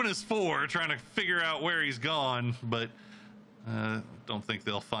 Moving his 4, trying to figure out where he's gone, but don't think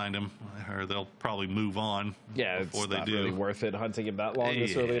they'll find him, or they'll probably move on. Yeah, before it's they not do. really worth it hunting him that long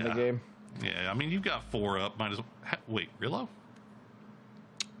this early in the game. Yeah, I mean, you've got 4 up. Might as well. Wait, Rillo?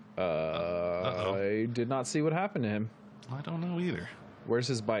 I did not see what happened to him. I don't know either. Where's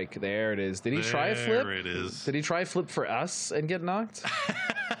his bike? There it is. Did he try a flip? There it is. Did he try a flip for us and get knocked?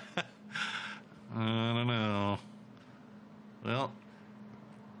 I don't know. Well,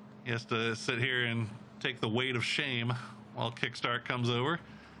 he has to sit here and take the weight of shame while Kickstart comes over.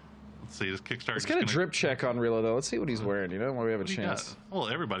 Let's see, does Kickstart? Let's get a drip check on Rilo though. Let's see what he's wearing. You know, while we have a chance. Well,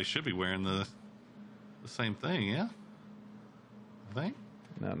 everybody should be wearing the same thing, yeah. I think.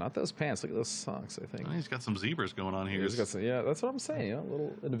 No, not those pants. Look at those socks. I think he's got some zebras going on here. He's got some, yeah, that's what I'm saying. You know, a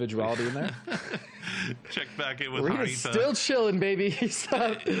little individuality in there. Check back in with Rita's Harita. still chilling, baby.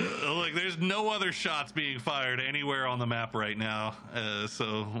 Look, there's no other shots being fired anywhere on the map right now,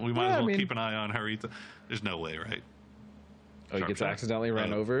 so we might as well keep an eye on Harita. There's no way, right? Oh, he gets accidentally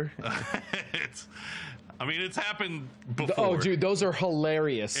ran over. I mean, it's happened before. Oh, dude, those are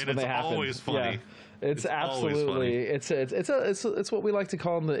hilarious and when they happen. It's always funny. Yeah. It's absolutely it's what we like to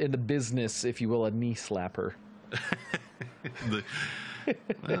call in the business, if you will, a knee slapper. Looks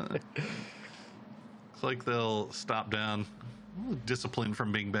like they'll stop down. Discipline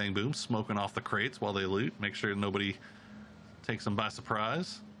from Bing Bang Boom, smoking off the crates while they loot. Make sure nobody takes them by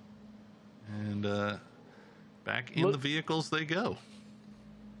surprise. And back in the vehicles they go.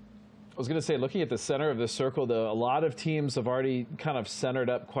 I was going to say, looking at the center of the circle, though, a lot of teams have already kind of centered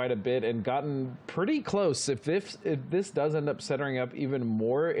up quite a bit and gotten pretty close. If this does end up centering up even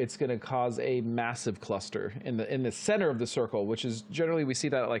more, it's going to cause a massive cluster in the center of the circle, which is generally we see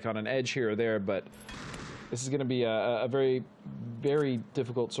that like on an edge here or there, but this is going to be a very, very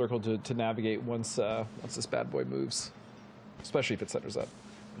difficult circle to navigate once this bad boy moves, especially if it centers up.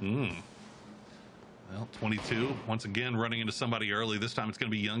 Well, 22, once again, running into somebody early. This time it's going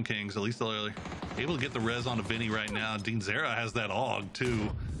to be Young Kings. At least they're able to get the res onto Vinny right now. Dean Zera has that AUG, too.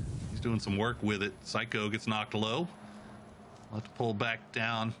 He's doing some work with it. Psycho gets knocked low. I'll have to pull back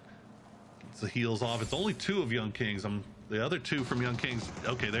down. Gets the heals off. It's only 2 of Young Kings. The other 2 from Young Kings.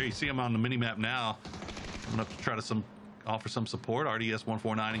 Okay, there you see them on the mini-map now. I'm going to have to try to offer some support. RDS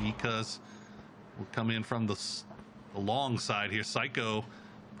 149 and Yikaz will come in from the long side here. Psycho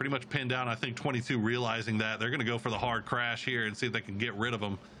pretty much pinned down. I think 22 realizing that they're going to go for the hard crash here and see if they can get rid of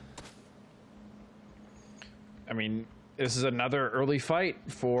him. I mean, this is another early fight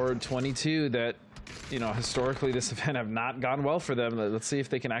for 22 that, you know, historically this event have not gone well for them. Let's see if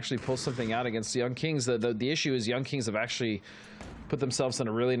they can actually pull something out against Young Kings. The issue is Young Kings have actually put themselves in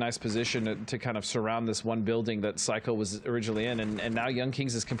a really nice position to kind of surround this one building that Psycho was originally in, and now Young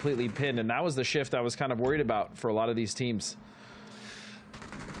Kings is completely pinned, and that was the shift I was kind of worried about for a lot of these teams.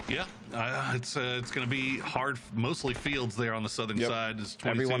 Yeah, it's going to be hard, mostly fields there on the southern side. Is 22.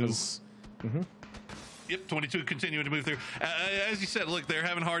 Everyone is. Yep, 22 continuing to move through. As you said, look, they're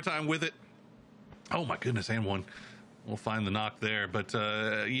having a hard time with it. Oh my goodness, and one. We'll find the knock there. But,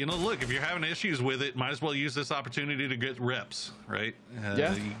 you know, look, if you're having issues with it, might as well use this opportunity to get reps, right?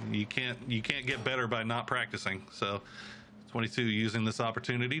 Yeah. You can't get better by not practicing. So 22 using this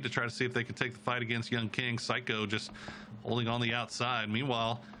opportunity to try to see if they can take the fight against Young King. Psycho just holding on the outside.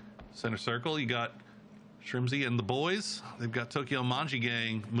 Meanwhile, center circle, you got Shrimsy and the boys. They've got Tokyo Manji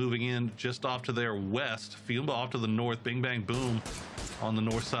Gang moving in just off to their west. Fiumba off to the north. Bing Bang Boom on the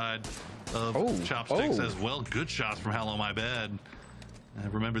north side of Chopsticks as well. Good shots from Hello My Bad.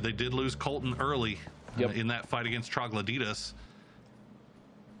 Remember, they did lose Colton early in that fight against Troglodytes.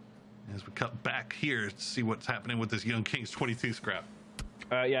 As we cut back here to see what's happening with this Young Kings 22 scrap.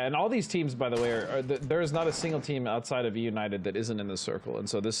 Yeah, and all these teams, by the way, there is not a single team outside of United that isn't in this circle, and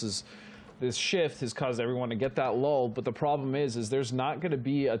so this shift has caused everyone to get that lull. But the problem is there's not going to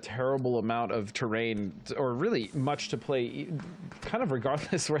be a terrible amount of terrain or really much to play, kind of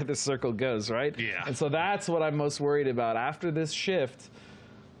regardless where this circle goes, right? Yeah. And so that's what I'm most worried about. After this shift,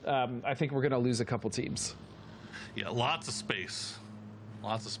 I think we're going to lose a couple teams. Yeah, lots of space.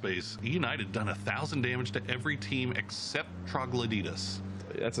 Lots of space. United done 1,000 damage to every team except Troglodytes.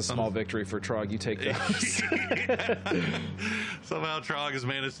 That's a small victory for Trog. You take those. Somehow Trog has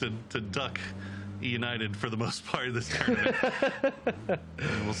managed to duck United for the most part of this tournament.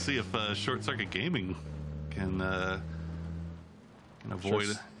 We'll see if Short Circuit Gaming can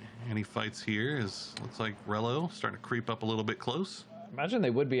avoid any fights here. Looks like Rello starting to creep up a little bit close. Imagine they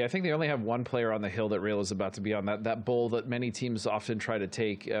would be. I think they only have one player on the hill that Relo is about to be on. That bowl that many teams often try to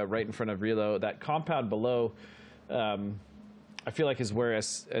take right in front of Relo. That compound below, I feel like is where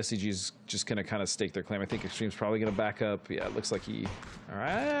SCG's just going to kind of stake their claim. I think Extreme's probably going to back up. Yeah, it looks like he... All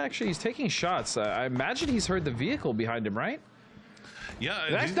right, actually, he's taking shots. I imagine he's heard the vehicle behind him, right?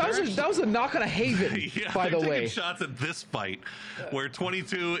 Yeah, that was a knock on a Haven, yeah, by the way. Taking shots at this fight, where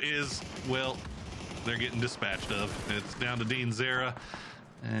 22 is, well, they're getting dispatched of. It's down to Dean Zera,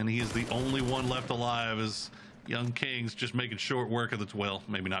 and he is the only one left alive as Young Kings just making short work of the, well,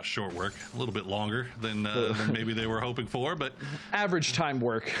 maybe not short work, a little bit longer than maybe they were hoping for, but average time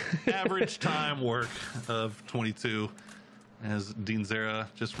work. Average time work of 22 as Dean Zera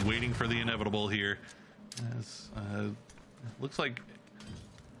just waiting for the inevitable here. As looks like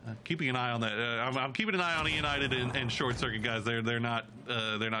keeping an eye on that. I'm keeping an eye on United and Short Circuit guys. They're not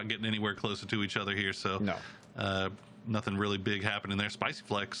getting anywhere closer to each other here. So no, nothing really big happening there. Spicy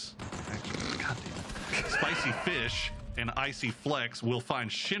Flex, actually, goddamn. Spicy Fish and Icy Flex will find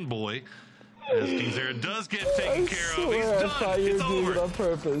Shinboy as Dean Zera does get taken care of. He's done. It's over. On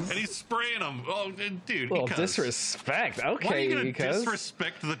purpose. And he's spraying them. Oh, dude. Well, disrespect. Okay. Why are you going to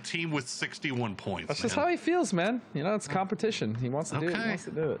disrespect the team with 61 points? That's just how he feels, man. You know, it's competition. He wants to do it. He wants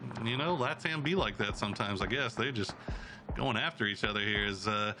to do it. You know, LATAM be like that sometimes, I guess. They're just going after each other here. Is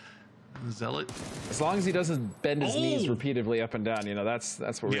Zealot. As long as he doesn't bend his knees repeatedly up and down, you know, that's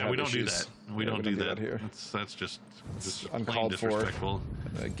where we have don't issues. do that. We don't do that here. That's just uncalled for.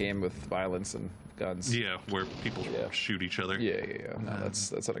 A game with violence and guns. Yeah, where people shoot each other. Yeah. No,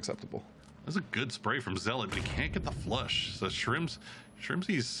 that's unacceptable. That's a good spray from Zealot, but he can't get the flush. So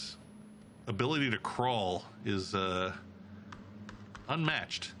Shrimsy's ability to crawl is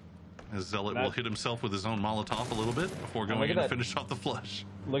unmatched. As Zealot will hit himself with his own Molotov a little bit before going in to finish off the flush.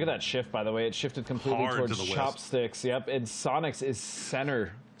 Look at that shift, by the way. It shifted completely towards chopsticks. Yep, and Sonics is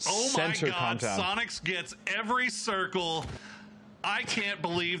center. Oh center my God! compound. Sonics gets every circle. I can't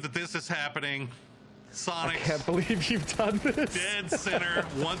believe that this is happening. Sonics. I can't believe you've done this. Dead center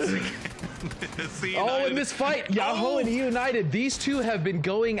once again. Oh, in this fight, Yahoo and United, these two have been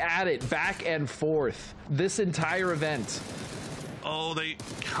going at it back and forth this entire event. Oh, they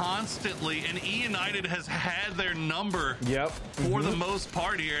constantly, and E United has had their number for Mm-hmm. the most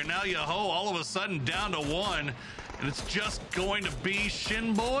part here. And now Yahoo all of a sudden down to 1, and it's just going to be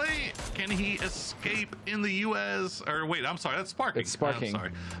Shinboy. Can he escape in the U.S.? Or wait, I'm sorry, that's Sparking. It's Sparking. I'm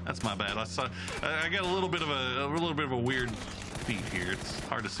sorry, that's my bad. I got a little bit of a weird feed here. It's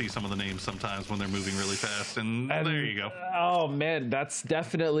hard to see some of the names sometimes when they're moving really fast, and there you go. Oh man, that's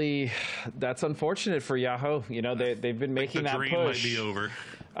unfortunate for Yahoo. You know, they've been making that push. The dream might be over.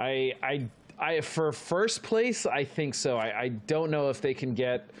 I for first place, I think so. I don't know if they can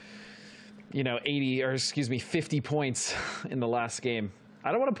get, you know, 50 points in the last game.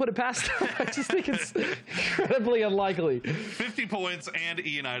 I don't want to put it past them. I just think it's incredibly unlikely. 50 points and E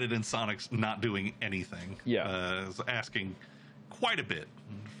United and Sonics not doing anything. Yeah. Is asking quite a bit,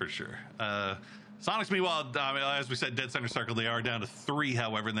 for sure. Sonics, meanwhile, as we said, dead center circle. They are down to 3,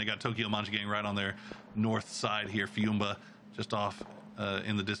 however, and they got Tokyo Manchigang right on their north side here. Fiumba just off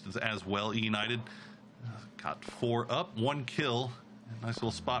in the distance as well. E United got 4 up, 1 kill. Nice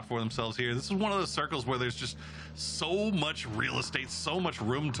little spot for themselves here. This is one of those circles where there's just so much real estate, so much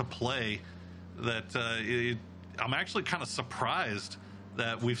room to play that I'm actually kind of surprised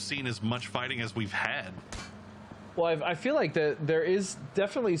that we've seen as much fighting as we've had. Well, I feel like that there is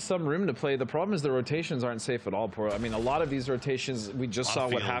definitely some room to play. The problem is the rotations aren't safe at all, Pro. I mean, a lot of these rotations, we just saw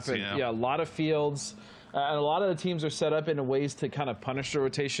what happened. Yeah, a lot of fields. And a lot of the teams are set up in ways to kind of punish the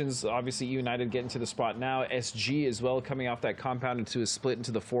rotations. Obviously, United getting to the spot now. SG as well, coming off that compound into a split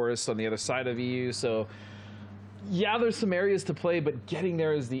into the forest on the other side of EU. So, yeah, there's some areas to play, but getting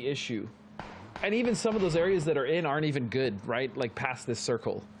there is the issue. And even some of those areas that are in aren't even good, right? Like past this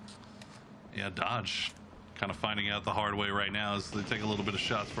circle. Yeah, Dodge kind of finding out the hard way right now as they take a little bit of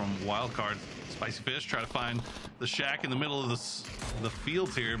shots from Wildcard. Spicy Fish try to find the shack in the middle of the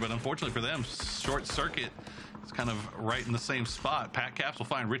fields here, but unfortunately for them, Short Circuit is kind of right in the same spot. Pat Caps will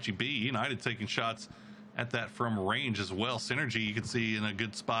find Richie B. United taking shots at that from range as well. Synergy, you can see in a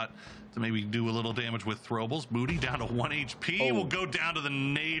good spot to maybe do a little damage with throwables. Moody down to 1 HP. Will go down to the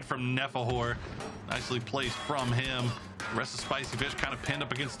nade from Nefahor. Nicely placed from him. The rest of Spicy Fish kind of pinned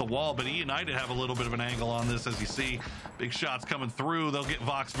up against the wall, but E United have a little bit of an angle on this, as you see. Big shots coming through. They'll get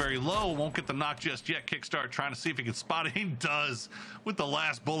Vox very low. Won't get the knock just yet. Kickstart trying to see if he can spot it. He does. With the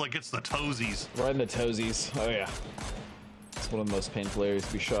last bullet, gets the toesies. Right in the toesies. Oh, yeah. It's one of the most painful areas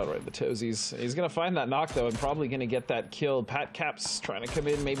to be shot right in the toesies. He's going to find that knock, though, and probably going to get that kill. Pat Caps trying to come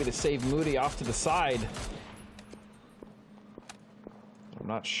in maybe to save Moody off to the side. I'm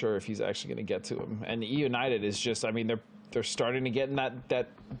not sure if he's actually going to get to him. And E United is just, I mean, they're starting to get in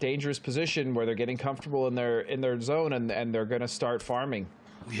that dangerous position where they're getting comfortable in their zone, and they're going to start farming.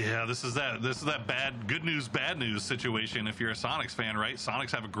 Yeah, this is that bad good news bad news situation if you're a Sonics fan, right? Sonics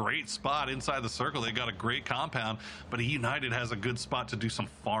have a great spot inside the circle. They got a great compound, but United has a good spot to do some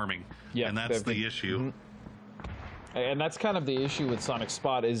farming. Yeah, and that's the issue. And that's kind of the issue with Sonic's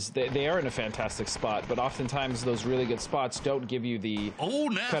spot is they are in a fantastic spot, but oftentimes those really good spots don't give you the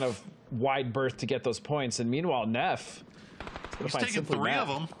kind of wide berth to get those points. And meanwhile, Neff, he's taking 3 of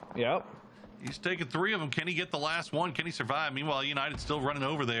them. Yep. He's taking 3 of them. Can he get the last one? Can he survive? Meanwhile, United's still running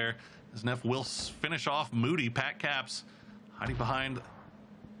over there as Neff will finish off Moody. Pat Caps hiding behind,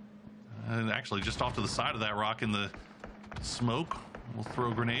 and actually just off to the side of that rock in the smoke. We'll throw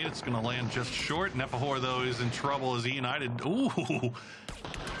a grenade. It's going to land just short. Nefahor, though, is in trouble as United. Ooh,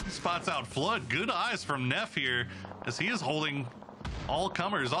 he spots out Flood. Good eyes from Neff here as he is holding all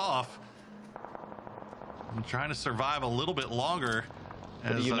comers off. I'm trying to survive a little bit longer.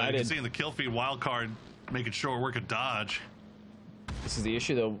 As you can see in the kill feed, Wildcard making short work of Dodge. This is the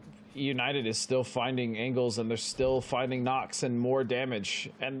issue, though. United is still finding angles, and they're still finding knocks and more damage.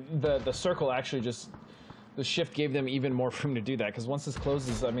 And the circle actually just, the shift gave them even more room to do that, because once this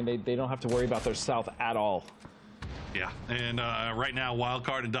closes, I mean, they don't have to worry about their south at all. Yeah, and right now,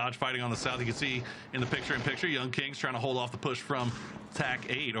 Wildcard and Dodge fighting on the south. You can see in the picture-in-picture, Young Kings trying to hold off the push from TAC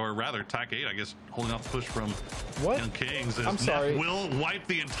 8, or rather TAC 8, I guess, holding off the push from Young Kings. I'm sorry. Will wipe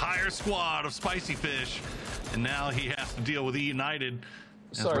the entire squad of Spicy Fish, and now he has to deal with E United.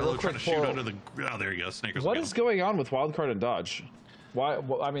 Sorry, real trying quick, to shoot under the. Oh, there you go. Snakers. What is going on with Wildcard and Dodge? Why?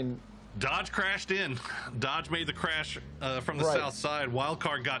 Well, I mean, Dodge crashed in. Dodge made the crash from the south side.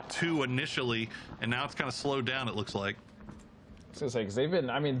 Wildcard got 2 initially, and now it's kind of slowed down, it looks like. I was gonna say, because they've been.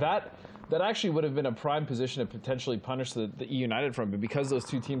 I mean, that actually would have been a prime position to potentially punish the E United from, but because those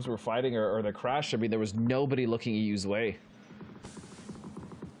 2 teams were fighting or they crashed, I mean, there was nobody looking EU's way.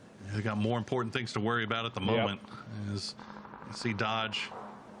 They got more important things to worry about at the moment. As you see Dodge,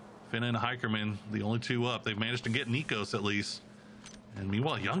 Finna and Hikerman, the only 2 up. They've managed to get Nikos at least. And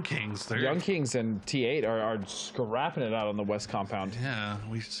meanwhile, Young Kings, Young Kings and T8 are scrapping it out on the west compound. Yeah,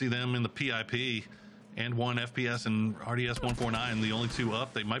 we see them in the PIP. And 1 FPS and RDS 149, the only 2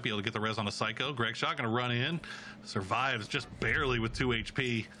 up. They might be able to get the res on a Psycho. Greg Shot going to run in, survives just barely with 2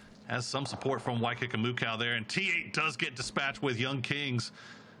 HP. Has some support from Waikika Mukau there, and T8 does get dispatched with Young Kings.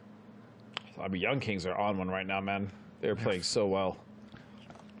 I mean, Young Kings are on one right now, man. They're playing so well.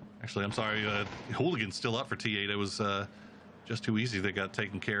 Actually, I'm sorry, Hooligan's still up for T8. It was just too easy. They got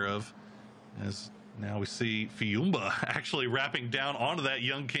taken care of. As now we see Fiumba actually wrapping down onto that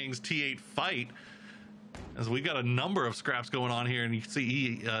Young Kings T8 fight. As we got a number of scraps going on here, and you can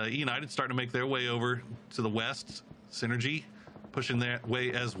see E United starting to make their way over to the west. Synergy pushing that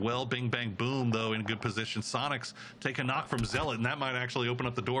way as well. Bing Bang Boom, though, in good position. Sonics take a knock from Zealot, and that might actually open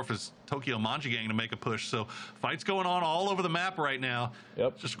up the door for Tokyo Manji Gang to make a push. So fights going on all over the map right now.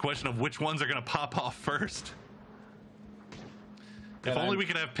 Yep. Just a question of which ones are going to pop off first. If only we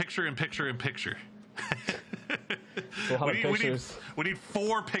could have picture-in-picture-in-picture. We need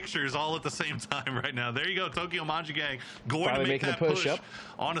 4 pictures all at the same time right now. There you go, Tokyo Manji Gang going Finally to make that push yep.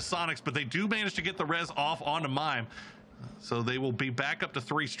 onto Sonics, but they do manage to get the res off onto Mime. So they will be back up to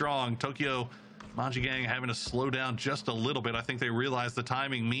 3 strong. Tokyo Manji Gang having to slow down just a little bit. I think they realize the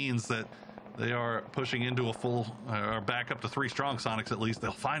timing means that they are pushing into a full, or back up to 3 strong Sonics at least.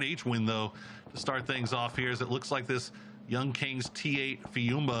 They'll find H-Win, though, to start things off here, as it looks like this Young Kings T8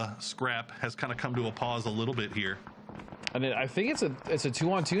 Fiumba scrap has kind of come to a pause a little bit here. And I think it's a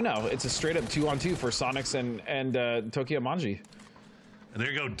 2-on-2 now. It's a straight up 2-on-2 for Sonics and Tokyo Manji. And there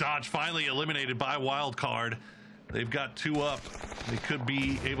you go, Dodge finally eliminated by Wildcard. They've got 2 up. They could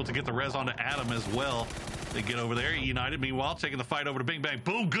be able to get the res onto Adam as well. They get over there. United, meanwhile, taking the fight over to Bing Bang.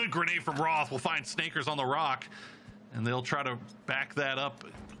 Boom, good grenade from Roth. We'll find Snakers on the rock, and they'll try to back that up.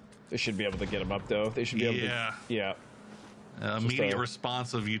 They should be able to get him up, though. They should be able to. Yeah. Immediate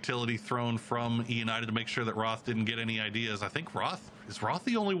response of utility thrown from E United to make sure that Roth didn't get any ideas. I think is Roth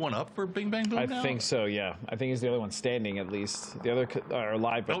the only one up for Bing Bang Boom now? I think so, yeah. I think he's the only one standing, at least. The other are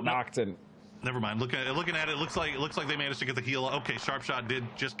alive but knocked. And never mind. Looking at it, it looks like they managed to get the heal. Okay, Sharp Shot did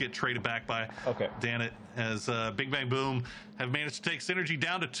just get traded back by Danit, as Bing Bang Boom have managed to take Synergy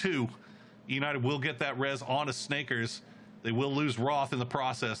down to 2. United will get that res onto Snakers. They will lose Roth in the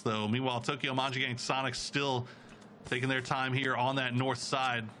process, though. Meanwhile, Tokyo Manji Gang Sonics still taking their time here on that north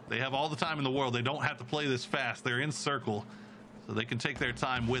side. They have all the time in the world. They don't have to play this fast. They're in circle. so they can take their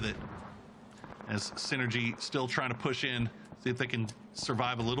time with it. As Synergy still trying to push in, see if they can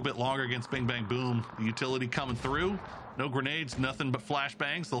survive a little bit longer against Bing Bang Boom. The utility coming through. No grenades, nothing but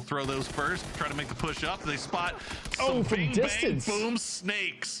flashbangs. They'll throw those first, try to make the push up. They spot some Bing Bang Boom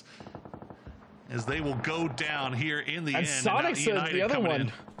snakes as they will go down here in the end. Sonic's the other one.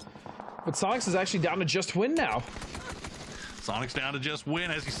 In. But Sonic's is actually down to just win now. Sonic's down to just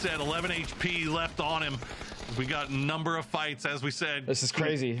win, as he said, 11 HP left on him. We got a number of fights, as we said. This is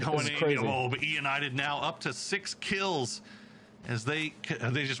crazy. This is crazy. Oh, but United now up to 6 kills as they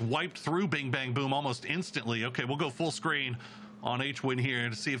just wiped through Bing Bang Boom almost instantly. Okay, we'll go full screen on H-Win here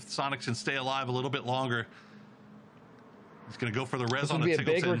to see if Sonic can stay alive a little bit longer. He's going to go for the res on the Tiggleton. This would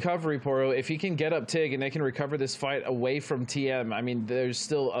be a big recovery, Poro. If he can get up Tig and they can recover this fight away from TM, I mean, there's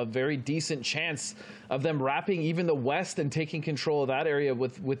still a very decent chance of them wrapping even the West and taking control of that area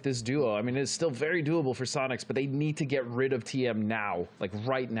with this duo. I mean, it's still very doable for Sonics, but they need to get rid of TM now, like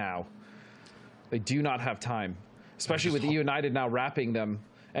right now. They do not have time, especially with United now wrapping them.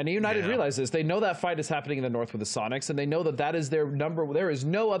 And United realizes they know that fight is happening in the north with the Sonics, and they know that that is their number. There is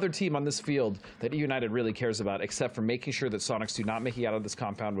no other team on this field that United really cares about except for making sure that Sonics do not make it out of this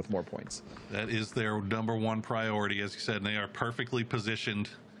compound with more points. That is their #1 priority, as you said, and they are perfectly positioned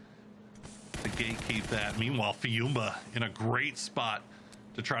to gatekeep that. Meanwhile, Fiumba in a great spot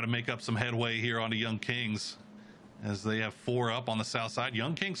to try to make up some headway here onto Young Kings, as they have 4 up on the south side.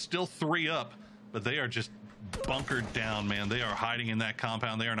 Young Kings still 3 up, but they are just bunkered down, man. They are hiding in that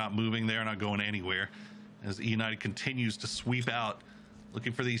compound. They are not moving. They are not going anywhere as United continues to sweep out,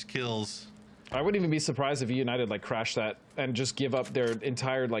 looking for these kills. I wouldn't even be surprised if United like crash that and just give up their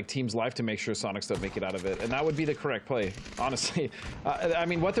entire like team's life to make sure Sonics don't make it out of it, and that would be the correct play, honestly. I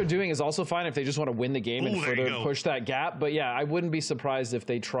mean, what they're doing is also fine if they just want to win the game and further push that gap. But yeah, I wouldn't be surprised if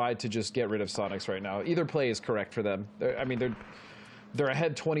they tried to just get rid of Sonics right now. Either play is correct for them. They're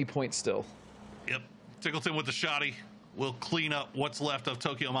ahead 20 points still. Yep. Tiggleton with the shotty will clean up what's left of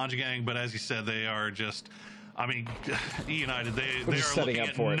Tokyo Manjigang, but as you said, they are just, I mean, United, they are looking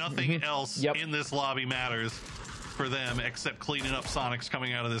at nothing else in this lobby matters for them except cleaning up Sonics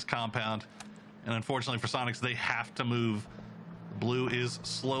coming out of this compound. And unfortunately for Sonics, they have to move. Blue is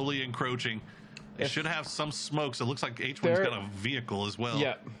slowly encroaching. They should have some smokes. It looks like H1's got a vehicle as well.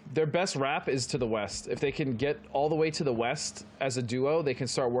 Yeah, their best wrap is to the west. If they can get all the way to the west as a duo, they can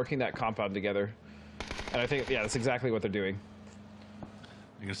start working that compound together. And I think, yeah, that's exactly what they're doing.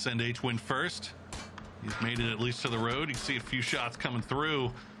 You're going to send H-Win first. He's made it at least to the road. You can see a few shots coming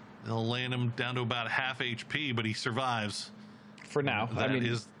through. They'll land him down to about half HP, but he survives. For now.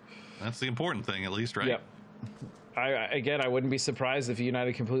 That's the important thing, at least, right? Yep. Again, I wouldn't be surprised if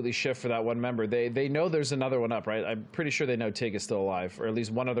United completely shift for that one member. They know there's another one up, right? I'm pretty sure they know Tig is still alive, or at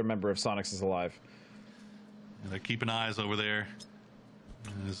least one other member of Sonics is alive. And they're keeping eyes over there.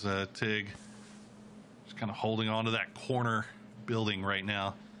 There's Tig. Kind of holding on to that corner building right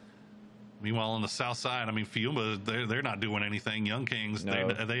now. Meanwhile, on the south side, I mean, Fiumba, they're not doing anything. Young Kings,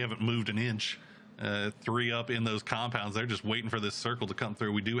 they haven't moved an inch. 3 up in those compounds. They're just waiting for this circle to come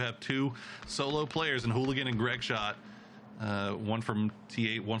through. We do have 2 solo players in Hooligan and Greg Shot. One from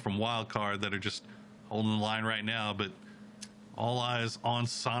T8, one from Wildcard, that are just holding the line right now. But all eyes on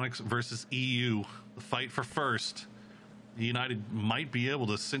Sonics versus EU. The fight for first. United might be able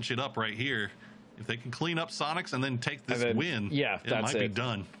to cinch it up right here. If they can clean up Sonics and then take this win, it might be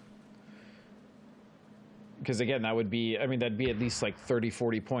done. Because again, that would be, I mean, that'd be at least like 30,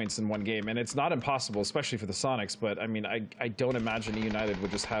 40 points in one game. And it's not impossible, especially for the Sonics. But I mean, I don't imagine United would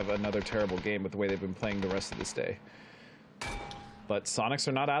just have another terrible game with the way they've been playing the rest of this day. But Sonics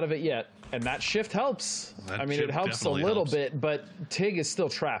are not out of it yet. And that shift helps. I mean, it helps a little bit, but Tig is still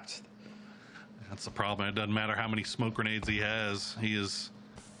trapped. That's the problem. It doesn't matter how many smoke grenades he has. He is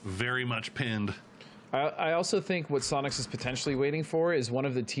very much pinned. I also think what Sonics is potentially waiting for is one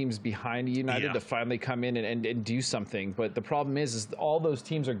of the teams behind United to finally come in and do something. But the problem is all those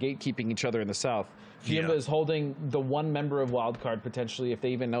teams are gatekeeping each other in the south. Fiumba is holding the one member of Wildcard potentially, if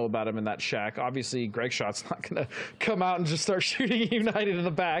they even know about him in that shack. Obviously, Greg Shot's not going to come out and just start shooting United in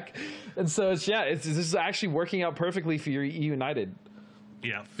the back. And so, this is actually working out perfectly for your United.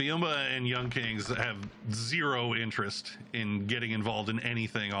 Yeah, Fiumba and Young Kings have zero interest in getting involved in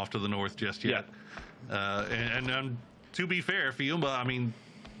anything off to the north just yet. And to be fair, Fiumba, I mean,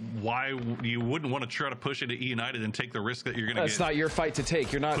 why you wouldn't want to try to push into E United and take the risk that you're going to get. That's not your fight to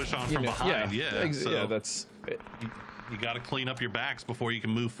take. You're not push on from behind. Yeah, that's it. you got to clean up your backs before you can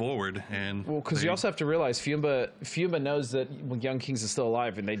move forward. And well, because you also have to realize Fiumba knows that Young Kings is still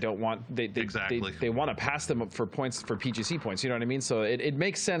alive, and they don't want they want to pass them up for points, for PGC points. You know what I mean? So it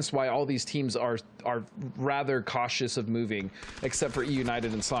makes sense why all these teams are rather cautious of moving, except for E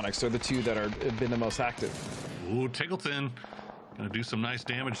United and Sonics. They're the two that have been the most active. Ooh, Tiggleton gonna do some nice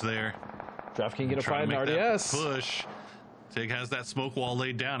damage there. DraftKings gonna find an RDS push. Tig has that smoke wall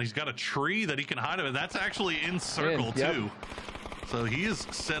laid down. He's got a tree that he can hide in. That's actually in circle too. So he is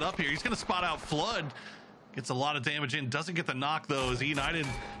set up here. He's going to spot out Flood. Gets a lot of damage in. Doesn't get the knock though. As E United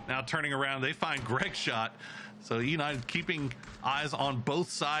now turning around, they find Greg's shot. So E United keeping eyes on both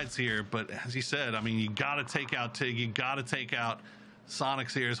sides here. But as you said, I mean, you got to take out Tig. You got to take out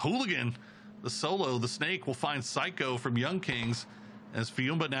Sonics here. As Hooligan, the solo, the snake will find Psycho from Young Kings. As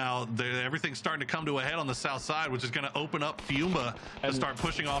Fiumba now, everything's starting to come to a head on the south side, which is going to open up Fiumba and start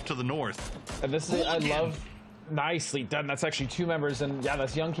pushing off to the north. And this is, I love, nicely done. That's actually two members, and yeah,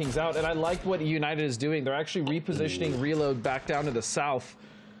 that's Young Kings out. And I like what United is doing. They're actually repositioning Reload back down to the south,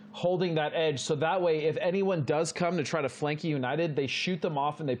 holding that edge. So that way, if anyone does come to try to flank United, they shoot them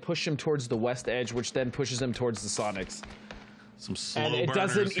off and they push them towards the west edge, which then pushes them towards the Sonics. Some slow and it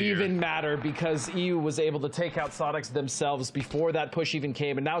doesn't even matter because EU was able to take out Sonics themselves before that push even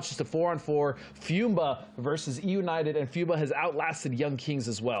came, and now it's just a 4-on-4 Fiumba versus E United, and Fiumba has outlasted Young Kings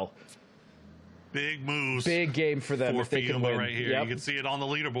as well. Big moves. Big game for them if they can win. Right here. Yep. You can see it on the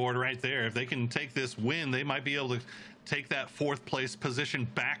leaderboard right there. If they can take this win, they might be able to take that 4th place position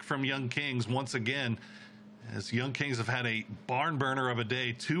back from Young Kings once again, as Young Kings have had a barn burner of a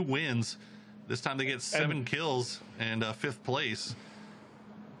day, 2 wins. This time they get 7 kills and 5th place.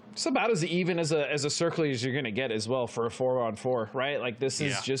 It's about as even as a circle as you're going to get as well for a 4-on-4, right? Like this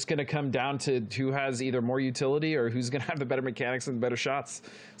is just going to come down to who has either more utility or who's going to have the better mechanics and better shots.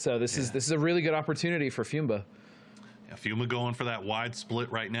 So this is a really good opportunity for Fiumba. Yeah, Fiumba going for that wide split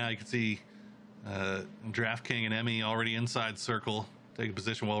right now. You can see DraftKings and Emmy already inside circle, taking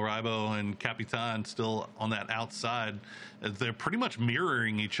position, while Rybo and Capitan still on that outside. They're pretty much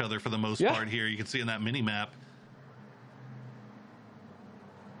mirroring each other for the most part here. You can see in that mini map.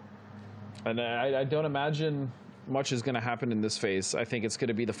 And I don't imagine much is going to happen in this phase. I think it's going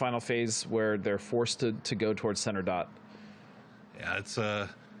to be the final phase where they're forced to go towards center dot. Yeah, it's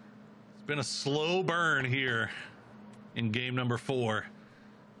been a slow burn here in game number 4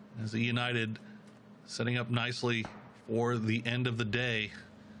 as the United setting up nicely for the end of the day.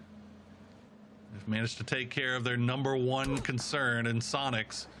 They've managed to take care of their number 1 concern in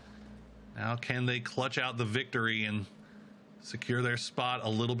Sonics. Now can they clutch out the victory and secure their spot a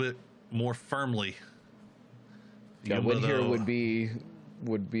little bit more firmly? Yeah, win here would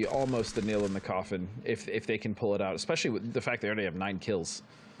be almost the nail in the coffin if they can pull it out, especially with the fact they already have 9 kills.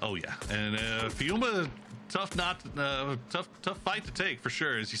 Oh yeah, and Fiumba, tough fight to take for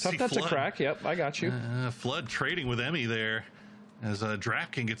sure. As you see, tough nut to crack. Yep, I got you. Flood trading with Emmy there, as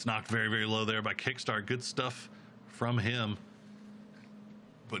DraftKings gets knocked very, very low there by Kickstart. Good stuff from him,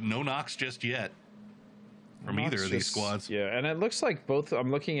 but no knocks just yet from either of these squads. Yeah, and it looks like both. I'm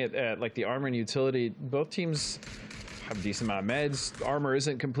looking at like the armor and utility. Both teams have a decent amount of meds. Armor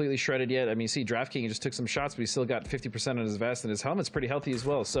isn't completely shredded yet. I mean, see, DraftKings just took some shots, but he still got 50% on his vest, and his helmet's pretty healthy as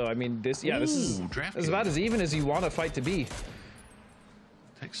well. So I mean, this is about as even as you want a fight to be.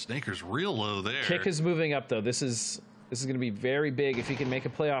 Take Snaker's real low there. Kick is moving up though. This is going to be very big if he can make a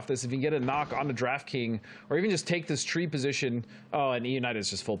play off this. If he can get a knock on the DraftKings, or even just take this tree position. Oh, and E United is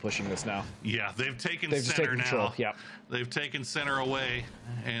just full pushing this now. Yeah, they've taken center now. Yep. They've taken center away,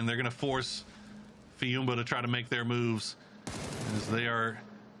 and they're going to force Fiumba to try to make their moves as they are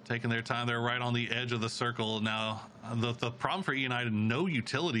taking their time. They're right on the edge of the circle now. The problem for E United, no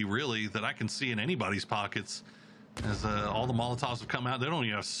utility really that I can see in anybody's pockets. As all the Molotovs have come out, they don't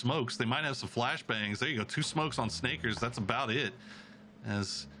even have smokes. They might have some flashbangs. There you go, 2 smokes on Snakers. That's about it.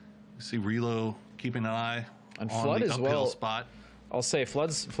 As you see Relo keeping an eye on Flood the as uphill well. spot. I'll say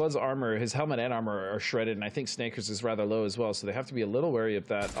Flood's armor, his helmet and armor are shredded, and I think Snakers is rather low as well, so they have to be a little wary of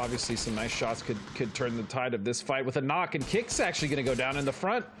that. Obviously, some nice shots could turn the tide of this fight with a knock, and Kick's actually going to go down in the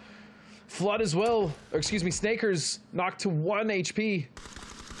front. Flood as well, or excuse me, Snakers knocked to 1 HP.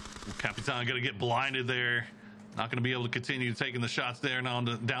 Capitan going to get blinded there. Not going to be able to continue taking the shots there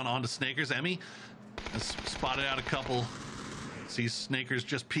and down onto Snakers. Emmy has spotted out a couple. Sees Snakers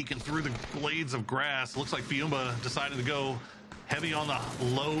just peeking through the blades of grass. Looks like Fiumba decided to go heavy on the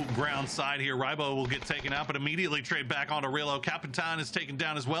low ground side here. Rybo will get taken out, but immediately trade back onto Rillo. Capitan is taken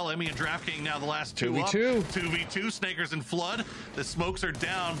down as well. Emmy and DraftKing now the last two 2v2. up. 2v2, Snakers and Flood. The smokes are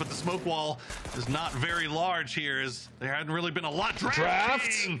down, but the smoke wall is not very large here, as there hadn't really been a lot.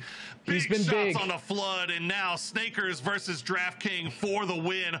 DraftKing! He's been shots big on the Flood, and now Snakers versus DraftKing for the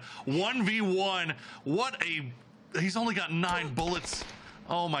win. 1v1. He's only got 9 bullets.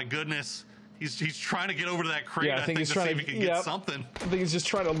 Oh my goodness. He's trying to get over to that crate. Yeah, I think he's to trying see if he can get something. I think he's just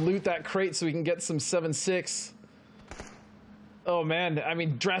trying to loot that crate so he can get some 7.6. Oh man, I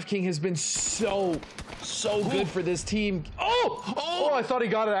mean, DraftKings has been so good for this team. Oh, I thought he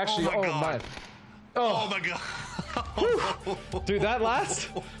got it actually. Oh my God. Oh my God. Dude, that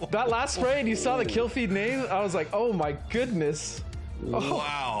last spray, and you saw the kill feed name, I was like, oh my goodness.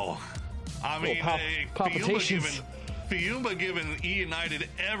 Wow. I mean, palpitations. Fiumba giving E United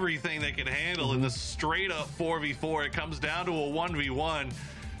everything they can handle in the straight up 4v4. It comes down to a 1v1,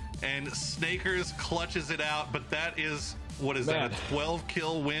 and Snakers clutches it out, but that is, what is that, a 12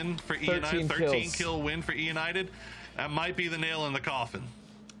 kill win for E United? 13 kill win for E United? That might be the nail in the coffin.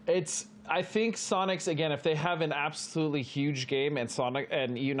 I think Sonics, again, if they have an absolutely huge game and Sonic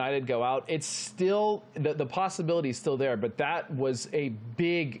and E United go out, it's still, the possibility is still there, but that was a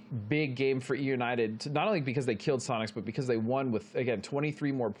big game for E United, not only because they killed Sonics, but because they won with, again,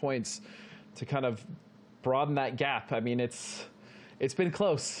 23 more points to kind of broaden that gap. I mean, it's been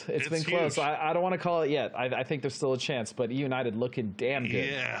close. It's been close. I don't want to call it yet. I think there's still a chance, but E United looking damn good.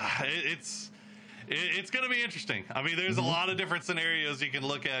 Yeah, it's going to be interesting. I mean, there's a lot of different scenarios you can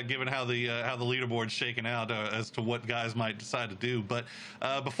look at, given how the leaderboard's shaking out as to what guys might decide to do. But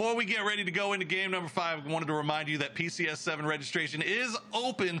before we get ready to go into game number 5, I wanted to remind you that PCS 7 registration is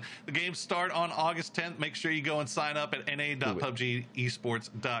open. The games start on August 10th. Make sure you go and sign up at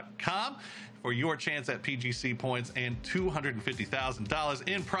na.pubgesports.com for your chance at PGC points and $250,000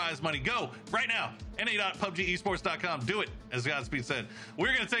 in prize money. Go right now, na.pubgesports.com. Do it, as Godspeed said.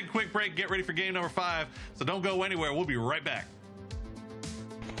 We're going to take a quick break, get ready for game number 5, so don't go anywhere. We'll be right back.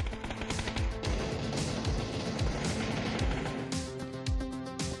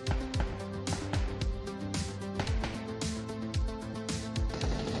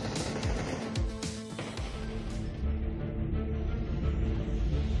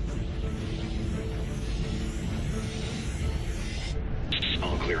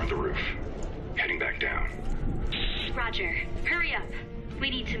 All clear on the roof. Heading back down. Roger. Hurry up.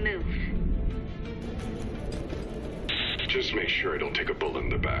 We need to move. Just make sure I don't take a bullet in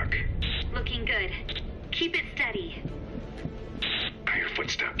the back. Looking good. Keep it steady. I hear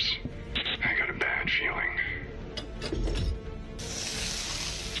footsteps. I got a bad feeling.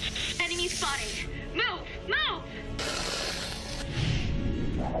 Enemy spotted. Move! Move!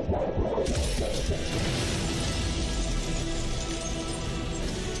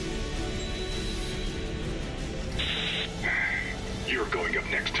 You're going up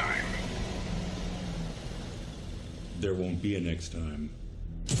next time. There won't be a next time.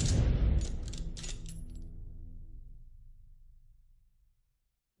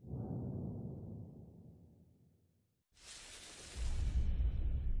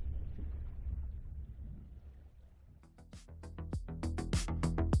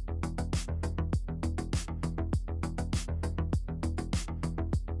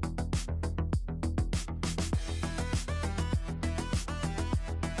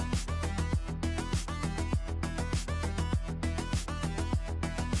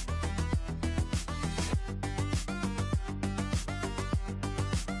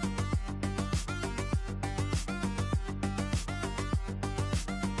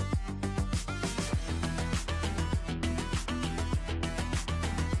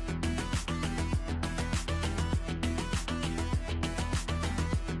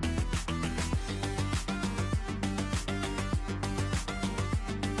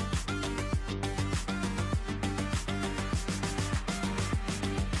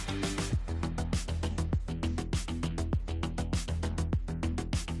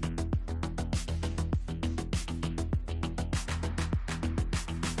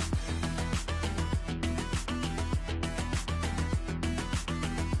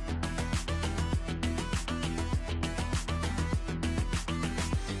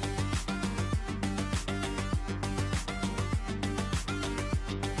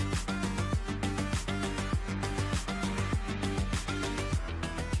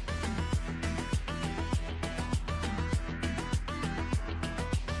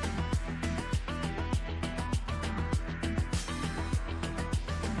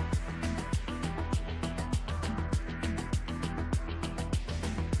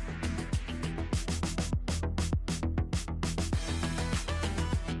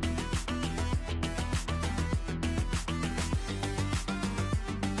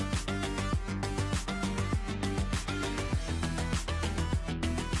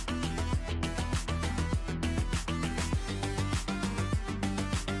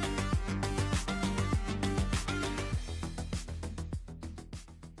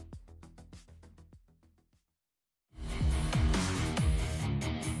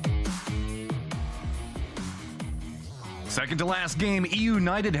 Second to last game, E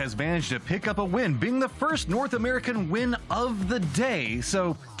United has managed to pick up a win, being the first North American win of the day.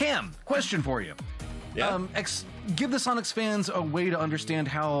 So, Cam, question for you. Yeah. Give the Sonics fans a way to understand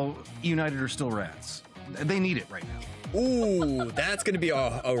how E United are still rats. They need it right now. Ooh, that's going to be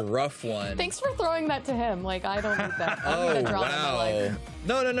a rough one. Thanks for throwing that to him. Like, I don't need that. I don't need that drama in my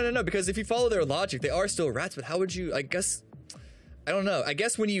life. No. Because if you follow their logic, they are still rats. But how would you? I don't know. I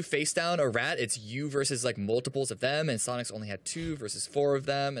guess when you face down a rat, it's you versus like multiples of them, and Sonics only had 2 versus 4 of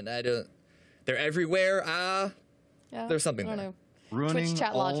them, and they're everywhere. Yeah, there's something I don't there. know. Ruining Twitch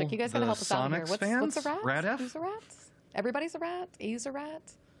chat logic. You guys gotta help us out here. Sonics fans? What's a rat? Rat F? Who's a rat? Everybody's a rat. A's a rat.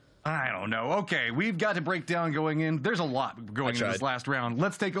 I don't know. Okay, we've got to break down going in. There's a lot going into this last round.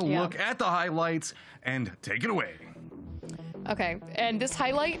 Let's take a look at the highlights and take it away. Okay, and this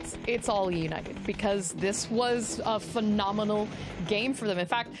highlights, it's all United because this was a phenomenal game for them. In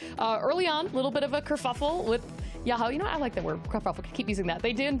fact, early on, a little bit of a kerfuffle with Yahoo. You know, I like that word, kerfuffle. Keep using that.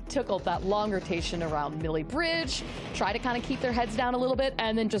 They did took that long rotation around Millie Bridge, try to kind of keep their heads down a little bit,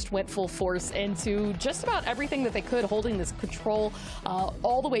 and then just went full force into just about everything that they could, holding this control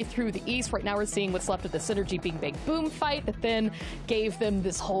all the way through the east. Right now, we're seeing what's left of the Synergy Bing Bang Boom fight that then gave them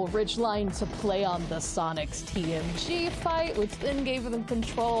this whole ridge line to play on the Sonics TMG fight, which then gave them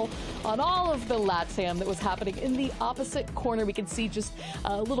control on all of the LATAM that was happening in the opposite corner. We can see just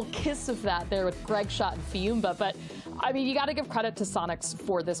a little kiss of that there with Greg Shot and Fiumba, but I mean, you got to give credit to Sonics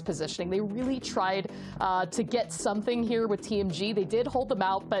for this positioning. They really tried to get something here with TMG. They did hold them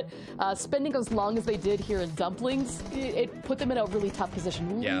out, but spending as long as they did here in Dumplings, it put them in a really tough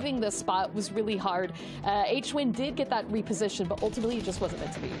position. Yeah. Leaving this spot was really hard. H-Win did get that reposition, but ultimately it just wasn't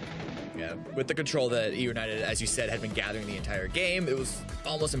meant to be. Yeah, with the control that E United, as you said, had been gathering the entire game, it was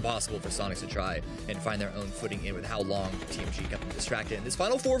almost impossible for Sonics to try and find their own footing in with how long TMG kept them distracted. In this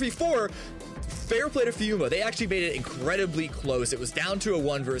final 4v4, fair play to Fiumba. They actually made it incredibly close. It was down to a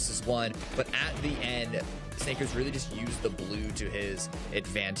 1 versus 1, but at the end, Snakers really just used the blue to his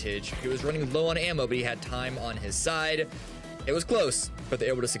advantage. He was running low on ammo, but he had time on his side. It was close, but they're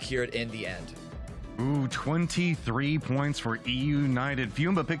able to secure it in the end. Ooh, 23 points for E United.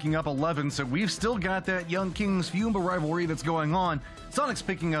 Fiumba picking up 11, so we've still got that Young Kings Fiumba rivalry that's going on. Sonics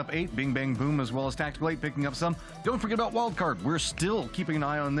picking up 8, Bing Bang Boom, as well as Tactical 8 picking up some. Don't forget about Wildcard. We're still keeping an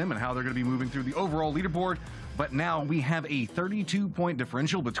eye on them and how they're going to be moving through the overall leaderboard. But now we have a 32-point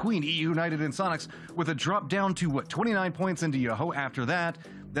differential between E United and Sonics, with a drop down to, 29 points into Yoho after that.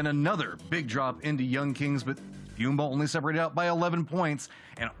 Then another big drop into Young Kings, but Fiumba only separated out by 11 points,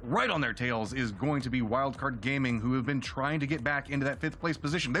 and right on their tails is going to be Wildcard Gaming, who have been trying to get back into that 5th place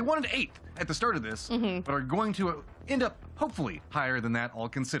position. They wanted 8th at the start of this, but are going to end up hopefully higher than that, all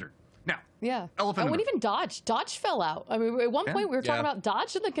considered. Now, yeah. Elephant in the even Dodge fell out. I mean, at one point we were talking about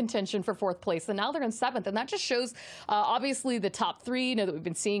Dodge in the contention for 4th place, and now they're in 7th, and that just shows obviously the top 3 that we've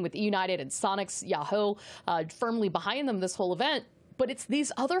been seeing with E United and Sonics, Yahoo firmly behind them this whole event. But it's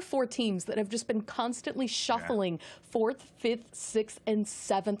these other 4 teams that have just been constantly shuffling 4th, 5th, 6th, and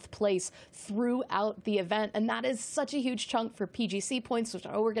 7th place throughout the event. And that is such a huge chunk for PGC points, which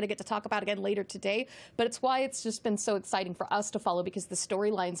I know we're going to get to talk about again later today. But it's why it's just been so exciting for us to follow, because the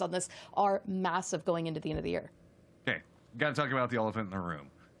storylines on this are massive going into the end of the year. Okay, got to talk about the elephant in the room.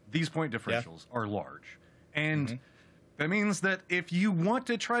 These point differentials are large. And that means that if you want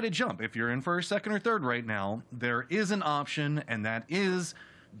to try to jump, if you're in first, second, or third right now, there is an option, and that is,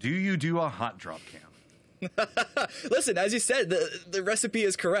 do you do a hot drop cam? Listen, as you said, the recipe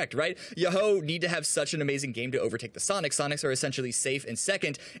is correct, right? Yahoo need to have such an amazing game to overtake the Sonics. Sonics are essentially safe in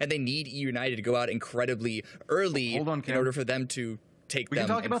 2nd, and they need E United to go out incredibly early in order for them to take them in 1st. We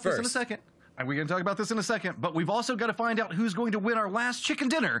can talk about this in a second. We're going to talk about this in a second, but we've also got to find out who's going to win our last chicken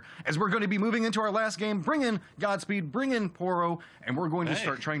dinner, as we're going to be moving into our last game. Bring in Godspeed, bring in Poro, and we're going to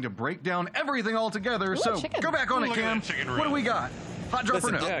start trying to break down everything all together. So go back on it, Cam. What do we got? Hot drop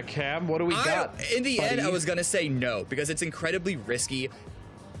or no? Yeah, Cam, what do we got? In the end, I was going to say no, because it's incredibly risky.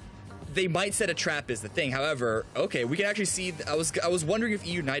 They might set a trap is the thing. However, okay, we can actually see. I was wondering if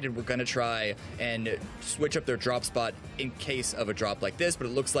E United were going to try and switch up their drop spot in case of a drop like this, but it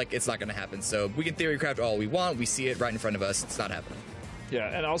looks like it's not going to happen. So we can theory craft all we want. We see it right in front of us. It's not happening.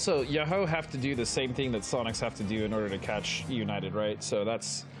 Yeah, and also Yahoo have to do the same thing that Sonics have to do in order to catch E United, right? So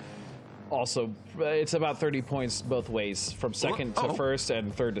that's also, it's about 30 points both ways, from 2nd to 1st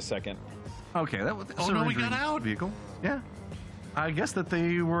and 3rd to 2nd. Okay, that was. Oh no, we got out. Vehicle. Yeah. I guess that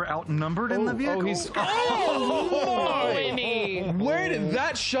they were outnumbered in the vehicle. Where did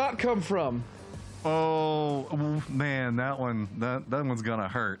that shot come from? Oh man, that one's gonna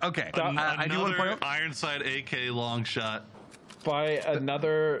hurt. Okay, I do want to point out Ironside AK long shot by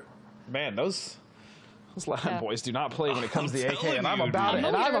another man. Those Those LATAM boys do not play when it comes to the AK, telling and I'm you, about dude. it.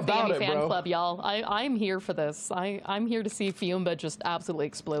 And I'm about it, fan bro. club, y'all. I'm here for this. I'm here to see Fiumba just absolutely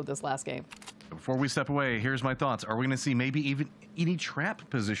explode this last game. Before we step away, here's my thoughts. Are we going to see maybe even any trap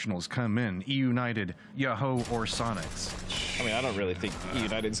positionals come in? E United, Yahoo, or Sonics? I mean, I don't really think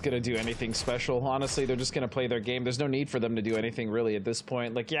United's going to do anything special. Honestly, they're just going to play their game. There's no need for them to do anything really at this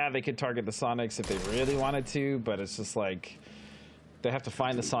point. Like, yeah, they could target the Sonics if they really wanted to, but it's just like they have to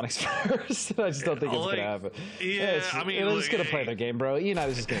find the Sonics first. I just don't think it's going to happen. Yeah, I mean, they're just going to play their game, bro.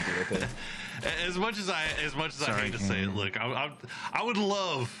 United's just going to be with it. As much as I hate to say it, look, I would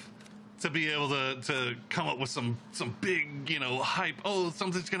love to be able to come up with some big, you know, hype. Oh,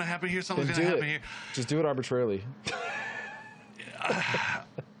 something's gonna happen here. Something's gonna happen here. Just do it arbitrarily.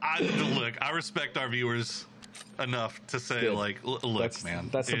 Look, I respect our viewers enough to say, like, look, man,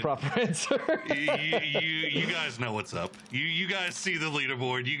 that's the proper answer. you guys know what's up. You guys see the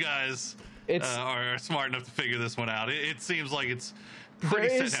leaderboard. You guys are smart enough to figure this one out. It seems like it's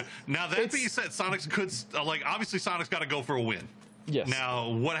pretty set now. That being said, Sonics could like obviously Sonics got to go for a win. Yes. Now,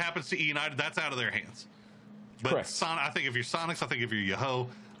 what happens to E United? That's out of their hands. But Correct. I think if you're Sonics, I think if you're Yahoo,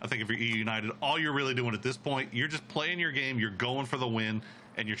 I think if you're E United, all you're really doing at this point, you're just playing your game. You're going for the win,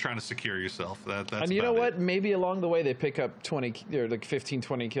 and you're trying to secure yourself. That's and you know what? Maybe along the way they pick up 20 or like 15,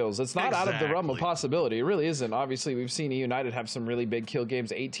 20 kills. It's not out of the realm of possibility. It really isn't. Obviously, we've seen E United have some really big kill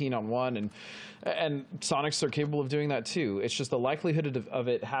games, 18 on 1, and Sonics are capable of doing that too. It's just the likelihood of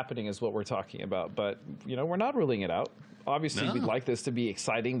it happening is what we're talking about. But you know, we're not ruling it out. Obviously, we'd like this to be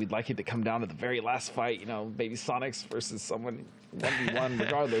exciting. We'd like it to come down to the very last fight. You know, maybe Sonics versus someone 1v1,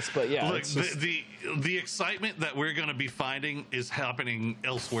 regardless. But yeah, look, it's just... the excitement that we're going to be finding is happening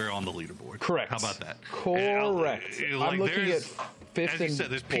elsewhere on the leaderboard. Correct. How about that? Correct. I'm looking at fifth as you and said,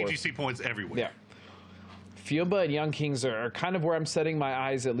 there's fourth. PGC points everywhere. Yeah. Fiumba and Young Kings are kind of where I'm setting my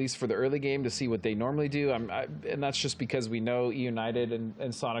eyes, at least for the early game, to see what they normally do. And that's just because we know E United and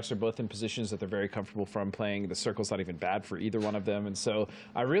Sonics are both in positions that they're very comfortable from playing. The circle's not even bad for either one of them. And so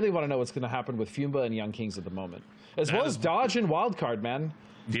I really want to know what's going to happen with Fiumba and Young Kings at the moment. As well as Dodge and Wildcard, man.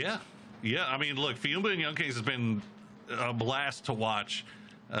 Yeah. Yeah. I mean, look, Fiumba and Young Kings has been a blast to watch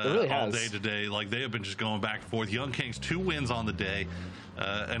really all has. day today. Like, they have been just going back and forth. Young Kings, 2 wins on the day.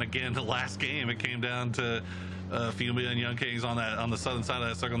 And again, the last game, it came down to Fiumba and Young Kings on the southern side of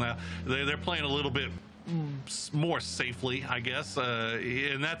that circle. Now they're playing a little bit more safely, I guess,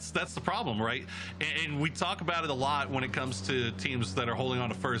 and that's the problem, right? And we talk about it a lot when it comes to teams that are holding on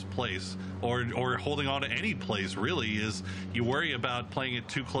to first place or holding on to any place. Really, is you worry about playing it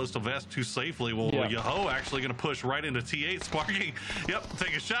too close to vest too safely. Well, Yahoo actually going to push right into T8, sparking. Yep,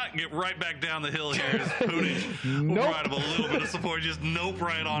 take a shot, and get right back down the hill here. Pootage will provide him a little bit of support. Just nope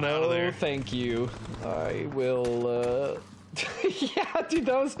right on out of there. No, thank you. I will. Yeah, dude,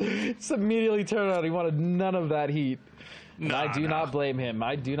 that was just immediately turned out. He wanted none of that heat. And I do not blame him.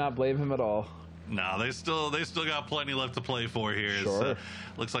 I do not blame him at all. No, they still got plenty left to play for here. Sure.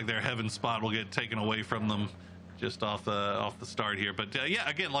 Looks like their heaven spot will get taken away from them just off the start here. But yeah,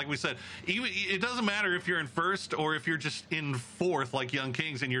 again, like we said, it doesn't matter if you're in first or if you're just in fourth like Young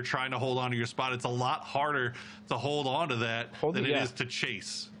Kings and you're trying to hold on to your spot. It's a lot harder to hold on to that than it is to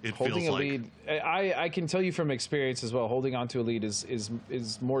chase. Holding a lead, I can tell you from experience as well, holding on to a lead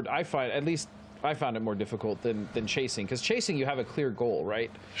is more, I find it more difficult than chasing, because chasing, you have a clear goal, right?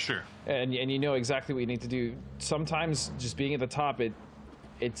 Sure. And you know exactly what you need to do. Sometimes just being at the top,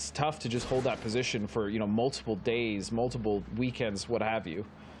 it's tough to just hold that position for, you know, multiple days, multiple weekends, what have you.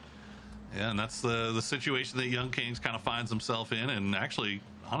 Yeah, and that's the situation that Young Kings kind of finds himself in, and actually,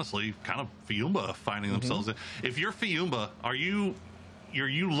 honestly, kind of Fiumba finding themselves in. If you're Fiumba, are you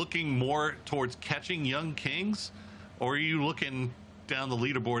looking more towards catching Young Kings, or are you looking down the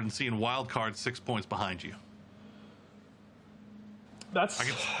leaderboard and seeing Wildcard 6 points behind you? That's I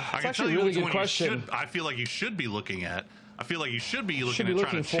can actually tell you a really which good one question. I feel like you should be looking at. I feel like you should be looking Should be at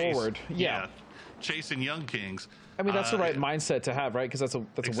trying looking to chase, forward. Yeah. chasing Young Kings. I mean, that's the right mindset to have, right? Because that's a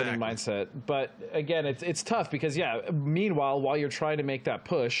winning mindset. But again, it's tough because, yeah, meanwhile, while you're trying to make that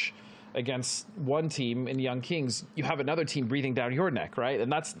push against one team in Young Kings, you have another team breathing down your neck, right?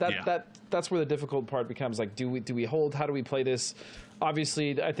 And that's where the difficult part becomes. Like, do we hold? How do we play this?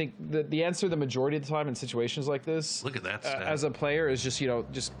 Obviously, I think the answer the majority of the time in situations like this, look at that as a player, is just, you know,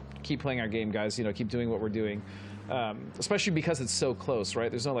 just keep playing our game, guys. You know, keep doing what we're doing. Especially because it's so close,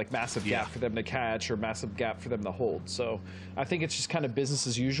 right? There's no like massive gap for them to catch or massive gap for them to hold. So I think it's just kind of business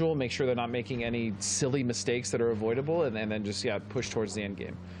as usual. Make sure they're not making any silly mistakes that are avoidable, and then just push towards the end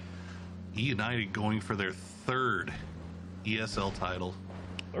game. E United going for their 3rd ESL title.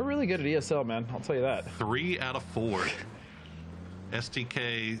 They're really good at ESL, man. I'll tell you that. 3 out of 4.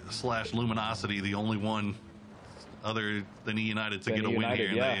 STK / Luminosity, the only one other than E United to get a win United,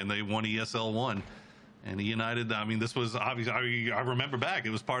 here, yeah. and they won ESL 1. And E United, I mean, this was obviously, I remember back, it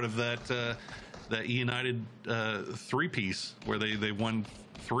was part of that that E United 3-piece where they won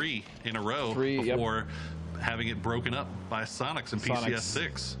 3 in a row before having it broken up by Sonics and PCS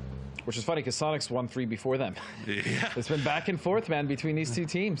 6. Which is funny because Sonics won 3 before them. Yeah. It's been back and forth, man, between these two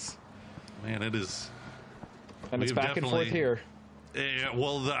teams. Man, it is. And it's back and forth here. Yeah,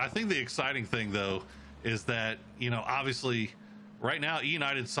 well, I think the exciting thing, though, is that, you know, obviously, right now, E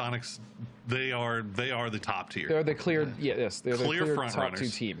United Sonics, they are the top tier. They're the clear, they're the clear front top runners. 2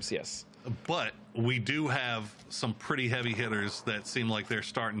 teams, yes. But we do have some pretty heavy hitters that seem like they're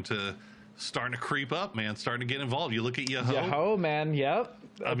starting to creep up, man, starting to get involved. You look at Yahoo. Yahoo, man, yep.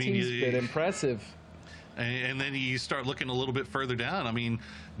 That team's been impressive. And then you start looking a little bit further down. I mean,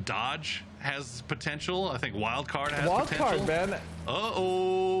 Dodge has potential. I think Wildcard has potential. Wildcard, man.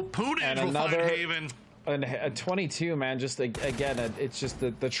 Uh-oh. Poonage will find haven. And at 22, man, just again, it's just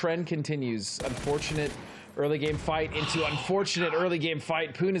the trend continues. Unfortunate early game fight into unfortunate early game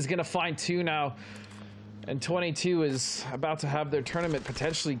fight. Poon is going to find 2 now. And 22 is about to have their tournament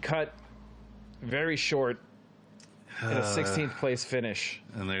potentially cut very short in a 16th place finish.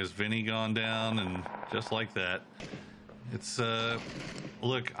 And there's Vinny gone down, and just like that. It's,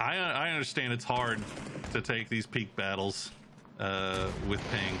 look, I understand it's hard to take these peak battles with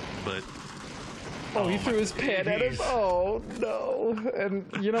Ping, but... Oh, he threw his pan at him. Oh, no. And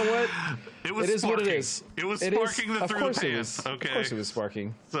you know what? It was It is sparking. what it is. It was It sparking is. the Of through course the it pants. was. Okay. Of course it was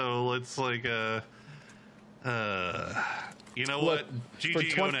sparking. So it's like, you know Look, what?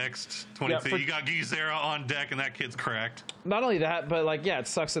 GG go next. 23. You got Gizera on deck, and that kid's cracked. Not only that, but like, yeah, it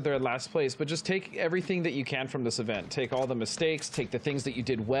sucks that they're in last place, but just take everything that you can from this event. Take all the mistakes, take the things that you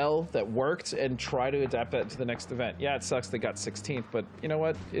did well, that worked, and try to adapt that to the next event. Yeah, it sucks they got 16th, but you know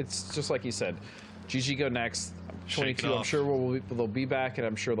what? It's just like you said. GG go next. 22, I'm sure they'll be back, and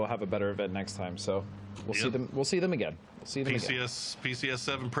I'm sure they'll have a better event next time. So we'll see them. We'll see them again. We'll see them again. PCS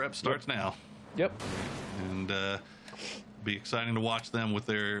 7 prep starts now. Yep. And be exciting to watch them with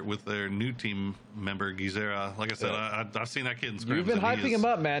their new team member Gizera. Like I said, I've seen that kid in scrims. You've been hyping him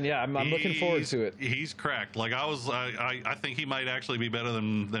up, man. Yeah, I'm looking forward to it. He's cracked. Like I think he might actually be better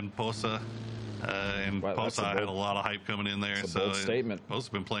than Posa. And Posa had a lot of hype coming in there. That's a bold statement. Posa's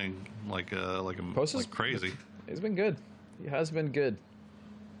been playing like crazy. He's been good. He has been good.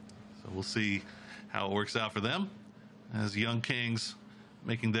 So we'll see how it works out for them as Young Kings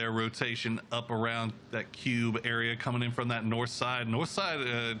making their rotation up around that cube area, coming in from that north side. North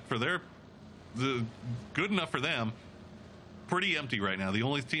side for good enough for them. Pretty empty right now. The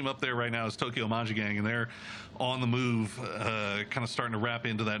only team up there right now is Tokyo Manjigang, and they're on the move, kind of starting to wrap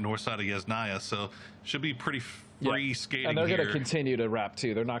into that north side of Yesnaya. So should be pretty free skating. And they're going to here. continue to wrap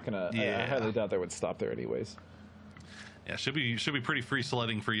too. They're not going to. I highly doubt they would stop there anyways. Yeah, should be pretty free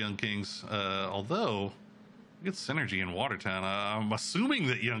sledding for Young Kings. Although get Synergy in Watertown. I'm assuming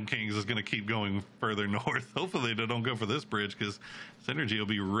that Young Kings is going to keep going further north. Hopefully they don't go for this bridge, because Synergy will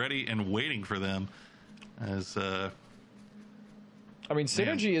be ready and waiting for them. As I mean,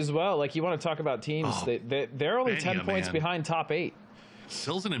 Synergy as well. Like, you want to talk about teams? They're only 10 points behind top 8.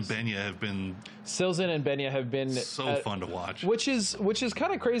 Silzen and Benya have been so fun to watch. Which is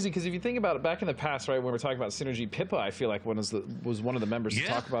kind of crazy, because if you think about it, back in the past, right, when we're talking about Synergy, Pippa, I feel like was one of the members to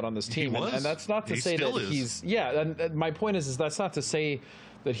talk about on this team, and that's not to say that he's and my point is that's not to say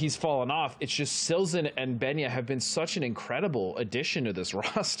that he's fallen off. It's just Silzen and Benya have been such an incredible addition to this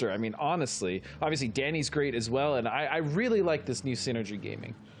roster. I mean, honestly, obviously Danny's great as well, and I really like this new Synergy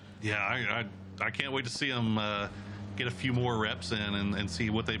gaming. Yeah, I can't wait to see them get a few more reps in and see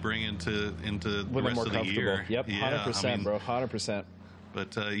what they bring into the rest of the year. Yep, 100%, bro, 100%.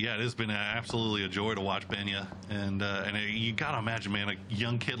 But yeah, it has been absolutely a joy to watch Benya, and you gotta imagine, man, a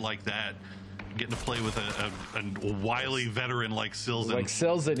young kid like that getting to play with a wily veteran like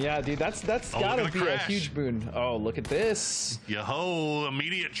Silzen. Yeah, dude, that's gotta be a huge boon. Oh, look at this. Yahoo,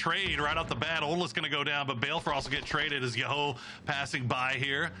 immediate trade right off the bat. Olaf's gonna go down, but Balefrost will get traded as Yahoo passing by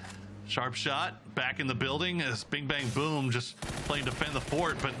here. Sharp shot, back in the building as Bing Bang Boom just playing defend the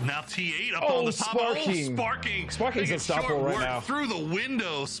fort, but now T8 up on the top. Sparking's unstoppable right now. Through the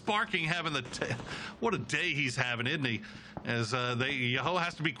window, Sparking having what a day he's having, isn't he? As Yahoo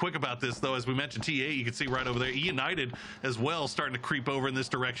has to be quick about this, though. As we mentioned, T8, you can see right over there. United as well starting to creep over in this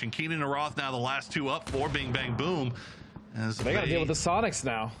direction. Keenan and Roth now the last two up for Bing Bang Boom. As they got to deal with the Sonics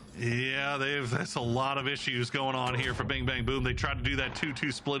now. Yeah, that's a lot of issues going on here for Bing Bang Boom. They tried to do that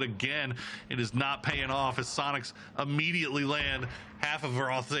 2-2 split again. It is not paying off as Sonics immediately land half of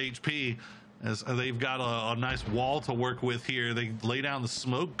Roth's HP. as they've got a nice wall to work with here. They lay down the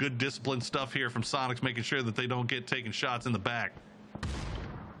smoke. Good disciplined stuff here from Sonics, making sure that they don't get taken shots in the back.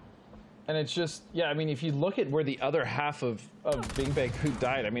 And it's just, yeah, I mean, if you look at where the other half of Bing Bang Boom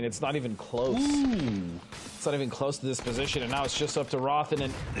died, I mean, it's not even close. Ooh. It's not even close to this position, and now it's just up to Roth and a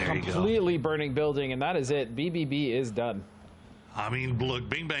completely burning building, and that is it. BBB is done. I mean, look,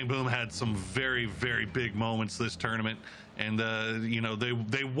 Bing Bang Boom had some very, very big moments this tournament, and you know,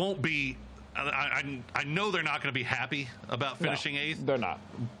 they won't be. I know they're not going to be happy about finishing 8th. They're not.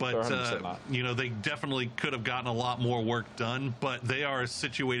 But they're not. you know, they definitely could have gotten a lot more work done. But they are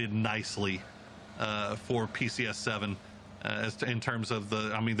situated nicely for PCS 7 in terms of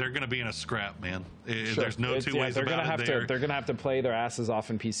the. I mean, they're going to be in a scrap, man. Sure. There's no two ways about it. They're going to have to play their asses off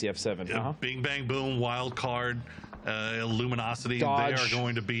in PCF 7. Bing Bang Boom, Wild Card, Luminosity. Dodge. They are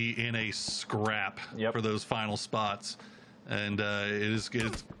going to be in a scrap for those final spots. And it's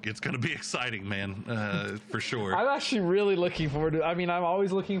going to be exciting, man, for sure. I'm actually really looking forward to. I mean, I'm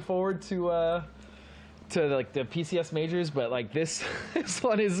always looking forward to like the PCS majors, but like this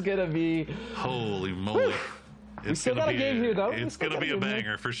one is going to be. Holy moly! We still got a game here, though. It's going to be a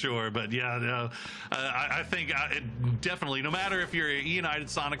banger for sure. But yeah, no, I think it definitely, no matter if you're a United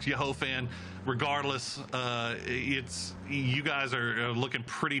Sonics Yahoo fan, regardless, it's you guys are looking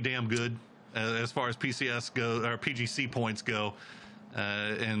pretty damn good. As far as PCS go or PGC points go,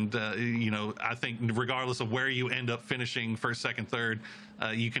 and you know, I think regardless of where you end up finishing first, second, third,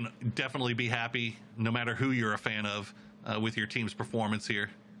 you can definitely be happy no matter who you're a fan of with your team's performance here.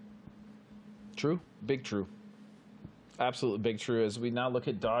 True, big true, absolutely big true. As we now look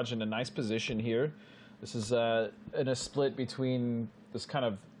at Dodge in a nice position here, this is in a split between this kind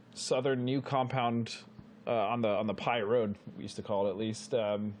of southern new compound on the Pi Road, we used to call it at least.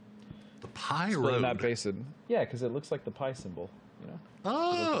 The Pi Road? In that basin. Yeah, because it looks like the Pi symbol, you know?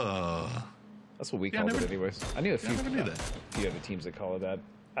 Oh. That's what we called it anyways. I knew a few other teams that call it that.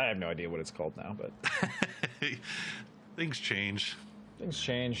 I have no idea what it's called now, but... Things change. Things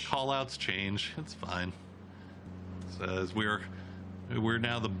change. Call-outs change. It's fine. So as we're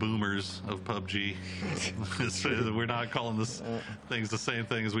now the boomers of PUBG. We're not calling this things the same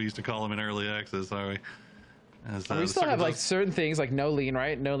thing as we used to call them in early access, are we? We still have like certain things like no lean,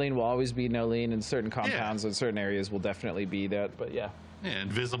 right? No lean will always be no lean, and certain compounds in certain areas will definitely be that. But yeah,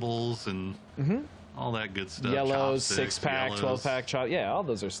 invisibles and all that good stuff. Yellows, 6-pack, 12-pack, yeah, all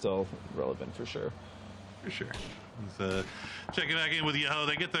those are still relevant for sure. For sure. Checking back in with Yahoo,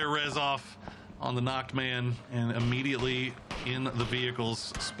 they get their res off on the knocked man and immediately in the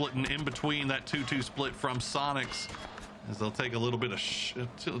vehicles, splitting in between that 2-2 split from Sonics. As they'll take a little bit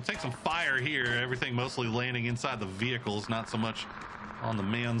of take some fire here. Everything mostly landing inside the vehicles, not so much on the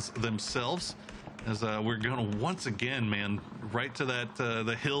mans themselves. As we're going to once again, man, right to that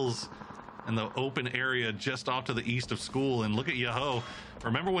the hills and the open area just off to the east of school. And look at Yahoo.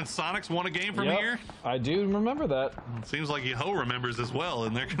 Remember when Sonics won a game from here? I do remember that. It seems like Yahoo remembers as well,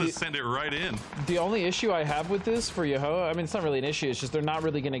 and they're going to send it right in. The only issue I have with this for Yahoo, I mean, it's not really an issue. It's just they're not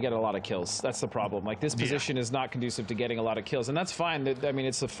really going to get a lot of kills. That's the problem. Like, this position is not conducive to getting a lot of kills, and that's fine. I mean,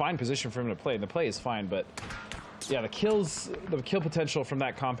 it's a fine position for him to play, and the play is fine, but yeah, the kill potential from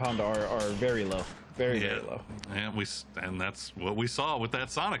that compound are very low. Very low. And that's what we saw with that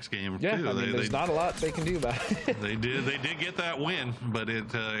Sonics game too. I mean, there's not a lot they can do about it. They did get that win, but it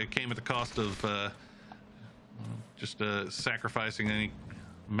came at the cost of just sacrificing any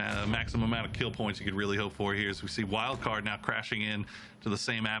maximum amount of kill points you could really hope for here. As we see Wildcard now crashing in to the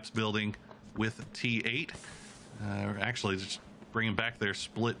same apps building with T8. Actually, just bringing back their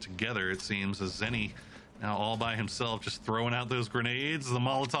split together, it seems, as Zenny now all by himself, just throwing out those grenades. The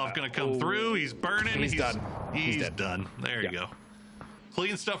Molotov going to come through. He's burning. He's done. He's done. There you go.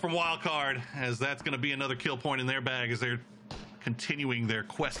 Clean stuff from Wildcard, as that's going to be another kill point in their bag as they're continuing their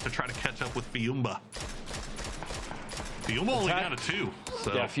quest to try to catch up with Fiumba. Fiumba only down to 2.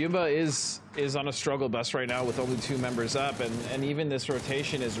 So. Yeah, Fiumba is on a struggle bus right now with only 2 members up, and even this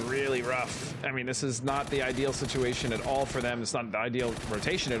rotation is really rough. I mean, this is not the ideal situation at all for them. It's not the ideal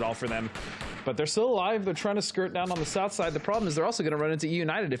rotation at all for them. But they're still alive. They're trying to skirt down on the south side. The problem is they're also going to run into E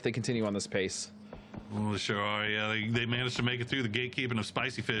United if they continue on this pace. Well, sure are. Yeah, they managed to make it through the gatekeeping of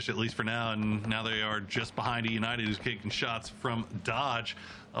Spicy Fish, at least for now, and now they are just behind E United, who's taking shots from Dodge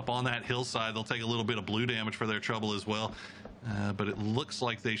up on that hillside. They'll take a little bit of blue damage for their trouble as well, but it looks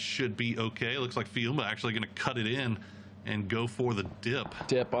like they should be okay. It looks like Fiumba actually going to cut it in and go for the dip.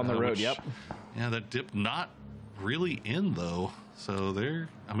 Dip on the road, yep. Yeah, that dip not really in, though. So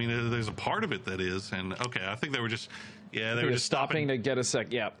I mean, there's a part of it that is, and okay, I think they were just Yeah, they were just stopping to get a sec.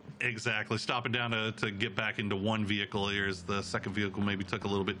 Yeah, exactly. Stopping down to get back into one vehicle here as the second vehicle maybe took a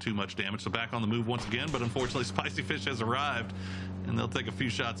little bit too much damage. So back on the move once again, but unfortunately Spicy Fish has arrived and they'll take a few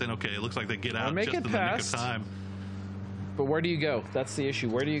shots in. Okay, it looks like they get out just in the nick of time. But where do you go? That's the issue.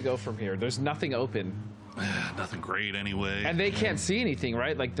 Where do you go from here? There's nothing open. Nothing great anyway. And they can't see anything,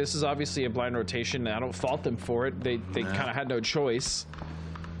 right? Like, this is obviously a blind rotation. I don't fault them for it. They kind of had no choice.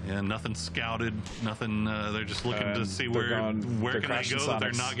 Yeah, nothing scouted, nothing. They're just looking to see where can they go that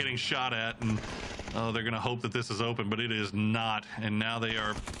they're not getting shot at, and they're going to hope that this is open, but it is not. And now they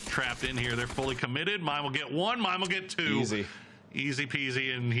are trapped in here. They're fully committed. Mime will get one. Mime will get two. Easy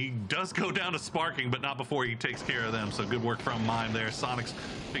peasy, and he does go down to sparking, but not before he takes care of them. So good work from Mime there. Sonic's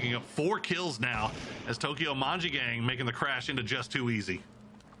picking up 4 kills now as Tokyo Manji Gang making the crash into just too easy.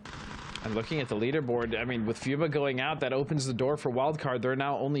 And looking at the leaderboard, I mean, with Fuma going out, that opens the door for Wildcard. They're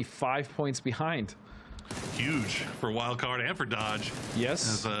now only 5 points behind. Huge for Wildcard and for Dodge.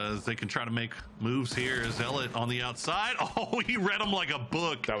 Yes. As they can try to make moves here. Zealot on the outside. Oh, he read him like a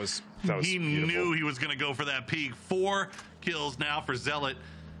book. That was he beautiful. Knew he was going to go for that peak. 4 kills now for Zealot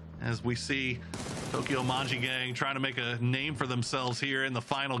as we see Tokyo Manji Gang trying to make a name for themselves here in the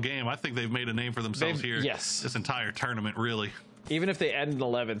final game. I think they've made a name for themselves here. Yes. This entire tournament, really. Even if they end in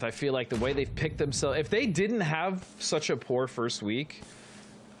 11th, I feel like the way they've picked themselves, if they didn't have such a poor first week,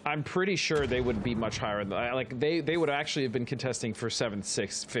 I'm pretty sure they would be much higher. Like they would actually have been contesting for 7th,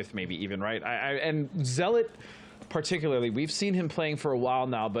 6th, 5th, maybe even, right? And Zealot, particularly, we've seen him playing for a while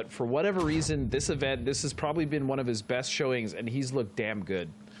now, but for whatever reason, this event, this has probably been one of his best showings, and he's looked damn good.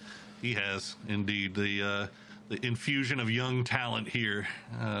 He has indeed. The infusion of young talent here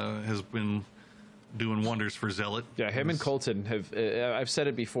has been doing wonders for Zealot. Yeah, him and Colton have, I've said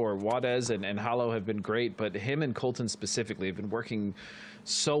it before, Wadez and Hallow have been great, but him and Colton specifically have been working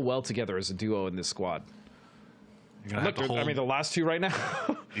so well together as a duo in this squad. Look, I mean, the last 2 right now.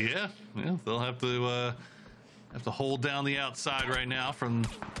 yeah, they'll have to hold down the outside right now from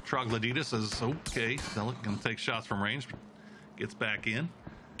Troglodytes as, okay, Zealot can take shots from range, gets back in.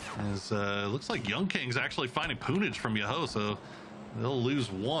 As looks like Young King's actually finding poonage from Yahoo, so they'll lose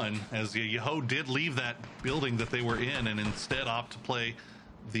 1 as Yahoo did leave that building that they were in and instead opt to play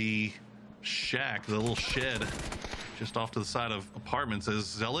the shack, the little shed just off to the side of apartments, as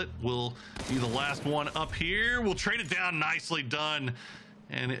Zealot will be the last one up here. We'll trade it down. Nicely done.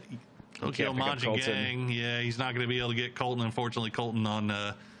 And Tokyo Manji Gang, yeah, he's not going to be able to get Colton. Unfortunately, Colton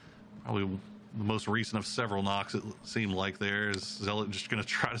on probably the most recent of several knocks, it seemed like there. Is Zealot just going to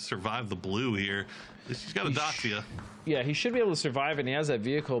try to survive the blue here? He's got a Dacia. Yeah, he should be able to survive, and he has that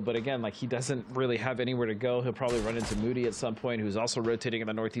vehicle, but again, like, he doesn't really have anywhere to go. He'll probably run into Moody at some point, who's also rotating on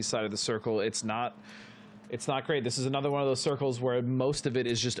the northeast side of the circle. It's not great. This is another one of those circles where most of it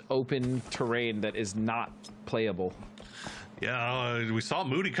is just open terrain that is not playable. Yeah, we saw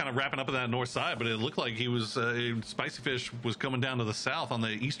Moody kind of wrapping up on that north side, but it looked like he was Spicy Fish was coming down to the south on the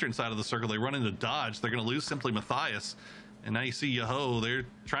eastern side of the circle. They run into Dodge. They're going to lose Simply Matthias. And now you see Yahoo. They're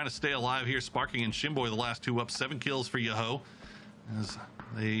trying to stay alive here. Sparking and Shimboy, the last 2 up. 7 kills for Yahoo as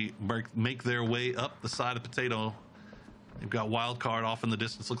they make their way up the side of Potato. They've got Wildcard off in the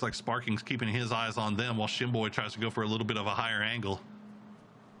distance. Looks like Sparking's keeping his eyes on them while Shimboy tries to go for a little bit of a higher angle.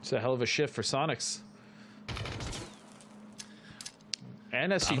 It's a hell of a shift for Sonics.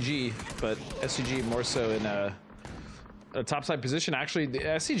 And SCG, but SCG more so in a topside position. Actually, the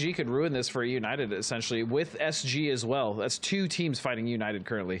SCG could ruin this for United, essentially, with SG as well. That's 2 teams fighting United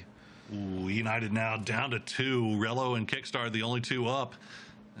currently. Ooh, United now down to 2. Rello and Kickstar, the only 2 up,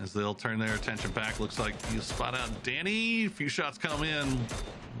 as they'll turn their attention back. Looks like you spot out Danny. A few shots come in.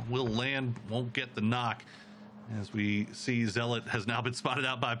 Will land, won't get the knock. As we see, Zealot has now been spotted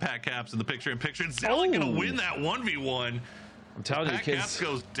out by Pat Caps in the picture-in-picture. Zealot going to win that 1v1. I'm telling you, kids. Pat Caps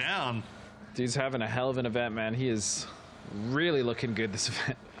goes down. Dude's having a hell of an event, man. He is really looking good this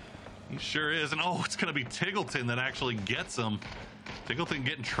event. He sure is. And it's going to be Tiggleton that actually gets him. Tiggleton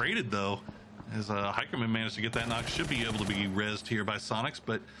getting traded, though, as Hikerman managed to get that knock. Should be able to be rezzed here by Sonics,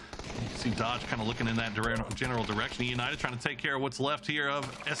 but you see Dodge kind of looking in that general direction. United trying to take care of what's left here of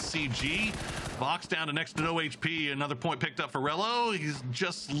SCG. Vox down to next to no HP. Another point picked up for Rello. He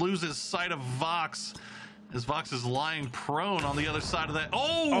just loses sight of Vox, as Vox is lying prone on the other side of that.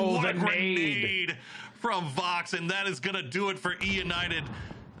 Oh, what a grenade from Vox, and that is going to do it for E United.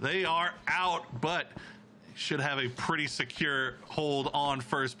 They are out, but should have a pretty secure hold on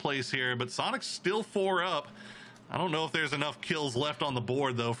first place here. But Sonic's still 4 up. I don't know if there's enough kills left on the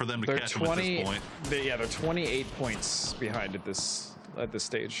board, though, for them to catch them at this point. Yeah, they're 28 points behind at this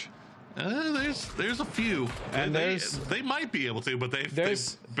stage. There's a few, and they might be able to, but they've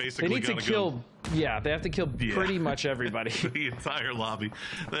basically they need to kill. Yeah, they have to kill pretty much everybody. The entire lobby.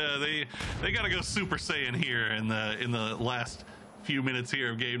 They got to go Super Saiyan here in the last few minutes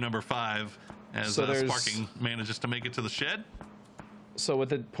here of game number 5, as Sparking manages to make it to the shed. So with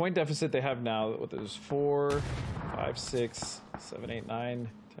the point deficit they have now, there's 4, 5, 6, 7, 8, 9,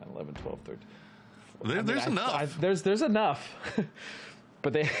 10, 11, 12, 13. There's enough. There's enough.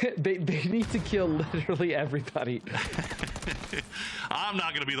 But they need to kill literally everybody. I'm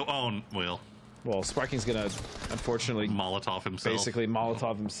not gonna be the Well, Sparking's gonna unfortunately Molotov himself. Basically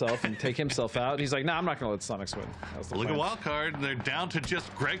Molotov himself and take himself out. He's like, nah, I'm not gonna let Sonics win. Look at wild card. They're down to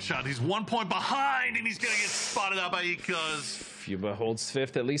just Greg Shot. He's 1 point behind, and he's gonna get spotted out by Ecos. Fuba holds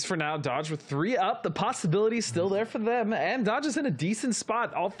 5th, at least for now. Dodge with 3 up. The possibility is still there for them. And Dodge is in a decent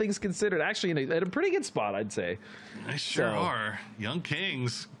spot, all things considered. Actually, in a pretty good spot, I'd say. They sure are. Young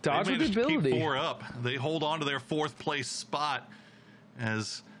Kings. Dodge with the ability. To keep 4 up. They hold on to their 4th place spot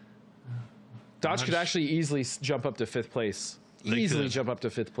as Dodge could actually easily jump up to 5th place. Jump up to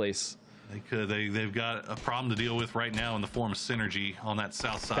 5th place. They could. They've got a problem to deal with right now in the form of Synergy on that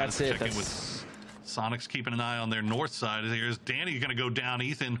south side. That's it. Check in with Sonics keeping an eye on their north side. Here's Danny going to go down.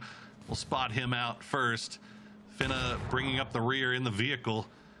 Ethan will spot him out first. Finna bringing up the rear in the vehicle.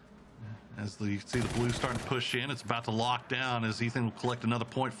 As you see the blue starting to push in, it's about to lock down as Ethan will collect another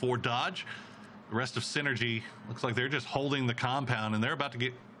point for Dodge. The rest of Synergy looks like they're just holding the compound, and they're about to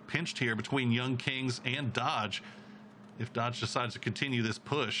get pinched here between Young Kings and Dodge if Dodge decides to continue this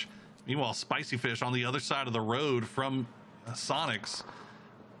push. Meanwhile, Spicy Fish on the other side of the road from Sonics.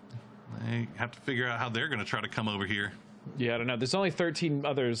 They have to figure out how they're going to try to come over here. Yeah, I don't know. There's only 13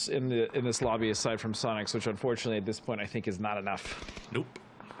 others in this lobby aside from Sonics, which unfortunately at this point I think is not enough. Nope.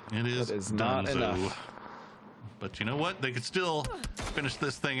 It is not enough. But you know what? They could still finish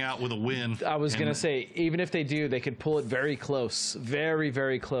this thing out with a win. I was going to say, even if they do, they could pull it very close. Very,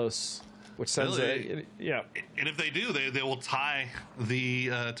 very close. Which says, yeah. And if they do, they will tie the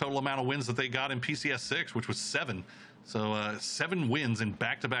total amount of wins that they got in PCS 6, which was 7. So 7 wins in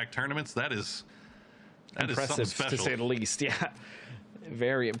back-to-back tournaments. That is impressive, special, to say the least. Yeah,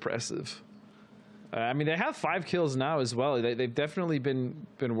 very impressive. I mean, they have 5 kills now as well. They've definitely been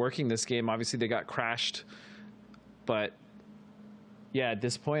working this game. Obviously, they got crashed, but yeah, at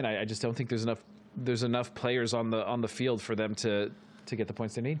this point, I just don't think there's enough players on the field for them to get the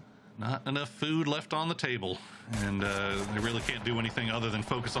points they need. Not enough food left on the table, and they really can't do anything other than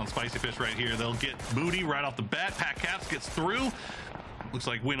focus on Spicy Fish right here. They'll get Moody right off the bat. Pat Caps gets through. Looks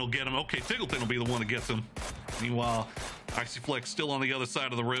like Win will get him. Okay, Tiggleton will be the one that gets him. Meanwhile, Icy Flex still on the other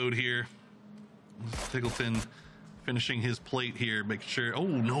side of the road here. Tiggleton finishing his plate here, making sure. Oh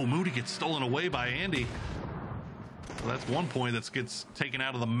no, Moody gets stolen away by Andy. So that's 1 point that gets taken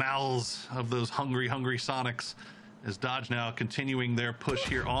out of the mouths of those hungry Sonics. As Dodge now continuing their push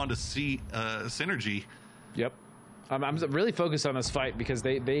here on to Synergy. Yep. I'm really focused on this fight because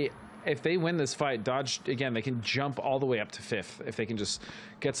if they win this fight, Dodge, again, they can jump all the way up to 5th. If they can just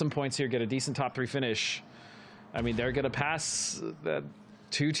get some points here, get a decent top 3 finish, I mean, they're going to pass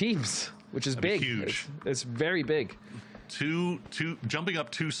 2 teams, which is big. Huge. It's very big. Jumping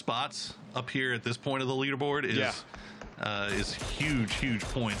up 2 spots up here at this point of the leaderboard is huge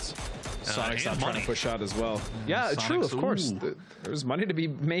points. Sonic's not trying to push out as well. Yeah, Sonics, true, of course. There's money to be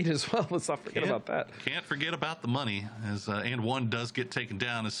made as well. Let's not forget about that. Can't forget about the money, as and 1 does get taken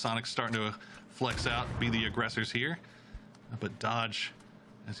down as Sonic's starting to flex out, be the aggressors here. But Dodge,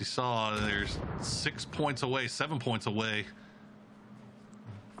 as you saw, there's 6 points away, 7 points away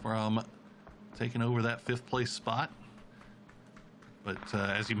from taking over that 5th place spot. But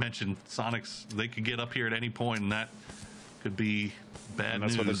as you mentioned, Sonics, they could get up here at any point, and that could be bad and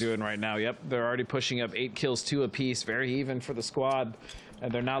that's news. What they're doing right now. Yep, they're already pushing up 8 kills, 2 apiece, very even for the squad.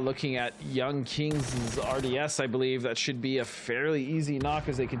 And they're now looking at Young Kings' RDS, I believe. That should be a fairly easy knock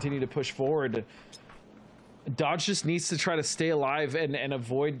as they continue to push forward. Dodge just needs to try to stay alive and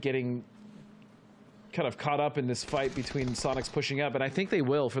avoid getting kind of caught up in this fight between Sonics pushing up, and I think they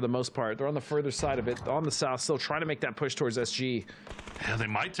will for the most part. They're on the further side of it, on the south, still trying to make that push towards SG. Yeah, they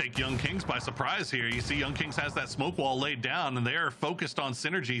might take Young Kings by surprise here. You see Young Kings has that smoke wall laid down, and they're focused on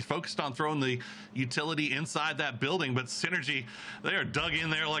Synergy, focused on throwing the utility inside that building, but Synergy, they are dug in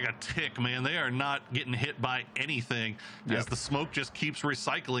there like a tick, man. They are not getting hit by anything as the smoke just keeps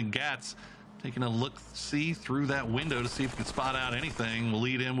recycling. Gats taking a look-see through that window to see if he can spot out anything. We'll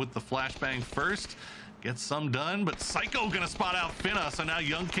lead in with the flashbang first. Get some done, but Psycho gonna spot out Finna, so now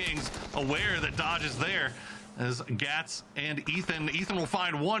Young Kings aware that Dodge is there. as Gats and Ethan will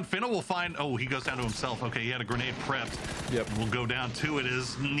find one. Finna will find, oh, he goes down to himself. Okay, he had a grenade prepped. Yep. We'll go down to it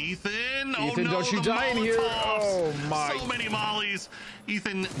is Ethan. Oh Ethan, no, don't you die in here. Oh my. So many mollies.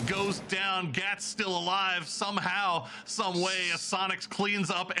 Ethan goes down. Gats still alive somehow, some way, as Sonics cleans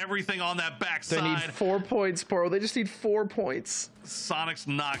up everything on that backside. They need 4 points, Poro. They just need 4 points. Sonics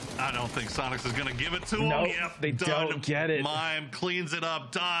not, I don't think Sonics is gonna give it to him. Nope, Yep, they don't get it. Mime cleans it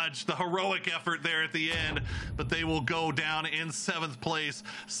up. Dodge, the heroic effort there at the end, but they will go down in 7th place.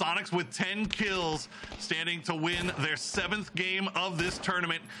 Sonics with 10 kills, standing to win their 7th game of this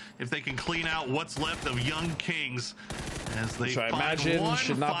tournament if they can clean out what's left of Young Kings. As they Which I find imagine one,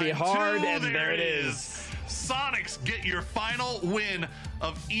 should not be find hard, two, and there it is. Sonics get your final win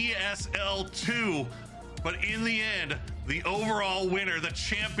of ESL 2. But in the end, the overall winner, the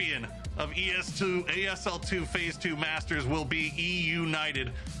champion of ESL 2 Phase 2 Masters will be E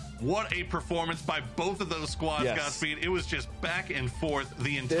United. What a performance by both of those squads, Yes. Godspeed. It was just back and forth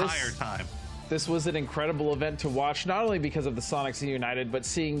the entire time. This was an incredible event to watch, not only because of the Sonics United, but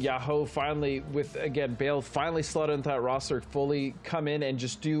seeing Yahoo finally, with, again, Bale finally slotted into that roster, fully come in and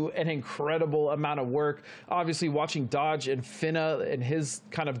just do an incredible amount of work. Obviously, watching Dodge and Finna and his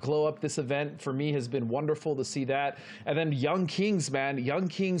kind of glow up this event, for me, has been wonderful to see that. And then Young Kings, man. Young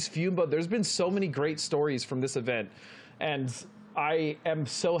Kings, Fumba. There's been so many great stories from this event. And I am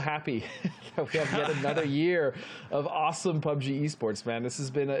so happy that we have yet another year of awesome PUBG esports, man. This has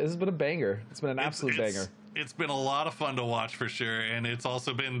been a banger. It's been an absolute banger. It's been a lot of fun to watch for sure, and it's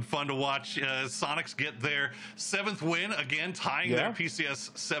also been fun to watch Sonics get their 7th win again, tying their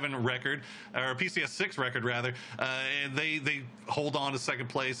PCS 7 record, or PCS 6 record rather. And they hold on to 2nd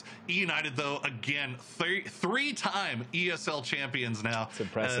place. E United, though, again, three-time ESL champions now. It's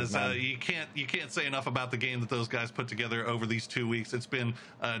impressive, man. You can't say enough about the game that those guys put together over these 2 weeks. It's been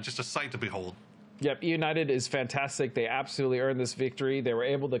just a sight to behold. Yep, United is fantastic. They absolutely earned this victory. They were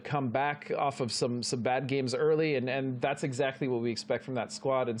able to come back off of some bad games early, and that's exactly what we expect from that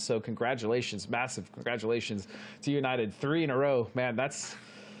squad. And so congratulations, massive congratulations to United. 3 in a row. Man, that's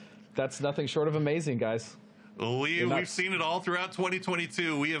nothing short of amazing, guys. Well, we've seen it all throughout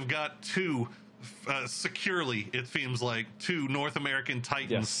 2022. We have got 2 securely, it seems like, 2 North American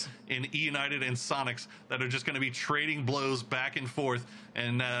titans in E United and Sonics that are just going to be trading blows back and forth.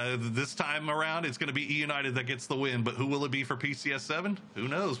 And this time around, it's going to be E United that gets the win. But who will it be for PCS 7? Who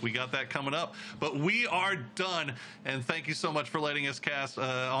knows? We got that coming up. But we are done. And thank you so much for letting us cast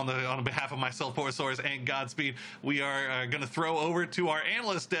on behalf of myself, Porosaurus, and Godspeed. We are going to throw over to our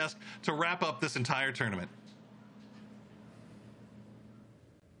analyst desk to wrap up this entire tournament.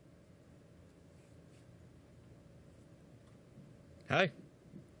 Hi.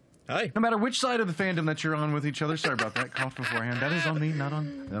 No matter which side of the fandom that you're on with each other, sorry about that, cough beforehand. That is on me, not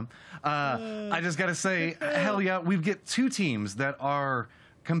on them. I just got to say, hell yeah, we get 2 teams that are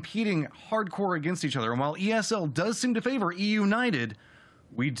competing hardcore against each other. And while ESL does seem to favor E United,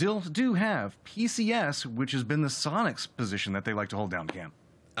 we do have PCS, which has been the Sonics position that they like to hold down, Cam.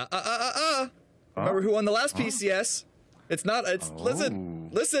 Remember who won the last PCS?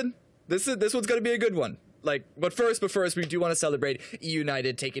 Listen. This one's going to be a good one. But first, we do want to celebrate E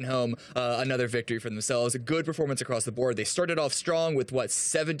United taking home another victory for themselves. A good performance across the board. They started off strong with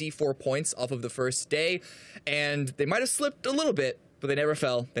 74 points off of the first day, and they might have slipped a little bit, but they never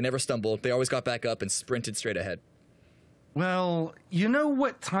fell. They never stumbled. They always got back up and sprinted straight ahead. Well, you know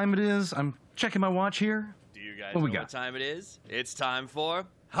what time it is? I'm checking my watch here. Do you guys know what time it is? It's time for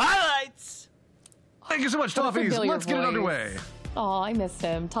highlights. Thank you so much, Toffees. Let's get it underway. Oh, I missed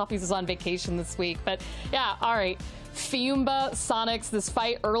him. Toffees is on vacation this week. But yeah, all right. Fiumba, Sonics, this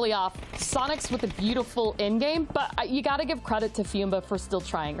fight early off. Sonics with a beautiful end game, but you got to give credit to Fiumba for still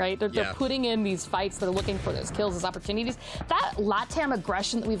trying, right? They're putting in these fights. They're looking for those kills, those opportunities. That LATAM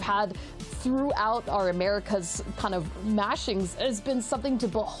aggression that we've had throughout our Americas kind of mashings has been something to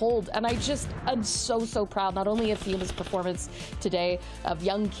behold. And I'm so proud, not only of Fiumba's performance today, of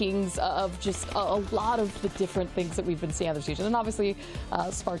Young Kings, of just a lot of the different things that we've been seeing on the season. And obviously,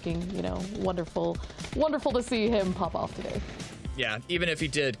 Sparking, wonderful to see him pop off today. Yeah, even if he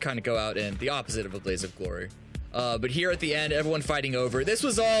did kind of go out in the opposite of a blaze of glory. But here at the end, everyone fighting over. It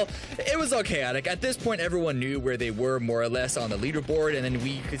was all chaotic. At this point, everyone knew where they were more or less on the leaderboard, and then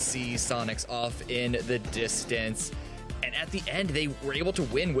we could see Sonics off in the distance. And at the end, they were able to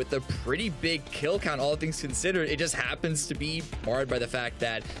win with a pretty big kill count, all things considered. It just happens to be marred by the fact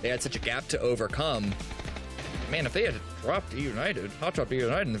that they had such a gap to overcome. Man, if they had dropped E United, hot dropped E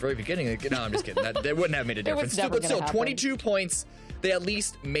United in the very beginning, no, I'm just kidding. That wouldn't have made a difference. But still, 22 points. They at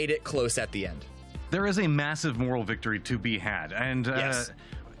least made it close at the end. There is a massive moral victory to be had, and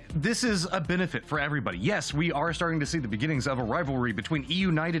this is a benefit for everybody. Yes, we are starting to see the beginnings of a rivalry between E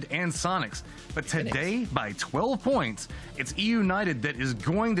United and Sonics, but today, by 12 points, it's E United that is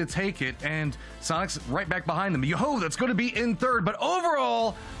going to take it, and Sonics right back behind them. Yo, that's going to be in third, but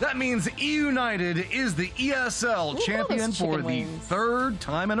overall, that means E United is the ESL champion for the third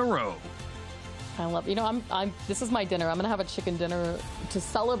time in a row. I love, you know, this is my dinner. I'm gonna have a chicken dinner to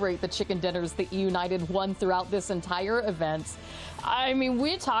celebrate the chicken dinners that United won throughout this entire event. I mean,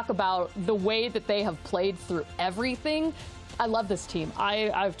 we talk about the way that they have played through everything. I love this team.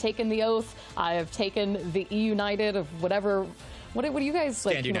 I've taken the oath. I have taken the E United of whatever. What do you guys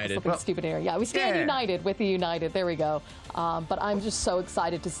like? Stand United. Well, stupid area. Yeah, we stand united with the United. There we go. But I'm just so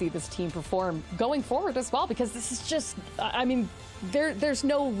excited to see this team perform going forward as well, because this is just, I mean, there's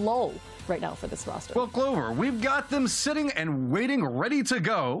no lull right now for this roster. Well, Clover, we've got them sitting and waiting, ready to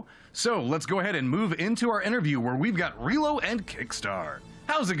go. So let's go ahead and move into our interview where we've got Relo and Kickstar.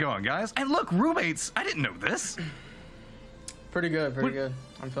 How's it going, guys? And look, roommates, I didn't know this. Pretty good, pretty good.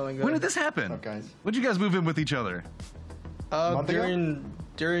 I'm feeling good. When did this happen? What's up, guys? When did you guys move in with each other? During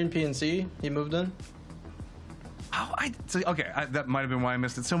PNC, he moved in. Oh, okay, that might have been why I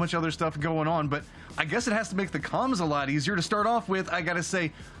missed it. So much other stuff going on, but I guess it has to make the comms a lot easier. To start off with, I gotta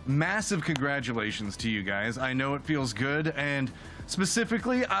say, massive congratulations to you guys. I know it feels good, and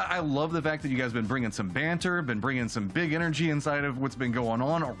specifically, I love the fact that you guys have been bringing some banter, been bringing some big energy inside of what's been going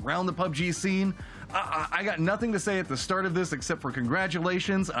on around the PUBG scene. I got nothing to say at the start of this except for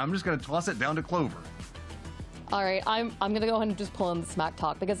congratulations. I'm just gonna toss it down to Clover. All right, I'm going to go ahead and just pull in the smack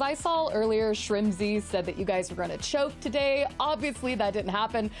talk, because I saw earlier Shrimzy said that you guys were going to choke today. Obviously, that didn't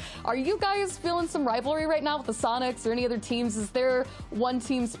happen. Are you guys feeling some rivalry right now with the Sonics or any other teams? Is there one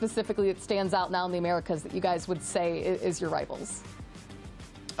team specifically that stands out now in the Americas that you guys would say is your rivals?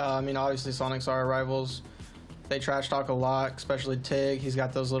 I mean, obviously, Sonics are our rivals. They trash talk a lot, especially Tig. He's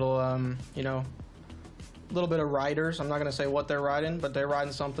got those little, you know, little bit of riders. I'm not going to say what they're riding, but they're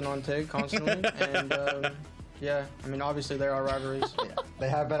riding something on Tig constantly. And yeah, I mean, obviously there are rivalries. Yeah, they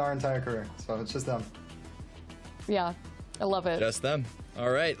have been our entire career, so it's just them. Yeah, I love it. Just them. All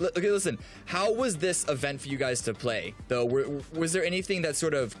right. Okay, listen. How was this event for you guys to play, though? Was there anything that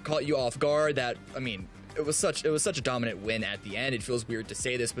sort of caught you off guard? That, I mean, it was such a dominant win at the end. It feels weird to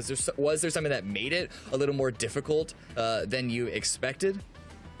say this, but was there something that made it a little more difficult than you expected?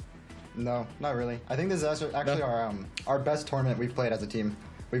 No, not really. I think this is actually our best tournament we've played as a team.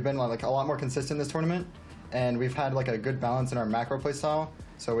 We've been like a lot more consistent this tournament, and we've had like a good balance in our macro play style,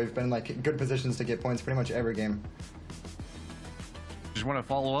 so we've been like good positions to get points pretty much every game. Just want to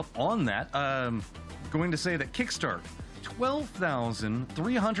follow up on that. Going to say that Kickstart,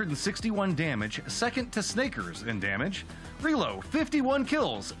 12,361 damage, second to Snakers in damage. Relo, 51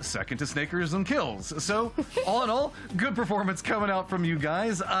 kills, second to Snakers in kills. So, all in all, good performance coming out from you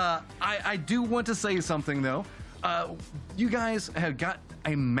guys. I do want to say something though. You guys have got a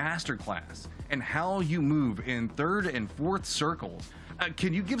masterclass and how you move in third and fourth circles.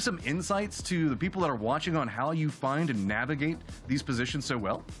 Can you give some insights to the people that are watching on how you find and navigate these positions so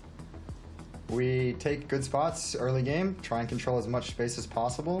well? We take good spots early game, try and control as much space as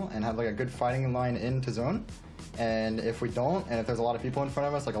possible, and have like a good fighting line into zone. And if we don't, and if there's a lot of people in front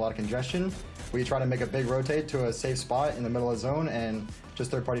of us, like a lot of congestion, we try to make a big rotate to a safe spot in the middle of the zone and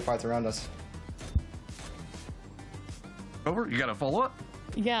just third-party fights around us. Over, you got a follow-up?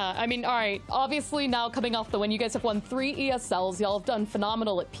 Yeah, I mean, all right, obviously now coming off the win, you guys have won 3 ESLs. Y'all have done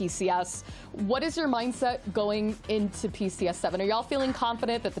phenomenal at PCS. What is your mindset going into PCS 7? Are y'all feeling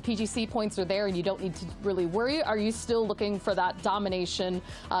confident that the PGC points are there and you don't need to really worry? Are you still looking for that domination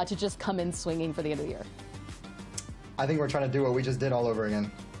to just come in swinging for the end of the year? I think we're trying to do what we just did all over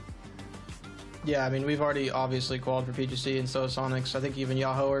again. Yeah, I mean, we've already obviously qualified for PGC, and so Sonics. I think even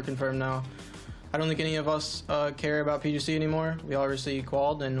Yahoo are confirmed now. I don't think any of us care about PGC anymore. We obviously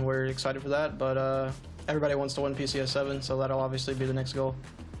qualified, and we're excited for that, but everybody wants to win PCS 7, so that'll obviously be the next goal.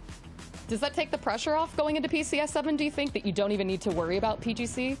 Does that take the pressure off going into PCS 7, do you think, that you don't even need to worry about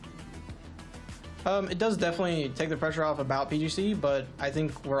PGC? It does definitely take the pressure off about PGC, but I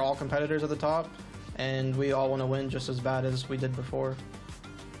think we're all competitors at the top, and we all want to win just as bad as we did before.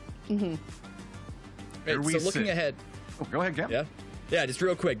 Mm-hmm. Right, so looking ahead. Oh, go ahead, Gab. Yeah. Yeah, just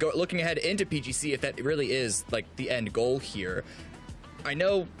real quick, looking ahead into PGC, if that really is like the end goal here, I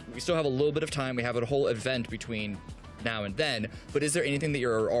know we still have a little bit of time. We have a whole event between now and then, but is there anything that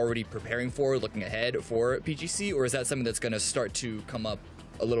you're already preparing for, looking ahead for PGC, or is that something that's going to start to come up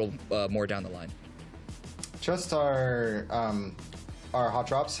a little more down the line? Just our hot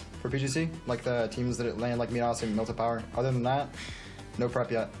drops for PGC, like the teams that land like Midas and Milta Power. Other than that, no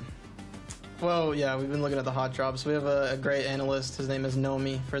prep yet. Well, yeah, we've been looking at the hot drops. We have a great analyst. His name is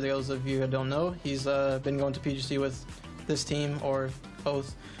Nomi. For those of you who don't know, he's been going to PGC with this team or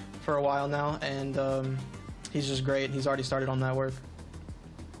both for a while now, and he's just great. He's already started on that work.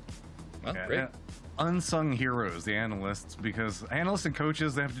 Well, great. Unsung heroes, the analysts, because analysts and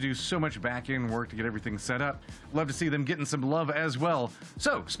coaches, they have to do so much back-end work to get everything set up. Love to see them getting some love as well.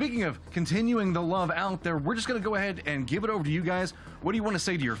 So, speaking of continuing the love out there, we're just going to go ahead and give it over to you guys. What do you want to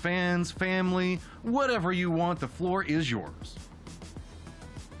say to your fans, family, whatever you want? The floor is yours.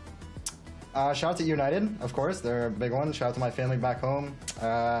 Shout out to United, of course. They're a big one. Shout out to my family back home.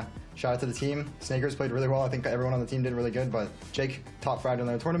 Shout out to the team. Snakers played really well. I think everyone on the team did really good, but Jake top fragged in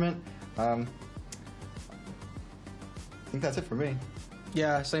their tournament. I think that's it for me.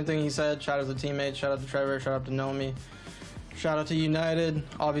 Yeah, same thing he said. Shout out to the teammates, shout out to Trevor, shout out to Nomi. Shout out to United,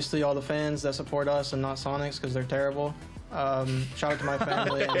 obviously all the fans that support us and not Sonics because they're terrible. Shout out to my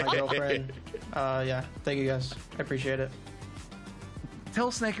family and my girlfriend. Yeah, thank you guys. I appreciate it.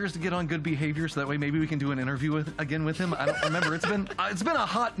 Tell Snakers to get on good behavior so that way maybe we can do an interview again with him. I don't remember. It's been a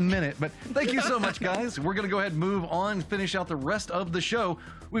hot minute, but thank you so much, guys. We're going to go ahead and move on and finish out the rest of the show.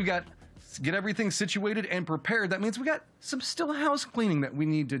 We've got get everything situated and prepared. That means we got some still house cleaning that we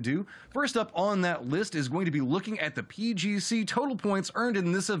need to do. First up on that list is going to be looking at the PGC total points earned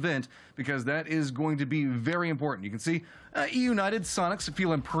in this event, because that is going to be very important. You can see United Sonics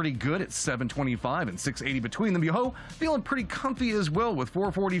feeling pretty good at 725 and 680 between them. Yoho feeling pretty comfy as well with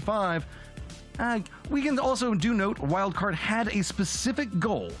 445. We can also do note Wildcard had a specific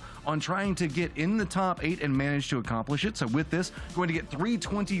goal on trying to get in the top 8 and managed to accomplish it. So with this, going to get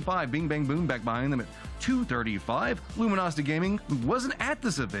 325. Bing Bang Boom back behind them at 235. Luminosity Gaming, who wasn't at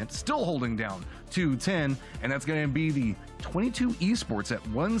this event, still holding down 210. And that's going to be the 22 Esports at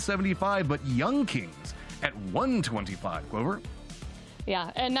 175, but Young Kings at 125. Clover?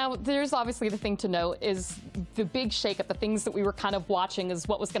 Yeah, and now there's obviously the thing to note is the big shakeup, the things that we were kind of watching is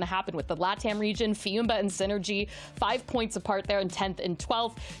what was going to happen with the LATAM region, Fiumba and Synergy, 5 points apart there in 10th and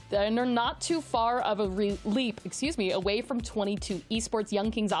 12th. And they're not too far of a leap, away from 22 Esports. Young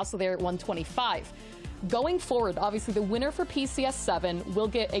Kings also there at 125. Going forward, obviously the winner for PCS 7 will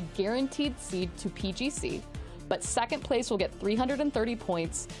get a guaranteed seed to PGC. But second place will get 330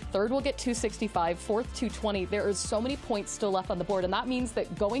 points, third will get 265, fourth 220. There is so many points still left on the board, and that means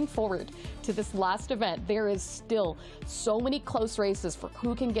that going forward to this last event, there is still so many close races for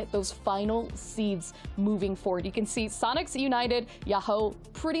who can get those final seeds moving forward. You can see Sonics, United, Yahoo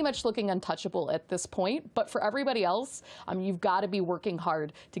pretty much looking untouchable at this point, but for everybody else, you've got to be working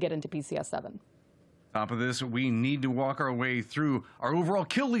hard to get into PCS 7. Top of this, we need to walk our way through our overall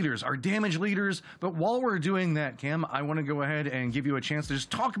kill leaders, our damage leaders. But while we're doing that, Cam, I want to go ahead and give you a chance to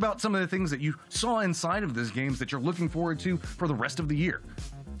just talk about some of the things that you saw inside of these games that you're looking forward to for the rest of the year.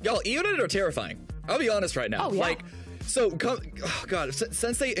 Y'all, United are terrifying. I'll be honest right now. Oh, yeah.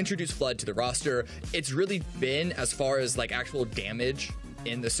 Since they introduced Flood to the roster, it's really been, as far as like actual damage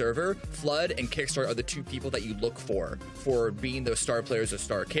in the server, Flood and Kickstart are the two people that you look for being those star players or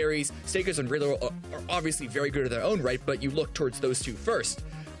star carries. Stakers and Riddler are obviously very good in their own right, but you look towards those two first.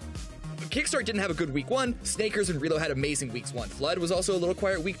 Kickstart didn't have a good week 1. Snakers and Relo had amazing weeks 1. Flood was also a little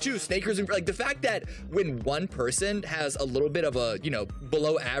quiet week 2. Snakers and the fact that when one person has a little bit of a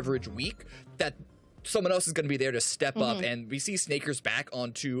below average week, that someone else is going to be there to step up, and we see Snakers back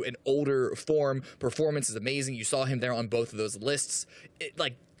onto an older form. Performance is amazing. You saw him there on both of those lists.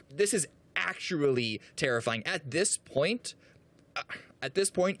 This is actually terrifying. At this point,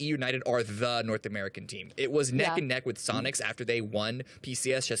 E United are the North American team. It was neck and neck with Sonics after they won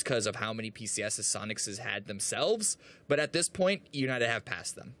PCS, just because of how many PCSs Sonics has had themselves. But at this point, E United have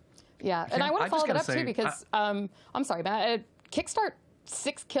passed them. Yeah, and I want to follow that up too, because I'm sorry, Matt. Kickstart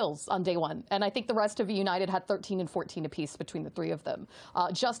 6 kills on day 1, and I think the rest of United had 13 and 14 apiece between the 3 of them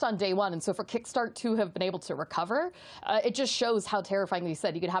just on day 1. And so for Kickstart to have been able to recover, it just shows how terrifying. You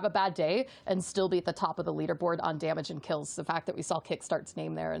said you could have a bad day and still be at the top of the leaderboard on damage and kills. The fact that we saw Kickstart's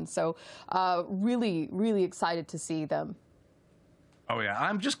name there, and so really, really excited to see them. Oh yeah,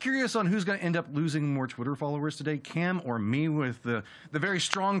 I'm just curious on who's going to end up losing more Twitter followers today, Cam or me, with the very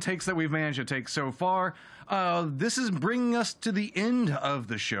strong takes that we've managed to take so far. This is bringing us to the end of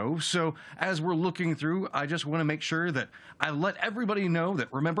the show, so as we're looking through, I just want to make sure that I let everybody know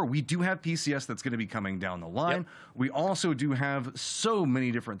that, remember, we do have PCS that's going to be coming down the line. Yep. We also do have so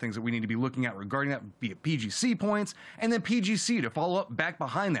many different things that we need to be looking at regarding that, be it PGC points, and then PGC to follow up back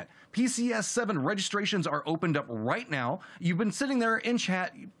behind that. PCS 7 registrations are opened up right now. You've been sitting there in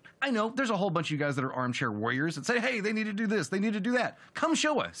chat I know there's a whole bunch of you guys that are armchair warriors that say, hey, they need to do this, they need to do that. Come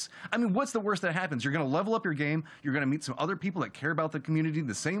show us. I mean, what's the worst that happens? You're going to level up your game. You're going to meet some other people that care about the community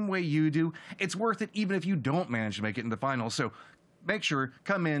the same way you do. It's worth it even if you don't manage to make it in the finals. So make sure,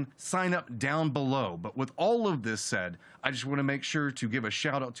 come in, sign up down below. But with all of this said, I just want to make sure to give a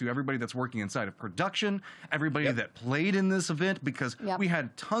shout out to everybody that's working inside of production, everybody that played in this event, because we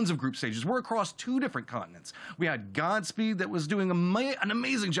had tons of group stages. We're across 2 different continents. We had Godspeed that was doing an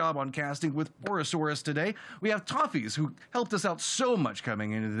amazing job on casting with Borosaurus today. We have Toffees who helped us out so much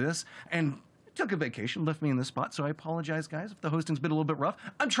coming into this, and took a vacation, left me in this spot, so I apologize, guys, if the hosting's been a little bit rough.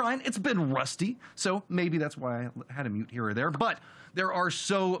 I'm trying. It's been rusty, so maybe that's why I had a mute here or there. But there are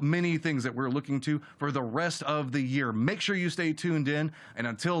so many things that we're looking to for the rest of the year. Make sure you stay tuned in, and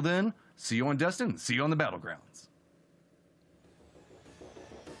until then, see you on Destin, see you on the Battlegrounds.